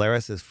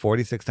Polaris is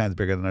 46 times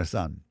bigger than our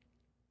sun.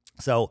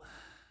 So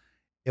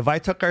if I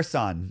took our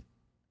sun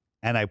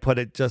and I put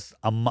it just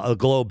a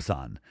globe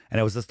sun, and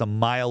it was just a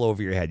mile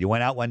over your head. You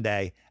went out one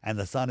day and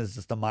the sun is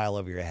just a mile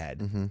over your head.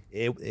 Mm-hmm.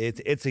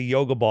 It's a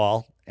yoga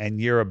ball and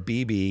you're a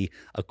BB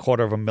a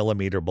quarter of a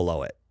millimeter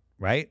below it,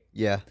 right?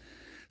 Yeah.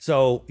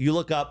 So you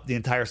look up the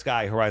entire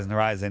sky,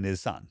 horizon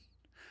is sun.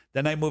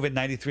 Then I move it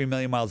 93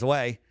 million miles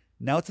away.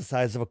 Now it's the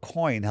size of a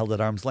coin held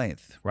at arm's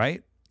length,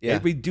 right? Yeah.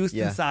 It reduced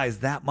in size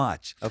that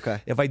much. Okay.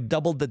 If I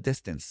doubled the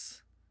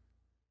distance,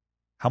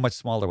 how much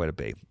smaller would it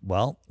be?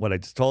 Well, what I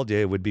just told you,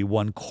 it would be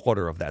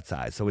 1/4 of that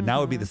size. So now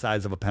it would be the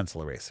size of a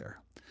pencil eraser.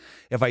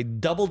 If I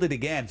doubled it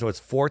again, so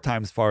it's 4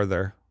 times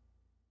farther,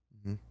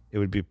 it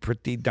would be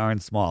pretty darn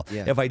small.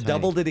 Yeah, if I tiny.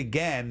 doubled it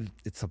again,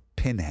 it's a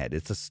pinhead.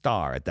 It's a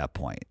star at that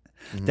point.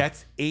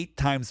 That's 8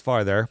 times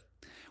farther.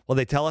 Well,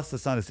 they tell us the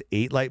sun is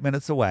 8 light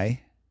minutes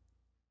away.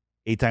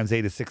 8 times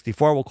 8 is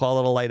 64. We'll call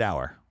it a light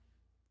hour.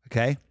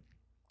 Okay?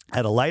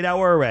 At a light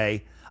hour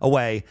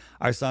away,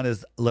 our sun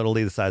is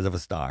literally the size of a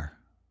star.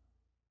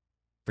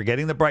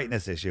 Forgetting the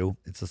brightness issue,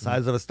 it's the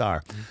size of a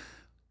star.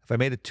 If I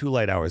made it 2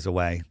 light hours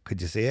away,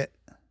 could you see it?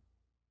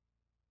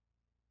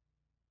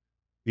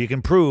 You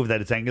can prove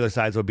that its angular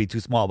size would be too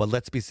small, but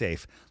let's be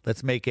safe.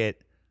 Let's make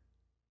it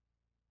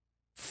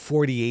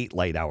 48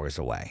 light hours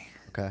away.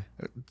 Okay.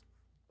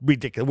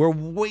 Ridiculous. We're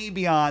way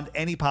beyond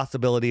any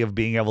possibility of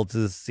being able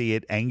to see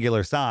it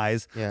angular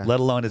size, let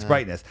alone its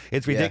brightness.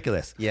 It's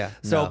ridiculous. Yeah.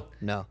 So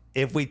no.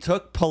 If we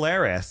took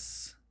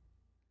Polaris,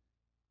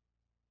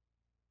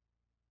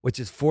 which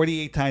is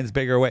 48 times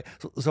bigger away.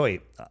 So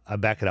wait,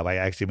 I'm backing up. I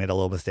actually made a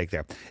little mistake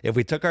there. If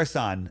we took our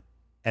sun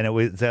and it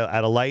was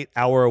at a light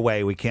hour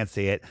away, we can't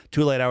see it.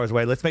 2 light hours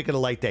away. Let's make it a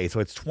light day. So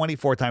it's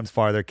 24 times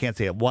farther. Can't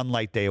see it. 1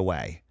 light day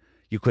away.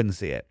 You couldn't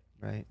see it.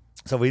 Right.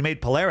 So if we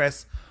made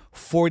Polaris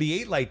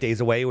 48 light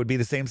days away, it would be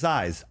the same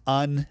size.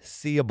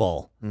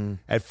 Unseeable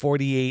at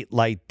 48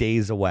 light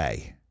days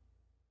away.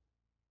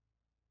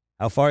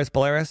 How far is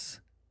Polaris?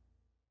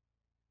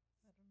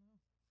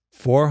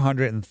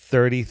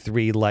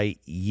 433 light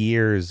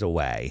years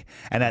away.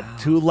 And at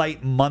 2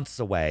 light months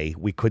away,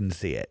 we couldn't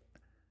see it.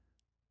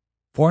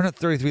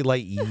 433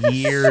 light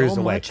years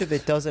so away. Much of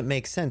it doesn't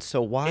make sense.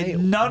 So why?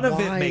 None of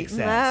it makes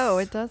sense. No,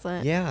 it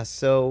doesn't. Yeah.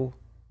 So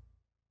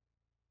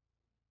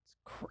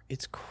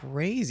it's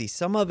crazy.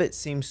 Some of it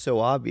seems so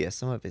obvious.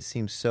 Some of it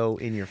seems so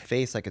in your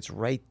face, like it's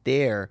right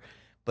there,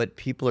 but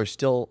people are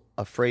still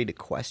afraid to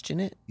question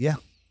it. Yeah.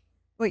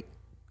 Wait,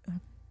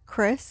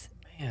 Chris?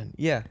 Man.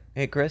 Yeah.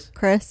 Hey, Chris.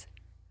 Chris?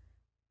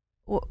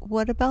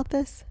 What about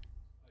this?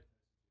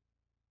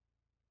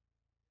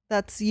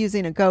 That's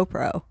using a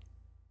GoPro.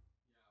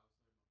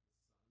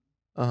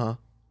 Uh-huh.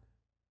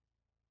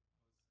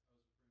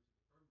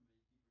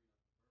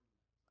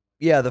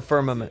 Yeah, the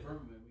firmament.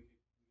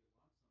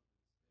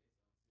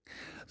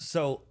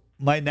 So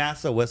my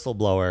NASA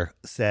whistleblower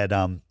said,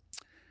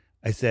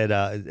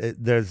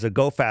 there's a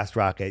Go Fast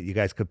rocket. You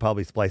guys could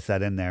probably splice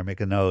that in there,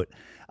 make a note,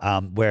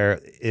 where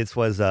it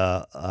was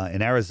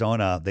in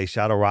Arizona. They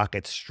shot a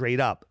rocket straight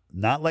up,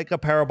 not like a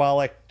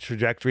parabolic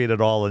trajectory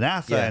at all. The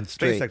NASA and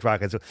SpaceX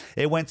rockets.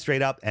 It went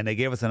straight up, and they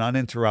gave us an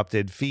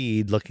uninterrupted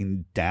feed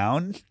looking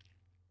down.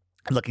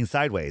 looking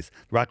sideways.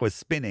 The rocket was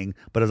spinning,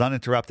 but it was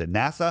uninterrupted.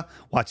 NASA,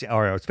 or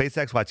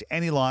SpaceX, watch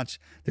any launch.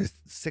 There's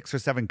 6 or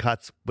 7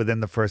 cuts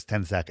within the first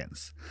 10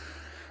 seconds.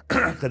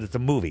 Because it's a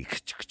movie.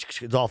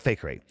 It's all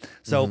fakery.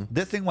 So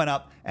this thing went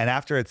up, and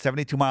after it's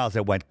 72 miles,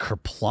 it went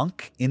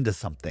kerplunk into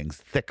something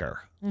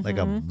thicker, like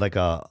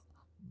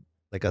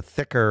a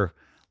thicker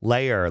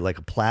layer, like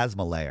a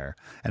plasma layer,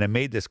 and it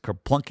made this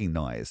kerplunking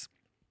noise.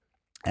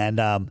 And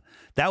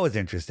that was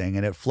interesting,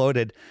 and it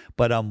floated.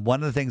 But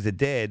one of the things it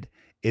did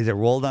is it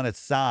rolled on its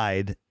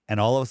side, and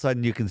all of a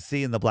sudden you can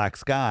see in the black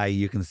sky,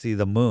 you can see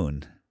the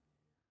moon.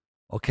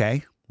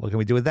 Okay, what can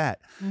we do with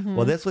that?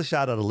 Well, this was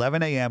shot at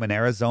 11 a.m. in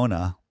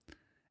Arizona,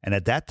 and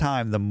at that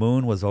time, the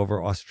moon was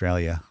over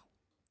Australia.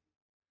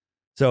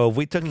 So if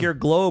we took your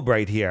globe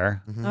right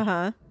here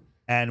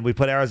and we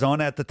put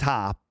Arizona at the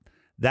top,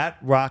 that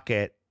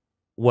rocket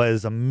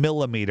was a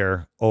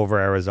millimeter over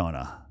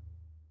Arizona.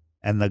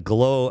 And the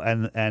globe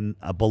and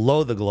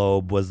below the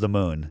globe was the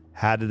moon.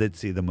 How did it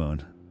see the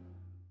moon?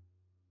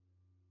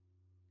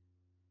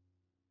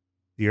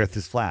 The Earth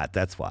is flat.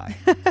 That's why.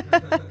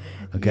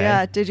 Okay.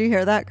 Yeah. Did you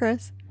hear that,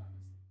 Chris?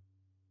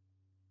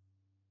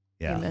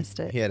 Yeah. You missed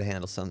it. He had to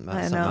handle something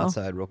I know.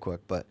 outside real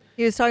quick, but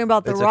He was talking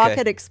about the It's rocket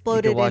okay.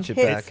 exploded You can and watch it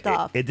hit back.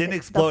 stuff. It didn't The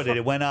explode. fl-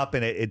 It went up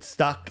and it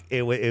stuck.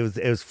 It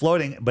was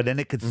floating, but then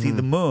it could see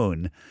the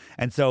moon.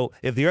 And so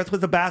if the Earth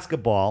was a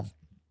basketball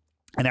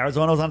and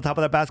Arizona was on top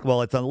of that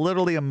basketball, it's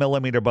literally a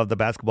millimeter above the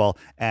basketball,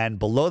 and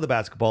below the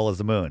basketball is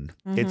the moon.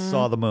 It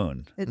saw the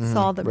moon. It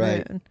saw the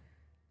right. moon.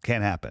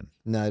 Can't happen.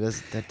 no,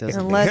 that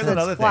doesn't. Unless Here's it's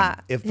another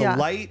flat. thing. If the Yeah.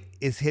 light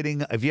is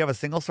hitting, if you have a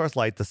single source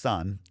light, the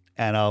sun,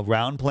 and a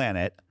round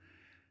planet,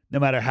 no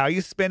matter how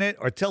you spin it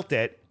or tilt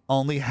it,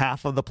 only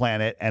half of the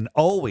planet, and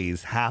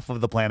always half of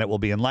the planet will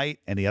be in light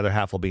and the other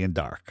half will be in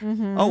dark.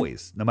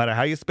 Always, no matter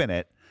how you spin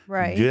it.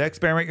 Right. Do that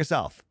experiment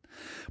yourself.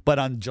 But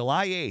on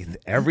July 8th,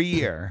 every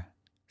year,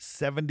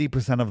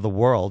 70% of the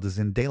world is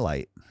in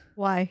daylight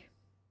Why?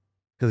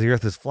 because the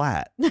Earth is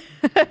flat.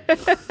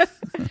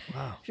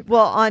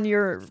 Well, on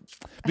your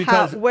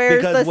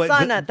where's the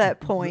sun at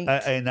that point?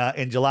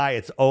 In July,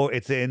 it's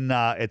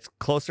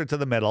closer to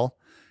the middle.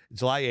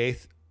 July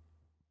 8th,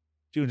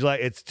 June, July.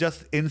 It's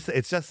just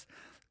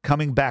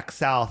coming back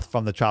south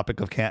from the Tropic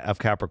of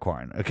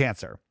Capricorn,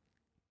 Cancer,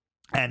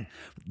 and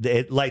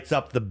it lights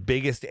up the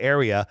biggest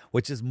area,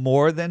 which is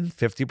more than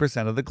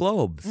 50% of the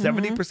globe,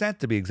 70%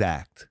 to be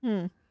exact.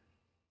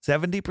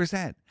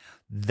 70%.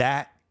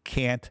 That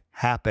can't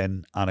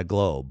happen on a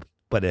globe,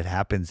 but it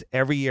happens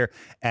every year.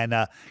 And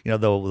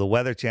the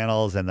weather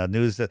channels and the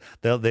news,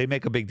 they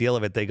make a big deal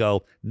of it. They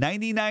go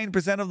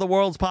 99% of the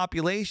world's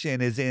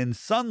population is in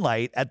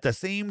sunlight at the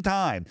same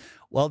time.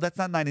 Well, that's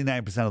not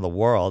 99% of the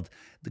world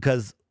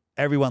because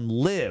everyone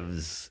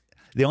lives.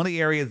 The only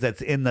areas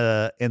that's in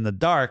the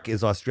dark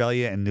is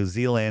Australia and New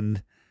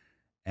Zealand,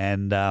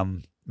 and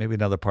maybe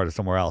another part of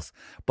somewhere else.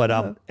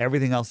 But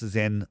everything else is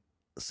in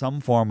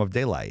some form of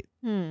daylight.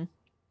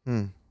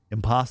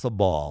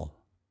 Impossible.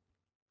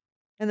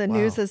 And the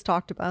news has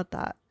talked about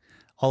that.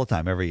 All the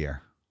time, every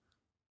year.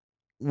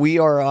 We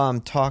are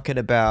talking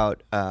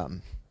about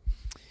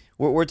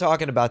we're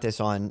talking about this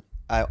on.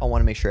 I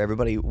want to make sure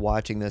everybody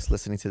watching this,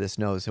 listening to this,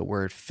 knows that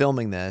we're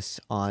filming this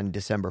on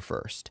December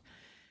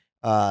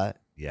 1st.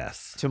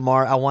 Yes.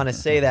 Tomorrow, I want to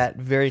say that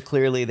very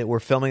clearly that we're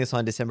filming this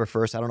on December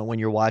 1st. I don't know when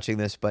you're watching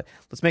this, but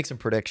let's make some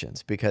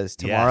predictions because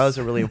tomorrow's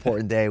a really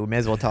important day. We may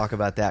as well talk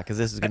about that because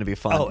this is going to be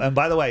fun. Oh, and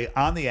by the way,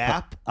 on the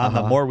app, on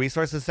the more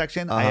resources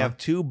section, I have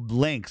 2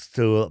 links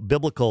to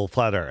biblical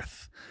flat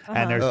Earth.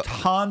 And there's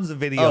tons of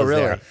videos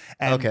really? there.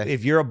 And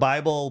if you're a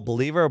Bible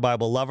believer, a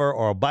Bible lover,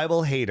 or a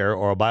Bible hater,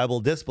 or a Bible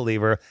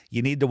disbeliever,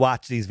 you need to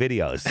watch these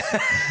videos.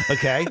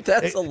 Okay?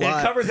 That's a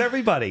lot. It covers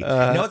everybody. You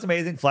know what's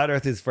amazing? Flat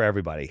Earth is for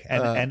everybody.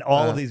 And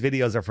all of these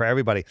videos are for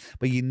everybody.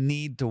 But you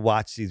need to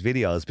watch these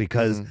videos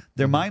because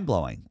they're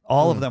mind-blowing.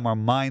 All of them are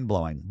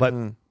mind-blowing. But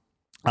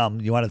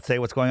you want to say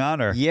what's going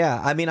on? Or Yeah,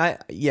 I mean,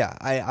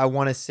 I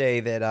want to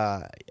say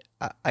that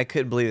I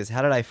couldn't believe this.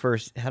 How did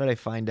I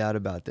find out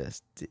about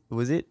this?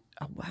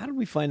 How did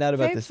we find out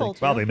about this thing?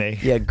 Probably me.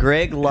 Yeah,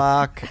 Greg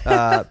Locke,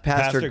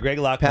 Pastor Greg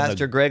Locke,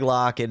 Pastor Greg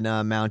Locke in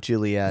Mount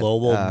Juliet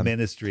Global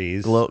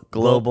Ministries,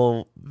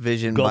 Global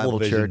Vision Global Bible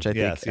Vision, Church,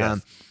 I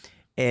think,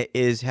 yes.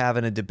 is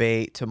having a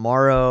debate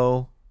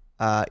tomorrow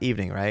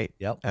evening, right?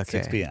 Yep, Okay.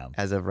 6 p.m.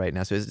 as of right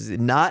now. So it's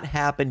not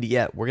happened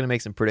yet. We're gonna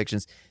make some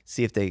predictions,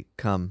 see if they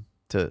come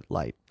to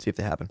light, see if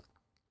they happen.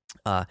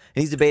 And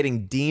he's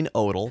debating Dean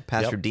Odell,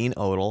 Pastor Dean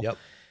Odell. Yep.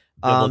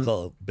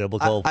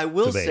 Biblical. I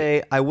will debate.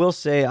 say, I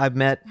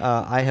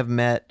have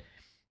met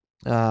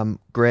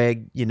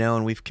Greg,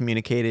 and we've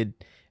communicated,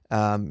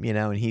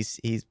 and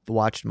he's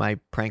watched my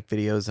prank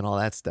videos and all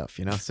that stuff,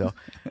 So,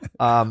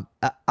 What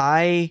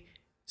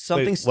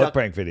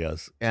prank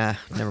videos? Yeah,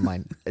 never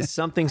mind.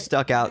 Something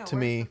stuck out to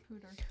me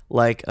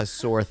like a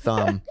sore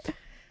thumb.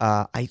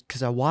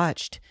 Because I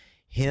watched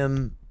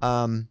him.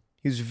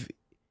 He was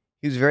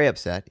very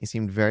upset. He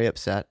seemed very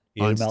upset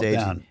on stage.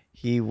 Meltdown.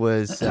 He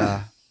was.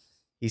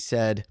 He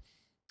said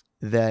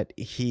that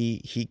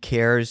he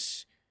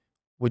cares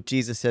what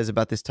Jesus says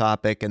about this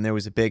topic, and there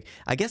was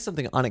I guess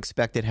something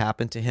unexpected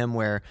happened to him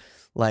where,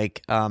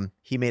 like,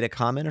 he made a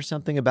comment or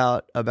something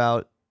about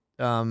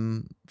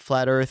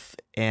flat Earth,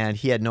 and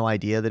he had no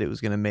idea that it was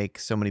going to make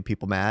so many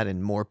people mad,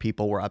 and more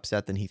people were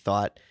upset than he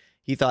thought.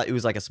 He thought it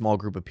was like a small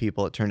group of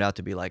people. It turned out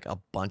to be like a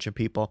bunch of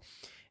people,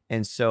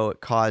 and so it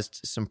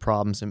caused some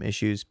problems, some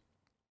issues.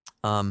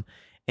 And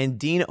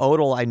Dean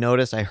Odell, I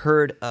noticed, I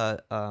heard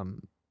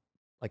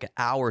like an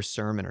hour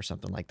sermon or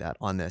something like that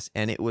on this,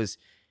 and it was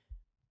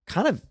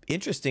kind of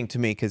interesting to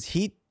me because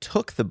he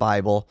took the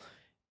Bible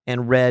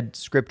and read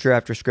scripture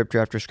after scripture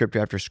after scripture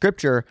after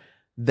scripture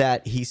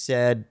that he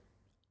said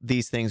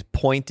these things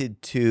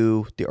pointed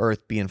to the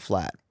earth being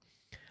flat,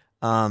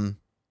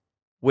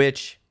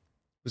 which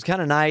was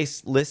kind of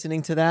nice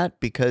listening to that,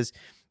 because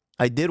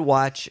I did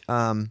watch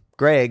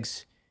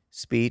Greg's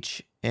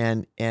speech,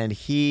 and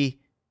he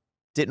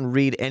didn't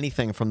read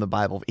anything from the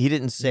Bible. He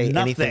didn't say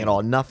anything at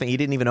all. Nothing. He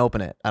didn't even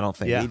open it, I don't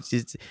think. Yeah.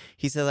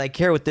 He says, I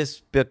care what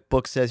this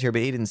book says here,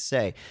 but he didn't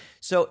say.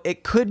 So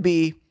it could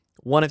be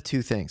one of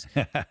two things.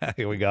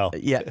 Here we go.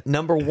 Yeah.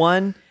 Number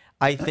one,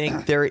 I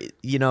think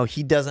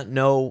he doesn't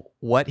know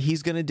what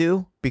he's going to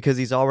do because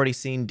he's already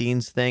seen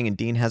Dean's thing, and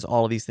Dean has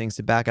all of these things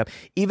to back up.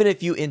 Even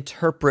if you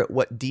interpret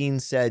what Dean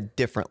said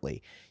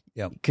differently,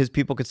 because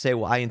people could say,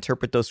 well, I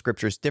interpret those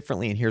scriptures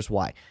differently, and here's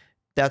why.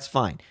 That's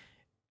fine.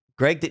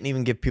 Greg didn't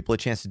even give people a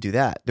chance to do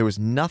that. There was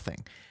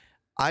nothing.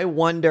 I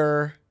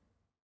wonder,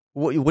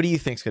 what do you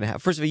think is going to happen?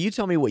 First of all, you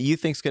tell me what you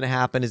think is going to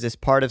happen. Is this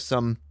part of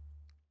some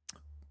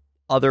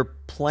other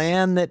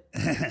plan that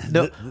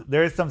no.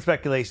 There is some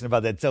speculation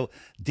about that. So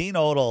Dean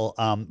Odell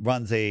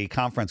runs a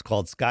conference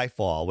called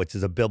Skyfall, which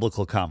is a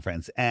biblical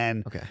conference,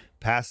 and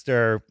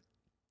Pastor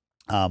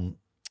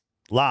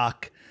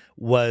Locke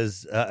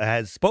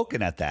has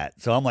spoken at that.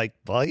 So I'm like,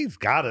 well, he's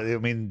got it. I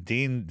mean,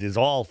 Dean is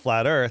all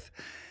flat Earth,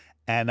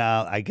 and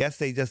I guess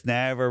they just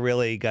never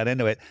really got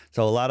into it.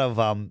 So a lot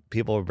of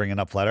people were bringing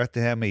up flat Earth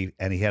to him,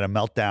 and he had a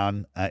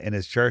meltdown in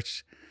his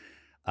church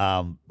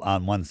on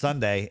one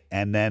Sunday,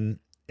 and then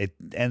it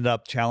ended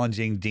up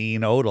challenging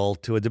Dean Odell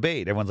to a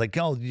debate. Everyone's like,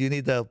 you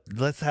need to,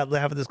 let's have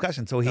a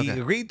discussion. So he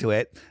agreed to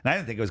it, and I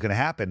didn't think it was going to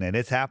happen, and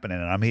it's happening,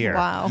 and I'm here.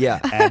 Wow. Yeah.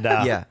 And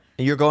yeah.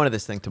 And you're going to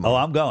this thing tomorrow. Oh,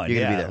 I'm going.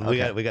 You're going to be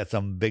there. We got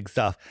some big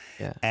stuff.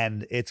 Yeah.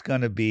 And it's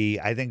going to be,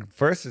 I think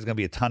first there's going to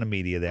be a ton of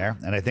media there,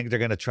 and I think they're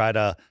going to try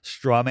to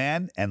straw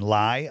man and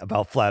lie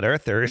about flat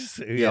earthers,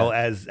 you know,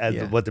 as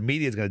what the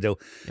media is going to do.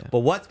 Yeah. But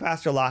what's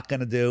Pastor Locke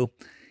going to do?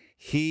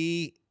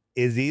 He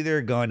is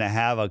either going to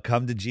have a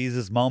come to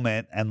Jesus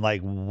moment and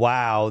like,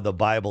 wow, the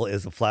Bible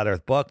is a flat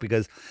earth book.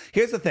 Because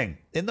here's the thing.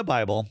 In the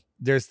Bible,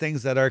 there's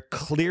things that are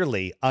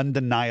clearly,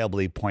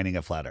 undeniably pointing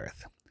at flat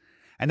earth.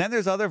 And then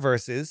there's other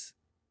verses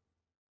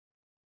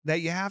that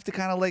you have to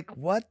kind of like,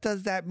 what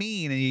does that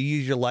mean? And you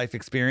use your life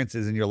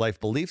experiences and your life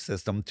belief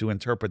system to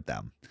interpret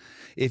them.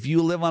 If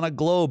you live on a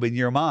globe in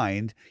your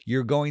mind,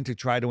 you're going to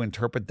try to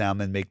interpret them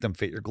and make them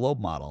fit your globe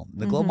model.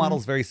 The globe model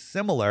is very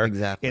similar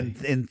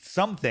in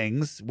some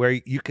things where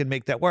you can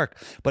make that work.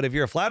 But if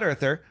you're a flat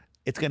earther,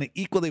 it's going to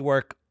equally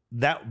work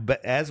that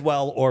as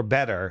well or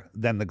better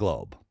than the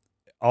globe.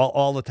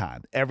 All the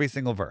time, every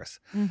single verse.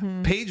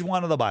 Page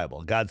 1 of the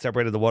Bible, God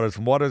separated the waters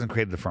from waters and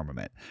created the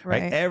firmament.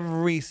 Right?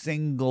 Every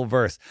single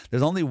verse.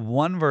 There's only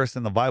one verse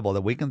in the Bible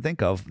that we can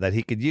think of that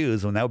he could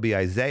use, and that would be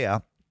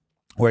Isaiah,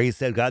 where he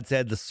said, God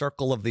said, the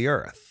circle of the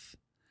earth.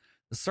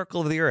 The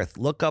circle of the earth.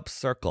 Look up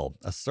circle.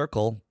 A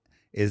circle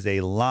is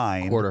a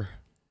line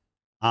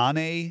on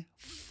a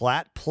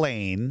flat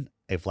plane,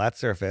 a flat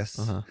surface,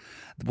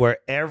 where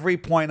every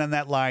point on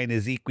that line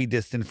is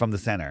equidistant from the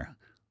center.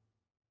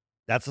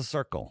 That's a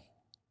circle.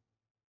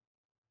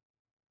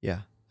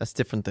 Yeah, that's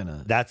different than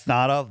a. That's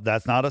not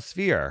a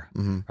sphere,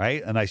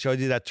 right? And I showed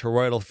you that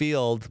toroidal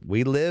field.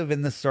 We live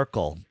in the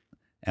circle,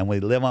 and we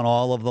live on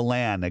all of the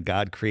land that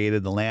God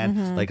created. The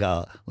land like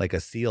a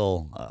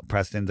seal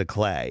pressed into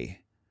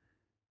clay,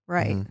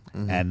 right?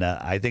 And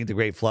I think the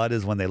Great Flood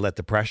is when they let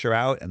the pressure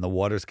out and the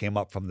waters came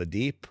up from the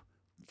deep,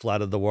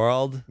 flooded the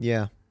world.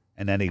 Yeah,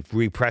 and then he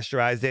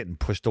repressurized it and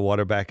pushed the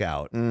water back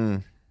out.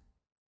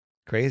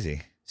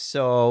 Crazy.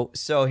 So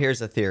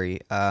here's a theory.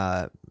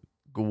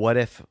 What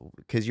if,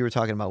 because you were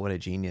talking about what a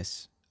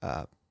genius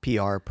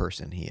PR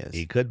person he is.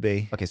 He could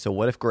be. Okay, so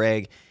what if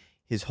Greg,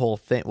 his whole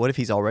thing, what if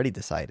he's already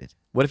decided?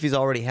 What if he's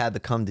already had the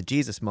come to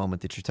Jesus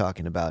moment that you're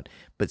talking about,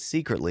 but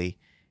secretly,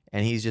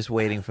 and he's just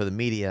waiting for the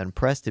media and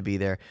press to be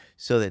there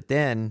so that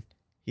then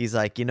he's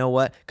like, you know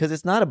what? Because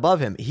it's not above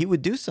him. He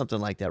would do something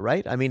like that,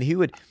 right? I mean, he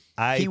would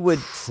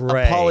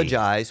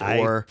apologize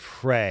or. I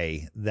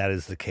pray that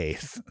is the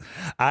case.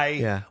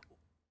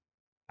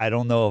 I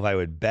don't know if I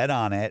would bet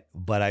on it,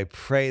 but I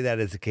pray that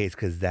is the case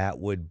because that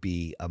would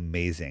be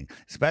amazing.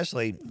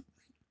 Especially,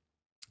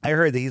 I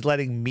heard that he's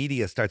letting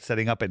media start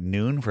setting up at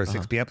noon for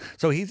 6 p.m.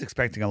 So he's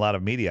expecting a lot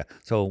of media.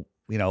 So,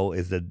 you know,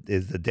 is the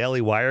Daily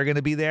Wire going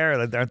to be there?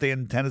 Aren't they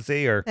in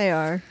Tennessee? Or they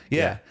are.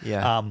 Yeah.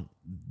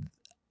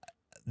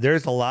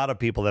 There's a lot of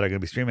people that are going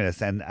to be streaming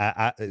this and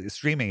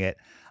streaming it.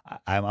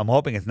 I'm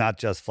hoping it's not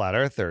just flat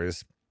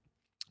earthers.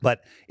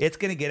 But it's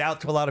going to get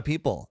out to a lot of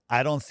people.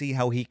 I don't see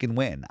how he can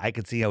win. I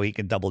could see how he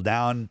can double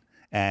down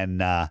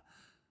and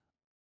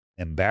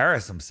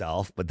embarrass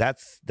himself, but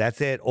that's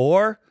it.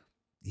 Or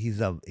he's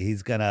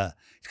gonna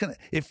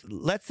if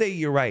let's say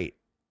you're right,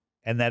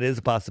 and that is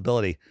a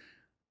possibility,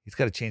 he's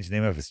got to change the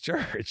name of his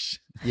church.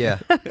 Yeah.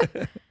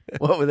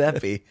 What would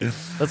that be?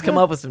 Let's come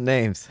up with some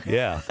names.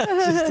 Yeah.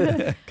 Just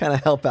to kind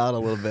of help out a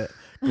little bit.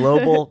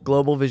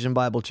 Global Vision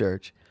Bible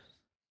Church.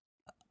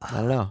 I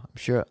don't know.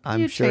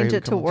 I'm You sure change he it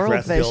would to come up with-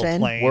 World Crestfield Vision.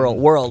 Plain.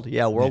 World.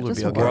 Yeah, world would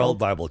Just be okay. World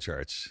Bible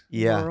Church.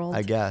 Yeah, World.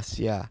 I guess.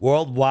 Yeah.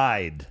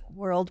 Worldwide.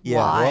 Worldwide.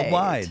 Yeah,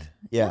 Worldwide.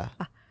 Yeah.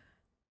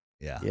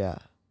 Yeah. Yeah.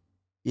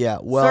 Yeah.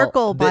 Well,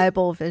 Circle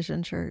Bible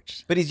Vision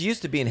Church. but he's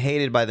used to being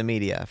hated by the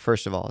media,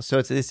 first of all.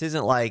 So this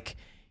isn't like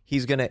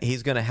he's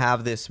gonna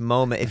have this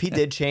moment. If he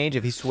did change,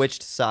 if he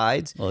switched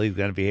sides, Well, he's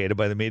going to be hated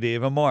by the media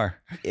even more.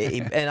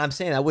 and I'm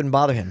saying that wouldn't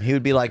bother him. He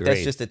would be like, "That's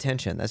Great. just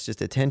attention. That's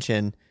just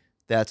attention.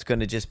 That's going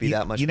to just be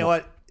that much." You know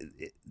more. what?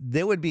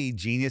 There would be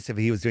genius if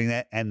he was doing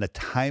that, and the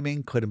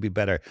timing couldn't be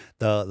better.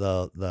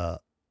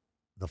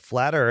 The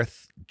flat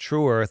Earth,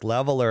 true Earth,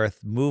 level Earth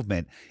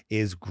movement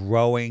is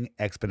growing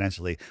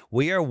exponentially.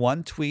 We are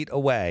one tweet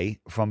away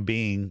from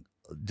being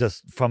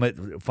just from it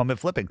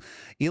flipping.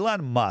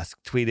 Elon Musk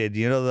tweeted,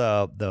 you know,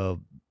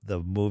 the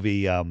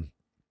movie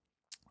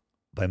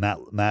by Matt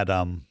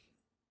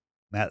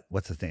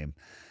what's his name?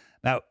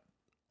 Matt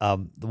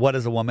What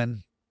is a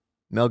Woman?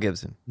 Mel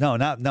Gibson. No,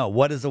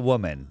 What is a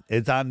Woman?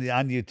 It's on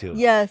YouTube.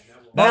 Yes.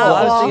 Oh,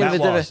 I was thinking Matt of a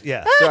different- Walsh,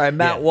 yeah. Sorry,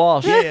 Matt Yeah.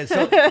 Walsh. Yeah,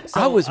 so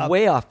I was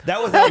way off.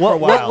 That was out for a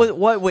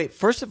while. Wait,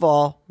 first of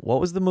all, what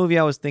was the movie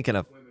I was thinking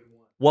of?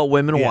 What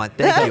Women Yeah. Want.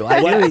 Thank you.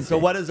 I knew So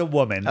what is a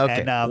woman?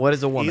 Okay, And, what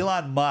is a woman?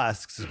 Elon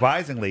Musk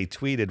surprisingly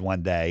tweeted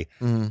one day,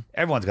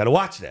 everyone's got to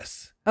watch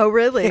this. Oh, I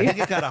really? think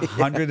it got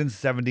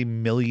 170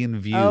 million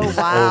views Oh,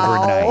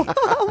 wow. overnight.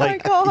 Oh, my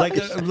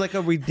gosh. Like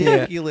a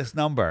ridiculous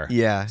number.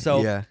 Yeah.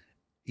 So, yeah.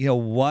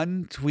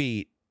 One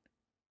tweet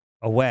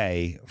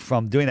away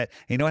from doing that.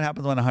 And you know what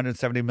happens when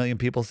 170 million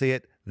people see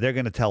it? They're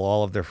going to tell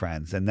all of their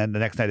friends. And then the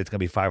next night it's going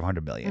to be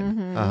 500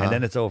 million. Uh-huh. And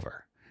then it's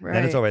over.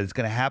 Then it's over. It's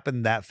going to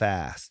happen that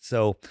fast.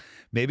 So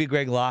maybe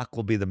Greg Locke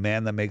will be the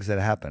man that makes it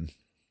happen.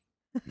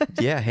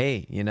 Yeah.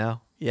 Hey,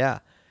 yeah.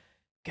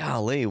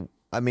 Golly.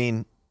 I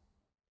mean,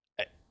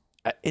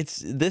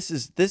 this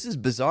is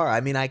bizarre.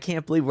 I mean, I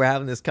can't believe we're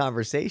having this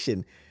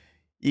conversation.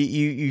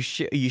 You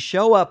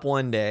show up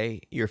one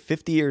day, you're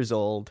 50 years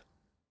old,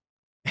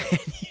 and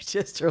you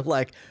just are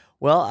like,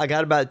 well, I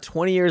got about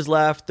 20 years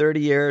left, 30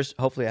 years.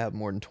 Hopefully I have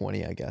more than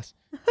 20, I guess.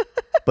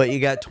 But you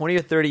got 20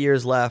 or 30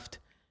 years left,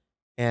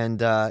 and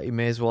you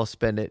may as well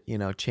spend it,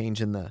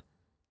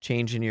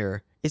 changing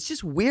your... It's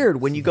just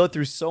weird when you go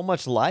through so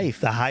much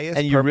life The highest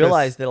and you purpose-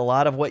 realize that a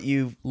lot of what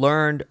you've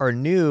learned or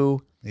knew...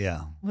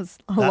 Yeah. Was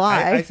a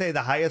lie. I say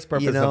the highest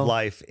purpose of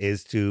life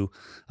is to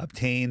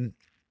obtain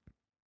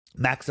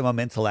maximum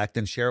intellect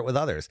and share it with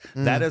others.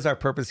 That is our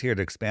purpose here,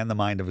 to expand the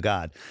mind of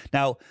God.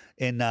 Now,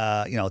 in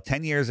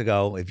 10 years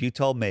ago, if you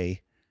told me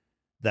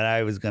that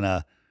I was going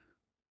to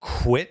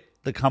quit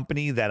the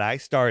company that I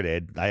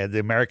started, I had the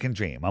American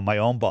dream. I'm my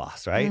own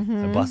boss, right?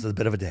 My boss is a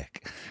bit of a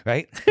dick,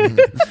 right? All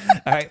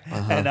right.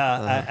 And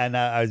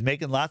I was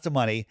making lots of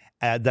money,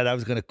 that I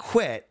was going to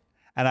quit.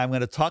 And I'm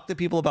going to talk to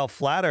people about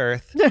flat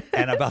Earth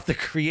and about the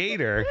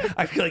Creator.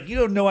 I feel like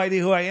you have no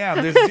idea who I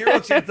am. There's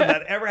zero chance of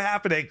that ever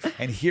happening.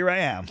 And here I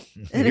am.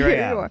 And Here I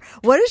here am. you are.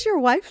 What does your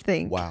wife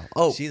think? Wow.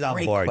 Oh, She's on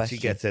great board. question.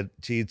 She gets it.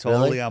 She's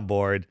totally Really? on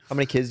board. How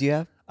many kids do you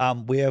have?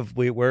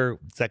 We're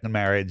second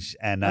marriage,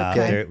 and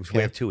Okay.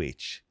 we have two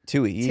each.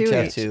 Two. You each Two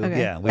have each. two. Okay.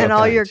 Yeah, we And have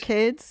all two your each.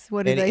 kids,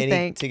 what do they Any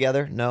think?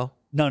 together? No.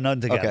 No, none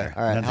together. Okay.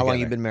 All right. None How long together.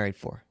 you been married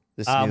for?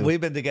 This new We've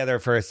been together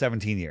for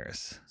 17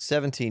 years.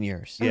 17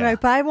 years. Yeah. All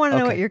right, but I want to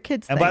know Okay. what your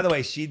kids And think. by the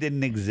way, she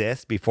didn't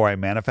exist before I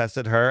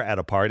manifested her at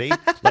a party.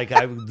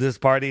 This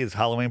party is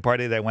Halloween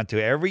party that I went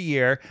to every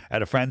year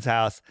at a friend's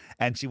house,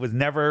 and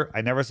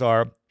I never saw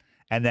her.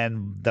 And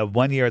then the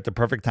one year at the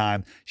perfect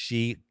time,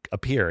 she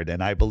appeared,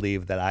 and I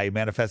believe that I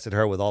manifested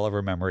her with all of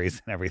her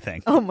memories and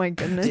everything. Oh my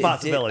goodness. It's a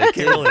possibility.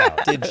 Can't rule it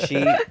out.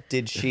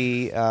 Did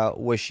she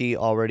was she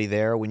already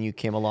there when you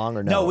came along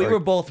or no? No, we Or- were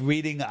both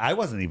reading. I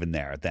wasn't even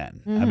there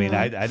then. I mean,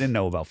 I didn't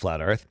know about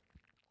flat Earth.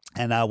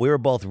 And we were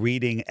both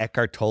reading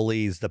Eckhart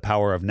Tolle's The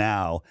Power of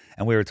Now.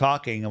 And we were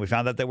talking, and we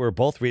found out that we were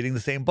both reading the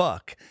same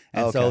book.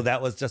 And so Okay.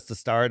 that was just the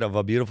start of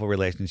a beautiful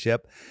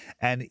relationship.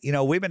 And,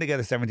 we've been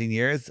together 17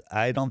 years.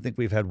 I don't think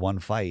we've had one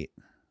fight.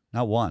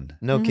 Not one.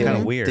 No kidding.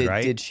 Kinda weird,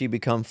 right? Did she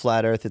become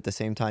flat Earth at the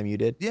same time you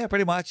did? Yeah,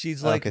 pretty much.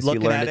 She's like Okay, so you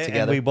looking learned at it it,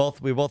 together? and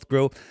we both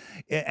grew.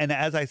 And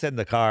as I said in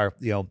the car,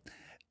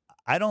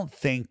 I don't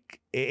think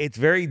it's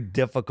very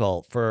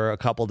difficult for a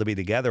couple to be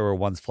together where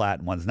one's flat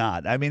and one's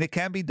not. I mean, it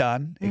can be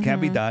done. It can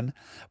be done.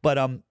 But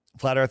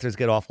flat earthers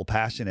get awful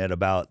passionate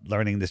about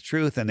learning this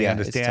truth, and they Yeah,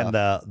 it's understand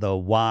the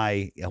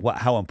why,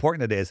 how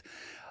important it is.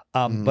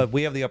 But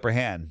we have the upper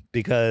hand,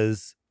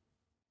 because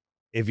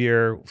if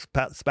your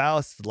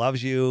spouse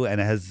loves you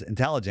and has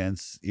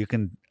intelligence, you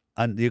can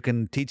you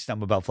can teach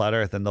them about flat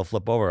Earth and they'll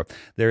flip over.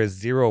 There is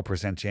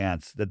 0%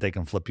 chance that they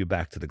can flip you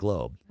back to the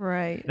globe.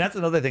 Right. And that's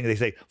another thing they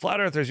say, flat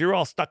earthers, you're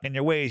all stuck in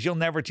your ways. You'll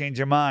never change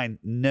your mind.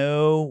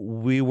 No,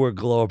 we were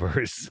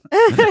globers.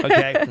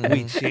 Okay.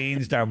 We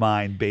changed our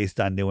mind based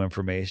on new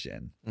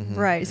information.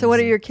 Right. So what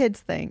do your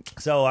kids think?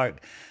 So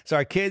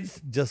our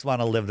kids just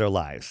want to live their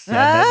lives.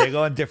 And they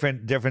go in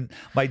different.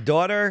 My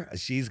daughter,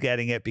 she's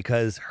getting it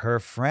because her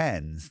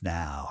friends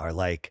now are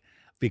like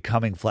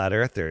becoming flat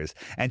earthers,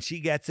 and she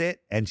gets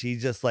it, and she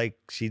just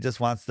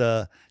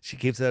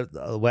keeps it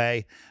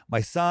away.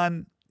 My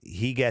son,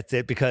 he gets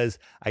it because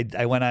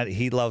I went on,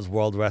 he loves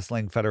World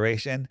Wrestling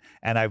Federation,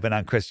 and I've been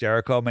on Chris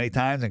Jericho many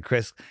times, and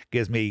Chris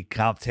gives me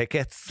comp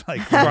tickets, like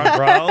front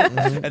row.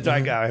 And so I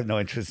have no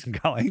interest in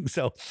going.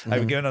 So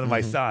I've given them to my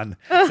son.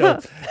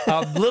 So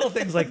little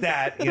things like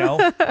that,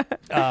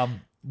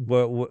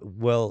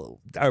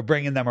 are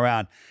bringing them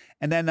around.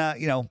 And then,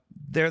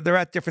 they're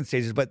at different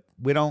stages, but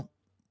we don't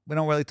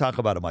really talk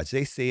about it much.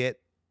 They see it,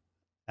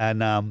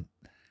 and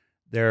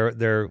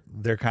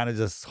they're kind of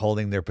just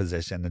holding their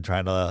position and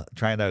trying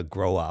to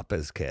grow up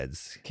as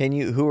kids.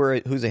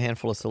 Who's a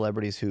handful of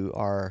celebrities who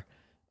are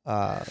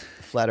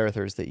flat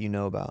earthers that you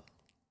know about?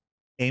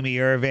 Amy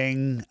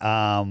Irving,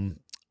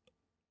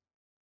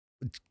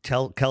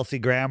 Kelsey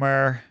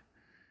Grammer,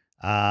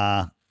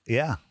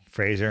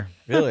 Fraser.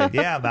 Really?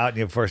 Yeah, I'm out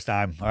your first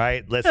time. All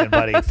right, listen,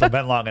 buddy, it's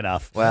been long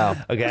enough. Wow.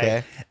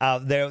 Okay.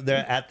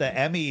 They're at the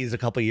Emmys a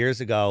couple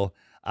years ago.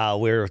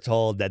 We were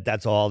told that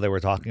that's all they were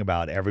talking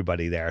about.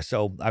 Everybody there.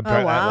 So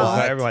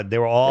everyone. They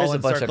were all There's in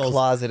a bunch circles of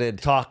closeted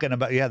talking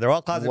about. Yeah, they're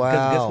all closeted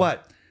because guess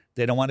what?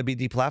 They don't want to be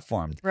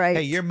deplatformed. Right.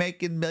 Hey, you're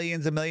making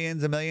millions and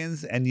millions and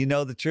millions, and you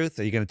know the truth.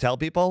 Are you going to tell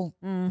people?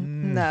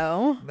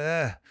 No.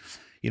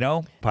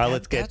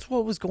 Pilots get. That's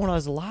what was going on.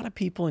 Is a lot of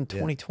people in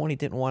 2020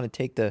 didn't want to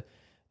take the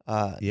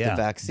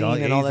vaccine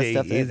Don't- and all that easy,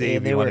 stuff. Easy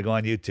if you want to go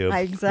on YouTube.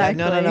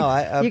 Exactly.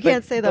 No. You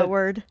can't say that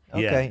word.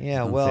 Okay.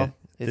 Yeah. Well,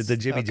 It's the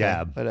jibby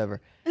jab. Whatever.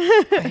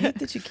 I hate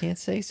that you can't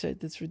say so.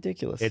 That's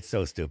ridiculous. It's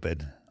so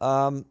stupid.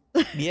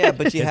 Yeah,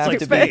 but you It's have like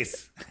to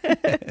space.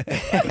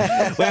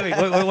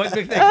 wait, one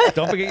big thing.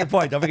 Don't forget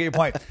your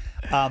point.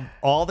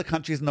 All the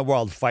countries in the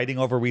world fighting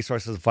over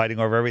resources, fighting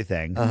over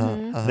everything.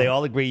 They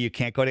all agree you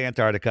can't go to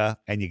Antarctica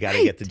and you got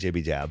to get the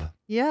jibby jab.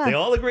 Yeah. They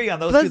all agree on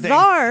those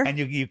Bizarre. two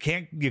things,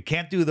 and you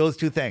can't do those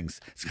two things.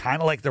 It's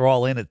kind of like they're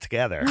all in it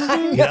together. It's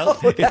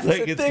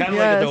kind of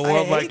like a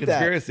worldwide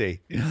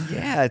conspiracy.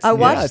 Yeah, I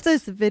watched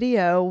this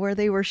video where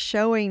they were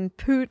showing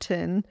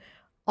Putin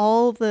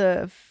all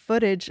the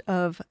footage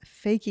of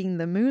faking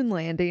the moon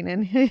landing,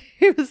 and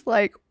he was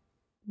like,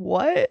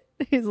 "What?"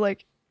 He's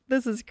like,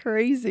 "This is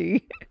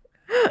crazy."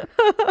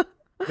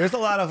 There's a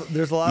lot of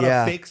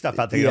fake stuff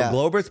out there.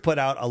 Globers put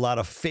out a lot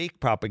of fake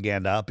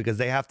propaganda because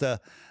they have to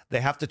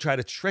try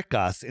to trick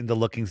us into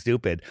looking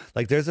stupid.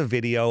 Like there's a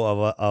video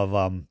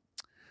of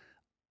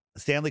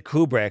Stanley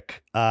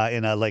Kubrick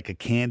in a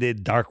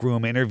candid dark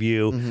room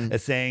interview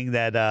saying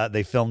that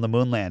they filmed the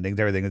moon landings,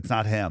 everything. It's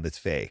not him, it's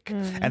fake.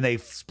 And they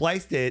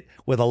spliced it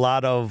with a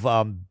lot of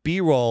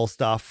B-roll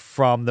stuff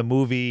from the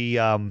movie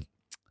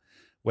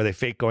where they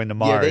fake going to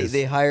Mars. Yeah,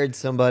 they hired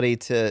somebody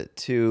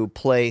to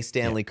play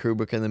Stanley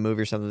Kubrick in the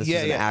movie or something. This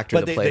was an actor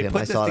but that played him. They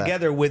put this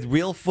together with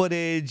real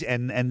footage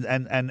and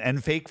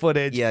fake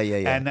footage.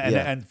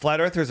 And flat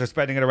earthers are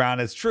spreading it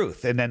around as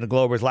truth, and then the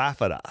Globers laugh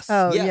at us.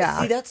 Oh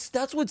yeah. See,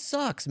 that's what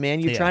sucks,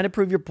 man. You're trying to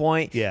prove your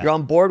point. Yeah. You're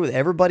on board with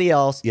everybody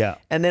else. Yeah.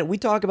 And then we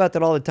talk about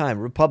that all the time.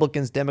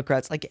 Republicans,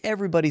 Democrats, like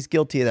everybody's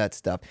guilty of that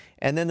stuff.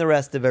 And then the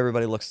rest of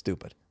everybody looks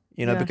stupid.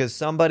 Because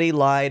somebody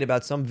lied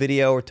about some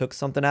video or took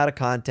something out of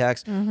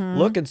context.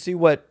 Look and see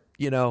what,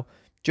 Joe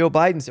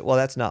Biden said. Well,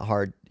 that's not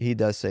hard. He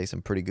does say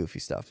some pretty goofy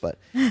stuff, but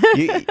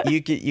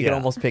you can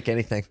almost pick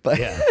anything. But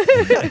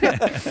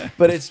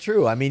but it's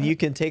true. I mean, you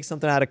can take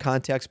something out of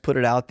context, put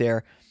it out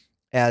there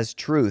as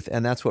truth,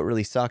 and that's what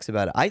really sucks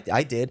about it.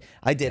 I did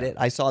it.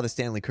 I saw the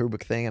Stanley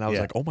Kubrick thing, and I was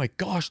like, oh my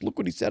gosh, look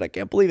what he said. I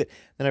can't believe it.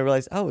 Then I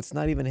realized, oh, it's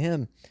not even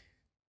him.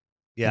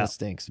 Yeah, it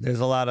stinks.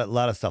 There's a lot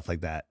of stuff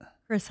like that.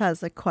 Chris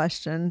has a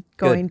question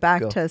going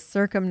back to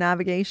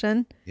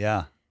circumnavigation.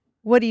 Yeah.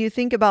 What do you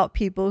think about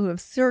people who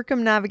have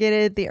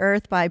circumnavigated the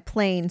Earth by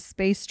plane,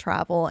 space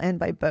travel, and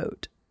by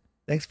boat?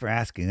 Thanks for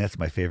asking. That's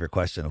my favorite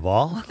question of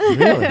all.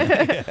 Really?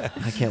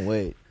 I can't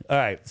wait. All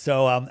right.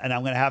 So, and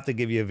I'm going to have to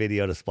give you a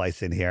video to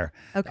splice in here.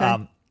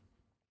 Okay.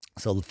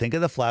 So think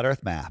of the flat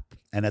Earth map.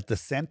 And at the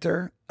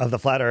center of the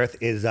flat Earth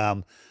is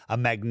a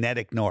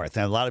magnetic north.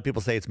 And a lot of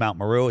people say it's Mount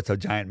Meru. It's a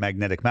giant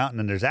magnetic mountain.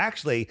 And there's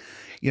actually,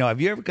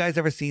 have you guys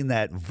ever seen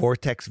that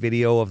vortex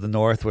video of the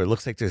north where it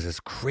looks like there's this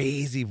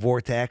crazy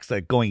vortex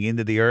like going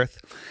into the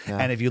Earth? Yeah.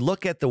 And if you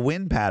look at the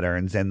wind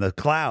patterns and the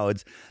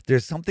clouds,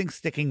 there's something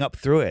sticking up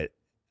through it.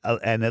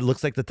 And it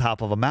looks like the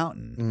top of a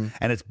mountain.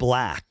 And it's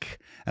black.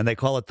 And they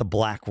call it the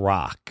Black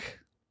Rock.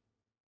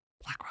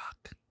 Black Rock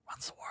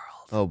runs the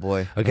world. Oh,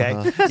 boy.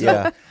 Okay.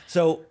 Yeah.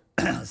 So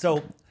this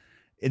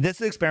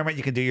is an experiment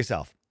you can do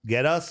yourself.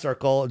 Get a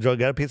circle,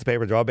 get a piece of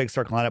paper, draw a big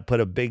circle on it,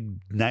 put a big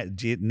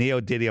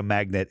neodymium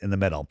magnet in the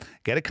middle.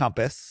 Get a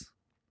compass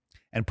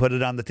and put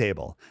it on the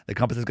table. The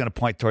compass is going to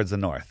point towards the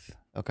north.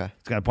 Okay.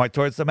 It's going to point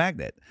towards the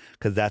magnet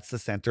because that's the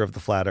center of the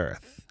flat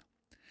Earth.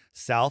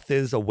 South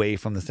is away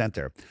from the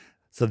center.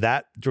 So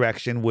that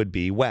direction would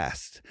be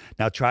west.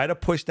 Now try to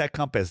push that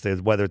compass,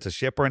 whether it's a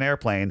ship or an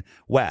airplane,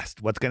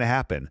 west. What's going to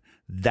happen?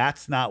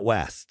 That's not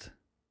west.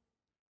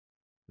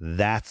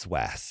 That's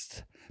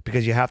west.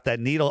 Because you have that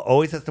needle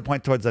always has to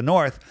point towards the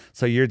north.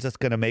 So you're just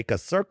going to make a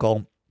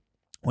circle.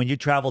 When you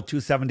travel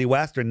 270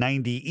 west or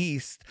 90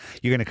 east,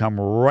 you're going to come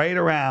right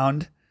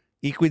around,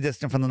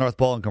 equidistant from the North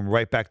Pole, and come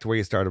right back to where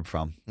you started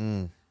from.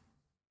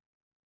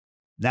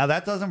 Now,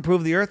 that doesn't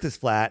prove the Earth is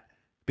flat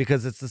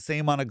because it's the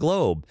same on a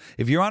globe.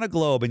 If you're on a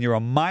globe and you're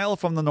a mile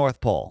from the North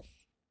Pole,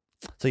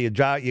 so you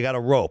got a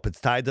rope,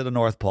 it's tied to the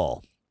North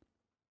Pole.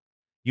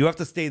 You have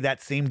to stay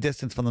that same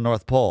distance from the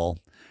North Pole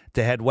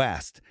to head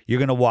west. You're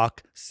going to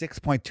walk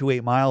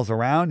 6.28 miles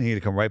around, and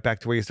you come right back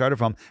to where you started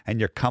from, and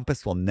your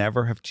compass will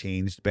never have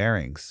changed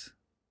bearings.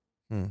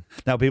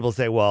 Now, people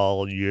say,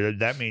 well,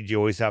 that means you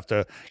always have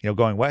to,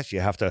 going west,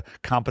 you have to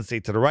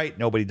compensate to the right.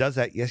 Nobody does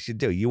that. Yes, you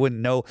do. You wouldn't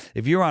know.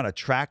 If you were on a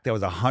track that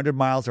was 100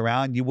 miles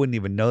around, you wouldn't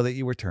even know that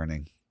you were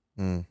turning.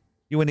 You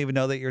wouldn't even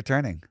know that you're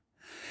turning.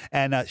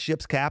 And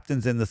ships'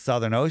 captains in the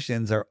southern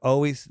oceans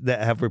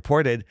that have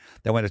reported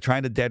that when they're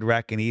trying to dead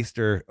wreck in east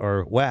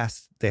or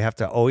west, they have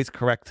to always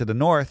correct to the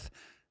north.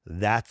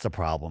 That's a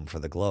problem for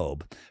the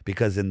globe,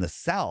 because in the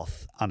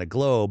south on a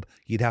globe,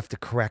 you'd have to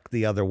correct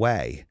the other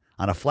way.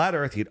 On a flat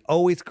Earth, you'd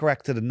always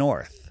correct to the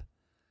north.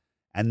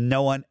 And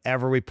no one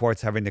ever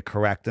reports having to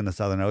correct in the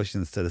southern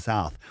oceans to the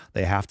south.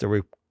 They have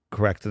to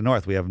correct to the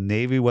north. We have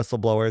Navy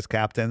whistleblowers,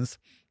 captains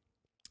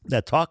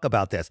that talk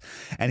about this.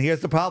 And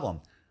here's the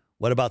problem.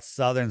 What about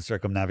southern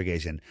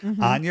circumnavigation?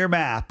 On your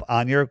map,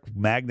 on your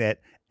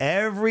magnet,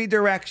 every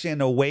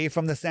direction away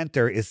from the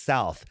center is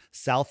south.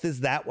 South is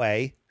that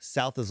way.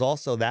 South is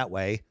also that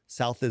way.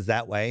 South is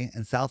that way.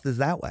 And south is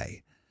that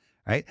way.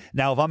 Right?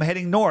 Now, if I'm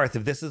heading north,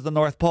 if this is the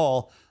North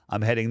Pole,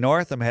 I'm heading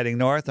north, I'm heading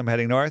north, I'm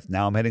heading north.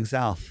 Now I'm heading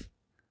south.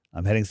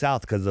 I'm heading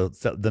south because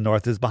the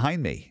north is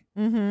behind me.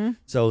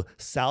 So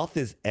south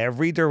is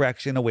every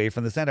direction away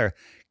from the center.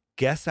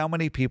 Guess how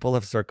many people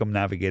have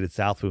circumnavigated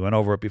south? We went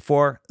over it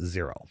before.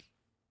 0.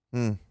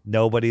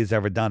 Nobody's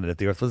ever done it. If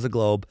the Earth was a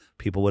globe,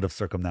 people would have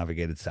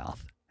circumnavigated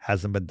south.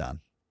 Hasn't been done.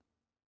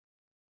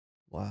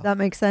 Wow. That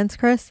makes sense,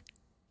 Chris?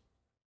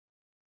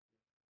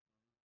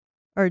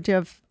 Or do you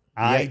have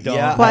I don't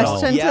know.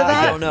 question to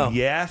that? I don't know.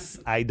 Yes,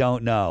 I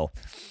don't know.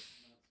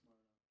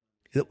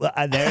 There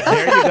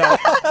you go.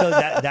 So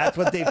that's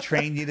what they've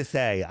trained you to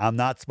say. I'm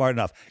not smart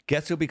enough.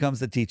 Guess who becomes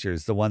the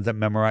teachers? The ones that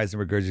memorize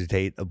and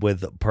regurgitate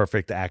with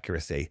perfect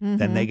accuracy.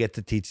 Then they get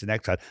to teach the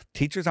next child.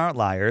 Teachers aren't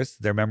liars.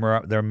 They're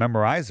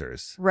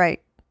memorizers.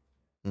 Right.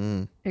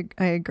 I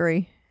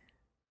agree.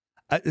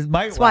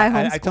 That's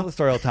why I tell the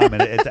story all the time,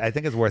 and I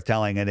think it's worth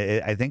telling. And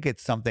I think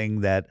it's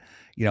something that,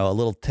 a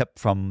little tip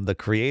from the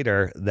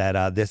creator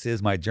that this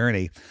is my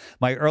journey.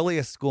 My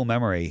earliest school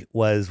memory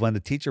was when the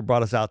teacher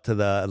brought us out to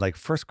the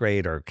first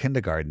grade or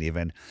kindergarten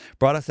even,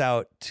 brought us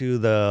out to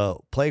the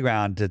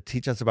playground to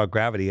teach us about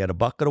gravity. He had a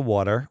bucket of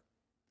water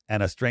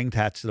and a string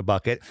attached to the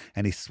bucket,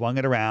 and he swung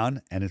it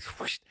around, and it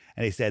whoosh,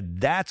 and he said,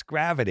 "That's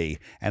gravity."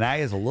 And I,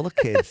 as a little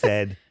kid,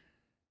 said,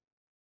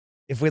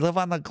 if we live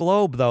on the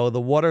globe, though, the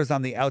water's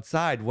on the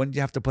outside. Wouldn't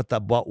you have to put the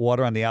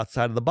water on the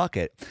outside of the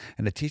bucket?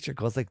 And the teacher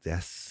goes like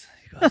this.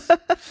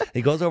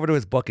 He goes over to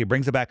his book. He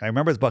brings it back. I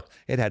remember his book.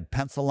 It had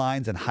pencil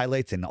lines and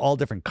highlights in all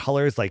different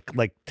colors. Like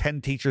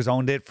 10 teachers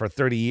owned it for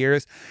 30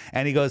 years.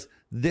 And he goes,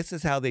 "This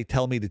is how they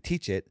tell me to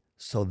teach it.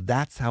 So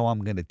that's how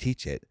I'm going to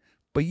teach it.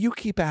 But you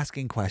keep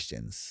asking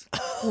questions."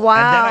 Wow.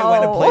 And then I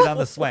went and played on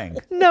the swing.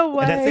 No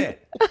way. And that's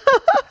it.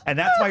 And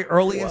that's my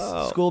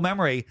earliest school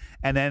memory.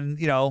 And then,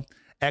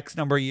 X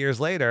number of years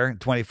later,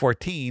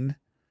 2014,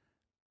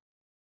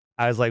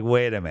 I was like,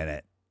 wait a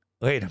minute.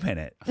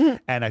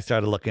 And I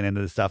started looking into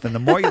this stuff. And the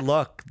more you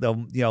look,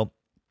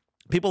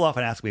 people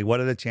often ask me, what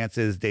are the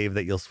chances, Dave,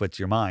 that you'll switch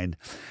your mind?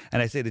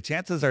 And I say the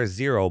chances are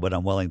 0, but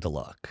I'm willing to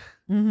look.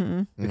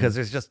 Because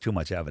there's just too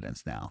much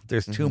evidence now.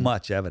 There's too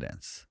much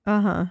evidence.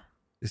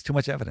 There's too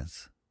much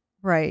evidence.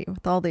 Right.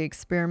 With all the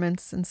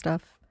experiments and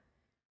stuff.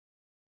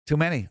 Too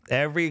many.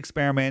 Every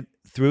experiment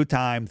through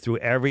time, through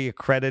every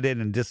accredited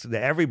and just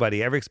every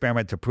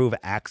experiment to prove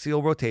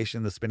axial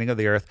rotation, the spinning of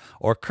the Earth,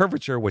 or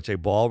curvature, which a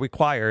ball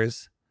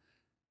requires,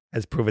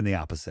 has proven the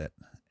opposite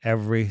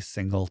every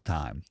single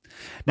time.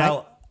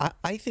 Now,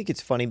 I think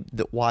it's funny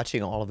that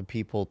watching all of the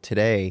people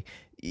today,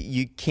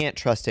 you can't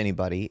trust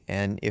anybody.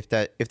 And if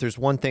there's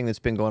one thing that's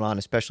been going on,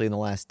 especially in the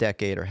last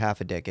decade or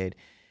half a decade,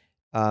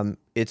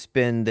 it's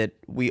been that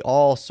we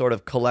all sort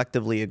of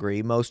collectively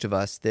agree, most of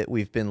us, that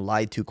we've been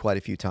lied to quite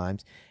a few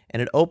times.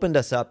 And it opened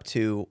us up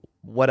to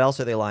what else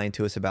are they lying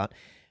to us about?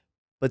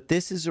 But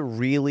this is a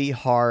really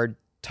hard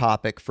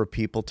topic for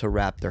people to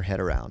wrap their head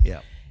around. Yeah.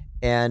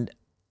 And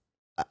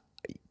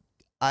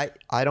I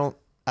don't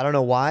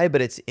know why,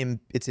 but it's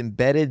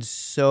embedded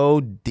so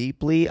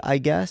deeply, I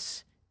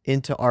guess,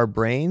 into our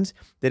brains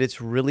that it's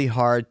really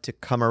hard to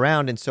come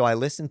around. And so I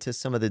listened to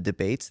some of the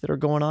debates that are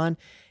going on,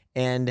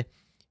 and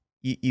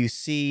you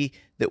see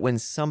that when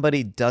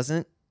somebody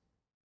doesn't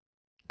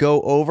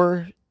go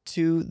over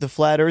to the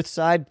flat earth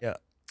side, Yeah.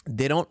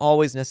 they don't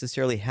always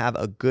necessarily have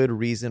a good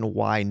reason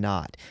why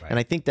not. Right. And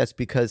I think that's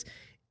because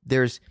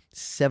there's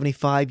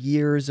 75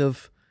 years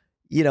of,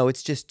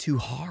 it's just too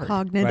hard.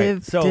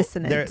 Cognitive So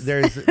dissonance.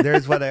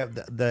 there's what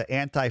the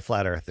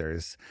anti-flat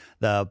earthers,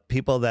 the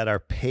people that are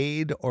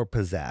paid or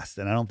possessed,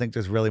 and I don't think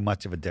there's really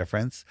much of a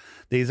difference.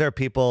 These are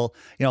people,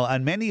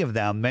 and many of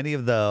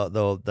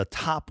the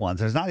top ones,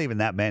 there's not even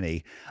that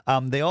many.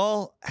 They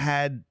all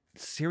had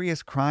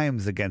serious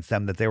crimes against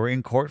them that they were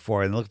in court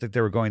for, and it looked like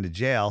they were going to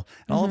jail.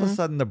 And all of a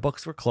sudden, their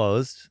books were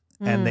closed,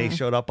 and they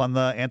showed up on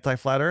the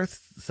anti-flat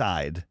earth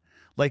side.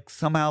 Like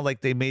somehow,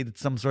 like they made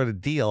some sort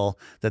of deal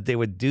that they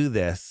would do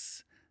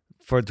this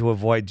to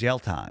avoid jail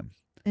time.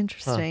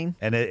 Interesting.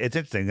 And it's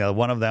interesting.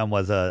 One of them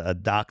was a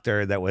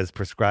doctor that was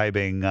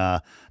prescribing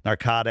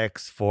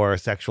narcotics for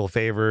sexual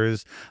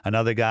favors.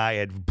 Another guy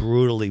had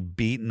brutally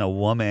beaten a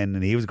woman,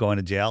 and he was going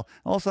to jail.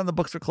 All of a sudden, the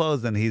books are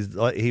closed, and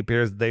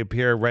they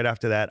appear right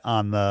after that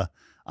on the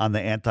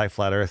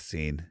anti-flat earth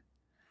scene.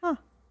 Huh.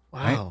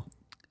 Wow.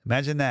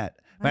 Imagine that.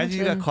 Imagine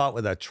you got caught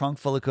with a trunk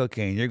full of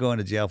cocaine. You're going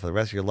to jail for the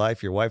rest of your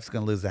life. Your wife's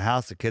going to lose the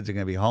house. The kids are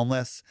going to be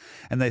homeless.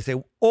 And they say,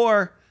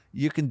 or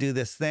you can do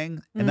this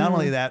thing. And not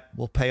only that,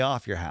 we'll pay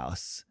off your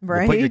house.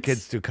 We'll put your Right.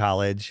 kids through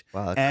college.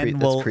 Wow,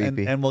 and that's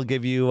creepy. and we'll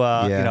give you,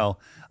 Yeah.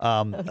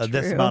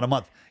 this true. amount a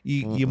month.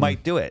 You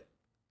might do it.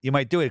 You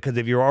might do it because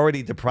if you're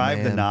already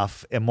deprived Man.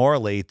 enough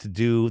immorally to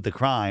do the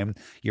crime,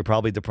 you're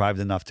probably deprived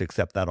enough to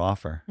accept that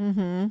offer.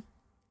 Mm-hmm.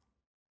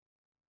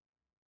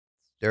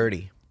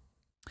 Dirty.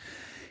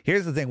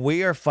 Here's the thing.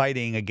 We are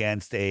fighting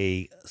against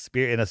in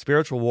a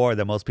spiritual war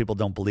that most people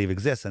don't believe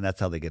exists, and that's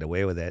how they get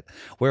away with it.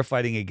 We're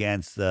fighting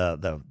against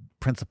the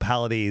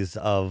principalities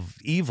of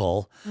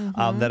evil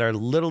that are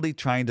literally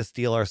trying to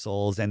steal our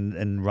souls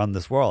and run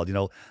this world.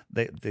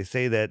 They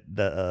say that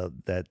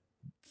that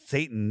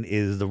Satan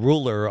is the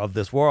ruler of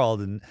this world,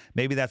 and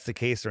maybe that's the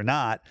case or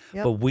not,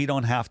 Yep. but we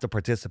don't have to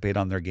participate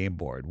on their game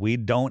board. We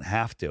don't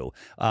have to.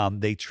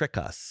 They trick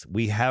us.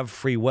 We have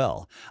free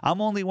will. I'm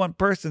only one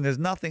person. There's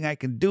nothing I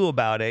can do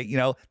about it.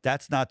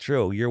 That's not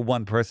true. You're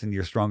one person.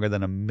 You're stronger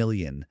than a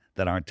million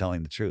that aren't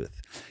telling the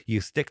truth. You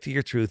stick to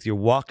your truth. You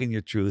walk in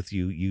your truth.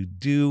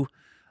 You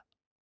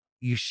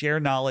share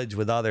knowledge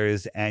with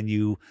others, and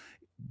you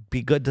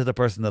be good to the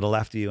person to the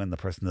left of you and the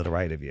person to the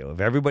right of you.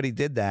 If everybody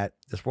did that,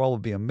 this world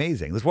would be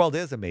amazing. This world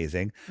is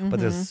amazing, but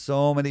there's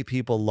so many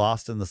people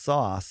lost in the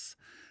sauce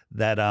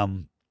that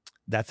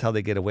that's how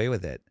they get away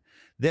with it.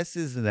 This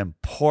is an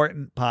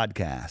important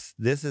podcast.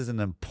 This is an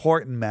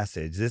important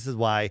message. This is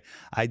why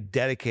I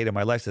dedicated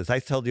my life to this. I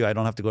told you I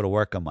don't have to go to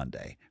work on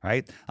Monday,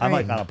 right? I'm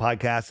like on a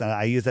podcast, and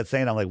I use that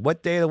saying. I'm like,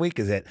 what day of the week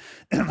is it?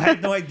 I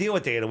have no idea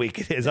what day of the week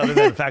it is, other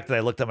than the fact that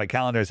I looked at my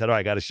calendar and said,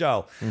 I got a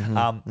show.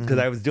 Because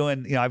I was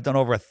doing, I've done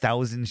over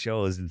 1,000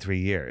 shows in 3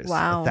 years.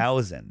 Wow.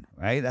 1,000,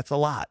 right? That's a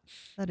lot.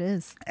 That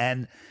is.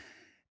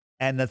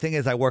 And the thing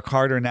is, I work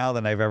harder now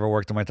than I've ever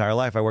worked in my entire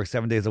life. I work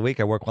 7 days a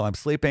week. I work while I'm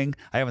sleeping.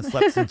 I haven't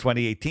slept since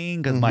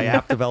 2018 because my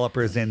app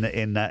developer's in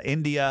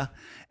India,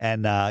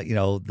 and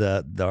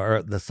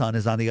the sun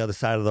is on the other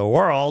side of the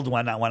world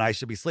when I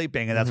should be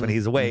sleeping, and that's when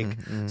he's awake.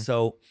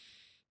 So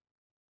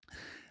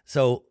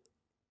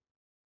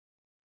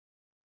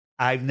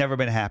I've never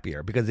been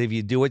happier, because if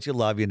you do what you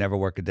love, you never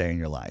work a day in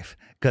your life.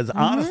 Because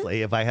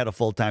honestly, if I had a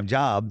full-time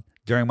job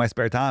during my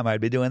spare time, I'd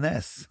be doing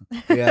this.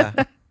 Yeah.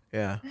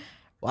 Yeah.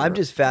 Well, I'm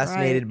just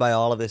fascinated by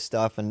all of this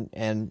stuff,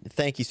 and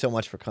thank you so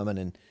much for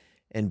coming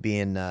and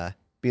being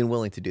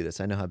willing to do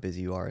this. I know how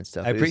busy you are and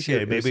stuff. I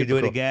appreciate it. Maybe we do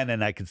it again,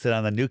 and I can sit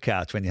on the new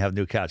couch when you have a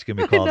new couch. Give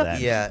me a call then.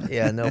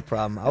 Yeah, no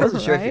problem. I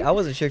wasn't sure.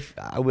 If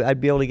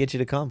I'd be able to get you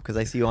to come, because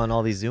I see you on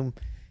all these Zoom.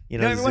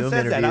 Everyone Zoom says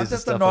that. I'm interviews and just a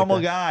stuff normal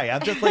like that. guy.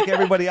 I'm just like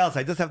everybody else.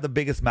 I just have the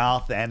biggest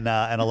mouth and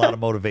a lot of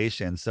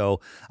motivation. So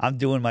I'm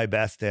doing my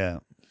best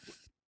to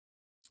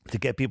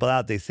get people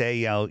out. They say,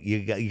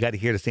 you got to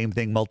hear the same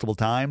thing multiple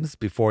times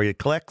before it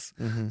clicks.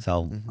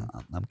 So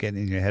I'm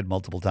getting in your head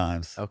multiple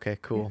times. Okay,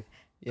 cool.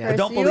 Yeah.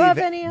 Chris, But do you have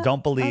any don't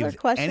other believe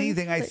questions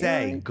anything I that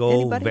say. you're-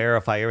 Go anybody?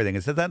 verify everything.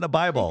 It says that in the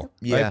Bible.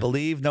 Yeah. Right?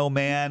 Believe no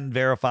man,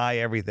 verify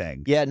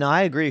everything. Yeah, no,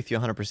 I agree with you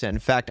 100%. In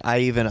fact,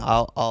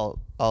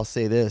 I'll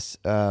say this.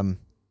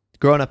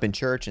 Growing up in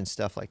church and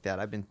stuff like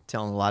that, I've been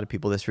telling a lot of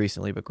people this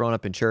recently, but growing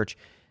up in church,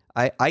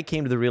 I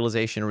came to the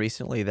realization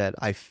recently that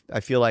I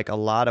feel like a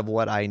lot of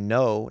what I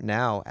know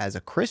now as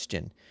a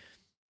Christian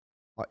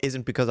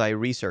isn't because I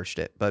researched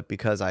it, but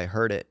because I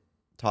heard it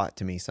taught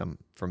to me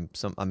from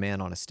a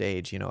man on a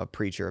stage, a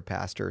preacher, a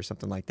pastor, or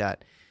something like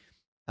that.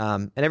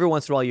 And every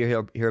once in a while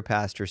you hear a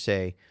pastor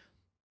say,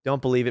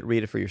 "Don't believe it,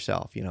 read it for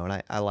yourself,"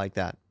 and I like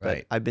that.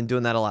 Right. But I've been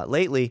doing that a lot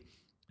lately,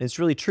 and it's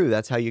really true.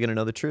 That's how you're going to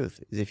know the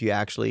truth, is if you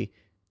actually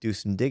do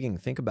some digging,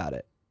 think about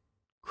it,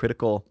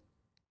 critical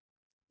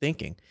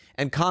thinking,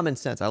 and common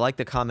sense. I like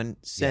the common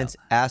sense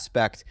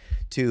aspect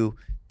to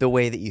the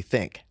way that you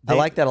think. I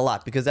like that a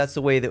lot, because that's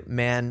the way that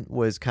man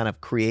was kind of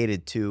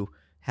created, to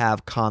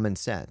have common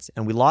sense.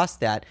 And we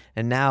lost that,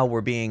 and now we're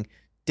being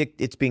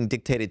it's being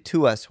dictated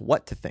to us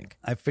what to think.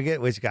 I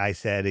forget which guy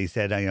said. He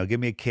said, give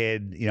me a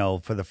kid,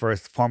 for the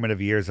first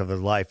formative years of their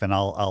life, and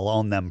I'll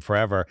own them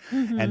forever.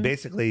 And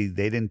basically,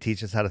 they didn't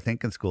teach us how to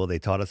think in school. They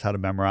taught us how to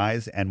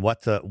memorize and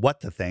what to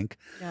think,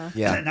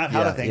 not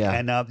how to think. Yeah.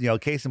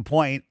 And case in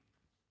point.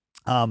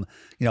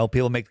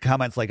 People make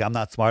comments like, I'm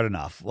not smart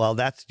enough. Well,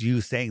 that's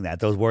you saying that.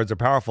 Those words are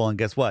powerful. And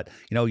guess what?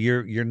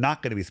 You're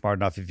not going to be smart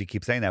enough if you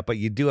keep saying that, but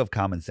you do have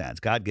common sense,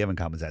 God-given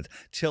common sense.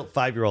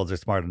 5-year-olds are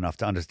smart enough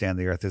to understand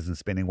the earth isn't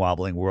spinning,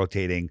 wobbling,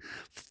 rotating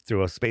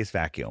through a space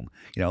vacuum,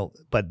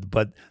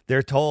 but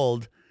they're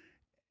told,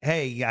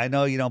 hey, I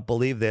know you don't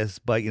believe this,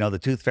 but the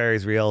tooth fairy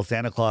is real,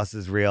 Santa Claus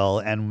is real,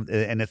 and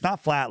it's not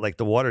flat like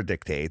the water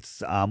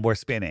dictates. We're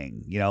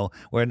spinning.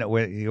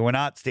 We're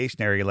not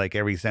stationary like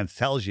every sense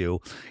tells you.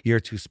 You're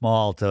too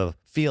small to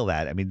feel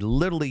that. I mean,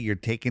 literally, you're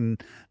taking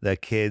the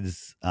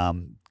kids'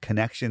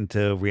 connection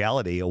to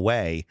reality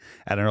away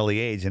at an early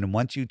age, and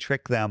once you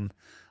trick them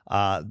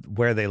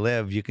where they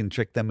live, you can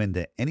trick them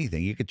into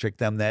anything. You could trick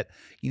them that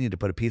you need to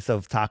put a piece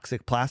of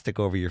toxic plastic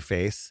over your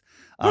face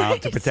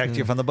to protect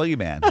you from the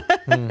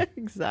boogeyman.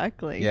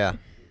 Exactly. Yeah.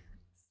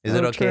 Is So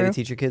it okay true. to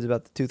teach your kids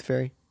about the tooth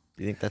fairy?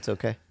 Do you think that's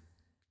okay?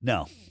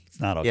 No,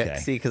 it's not okay. Yeah,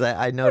 see, because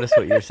I noticed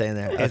what you were saying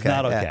there. It's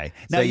not okay.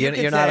 Yeah. Now, So you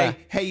can you're say, not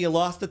hey, you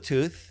lost a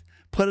tooth.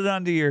 Put it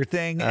under your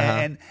thing,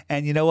 and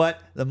you know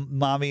what? The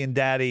mommy and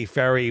daddy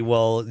fairy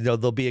will,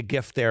 there'll be a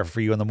gift there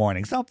for you in the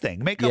morning.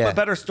 Something. Make up a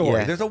better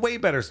story. Yeah. There's a way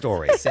better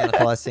story. Santa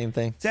Claus, same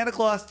thing. Santa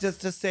Claus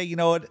just say, you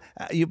know what?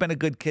 You've been a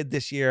good kid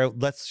this year.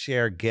 Let's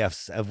share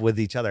gifts with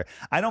each other.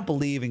 I don't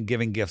believe in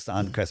giving gifts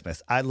on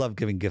Christmas. I love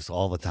giving gifts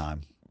all the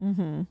time.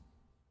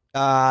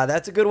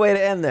 That's a good way to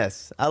end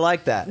this. I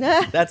like that.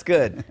 That's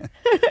good.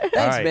 Thanks,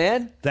 right.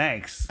 man.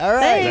 Thanks. All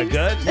right. Is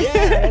that good?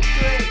 Yeah, that's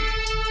great.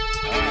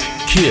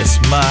 Kiss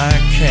my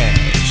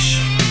cat.